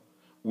well,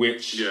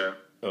 which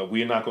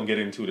we're not going to get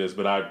into this,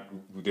 but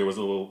there was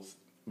a little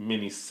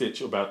mini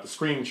sitch about the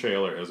Scream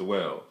trailer as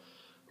well,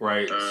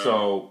 right?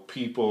 So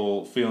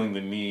people feeling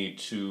the need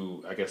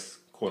to, I guess,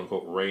 quote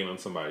unquote, rain on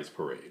somebody's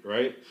parade,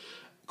 right?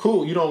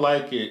 Cool, you don't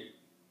like it.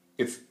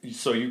 It's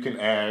so you can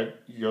add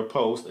your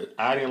post.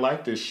 I didn't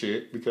like this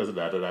shit because of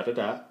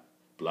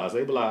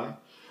blase blah.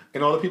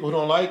 And all the people who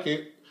don't like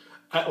it,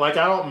 I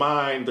don't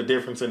mind the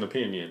difference in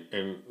opinion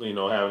and,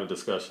 having a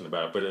discussion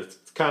about it, but it's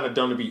kind of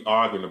dumb to be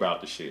arguing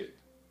about the shit.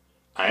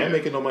 I ain't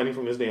making no money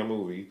from this damn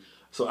movie,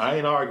 so I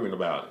ain't arguing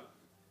about it.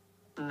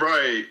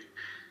 Right.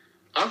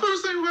 I feel the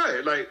same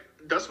way. Like,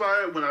 that's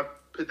why when I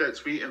put that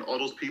tweet and all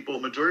those people,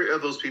 majority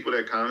of those people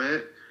that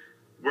comment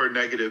were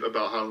negative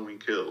about Halloween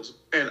Kills.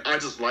 And I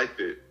just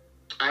liked it.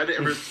 I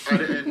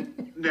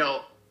didn't,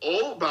 now,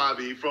 old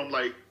Bobby from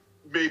like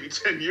maybe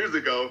 10 years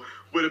ago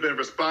would have been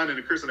responding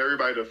and cursing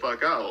everybody to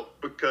fuck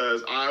out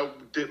because I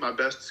did my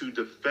best to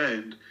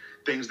defend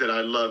things that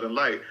I love and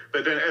like.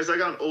 But then as I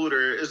got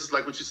older, it's just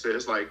like what you said.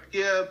 It's like,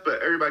 yeah,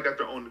 but everybody got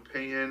their own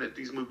opinion.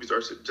 These movies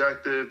are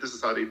subjective. This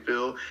is how they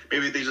feel.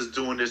 Maybe they just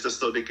doing this just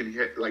so they can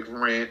like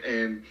rant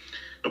and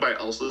nobody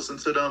else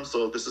listens to them.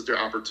 So this is their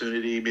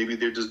opportunity. Maybe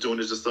they're just doing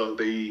this just so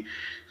they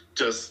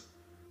just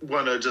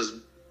want to just,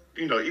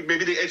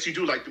 maybe they actually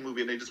do like the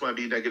movie and they just want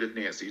to be negative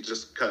Nancy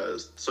just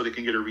because, so they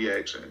can get a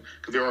reaction.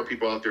 Because there are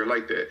people out there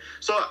like that.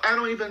 So I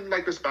don't even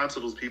like respond to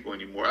those people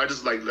anymore. I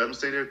just like let them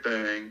say their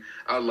thing.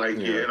 I like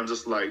it, and I'm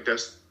just like,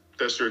 that's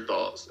your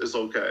thoughts. It's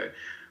okay.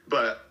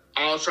 But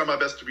I'll try my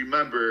best to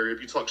remember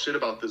if you talk shit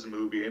about this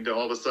movie, and then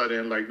all of a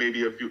sudden, like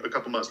maybe a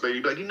couple months later,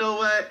 you'd be like, you know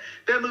what?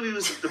 That movie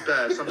was the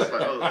best. I'm just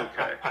like, oh,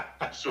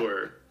 okay,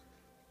 sure,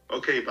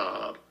 okay,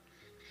 Bob.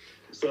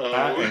 So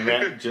and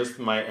that just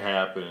might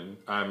happen.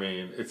 I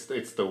mean,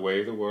 it's the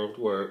way the world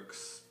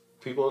works.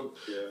 People,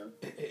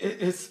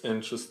 it's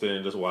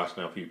interesting just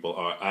watching how people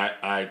are.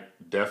 I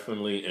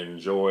definitely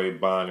enjoy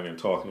bonding and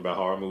talking about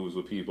horror movies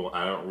with people.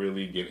 I don't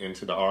really get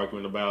into the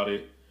argument about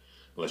it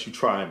unless you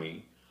try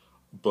me.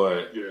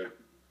 But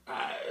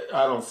I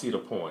don't see the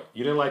point.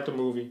 You didn't like the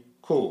movie?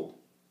 Cool.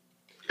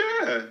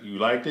 Yeah. You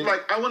liked it?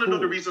 Like, I want to know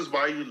the reasons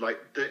why you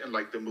didn't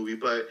like the movie,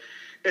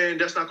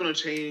 and that's not going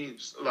to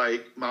change,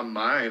 like, my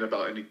mind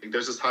about anything.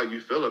 That's just how you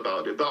feel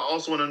about it. But I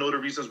also want to know the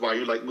reasons why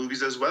you like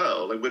movies as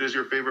well. Like, what is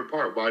your favorite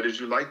part? Why did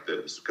you like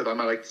this? Because I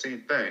might like the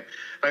same thing.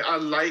 Like, I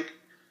like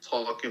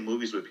talking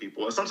movies with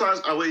people. And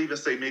sometimes I would even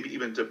say maybe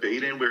even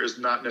debating where it's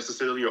not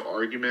necessarily an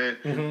argument,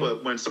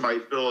 but when somebody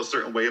feels a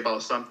certain way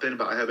about something,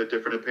 but I have a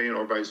different opinion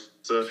or vice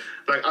versa.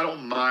 Like, I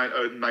don't mind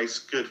a nice,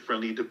 good,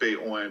 friendly debate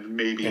on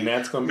maybe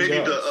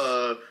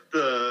the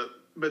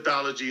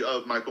mythology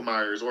of Michael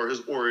Myers or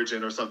his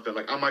origin or something.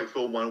 Like, I might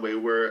feel one way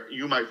where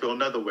you might feel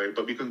another way,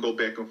 but we can go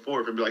back and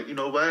forth and be like, you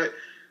know what?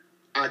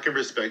 I can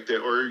respect it,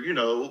 or, you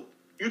know,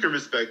 you can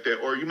respect it,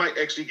 or you might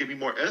actually give me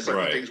more insight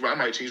on things where I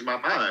might change my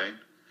mind.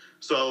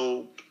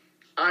 So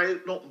I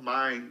don't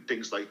mind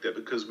things like that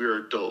because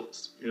we're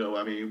adults. You know,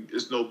 I mean,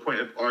 there's no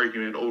point of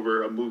arguing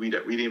over a movie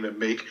that we didn't even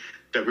make,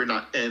 that we're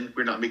not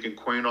making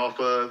coin off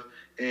of.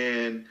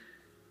 And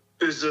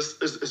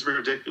it's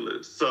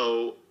ridiculous.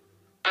 So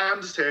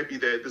I'm just happy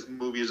that this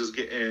movie is just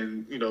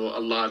getting, you know,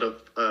 a lot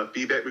of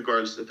feedback,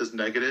 regardless if it's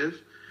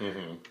negative.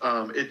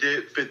 It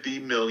did 50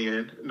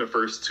 million in the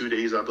first 2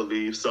 days, I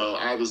believe. So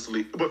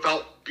obviously,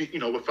 without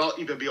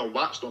even being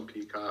watched on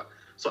Peacock.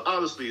 So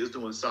obviously, it's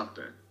doing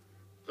something.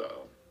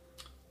 So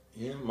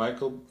yeah,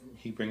 Michael,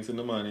 he brings in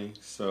the money.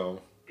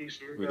 So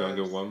we're gonna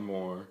get one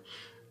more,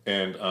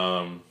 and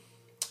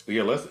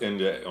yeah, let's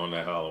end it on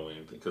that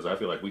Halloween thing because I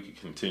feel like we could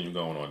continue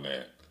going on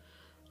that.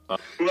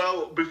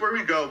 Well, before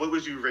we go, what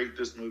would you rate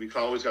this movie?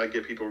 Because I always gotta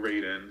give people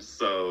ratings.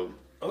 So.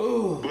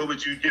 Oh, what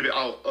would you give it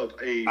out of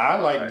a? I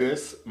like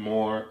this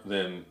more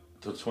than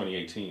the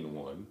 2018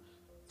 one.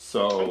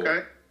 So,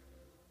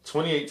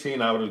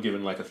 2018 I would have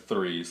given like a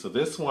 3. So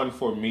this one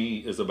for me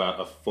is about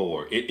a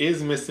 4. It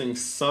is missing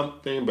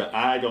something, but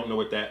I don't know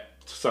what that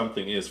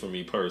something is for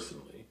me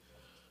personally.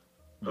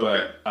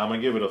 But I'm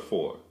gonna give it a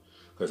 4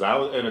 because I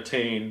was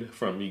entertained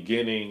from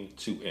beginning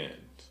to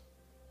end.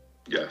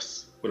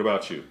 Yes. What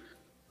about you?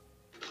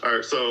 All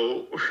right.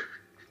 So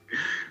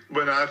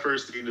when I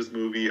first seen this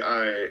movie,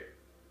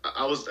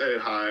 I was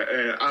at high,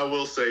 and I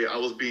will say I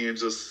was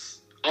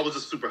just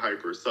super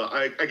hyper. So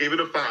I gave it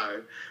a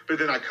 5, but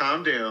then I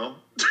calmed down.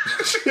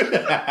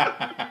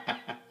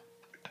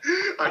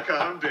 I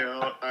calmed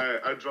down.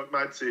 I drank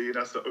my tea, and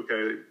I said,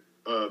 okay,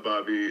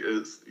 Bobby,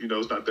 it's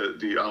not that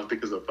deep. I don't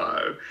think it's a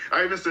 5.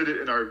 I even said it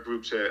in our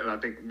group chat, and I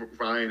think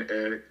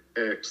Ryan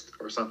asked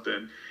or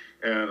something,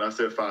 and I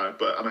said 5,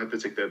 but I'm going to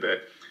have to take that back.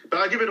 But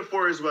I give it a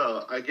 4 as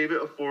well. I gave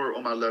it a 4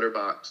 on my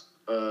Letterboxd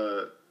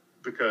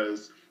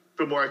because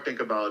the more I think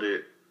about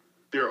it,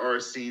 there are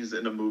scenes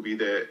in the movie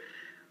that,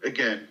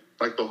 again,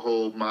 like the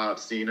whole mob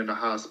scene in the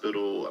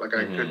hospital, like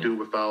I could do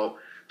without.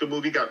 The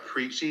movie got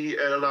preachy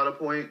at a lot of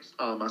points.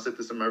 I said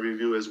this in my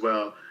review as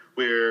well,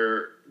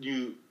 where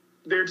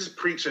they're just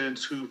preaching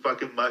too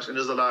fucking much, and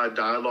there's a lot of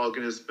dialogue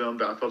in this film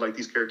that I felt like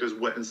these characters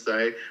wouldn't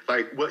say.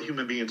 Like, what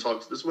human being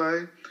talks this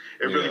way?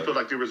 It really felt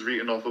like they was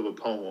reading off of a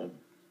poem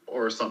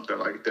or something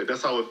like that.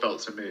 That's how it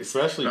felt to me.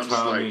 Especially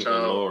Tommy and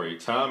Laurie.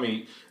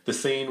 Tommy, the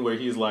scene where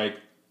he's like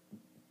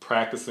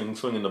practicing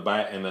swinging the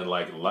bat, and then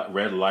like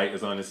red light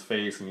is on his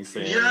face, and he's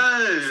saying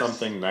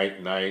something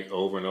night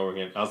over and over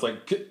again. I was like,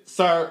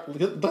 sir,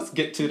 let's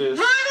get to this.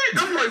 Right?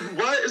 I'm like,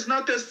 what? It's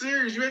not that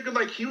serious. You acting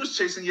like he was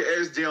chasing your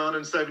ass down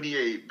in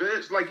 78,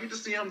 bitch. Like, you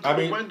just see him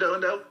through the window,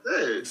 and that was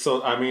it.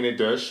 So, I mean, it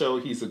does show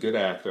he's a good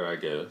actor, I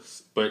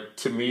guess. But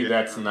to me,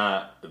 that's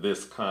not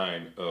this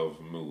kind of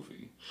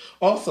movie.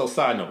 Also,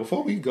 side note,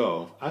 before we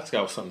go, I just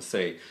got something to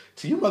say.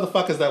 To you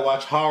motherfuckers that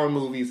watch horror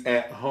movies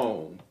at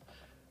home,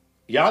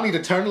 y'all need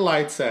to turn the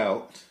lights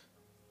out.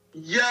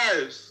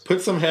 Yes.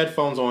 Put some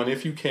headphones on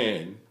if you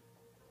can.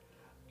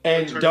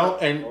 And turn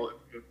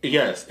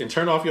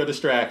off your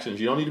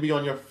distractions. You don't need to be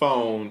on your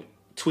phone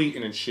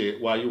tweeting and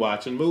shit while you're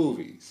watching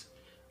movies.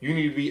 You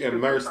need to be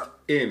immersed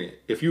in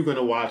it if you're going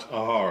to watch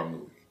a horror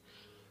movie.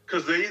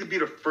 Because they need to be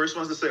the first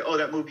ones to say, oh,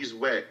 that movie's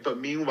wet. But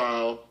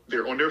meanwhile,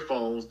 they're on their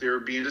phones. They're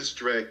being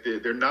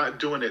distracted. They're not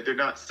doing it. They're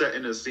not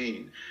setting a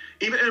scene.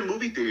 Even in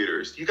movie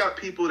theaters, you got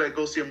people that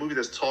go see a movie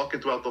that's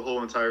talking throughout the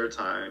whole entire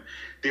time.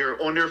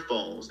 They're on their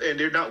phones, and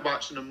they're not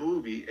watching the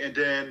movie. And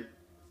then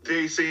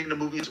they saying the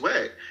movie's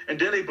wet. And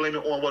then they blame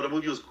it on, well, the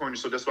movie was corny,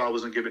 so that's why I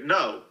wasn't giving.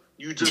 No,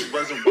 you just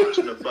wasn't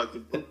watching the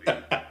fucking movie.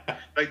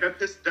 Like,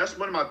 that's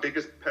one of my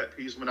biggest pet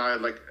peeves when I,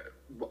 like,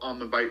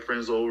 invite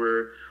friends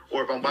over,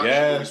 or if I'm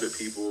watching movies with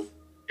people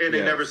and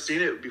they've never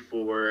seen it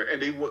before,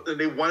 and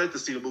they wanted to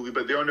see the movie,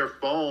 but they're on their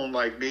phone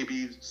like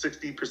maybe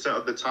 60%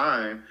 of the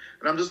time,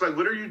 and I'm just like,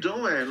 what are you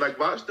doing? Like,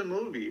 watch the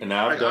movie. And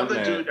I've done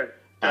that.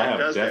 I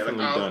have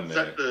definitely done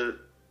that.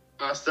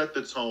 I set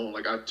the tone.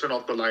 Like, I turn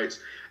off the lights.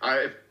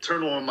 I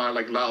turn on my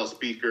like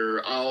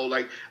loudspeaker.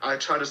 I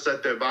try to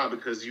set that vibe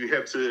because you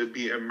have to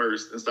be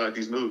immersed inside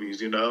these movies,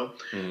 you know?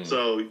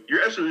 So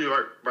you're absolutely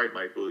right,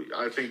 Michael.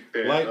 I think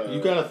that you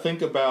got to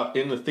think about,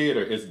 in the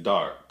theater, it's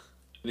dark.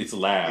 It's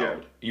loud. Yeah.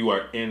 You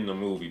are in the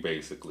movie,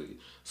 basically.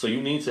 So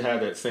you need to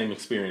have that same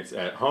experience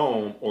at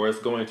home, or it's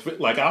going to...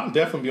 Like, I'll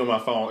definitely be on my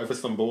phone if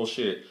it's some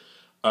bullshit.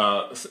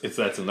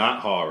 That's not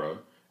horror,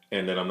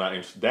 and that I'm not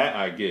interested. That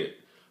I get.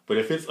 But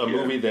if it's a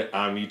movie that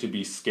I need to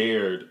be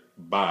scared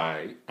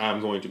by,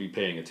 I'm going to be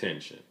paying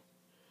attention.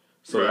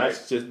 So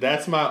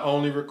that's my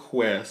only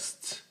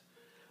request.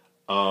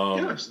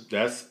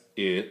 That's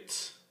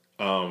it.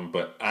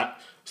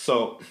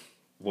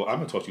 Well, I'm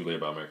gonna talk to you later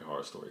about American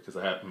Horror Story because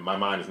my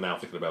mind is now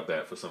thinking about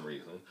that for some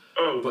reason.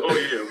 Yeah,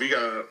 we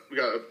got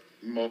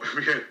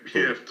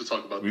to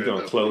talk about that. We're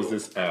gonna close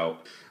this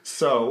out.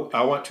 So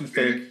I want to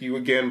thank you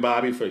again,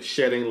 Bobby, for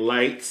shedding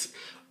lights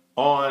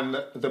on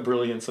the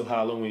brilliance of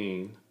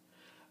Halloween.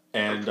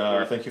 And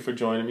thank you for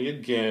joining me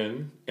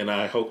again. And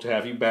I hope to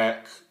have you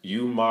back.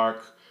 You,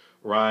 Mark,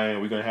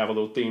 Ryan, we're going to have a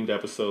little themed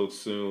episode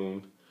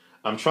soon.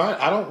 I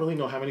don't really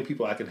know how many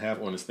people I can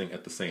have on this thing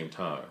at the same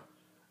time.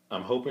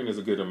 I'm hoping there's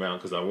a good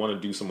amount because I want to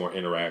do some more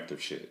interactive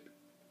shit.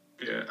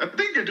 Yeah, I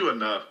think you do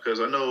enough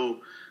because I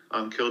know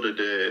Kill the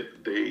Dead,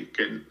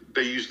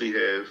 they usually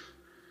have,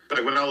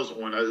 like when I was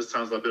on, there's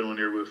times I've been on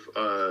there with,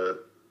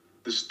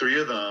 there's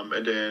 3 of them,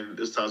 and then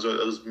there's times where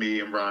it was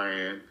me and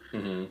Ryan.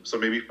 Mm-hmm. So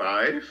maybe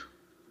 5.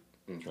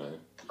 Okay.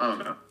 I don't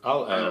know.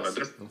 I'll ask.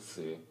 Let's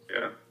see.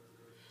 Yeah.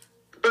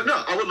 But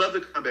no, I would love to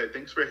come back.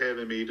 Thanks for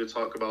having me to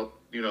talk about,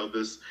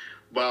 this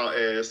wild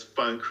ass,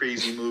 fun,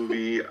 crazy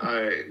movie.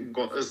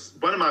 It's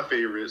one of my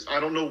favorites. I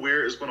don't know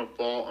where it's going to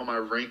fall on my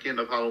ranking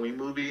of Halloween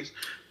movies,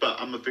 but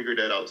I'm going to figure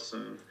that out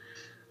soon.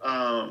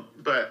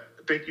 But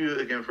thank you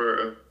again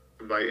for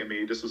inviting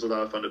me. This was a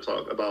lot of fun to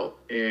talk about.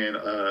 And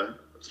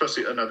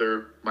especially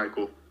another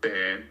Michael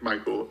fan,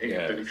 Michael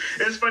Anthony. Yes.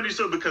 And it's funny,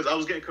 too, because I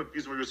was getting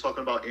confused when we were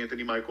talking about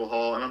Anthony Michael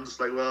Hall, and I'm just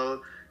like,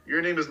 well,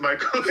 your name is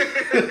Michael.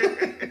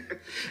 I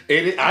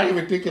didn't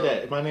even think of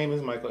that. My name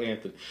is Michael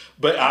Anthony.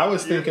 But I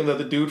was thinking of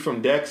the dude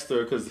from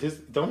Dexter, because his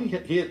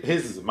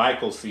is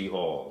Michael C.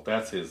 Hall.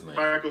 That's his name.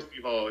 Michael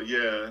C. Hall,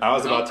 yeah. I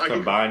was about to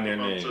combine their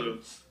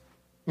names.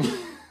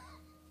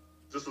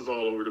 This is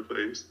all over the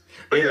place.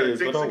 But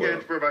thanks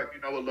again for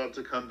inviting me. I would love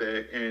to come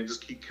back and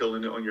just keep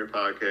killing it on your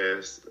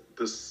podcast.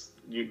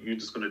 You're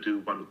just going to do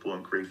wonderful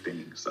and great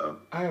things. So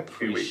I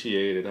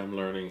appreciate it. I'm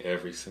learning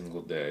every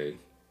single day.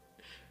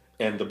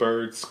 And the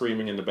bird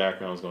screaming in the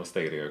background is going to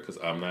stay there because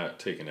I'm not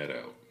taking that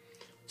out.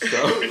 So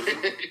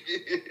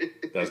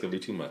that's going to be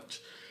too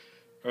much.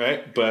 All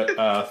right.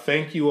 But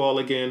thank you all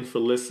again for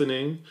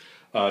listening.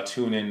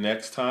 Tune in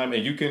next time.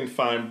 And you can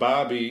find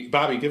Bobby.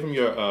 Bobby, give him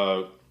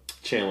your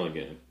channel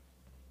again.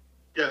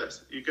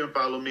 Yes, you can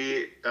follow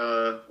me,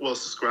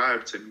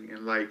 subscribe to me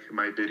and like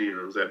my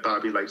videos at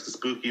Bobby Likes the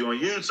Spooky on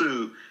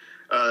YouTube.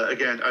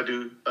 Again, I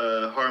do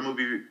horror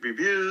movie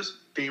reviews,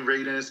 theme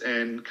ratings,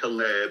 and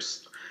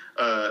collabs.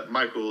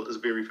 Michael is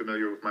very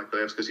familiar with my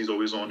collabs because he's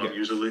always on them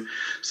usually.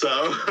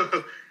 So,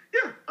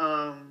 you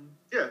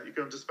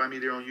can just find me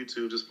there on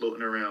YouTube, just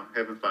floating around,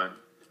 having fun.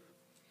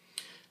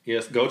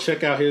 Yes, go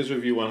check out his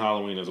review on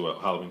Halloween as well,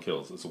 Halloween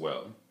Kills as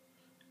well.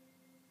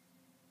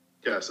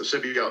 Yes, it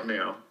should be out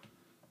now.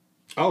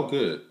 Oh,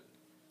 good.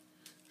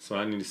 So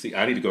I need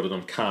to go to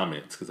them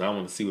comments because I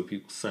want to see what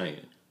people are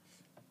saying.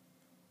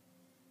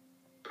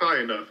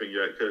 Probably nothing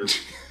yet because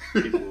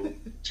people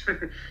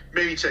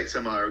maybe check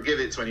tomorrow. Give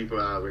it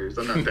 24 hours.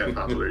 I'm not that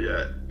popular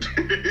yet.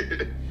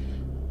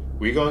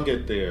 We're going to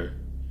get there.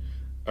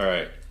 All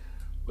right.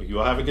 Well, you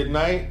all have a good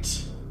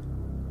night.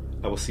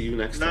 I will see you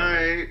next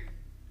time. Night.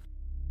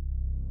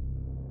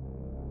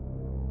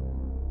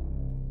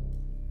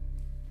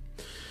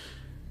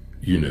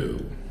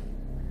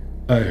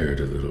 I heard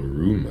a little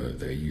rumor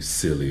that you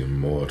silly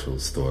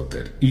immortals thought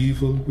that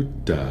evil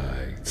would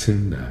die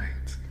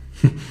tonight.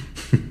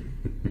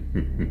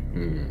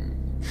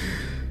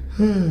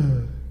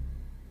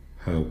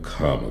 How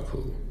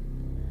comical.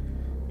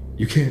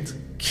 You can't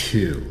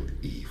kill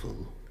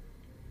evil.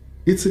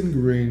 It's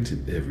ingrained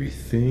in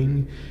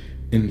everything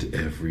and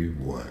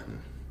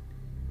everyone.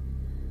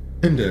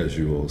 And as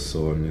you all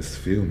saw in this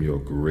film, your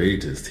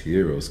greatest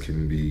heroes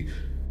can be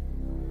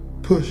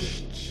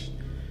pushed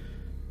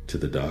to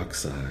the dark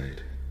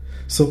side.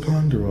 So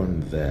ponder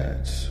on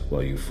that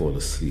while you fall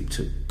asleep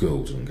to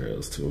Golden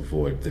Girls to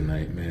avoid the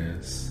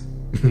nightmares.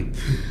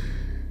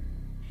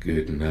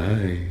 Good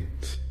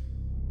night.